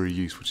ancillary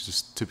use, which is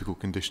a typical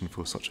condition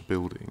for such a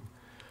building.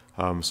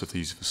 So if they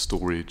use it for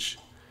storage,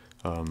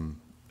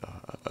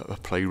 a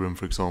playroom,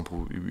 for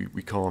example, we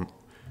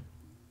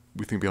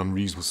think it'd be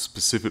unreasonable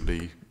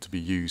specifically to be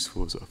used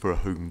for a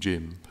home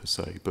gym per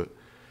se, but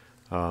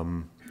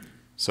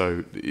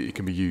so it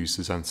can be used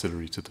as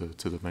ancillary to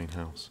the main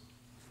house.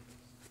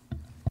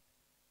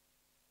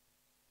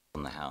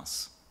 On the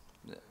house.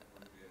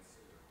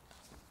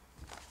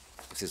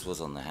 If this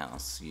was on the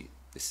house,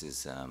 this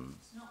is. It's not on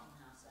the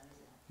house, though, is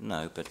it?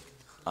 No, but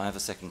I have a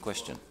second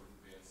question.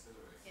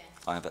 Yeah.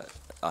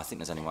 I think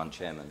there's only one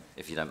chairman,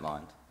 if you don't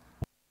mind.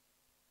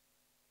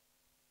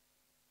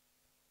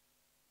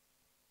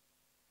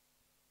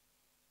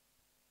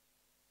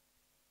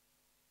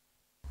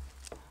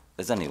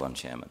 There's only one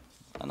chairman,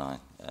 and I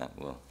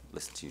will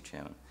listen to you,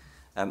 Chairman.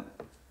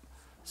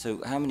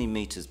 So how many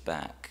metres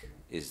back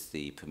is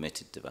the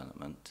permitted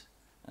development,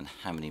 and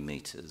how many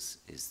metres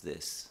is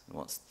this?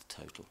 What's the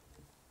total?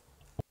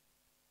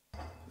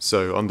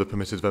 So under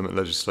permitted development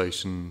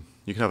legislation,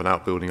 you can have an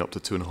outbuilding up to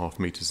 2.5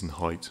 metres in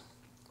height,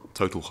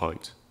 total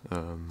height,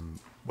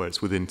 where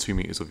it's within 2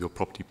 metres of your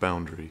property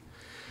boundary.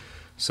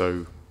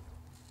 So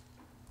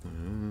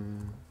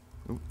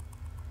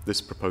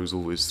this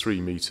proposal is 3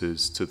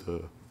 metres to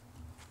the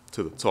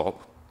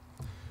top,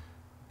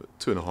 but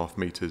 2.5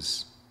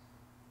 metres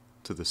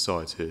to the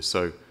side here.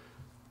 So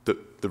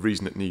the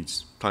reason it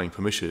needs planning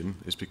permission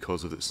is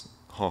because of its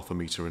 0.5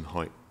 metre in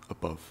height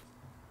above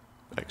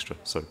extra.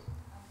 So,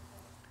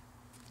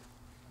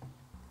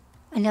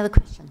 any other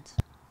questions?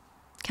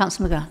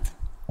 Councillor McGrath.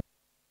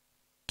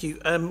 Thank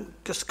you.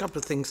 Just a couple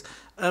of things.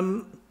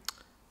 Am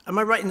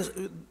I right in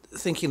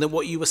thinking that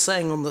what you were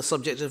saying on the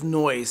subject of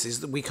noise is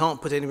that we can't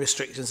put any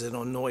restrictions in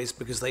on noise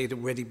because they'd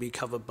already be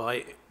covered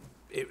by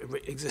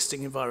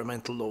existing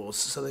environmental laws?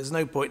 So there's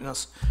no point in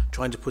us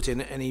trying to put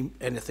in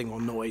anything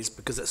on noise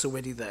because it's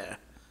already there,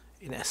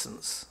 in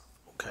essence.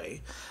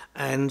 Okay.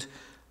 And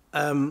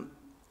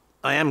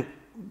I am a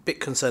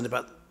bit concerned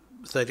about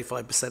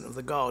 35% of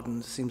the garden.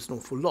 It seems an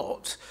awful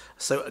lot.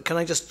 So can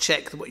I just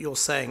check that what you're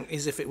saying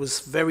is if it was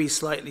very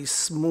slightly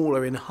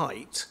smaller in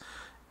height,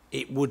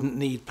 it wouldn't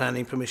need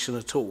planning permission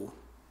at all?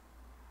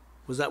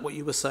 Was that what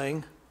you were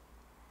saying?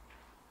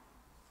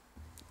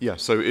 Yeah,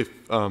 so if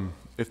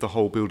the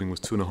whole building was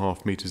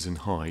 2.5 metres in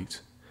height,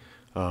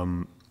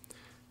 I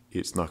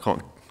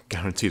can't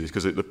guarantee this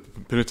because the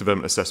permitted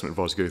development assessment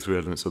advises go through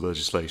elements of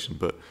legislation,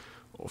 but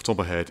off the top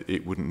of my head,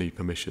 it wouldn't need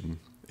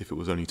permission if it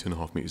was only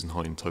 2.5 metres in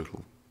height in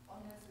total.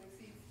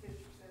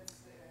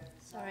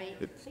 Sorry,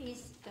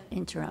 please don't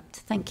interrupt.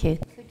 Thank you.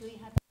 Could we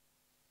have...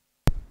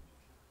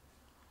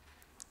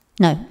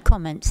 No,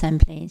 comments then,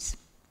 please.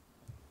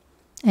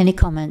 Any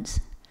comments?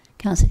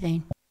 Councillor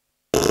Dean.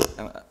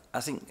 I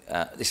think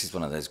this is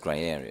one of those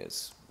grey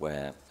areas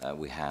where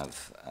we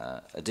have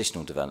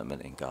additional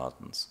development in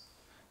gardens,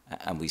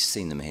 and we've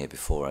seen them here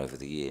before over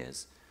the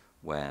years,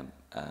 where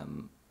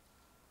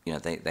you know,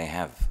 they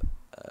have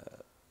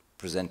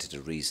presented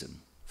a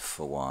reason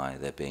for why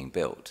they're being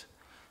built,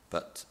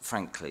 but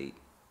frankly,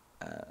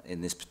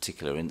 in this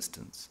particular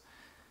instance,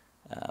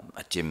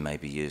 a gym may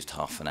be used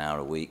half an hour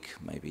a week,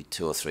 maybe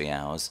 2 or 3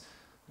 hours,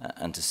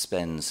 and to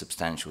spend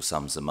substantial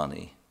sums of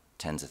money,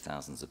 tens of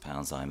thousands of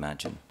pounds, I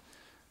imagine,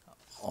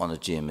 on a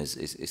gym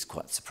is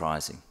quite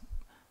surprising.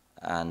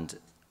 And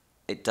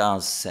it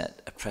does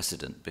set a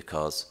precedent,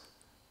 because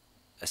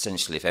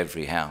essentially if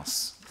every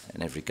house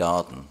and every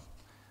garden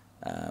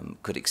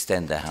could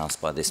extend their house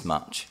by this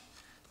much,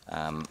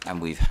 and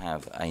we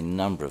have a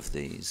number of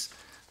these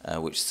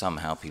which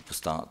somehow people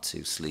start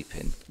to sleep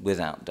in,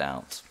 without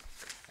doubt,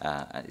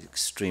 it's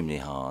extremely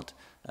hard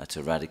to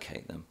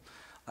eradicate them.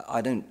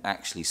 I don't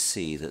actually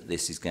see that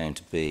this is going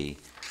to be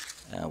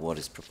what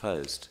is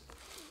proposed.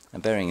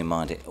 And bearing in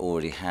mind it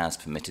already has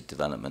permitted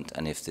development,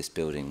 and if this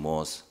building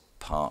was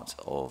part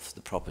of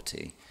the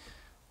property,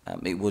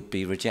 it would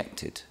be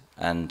rejected.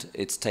 And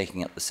it's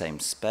taking up the same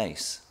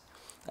space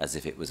as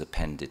if it was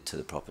appended to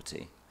the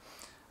property.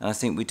 And I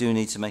think we do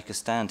need to make a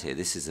stand here.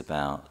 This is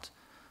about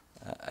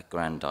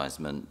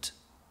aggrandizement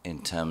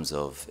in terms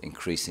of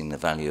increasing the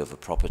value of a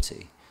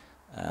property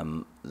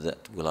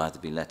that will either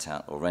be let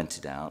out or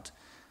rented out,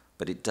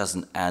 but it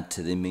doesn't add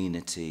to the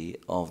amenity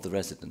of the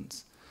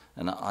residents.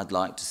 And I'd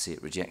like to see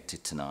it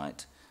rejected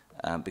tonight,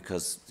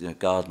 because you know,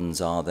 gardens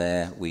are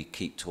there, we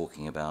keep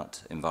talking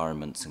about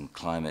environments and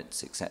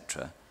climates,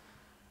 etc.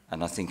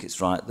 And I think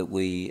it's right that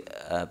we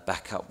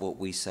back up what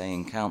we say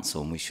in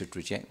council, and we should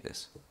reject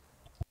this.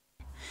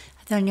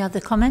 Are there any other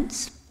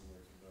comments?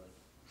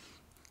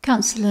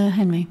 Councillor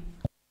Henry.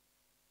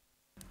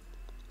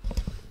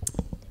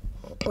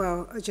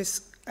 Well,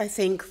 I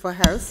think for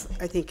health,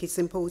 I think it's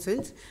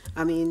important.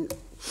 I mean,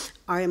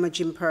 I am a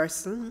gym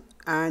person,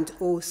 and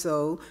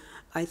also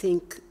I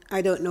think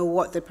I don't know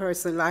what the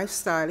personal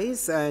lifestyle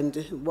is and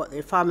what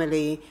their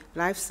family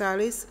lifestyle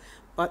is,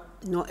 but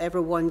not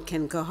everyone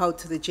can go out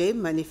to the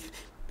gym, and if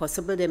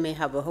possible they may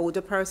have a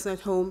older person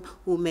at home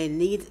who may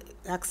need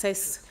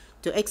access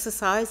to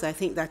exercise. I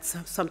think that's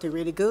something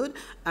really good,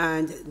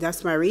 and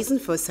that's my reason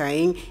for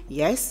saying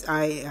yes.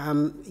 I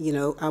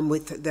I'm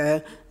with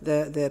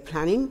the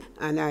planning,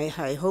 and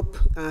I hope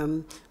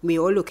we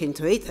all look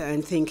into it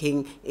and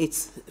thinking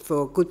it's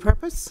for good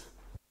purpose.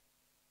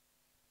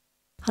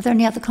 Are there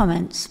any other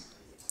comments?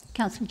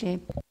 Councillor Jay.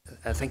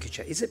 Thank you,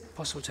 Chair. Is it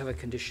possible to have a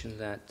condition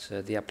that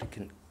the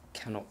applicant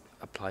cannot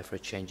apply for a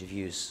change of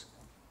use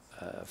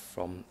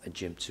from a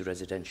gym to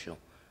residential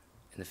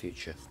in the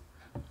future?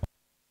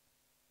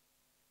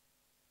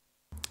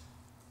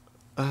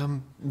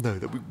 No,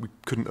 that we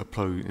couldn't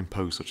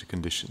impose such a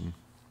condition.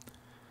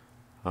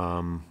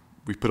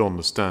 We put on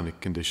the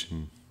standard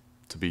condition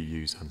to be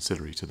used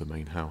ancillary to the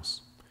main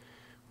house,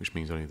 which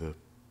means only the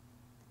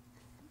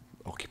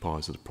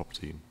occupiers of the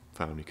property and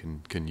family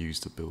can use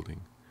the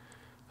building.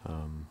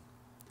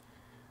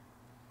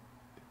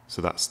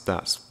 So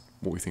that's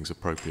what we think is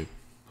appropriate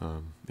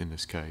in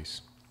this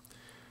case.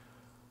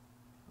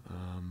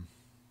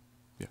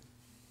 Yeah.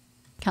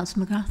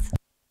 Councillor McGrath.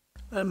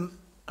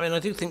 I mean, I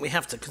do think we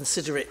have to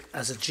consider it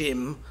as a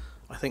gym.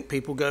 I think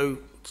people go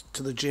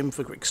to the gym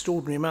for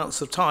extraordinary amounts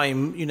of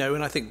time, you know,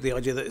 and I think the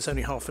idea that it's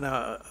only half an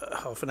hour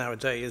a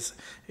day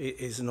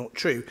is not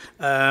true.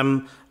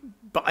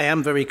 But I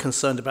am very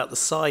concerned about the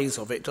size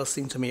of it. It does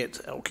seem to me it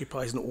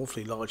occupies an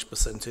awfully large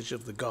percentage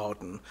of the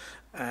garden,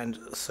 and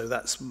so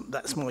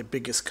that's my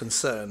biggest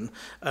concern.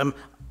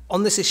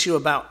 On this issue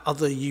about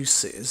other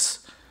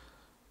uses,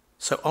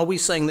 so are we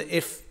saying that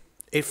if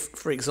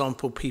for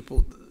example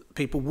people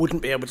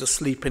wouldn't be able to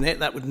sleep in it,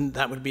 that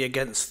would be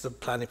against the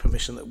planning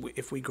permission that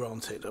if we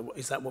grant it?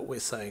 Is that what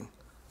we're saying?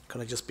 Can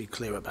I just be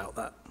clear about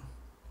that?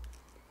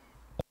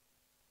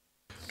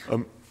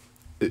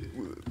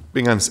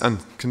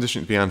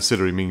 Condition to be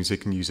ancillary means they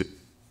can use it,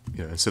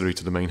 you know, ancillary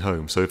to the main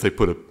home. So if they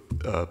put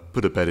a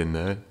bed in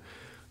there,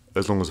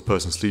 as long as the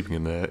person sleeping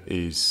in there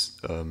is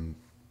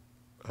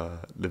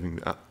living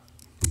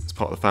as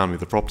part of the family of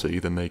the property,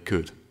 then they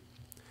could.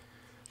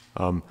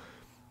 I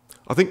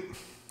think,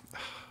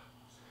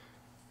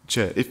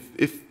 Chair,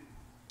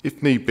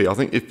 if need be, I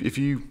think if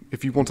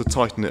you want to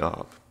tighten it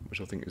up, which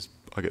I think is,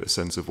 I get a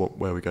sense of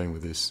where we're going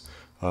with this.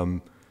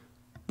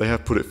 They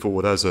have put it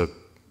forward as a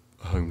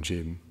home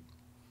gym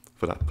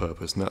for that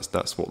purpose, and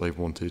that's what they've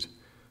wanted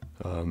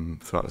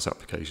throughout this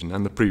application.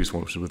 And the previous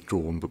one, which was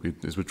withdrawn, but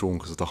it was withdrawn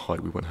because of the height.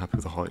 We weren't happy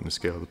with the height and the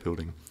scale of the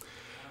building.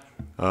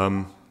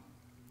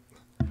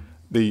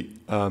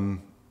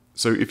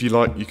 So if you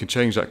like, you can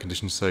change that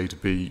condition, say, to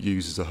be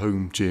used as a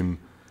home gym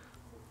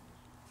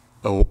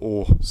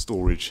or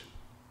storage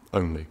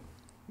only,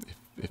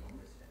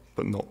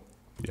 but not,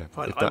 yeah.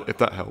 Fine, if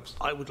that helps.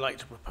 I would like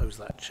to propose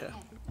that, Chair.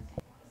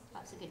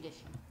 That's a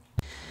condition.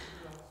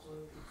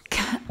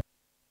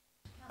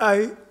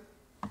 I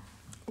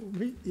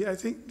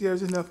think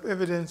there's enough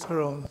evidence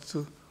around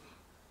to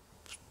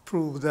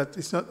prove that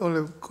it's not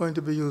only going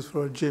to be used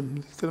for a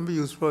gym, it's going to be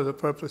used for other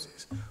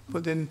purposes.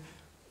 But then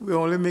we're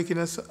only making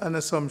an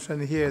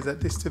assumption here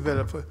that this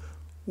developer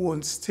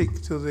won't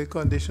stick to the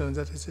conditions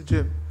that it's a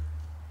gym.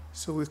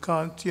 So we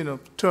can't, you know,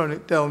 turn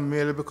it down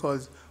merely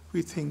because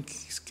we think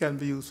it can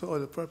be used for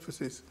other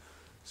purposes.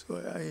 So,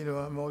 you know,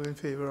 I'm all in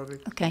favor of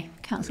it. Okay,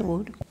 Councillor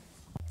Ward.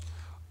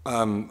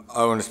 I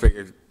want to speak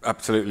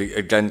absolutely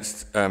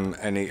against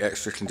any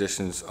extra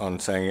conditions on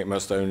saying it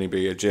must only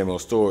be a gym or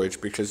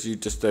storage, because you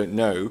just don't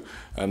know,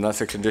 and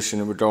that's a condition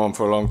that would go on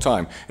for a long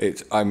time.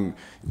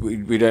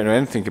 We don't know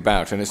anything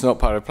about, and it's not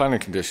part of planning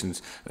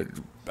conditions.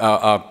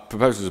 Our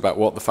proposals about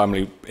what the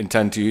family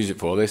intend to use it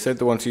for, they said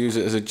they want to use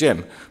it as a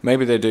gym.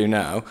 Maybe they do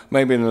now,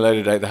 maybe in a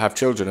later date they have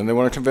children and they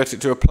want to convert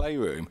it to a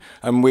playroom.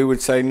 And we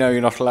would say, no,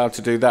 you're not allowed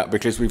to do that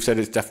because we've said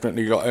it's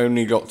definitely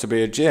only got to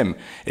be a gym.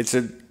 It's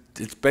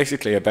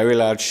basically a very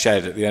large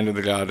shed at the end of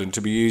the garden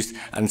to be used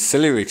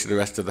ancillary to the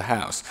rest of the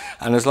house.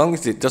 And as long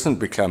as it doesn't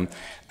become,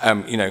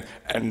 you know,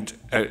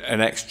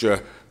 an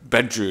extra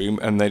bedroom,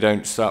 and they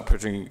don't start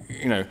putting,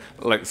 you know,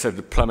 like I said,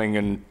 the plumbing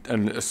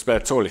and a spare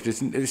toilet.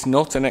 It's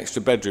not an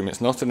extra bedroom,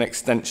 it's not an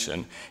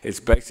extension, it's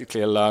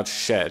basically a large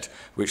shed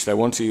which they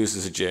want to use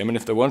as a gym, and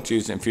if they want to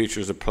use it in future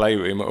as a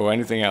playroom or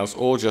anything else,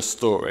 or just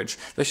storage,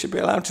 they should be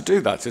allowed to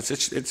do that.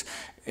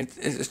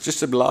 It's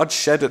just a large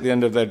shed at the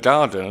end of their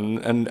garden,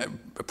 and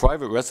a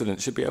private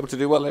resident should be able to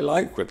do what they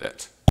like with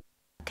it.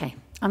 Okay,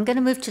 I'm going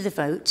to move to the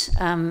vote.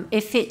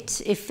 If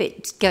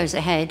it goes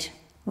ahead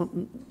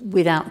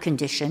without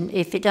condition,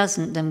 if it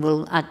doesn't, then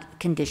we'll add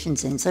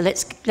conditions in. So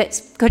let's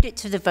put it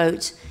to the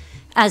vote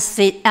as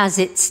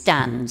it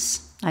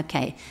stands.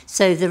 Okay,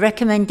 so the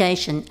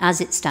recommendation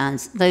as it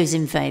stands, those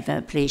in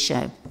favour, please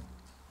show.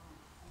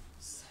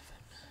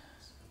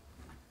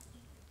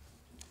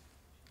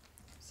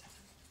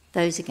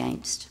 Those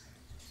against,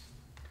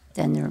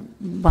 then they're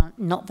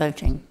not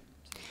voting,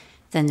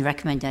 then the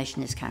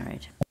recommendation is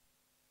carried.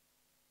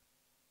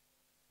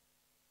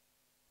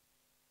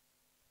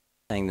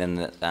 Saying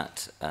then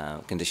that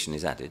condition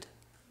is added?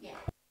 Yeah.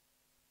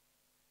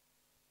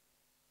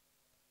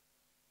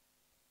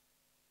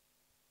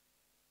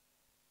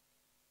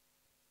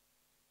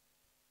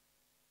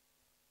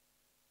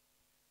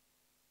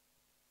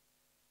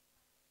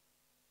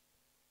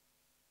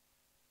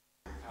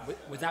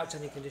 Without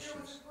any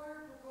conditions?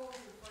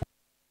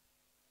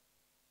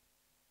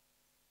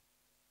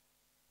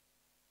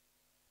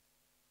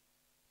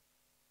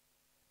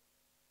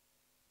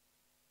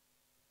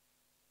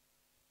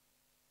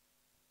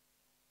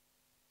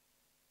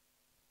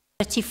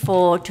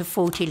 To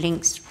 40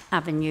 Links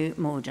Avenue,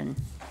 Morden.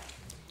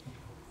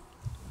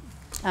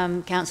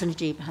 Councillor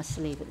Najib has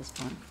to leave at this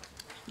point.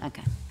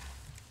 Okay.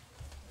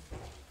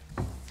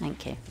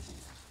 Thank you.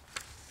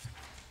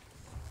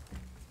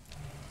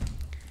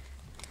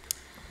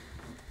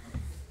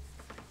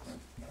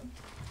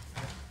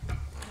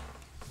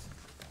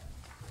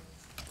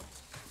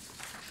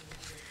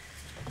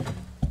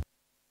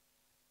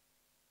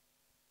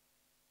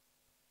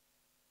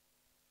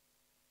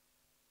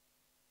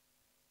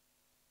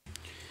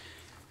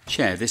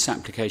 Chair, this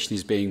application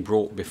is being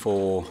brought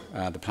before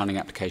the Planning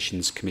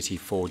Applications Committee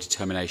for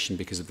determination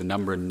because of the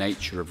number and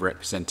nature of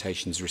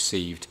representations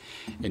received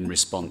in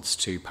response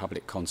to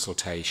public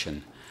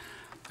consultation.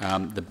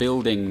 The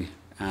building,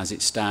 as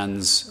it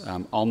stands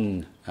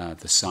on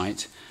the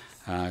site,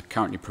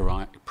 currently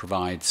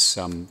provides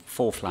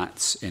 4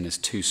 flats in a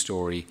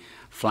 2-storey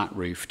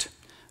flat-roofed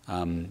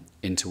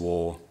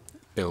interwar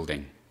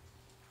building.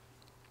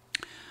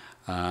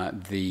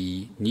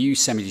 The new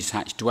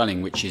semi-detached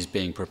dwelling which is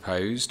being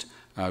proposed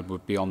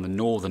would be on the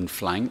northern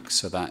flank,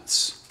 so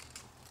that's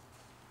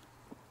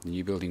the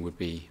new building would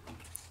be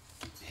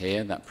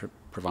here. That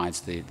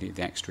provides the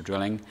extra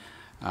dwelling,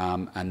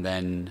 and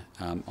then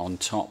on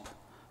top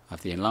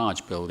of the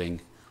enlarged building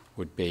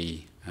would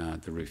be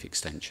the roof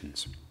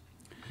extensions.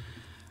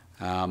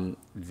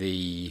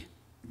 The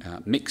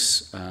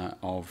mix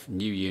of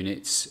new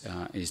units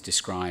is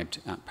described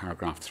at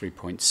paragraph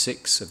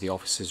 3.6 of the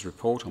officer's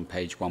report on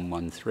page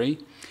 113.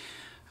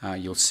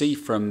 You'll see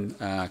from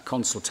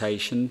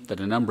consultation that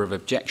a number of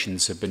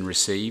objections have been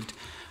received,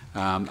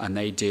 and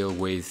they deal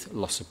with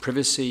loss of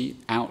privacy,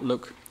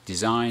 outlook,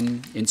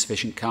 design,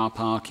 insufficient car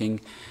parking,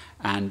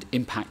 and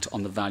impact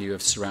on the value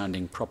of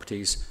surrounding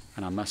properties.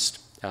 And I must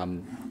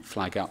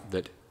flag up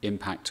that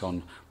impact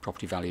on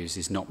property values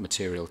is not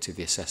material to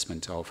the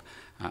assessment of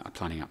a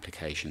planning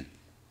application.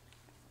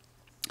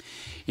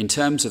 In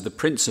terms of the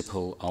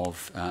principle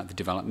of the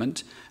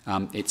development,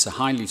 it's a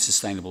highly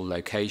sustainable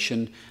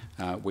location,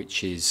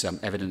 which is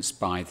evidenced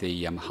by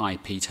the high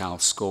PTAL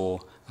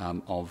score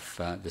of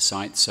the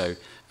site, so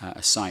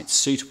a site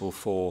suitable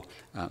for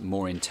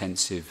more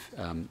intensive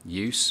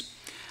use.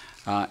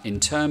 In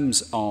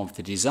terms of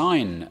the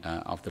design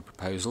of the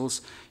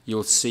proposals,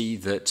 you'll see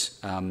that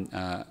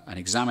an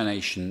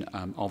examination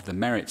of the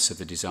merits of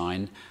the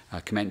design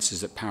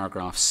commences at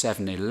paragraph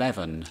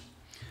 711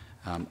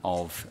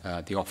 of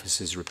the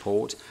officer's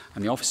report,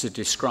 and the officer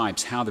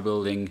describes how the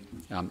building,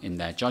 in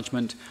their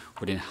judgment,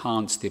 would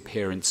enhance the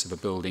appearance of a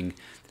building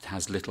that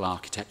has little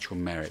architectural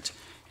merit.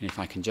 And if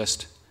I can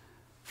just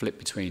flip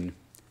between,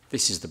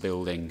 this is the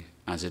building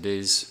as it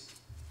is,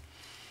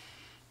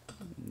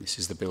 this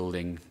is the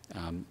building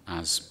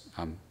as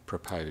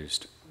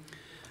proposed.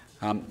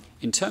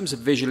 In terms of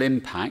visual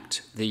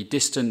impact, the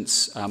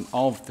distance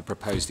of the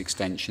proposed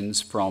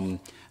extensions from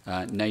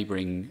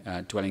neighbouring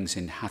dwellings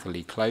in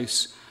Hatherley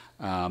Close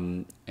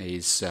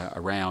is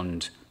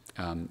around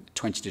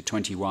 20 to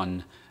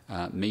 21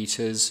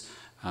 metres.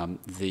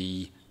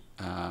 The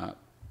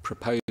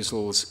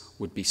proposals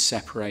would be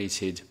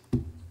separated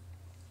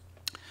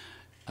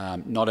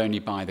not only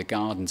by the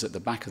gardens at the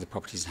back of the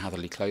properties in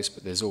Hatherley Close,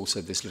 but there's also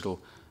this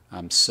little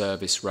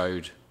service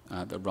road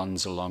that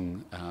runs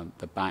along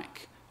the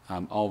back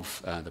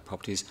of the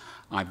properties.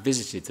 I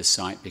visited the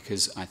site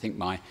because I think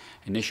my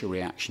initial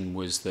reaction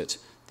was that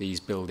these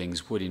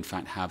buildings would in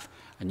fact have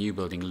a new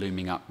building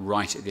looming up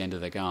right at the end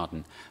of the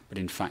garden, but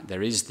in fact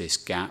there is this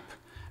gap,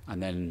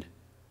 and then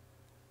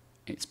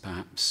it's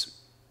perhaps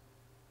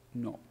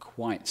not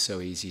quite so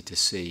easy to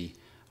see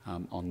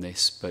on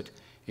this, but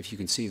if you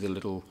can see the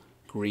little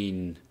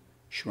green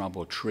shrub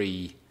or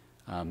tree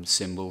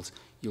symbols,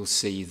 you'll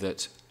see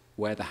that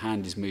where the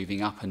hand is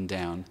moving up and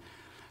down,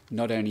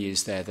 not only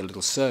is there the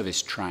little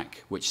service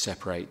track which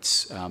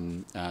separates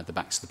the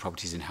backs of the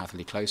properties in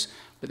Hatherley Close,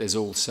 but there's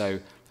also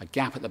a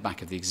gap at the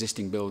back of the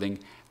existing building,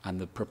 and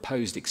the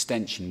proposed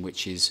extension,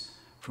 which is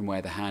from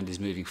where the hand is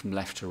moving from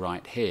left to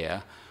right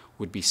here,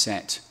 would be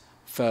set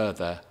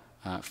further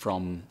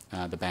from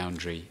the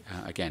boundary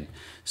again.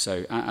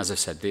 So as I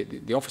said,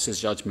 the officer's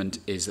judgment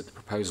is that the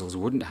proposals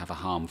wouldn't have a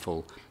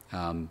harmful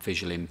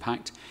visual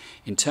impact.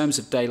 In terms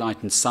of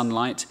daylight and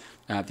sunlight,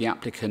 the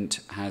applicant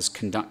has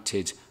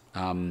conducted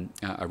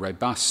a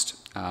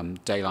robust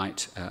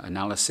daylight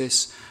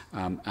analysis,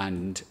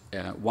 and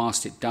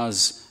whilst it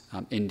does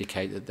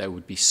indicate that there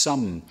would be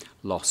some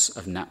loss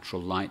of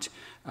natural light,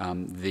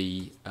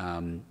 the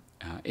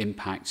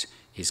impact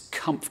is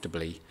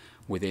comfortably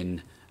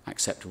within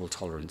acceptable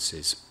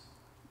tolerances.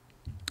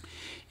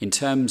 In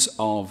terms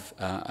of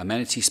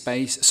amenity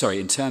space, sorry,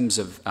 in terms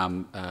of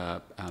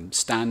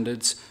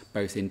standards,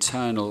 both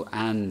internal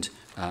and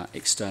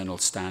external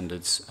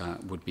standards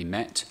would be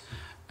met.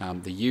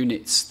 The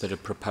units that are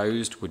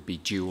proposed would be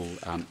dual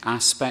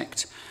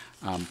aspect.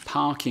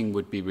 Parking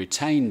would be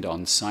retained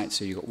on site,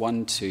 so you've got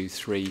 1, 2,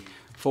 3,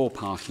 4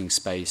 parking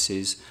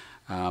spaces,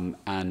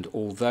 and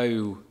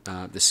although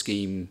the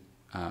scheme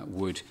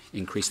would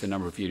increase the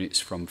number of units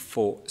from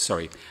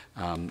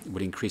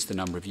would increase the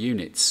number of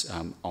units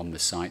on the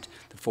site,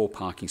 the 4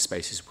 parking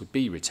spaces would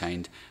be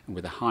retained, and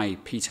with a high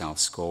PTAL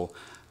score,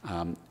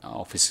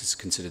 officers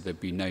consider there'd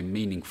be no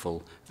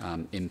meaningful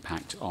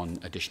impact on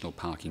additional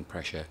parking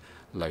pressure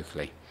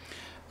locally.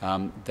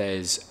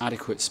 There's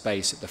adequate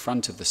space at the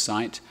front of the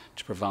site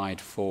to provide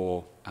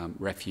for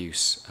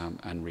refuse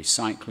and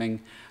recycling.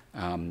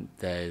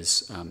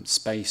 There's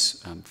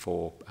space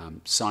for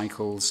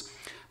cycles.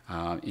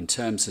 In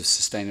terms of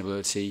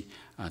sustainability,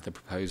 the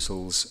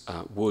proposals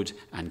would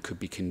and could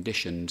be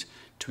conditioned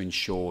to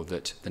ensure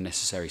that the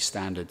necessary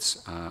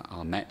standards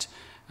are met,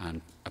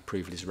 and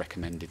approval is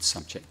recommended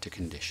subject to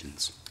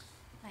conditions.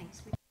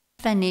 Thanks.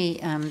 Any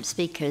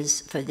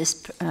speakers for this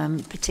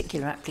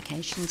particular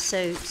application,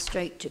 so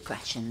straight to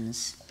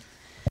questions.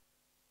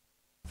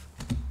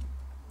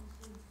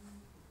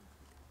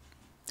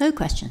 No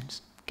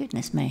questions.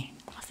 Goodness me.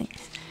 I think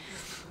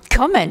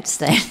comments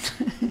then.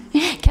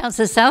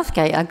 Councillor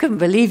Southgate, I couldn't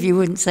believe you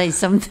wouldn't say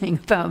something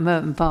about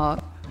Merton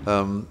Park.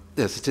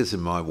 Yes, it is in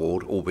my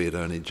ward, albeit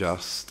only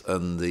just,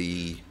 and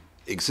the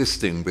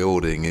existing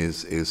building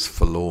is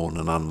forlorn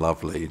and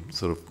unlovely,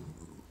 sort of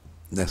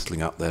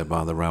nestling up there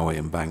by the railway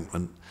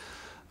embankment.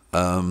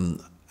 And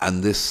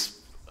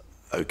this,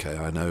 okay,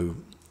 I know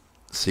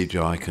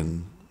CGI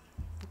can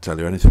tell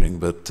you anything,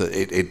 but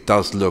it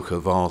does look a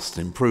vast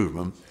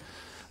improvement.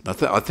 And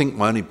I think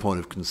my only point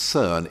of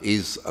concern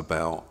is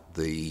about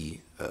the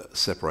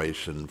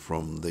separation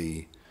from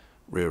the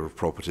rear of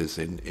properties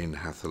in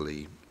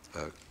Hatherley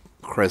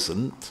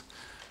Crescent.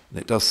 And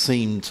it does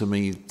seem to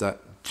me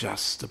that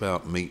just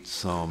about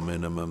meets our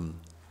minimum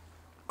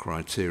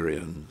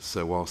criterion.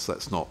 So whilst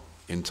that's not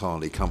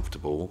entirely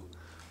comfortable,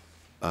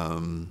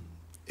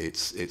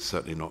 it's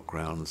certainly not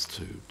grounds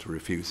to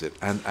refuse it.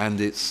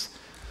 And it's,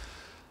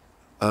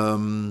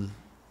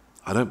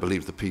 I don't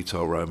believe the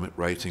PTAL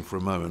rating for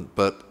a moment,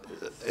 but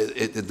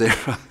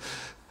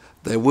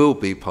there will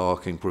be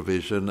parking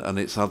provision, and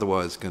it's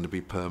otherwise going to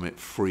be permit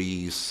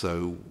free,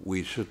 so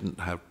we shouldn't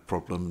have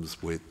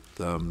problems with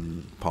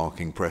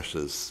parking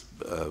pressures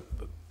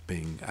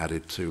being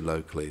added to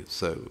locally.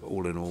 So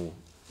all in all,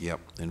 yep,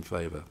 in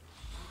favour.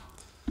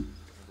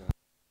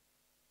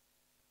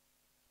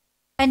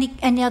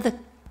 Any other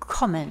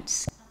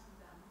comments?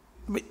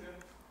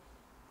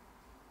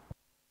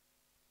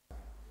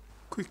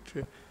 Quick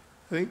trip.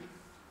 I think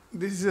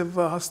this is a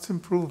vast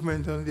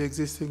improvement on the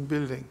existing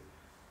building.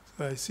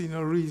 So I see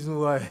no reason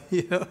why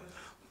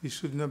we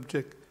shouldn't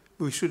object.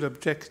 we should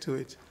object to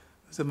it.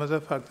 As a matter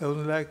of fact, I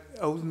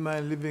wouldn't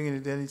mind living in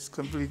it when it's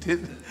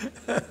completed.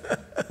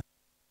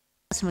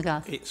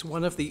 It's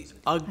one of the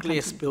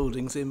ugliest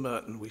buildings in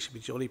Merton. We should be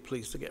jolly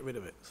pleased to get rid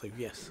of it. So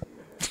yes.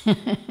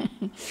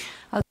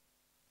 Okay,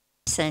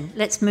 so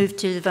let's move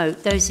to the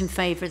vote. Those in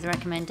favour of the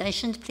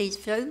recommendations, please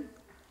vote.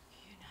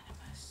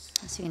 Unanimous.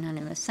 That's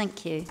unanimous.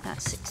 Thank you.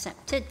 That's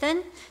accepted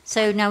then.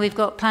 So now we've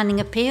got planning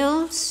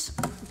appeals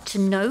to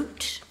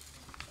note.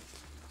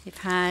 We've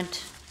had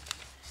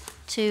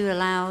 2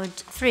 allowed,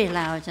 3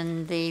 allowed,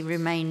 and the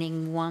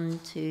remaining 1,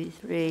 2,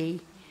 3,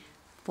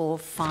 4,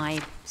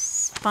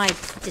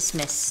 5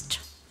 dismissed.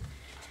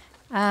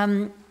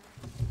 Can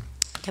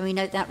we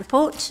note that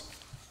report?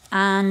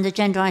 And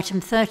agenda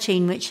item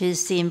 13, which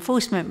is the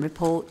enforcement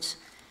report,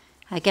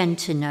 again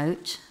to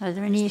note. Are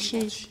there any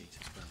issues?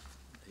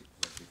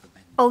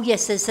 Oh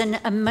yes, there's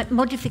a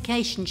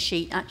modification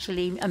sheet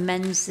actually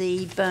amends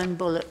the Burn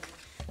Bullock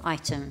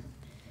item.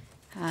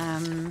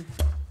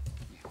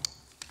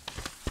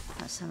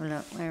 Let's have a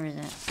look. Where is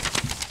it?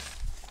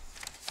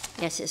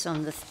 Yes, it's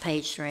on the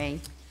page 3.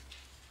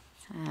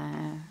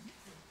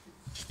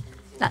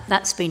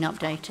 That's been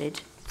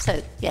updated.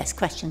 So yes,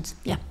 questions?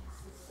 Yeah.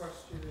 The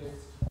question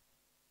is,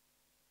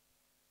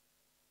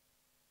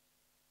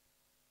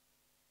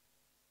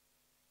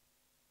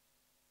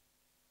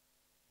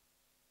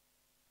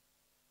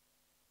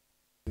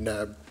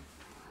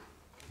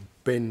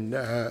 been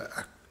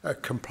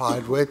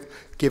complied with,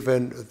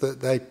 given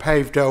that they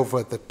paved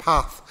over the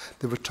path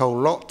they were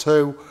told not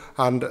to,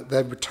 and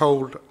they were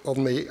told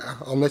on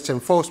this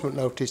enforcement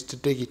notice to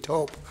dig it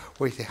up,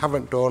 which they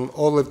haven't done.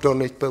 All they've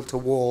done is built a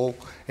wall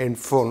in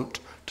front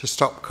to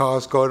stop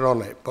cars going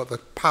on it. But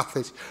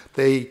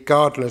the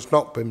garden has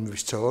not been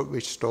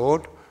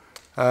restored.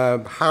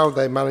 How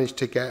they managed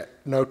to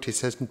get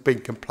notice hasn't been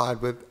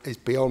complied with is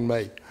beyond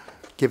me,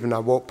 given I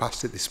walked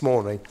past it this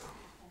morning.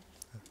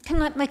 Can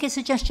I make a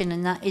suggestion,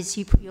 and that is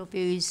you put your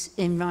views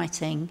in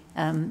writing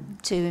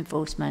to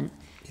enforcement,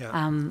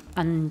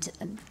 and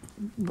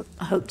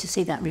I hope to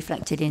see that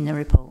reflected in the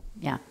report.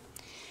 Yeah.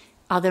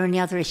 Are there any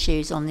other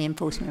issues on the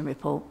enforcement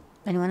report?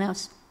 Anyone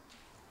else?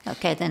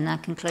 Okay, then I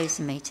can close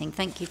the meeting.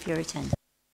 Thank you for your attendance.